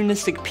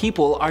opportunistic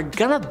people are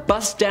gonna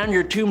bust down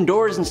your tomb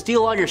doors and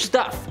steal all your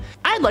stuff.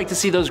 I I'd like to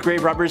see those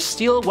grave robbers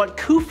steal what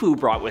Khufu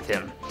brought with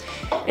him.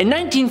 In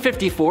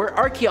 1954,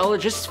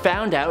 archaeologists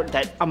found out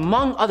that,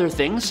 among other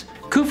things,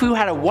 Khufu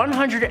had a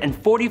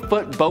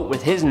 140-foot boat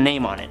with his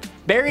name on it,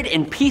 buried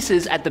in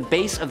pieces at the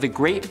base of the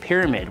Great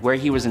Pyramid where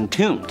he was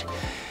entombed.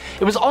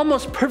 It was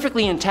almost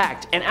perfectly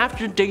intact, and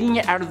after digging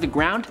it out of the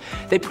ground,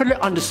 they put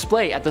it on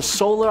display at the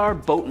Solar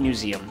Boat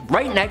Museum,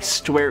 right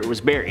next to where it was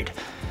buried.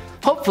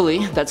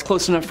 Hopefully, that's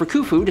close enough for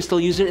Khufu to still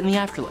use it in the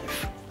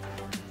afterlife.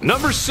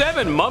 Number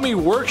 7, Mummy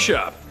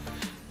Workshop.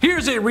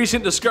 Here's a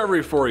recent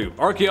discovery for you.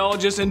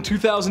 Archaeologists in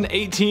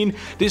 2018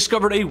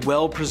 discovered a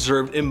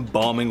well-preserved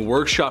embalming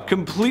workshop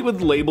complete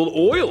with labeled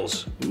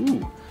oils.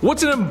 Ooh.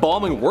 What's an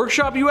embalming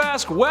workshop, you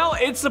ask? Well,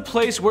 it's the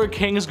place where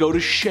kings go to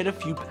shed a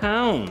few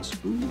pounds.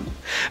 Ooh.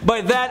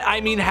 By that,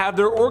 I mean have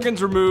their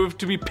organs removed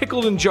to be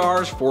pickled in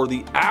jars for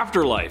the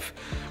afterlife.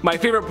 My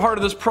favorite part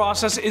of this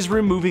process is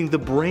removing the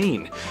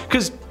brain.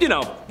 Cause, you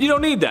know, you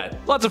don't need that.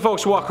 Lots of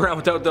folks walk around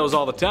without those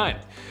all the time.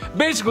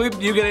 Basically,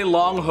 you get a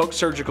long hook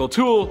surgical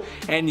tool,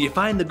 and you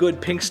find the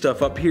good pink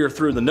stuff up here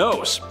through the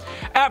nose.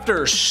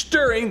 After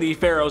stirring the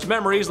pharaoh's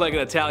memories like an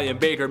Italian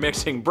baker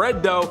mixing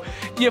bread dough,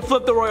 you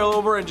flip the royal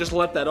over and just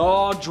let that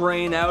all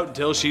drain out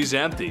until she's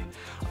empty.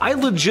 I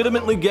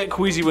legitimately get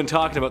queasy when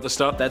talking about this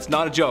stuff, that's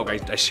not a joke,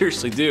 I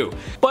seriously do.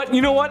 But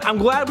you know what, I'm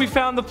glad we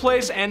found the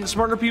place, and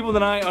smarter people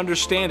than I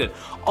understand it.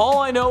 All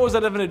I know is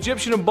that if an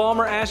Egyptian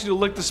embalmer asks you to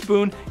lick the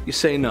spoon, you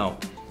say no.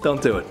 Don't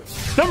do it.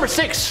 Number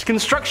 6,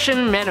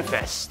 Construction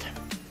Manifest.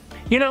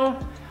 You know,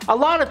 a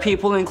lot of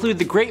people include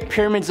the Great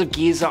Pyramids of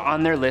Giza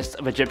on their list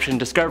of Egyptian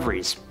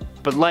discoveries.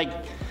 But like,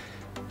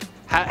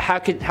 how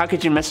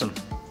could you miss them?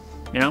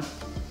 You know?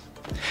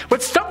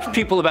 What stumps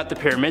people about the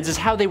pyramids is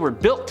how they were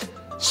built.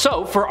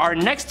 So for our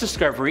next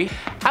discovery,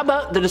 how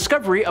about the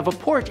discovery of a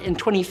port in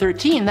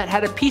 2013 that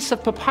had a piece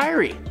of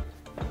papyri?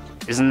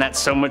 Isn't that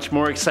so much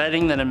more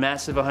exciting than a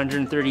massive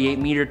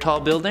 138-meter tall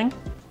building?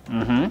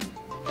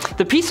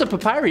 The piece of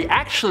papyri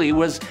actually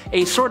was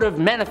a sort of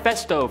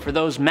manifesto for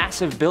those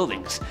massive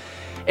buildings.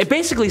 It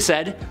basically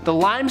said the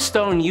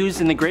limestone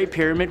used in the Great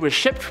Pyramid was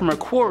shipped from a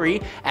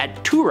quarry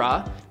at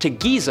Tura to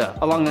Giza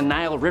along the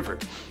Nile River.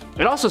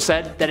 It also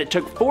said that it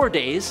took 4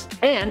 days,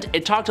 and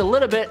it talked a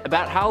little bit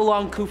about how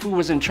long Khufu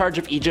was in charge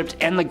of Egypt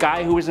and the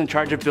guy who was in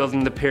charge of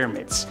building the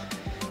pyramids.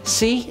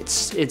 See,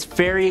 it's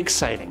very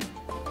exciting.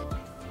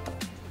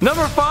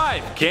 Number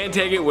 5, can't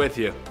take it with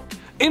you.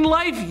 In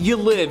life, you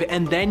live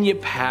and then you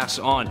pass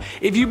on.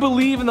 If you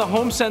believe in the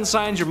home sense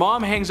signs your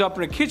mom hangs up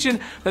in her kitchen,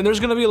 then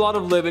there's gonna be a lot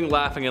of living,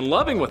 laughing, and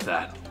loving with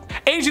that.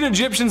 Ancient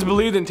Egyptians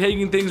believed in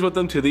taking things with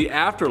them to the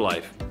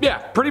afterlife. Yeah,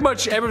 pretty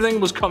much everything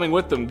was coming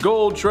with them.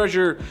 Gold,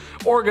 treasure,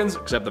 organs,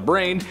 except the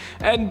brain,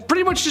 and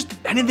pretty much just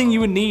anything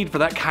you would need for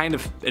that kind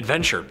of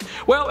adventure.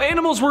 Well,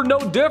 animals were no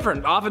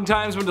different.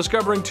 Oftentimes when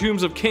discovering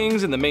tombs of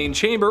kings in the main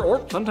chamber,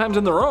 or sometimes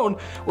in their own,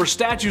 were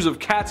statues of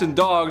cats and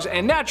dogs,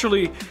 and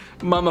naturally,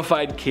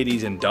 mummified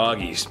kitties and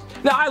doggies.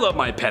 Now, I love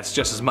my pets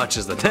just as much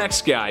as the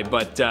next guy,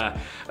 but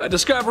a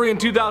discovery in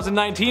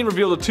 2019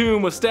 revealed a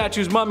tomb with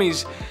statues,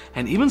 mummies,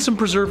 and even some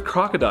preserved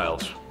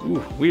crocodiles.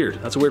 Ooh,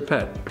 weird. That's a weird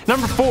pet.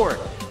 Number 4,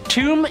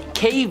 Tomb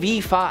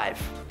KV5.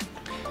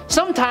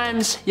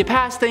 Sometimes you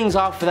pass things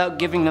off without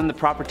giving them the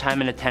proper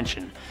time and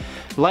attention.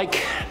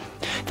 Like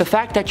the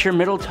fact that your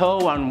middle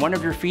toe on one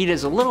of your feet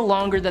is a little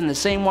longer than the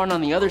same one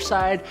on the other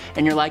side,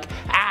 and you're like,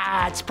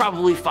 it's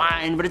probably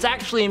fine, but it's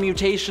actually a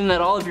mutation that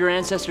all of your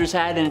ancestors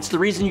had, and it's the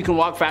reason you can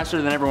walk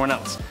faster than everyone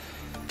else.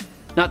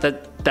 Not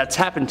that that's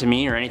happened to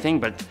me or anything,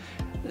 but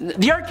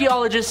the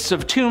archaeologists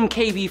of Tomb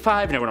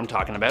KV5 know what I'm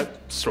talking about,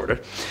 sorta.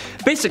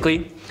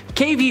 Basically,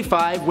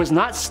 KV5 was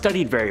not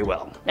studied very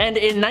well, and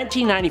in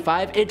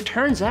 1995 it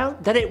turns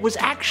out that it was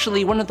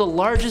actually one of the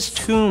largest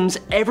tombs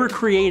ever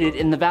created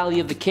in the Valley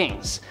of the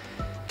Kings.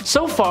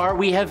 So far,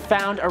 we have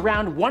found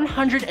around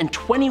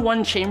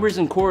 121 chambers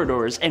and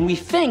corridors, and we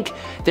think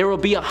there will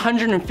be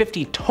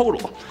 150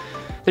 total.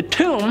 The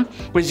tomb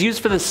was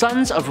used for the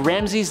sons of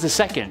Ramses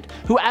II,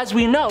 who, as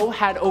we know,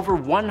 had over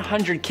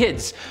 100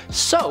 kids,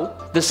 so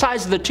the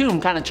size of the tomb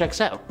kinda checks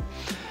out.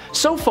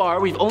 So far,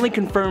 we've only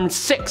confirmed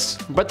 6,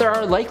 but there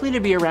are likely to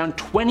be around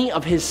 20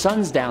 of his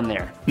sons down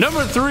there.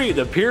 Number 3,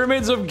 the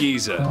Pyramids of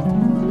Giza.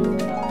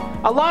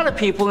 A lot of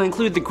people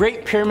include the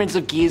Great Pyramids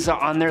of Giza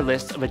on their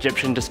list of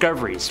Egyptian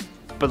discoveries,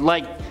 but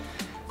like,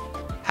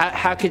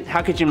 how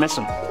could you miss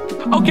them?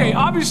 Okay,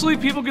 obviously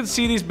people can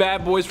see these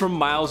bad boys from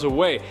miles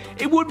away.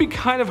 It would be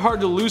kind of hard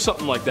to lose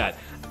something like that,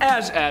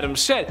 as Adam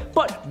said,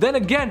 but then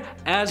again,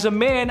 as a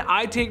man,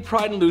 I take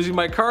pride in losing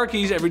my car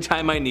keys every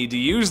time I need to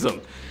use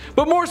them.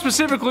 But more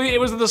specifically,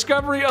 it was the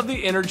discovery of the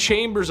inner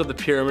chambers of the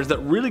pyramids that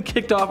really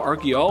kicked off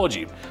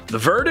archaeology. The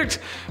verdict?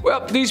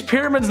 Well, these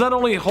pyramids not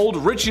only hold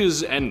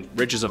riches, and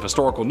riches of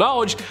historical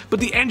knowledge, but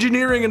the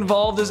engineering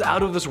involved is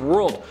out of this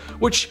world,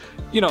 which,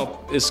 you know,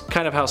 is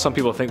kind of how some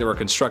people think they were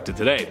constructed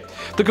today.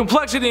 The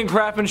complexity and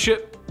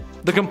craftsmanship,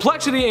 The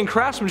complexity and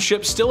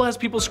craftsmanship still has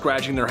people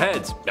scratching their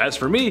heads. As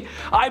for me,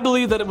 I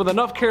believe that with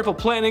enough careful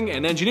planning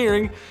and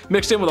engineering,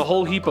 mixed in with a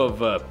whole heap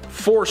of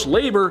forced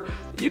labor,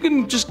 you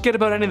can just get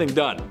about anything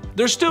done.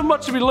 There's still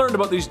much to be learned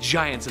about these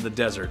giants in the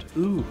desert.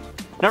 Ooh.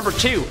 Number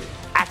 2.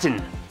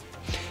 Aten.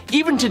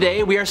 Even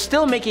today, we are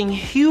still making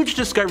huge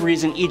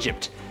discoveries in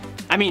Egypt.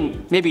 I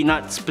mean, maybe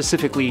not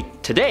specifically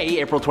today,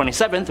 April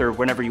 27th, or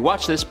whenever you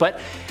watch this, but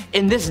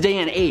in this day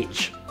and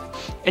age.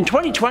 In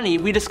 2020,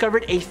 we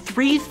discovered a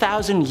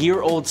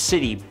 3,000-year-old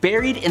city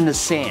buried in the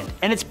sand,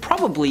 and it's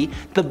probably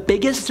the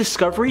biggest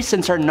discovery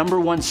since our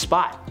 #1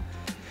 spot.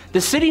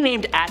 The city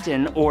named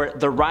Aten, or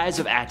the Rise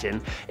of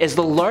Aten, is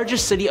the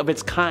largest city of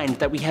its kind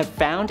that we have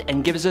found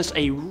and gives us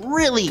a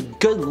really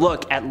good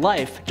look at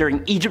life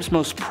during Egypt's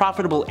most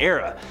profitable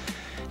era.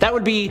 That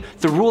would be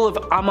the rule of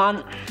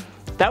Amenhotep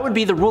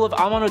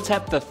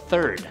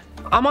III.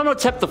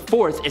 Amenhotep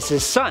IV is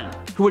his son,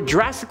 who would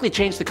drastically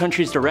change the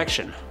country's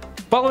direction.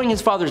 Following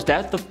his father's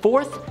death, the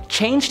fourth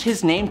changed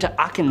his name to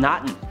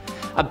Akhenaten,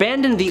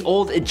 abandoned the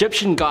old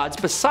Egyptian gods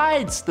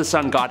besides the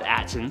sun god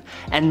Aten,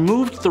 and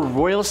moved the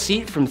royal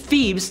seat from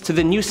Thebes to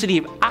the new city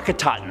of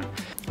Akhetaten,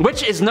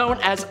 which is known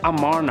as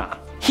Amarna.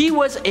 He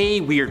was a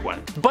weird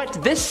one,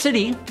 but this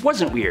city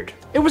wasn't weird.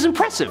 It was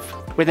impressive,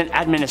 with an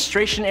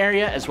administration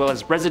area as well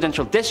as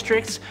residential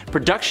districts,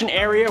 production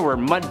area where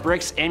mud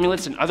bricks,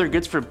 amulets, and other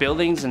goods for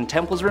buildings and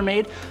temples were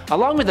made,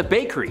 along with a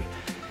bakery.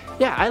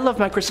 Yeah, I love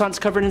my croissants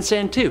covered in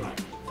sand too.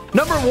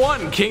 Number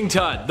 1, King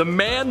Tut, the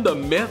man, the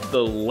myth,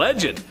 the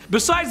legend.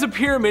 Besides the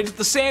pyramids,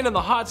 the sand, and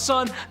the hot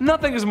sun,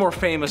 nothing is more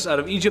famous out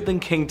of Egypt than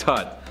King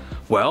Tut.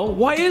 Well,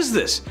 why is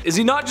this? Is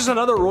he not just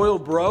another royal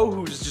bro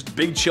who's just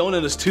big chilling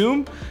in his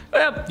tomb?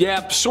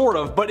 Yeah, sort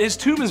of, but his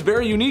tomb is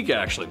very unique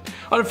actually.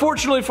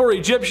 Unfortunately for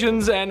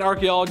Egyptians and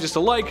archaeologists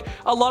alike,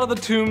 a lot of the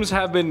tombs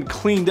have been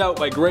cleaned out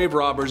by grave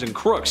robbers and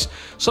crooks,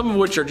 some of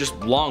which are just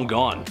long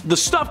gone. The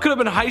stuff could have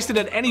been heisted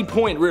at any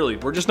point really,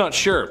 we're just not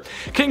sure.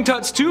 King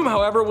Tut's tomb,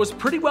 however, was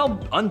pretty well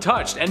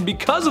untouched, and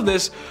because of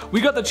this, we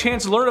got the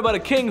chance to learn about a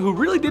king who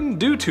really didn't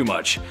do too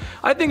much.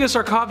 I think his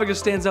sarcophagus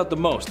stands out the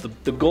most,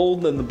 the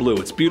gold and the blue.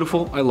 It's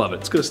beautiful, I love it,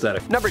 it's good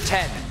aesthetic. Number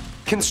 10.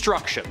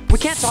 Construction. We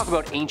can't talk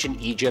about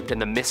ancient Egypt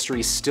and the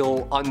mysteries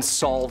still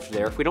unsolved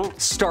there if we don't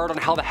start on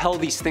how the hell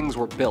these things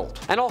were built.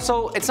 And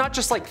also, it's not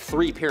just like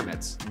 3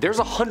 pyramids. There's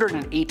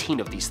 118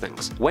 of these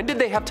things. When did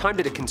they have time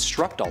to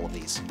construct all of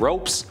these?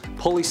 Ropes?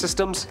 Pulley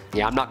systems?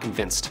 Yeah, I'm not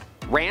convinced.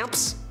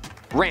 Ramps?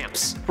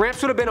 Ramps.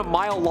 Ramps would have been a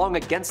mile long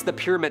against the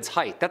pyramid's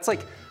height. That's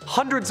like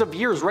hundreds of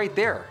years right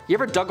there. You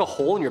ever dug a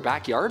hole in your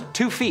backyard?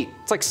 2 feet.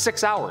 It's like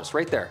 6 hours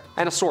right there.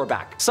 And a sore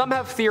back. Some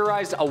have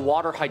theorized a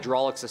water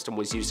hydraulic system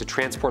was used to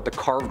transport the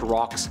carved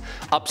rocks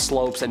up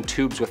slopes and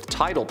tubes with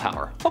tidal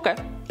power. Okay,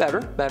 better.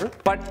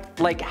 But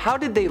like, how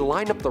did they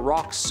line up the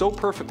rocks so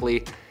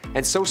perfectly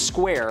and so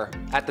square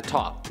at the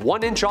top?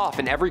 1 inch off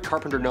and every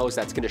carpenter knows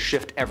that's gonna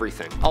shift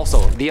everything.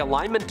 Also, the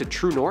alignment to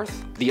true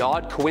north, the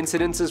odd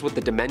coincidences with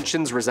the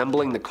dimensions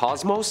resembling the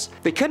cosmos,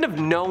 they couldn't have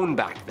known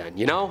back then,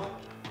 you know?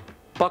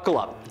 Buckle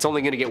up, it's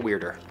only gonna get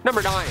weirder.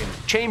 Number 9,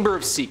 Chamber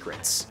of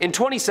Secrets. In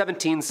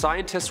 2017,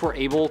 scientists were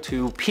able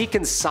to peek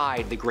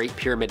inside the Great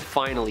Pyramid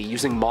finally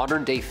using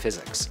modern day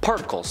physics.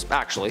 Particles,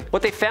 actually.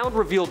 What they found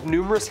revealed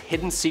numerous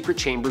hidden secret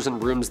chambers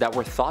and rooms that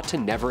were thought to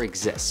never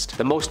exist.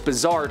 The most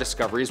bizarre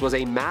discoveries was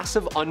a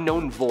massive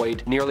unknown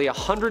void nearly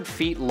 100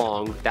 feet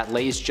long that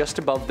lays just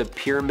above the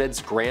pyramid's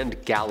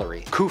grand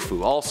gallery.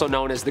 Khufu, also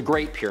known as the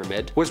Great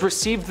Pyramid, was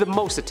received the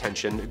most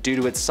attention due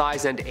to its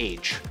size and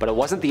age, but it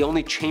wasn't the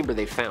only chamber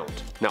they found.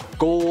 Now,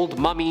 gold,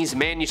 mummies,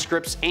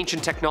 manuscripts,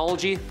 ancient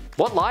technology,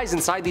 what lies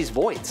inside these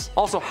voids?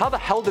 Also, how the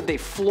hell did they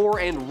floor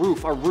and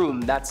roof a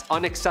room that's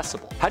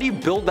inaccessible? How do you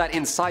build that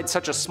inside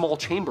such a small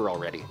chamber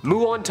already?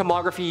 Muon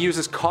tomography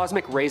uses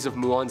cosmic rays of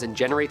muons and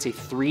generates a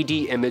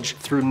 3D image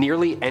through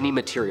nearly any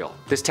material.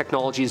 This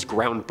technology is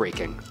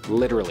groundbreaking,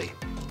 literally.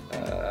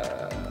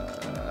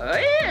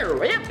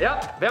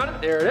 Yep, found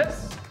it, there it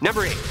is.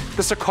 Number 8,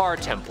 the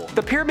Saqqara Temple.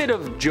 The Pyramid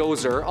of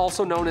Djoser,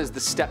 also known as the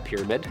Step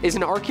Pyramid, is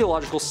an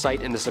archaeological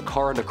site in the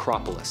Saqqara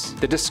necropolis.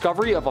 The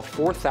discovery of a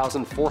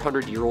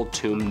 4,400-year-old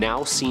tomb,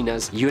 now seen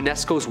as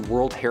UNESCO's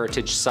World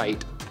Heritage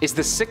Site, is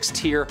the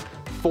 6-tier,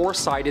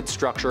 4-sided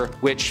structure,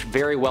 which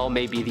very well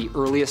may be the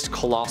earliest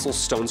colossal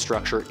stone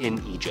structure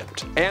in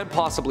Egypt, and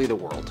possibly the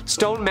world.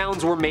 Stone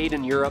mounds were made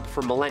in Europe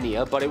for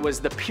millennia, but it was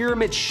the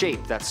pyramid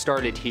shape that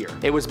started here.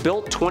 It was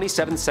built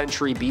 27th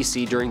century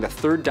BC during the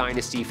 3rd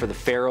dynasty for the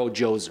pharaoh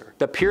Djoser.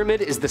 The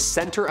pyramid is the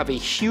center of a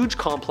huge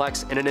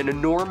complex and an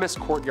enormous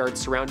courtyard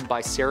surrounded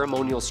by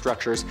ceremonial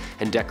structures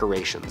and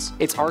decorations.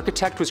 Its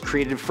architect was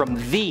created from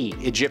the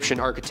Egyptian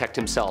architect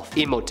himself,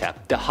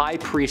 Imhotep, the high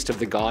priest of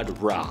the god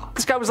Ra.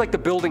 This guy was like the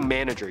building man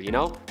manager, you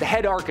know? The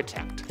head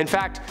architect. In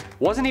fact,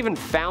 wasn't even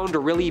found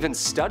or really even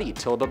studied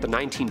till about the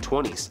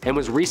 1920s, and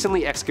was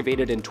recently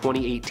excavated in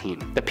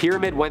 2018. The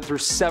pyramid went through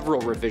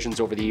several revisions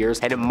over the years,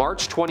 and in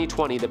March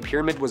 2020, the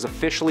pyramid was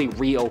officially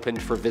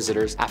reopened for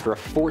visitors after a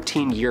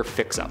 14-year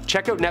fix-up.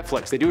 Check out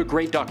Netflix, they do a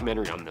great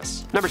documentary on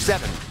this. Number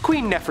 7.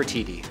 Queen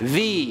Nefertiti,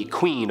 the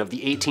queen of the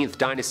 18th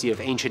dynasty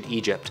of ancient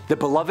Egypt, the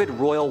beloved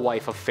royal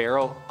wife of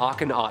Pharaoh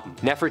Akhenaten.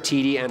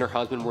 Nefertiti and her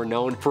husband were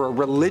known for a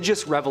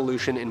religious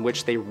revolution in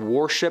which they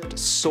worshipped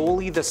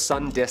solely the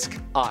sun disk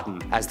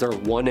Aten as their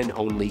one and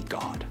only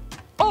god.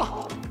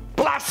 Oh!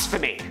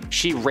 Blasphemy!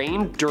 She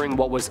reigned during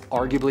what was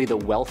arguably the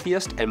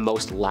wealthiest and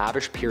most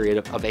lavish period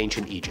of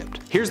ancient Egypt.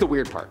 Here's the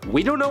weird part.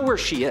 We don't know where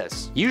she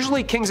is.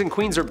 Usually kings and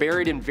queens are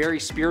buried in very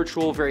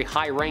spiritual, very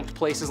high-ranked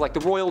places like the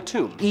royal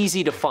tomb.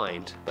 Easy to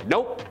find. But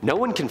nope, no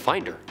one can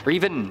find her, or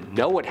even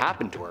know what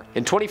happened to her.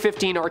 In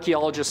 2015,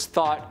 archaeologists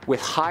thought, with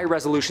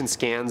high-resolution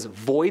scans,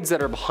 voids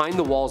that are behind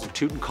the walls of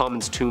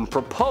Tutankhamun's tomb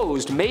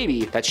proposed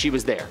maybe that she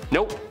was there.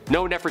 Nope,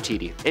 no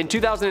Nefertiti. In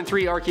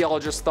 2003,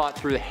 archaeologists thought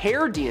through the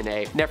hair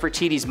DNA,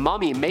 Nefertiti's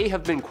mummy may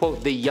have been,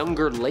 quote, the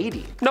younger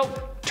lady.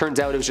 Nope. Turns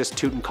out it was just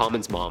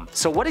Tutankhamun's mom.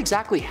 So what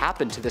exactly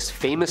happened to this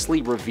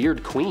famously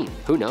revered queen?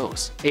 Who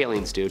knows?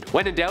 Aliens, dude.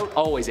 When in doubt,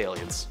 always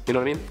aliens. You know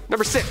what I mean?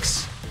 Number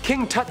 6.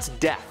 King Tut's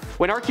death.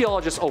 When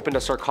archaeologists opened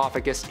a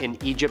sarcophagus in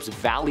Egypt's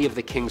Valley of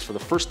the Kings for the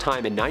first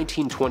time in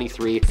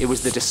 1923, it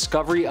was the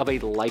discovery of a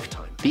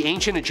lifetime. The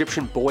ancient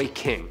Egyptian boy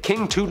king,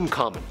 King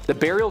Tutankhamun, the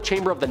burial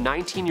chamber of the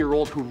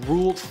 19-year-old who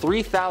ruled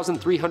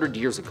 3,300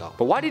 years ago.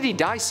 But why did he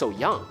die so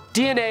young?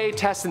 DNA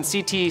tests and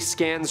CT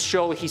scans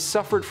show he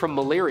suffered from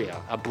malaria,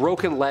 a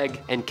broken leg,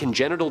 and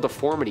congenital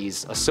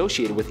deformities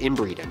associated with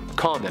inbreeding,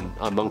 common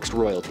amongst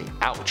royalty.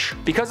 Ouch.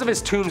 Because of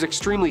his tomb's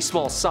extremely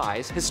small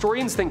size,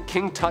 historians think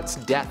King Tut's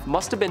death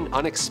must have been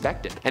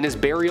unexpected, and his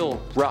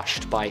burial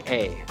rushed by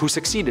A, who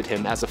succeeded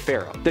him as a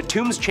pharaoh. The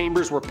tomb's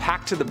chambers were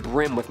packed to the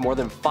brim with more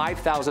than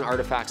 5,000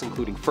 artifacts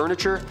including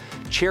furniture,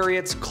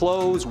 chariots,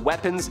 clothes,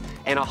 weapons,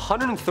 and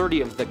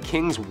 130 of the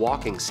king's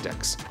walking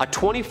sticks. A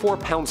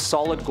 24-pound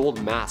solid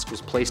gold mask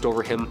was placed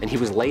over him, and he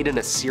was laid in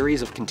a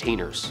series of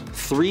containers,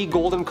 3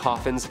 golden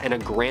coffins, and a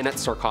granite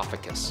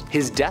sarcophagus.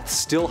 His death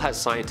still has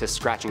scientists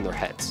scratching their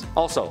heads.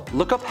 Also,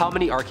 look up how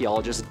many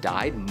archaeologists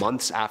died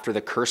months after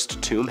the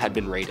cursed tomb had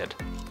been raided.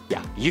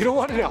 Yeah, you don't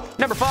want to know.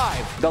 Number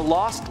 5. The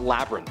Lost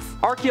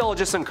Labyrinth.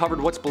 Archaeologists uncovered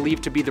what's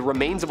believed to be the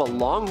remains of a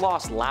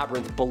long-lost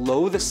labyrinth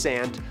below the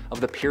sand of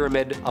the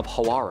Pyramid of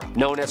Hawara,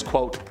 known as,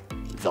 quote,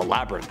 the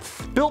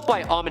Labyrinth. Built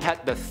by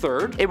Amenhotep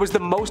III, it was the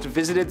most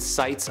visited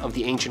sites of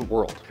the ancient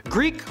world.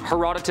 Greek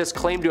Herodotus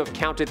claimed to have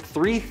counted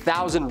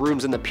 3,000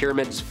 rooms in the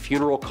pyramid's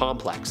funeral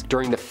complex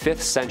during the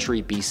 5th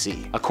century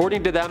BC.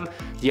 According to them,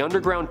 the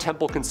underground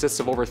temple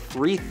consists of over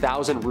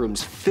 3,000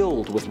 rooms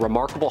filled with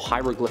remarkable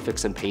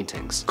hieroglyphics and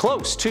paintings.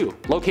 Close, too,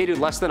 located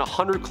less than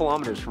 100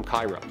 kilometers from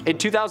Cairo. In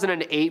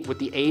 2008, with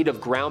the aid of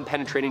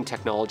ground-penetrating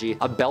technology,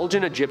 a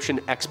Belgian-Egyptian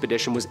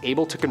expedition was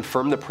able to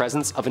confirm the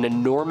presence of an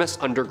enormous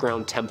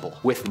underground temple.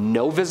 With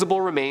no visible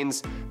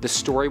remains, the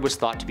story was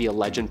thought to be a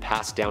legend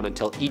passed down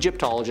until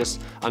Egyptologists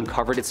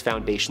uncovered its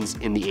foundations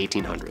in the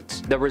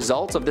 1800s. The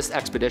results of this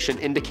expedition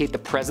indicate the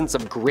presence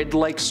of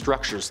grid-like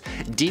structures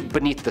deep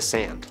beneath the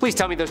sand. Please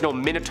tell me there's no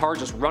minotaur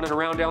just running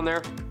around down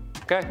there.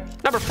 Okay.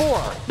 Number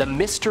 4. The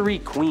Mystery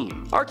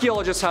Queen.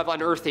 Archaeologists have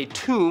unearthed a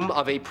tomb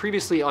of a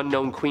previously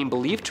unknown queen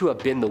believed to have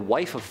been the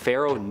wife of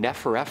Pharaoh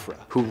Neferefra,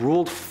 who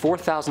ruled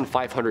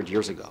 4,500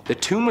 years ago. The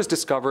tomb was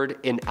discovered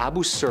in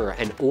Abu Sur,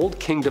 an old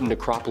kingdom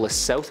necropolis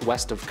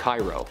southwest of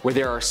Cairo, where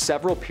there are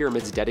several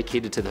pyramids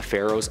dedicated to the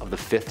pharaohs of the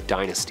 5th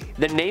dynasty.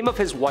 The name of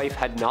his wife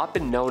had not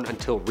been known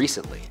until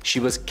recently. She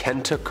was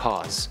Khenta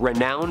Khaz,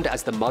 renowned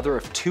as the mother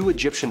of 2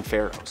 Egyptian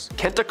pharaohs.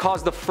 Khenta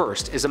Khaz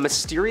I is a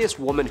mysterious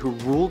woman who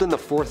ruled in the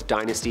 4th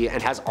dynasty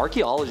and has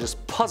archaeologists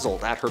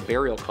puzzled at her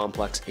burial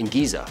complex in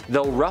Giza.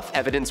 Though rough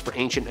evidence for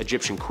ancient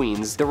Egyptian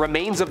queens, the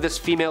remains of this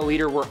female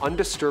leader were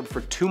undisturbed for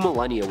 2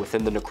 millennia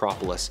within the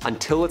necropolis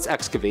until its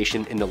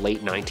excavation in the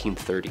late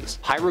 1930s.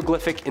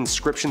 Hieroglyphic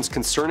inscriptions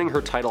concerning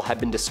her title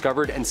had been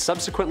discovered and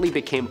subsequently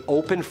became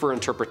open for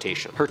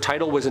interpretation. Her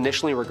title was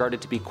initially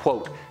regarded to be,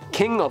 quote,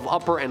 King of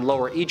Upper and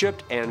Lower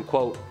Egypt and,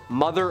 quote,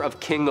 Mother of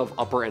King of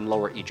Upper and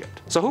Lower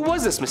Egypt. So who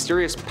was this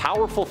mysterious,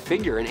 powerful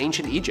figure in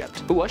ancient Egypt?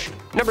 Who was she?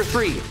 Number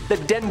 3. The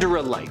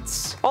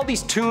Dendrolites. All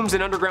these tombs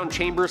and underground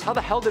chambers, how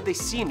the hell did they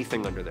see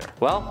anything under there?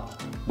 Well,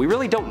 we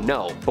really don't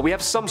know, but we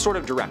have some sort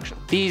of direction.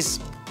 These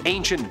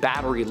ancient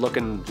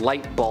battery-looking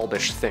light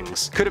bulbish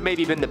things could have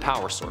maybe been the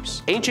power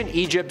source. Ancient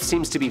Egypt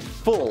seems to be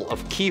full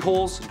of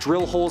keyholes,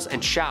 drill holes,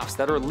 and shafts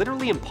that are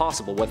literally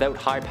impossible without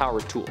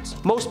high-powered tools.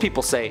 Most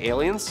people say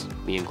aliens,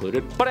 me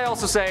included, but I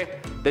also say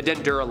the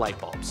Dendera light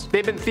bulbs.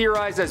 They've been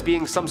theorized as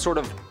being some sort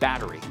of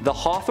battery. The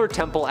Hathor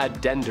temple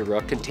at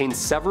Dendera contains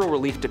several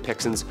relief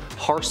depictions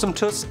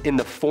Harsamtus in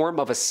the form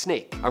of a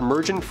snake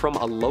emerging from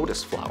a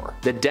lotus flower.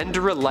 The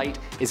Dendera light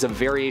is a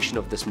variation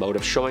of this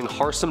motive, showing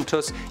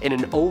Harsamtus in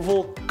an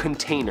oval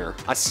container,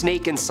 a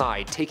snake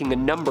inside taking a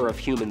number of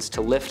humans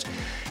to lift,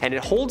 and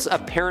it holds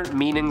apparent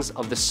meanings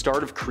of the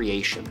start of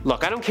creation.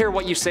 Look, I don't care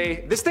what you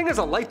say, this thing is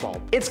a light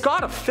bulb. It's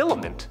got a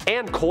filament.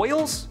 And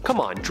coils? Come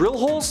on, drill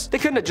holes? They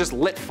couldn't have just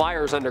lit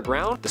fires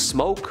underground? The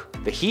smoke?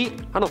 The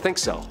heat? I don't think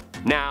so.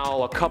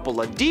 Now, a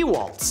couple of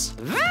DeWalts.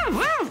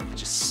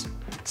 Just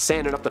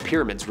sanding up the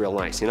pyramids real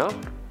nice, you know?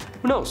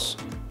 Who knows?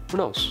 Who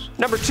knows?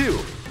 Number 2.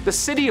 The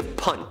city of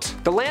Punt.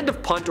 The land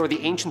of Punt, or the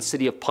ancient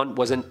city of Punt,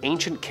 was an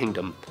ancient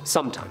kingdom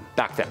sometime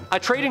back then. A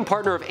trading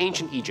partner of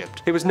ancient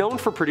Egypt. It was known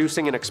for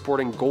producing and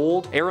exporting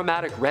gold,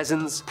 aromatic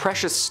resins,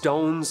 precious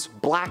stones,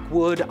 black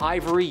wood,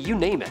 ivory, you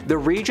name it. The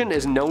region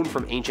is known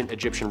from ancient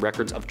Egyptian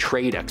records of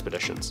trade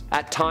expeditions.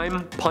 At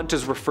time, Punt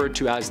is referred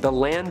to as the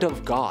land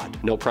of God.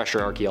 No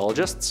pressure,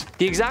 archaeologists.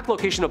 The exact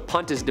location of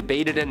Punt is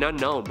debated and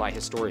unknown by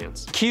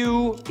historians.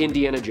 Cue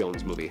Indiana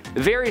Jones movie.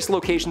 Various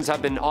locations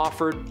have been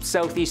offered: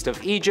 southeast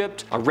of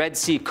Egypt, a Red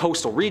Sea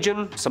coastal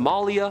region,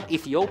 Somalia,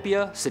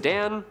 Ethiopia,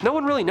 Sudan. No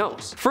one really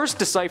knows. First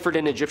deciphered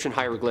in Egyptian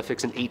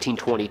hieroglyphics in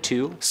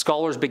 1822,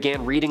 scholars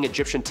began reading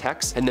Egyptian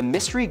texts, and the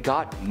mystery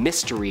got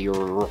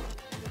mysterier.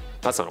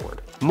 That's not a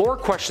word. More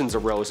questions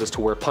arose as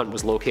to where Punt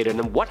was located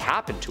and what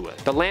happened to it.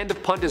 The land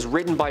of Punt is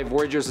written by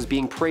voyagers as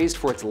being praised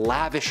for its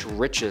lavish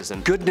riches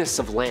and goodness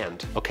of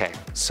land. Okay,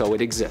 so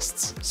it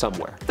exists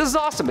somewhere. This is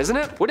awesome, isn't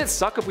it? Wouldn't it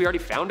suck if we already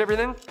found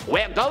everything?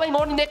 We're going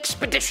on an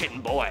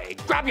expedition, boy.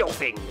 Grab your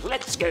things,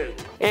 let's go.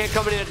 And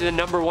coming in at the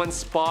number 1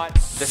 spot,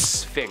 the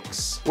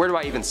Sphinx. Where do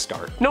I even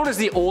start? Known as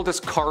the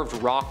oldest carved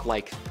rock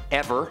like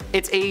ever,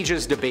 its age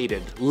is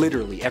debated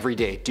literally every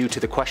day due to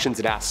the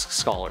questions it asks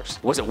scholars.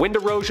 Was it wind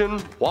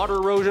erosion? Water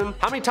erosion?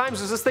 How many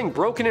times was this thing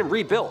broken and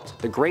rebuilt?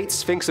 The Great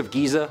Sphinx of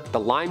Giza, the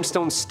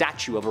limestone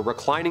statue of a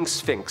reclining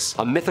sphinx,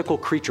 a mythical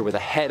creature with a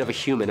head of a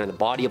human and a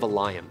body of a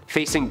lion.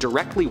 Facing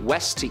directly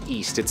west to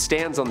east, it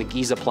stands on the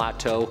Giza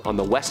Plateau on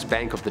the west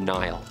bank of the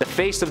Nile. The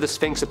face of the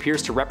Sphinx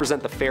appears to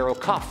represent the pharaoh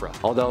Khafra,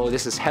 although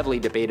this is heavily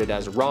debated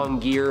as wrong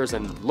gears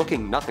and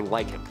looking nothing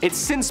like him. It's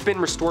since been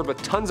restored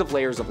with tons of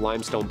layers of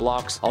limestone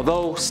blocks.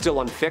 Although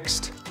still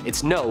unfixed,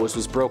 its nose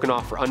was broken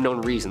off for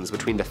unknown reasons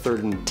between the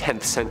 3rd and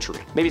 10th century.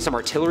 Maybe some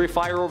artillery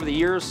fire over the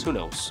years, who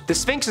knows. The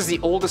Sphinx is the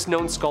oldest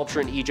known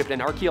sculpture in Egypt,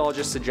 and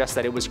archaeologists suggest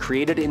that it was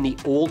created in the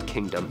Old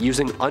Kingdom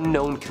using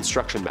unknown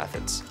construction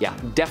methods. Yeah,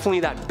 definitely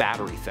that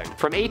battery thing.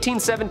 From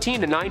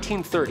 1817 to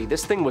 1930,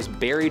 this thing was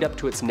buried up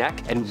to its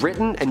neck and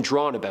written and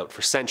drawn about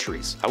for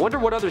centuries. I wonder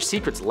what other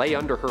secrets lay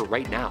under her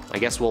right now. I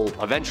guess we'll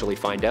eventually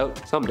find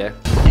out someday.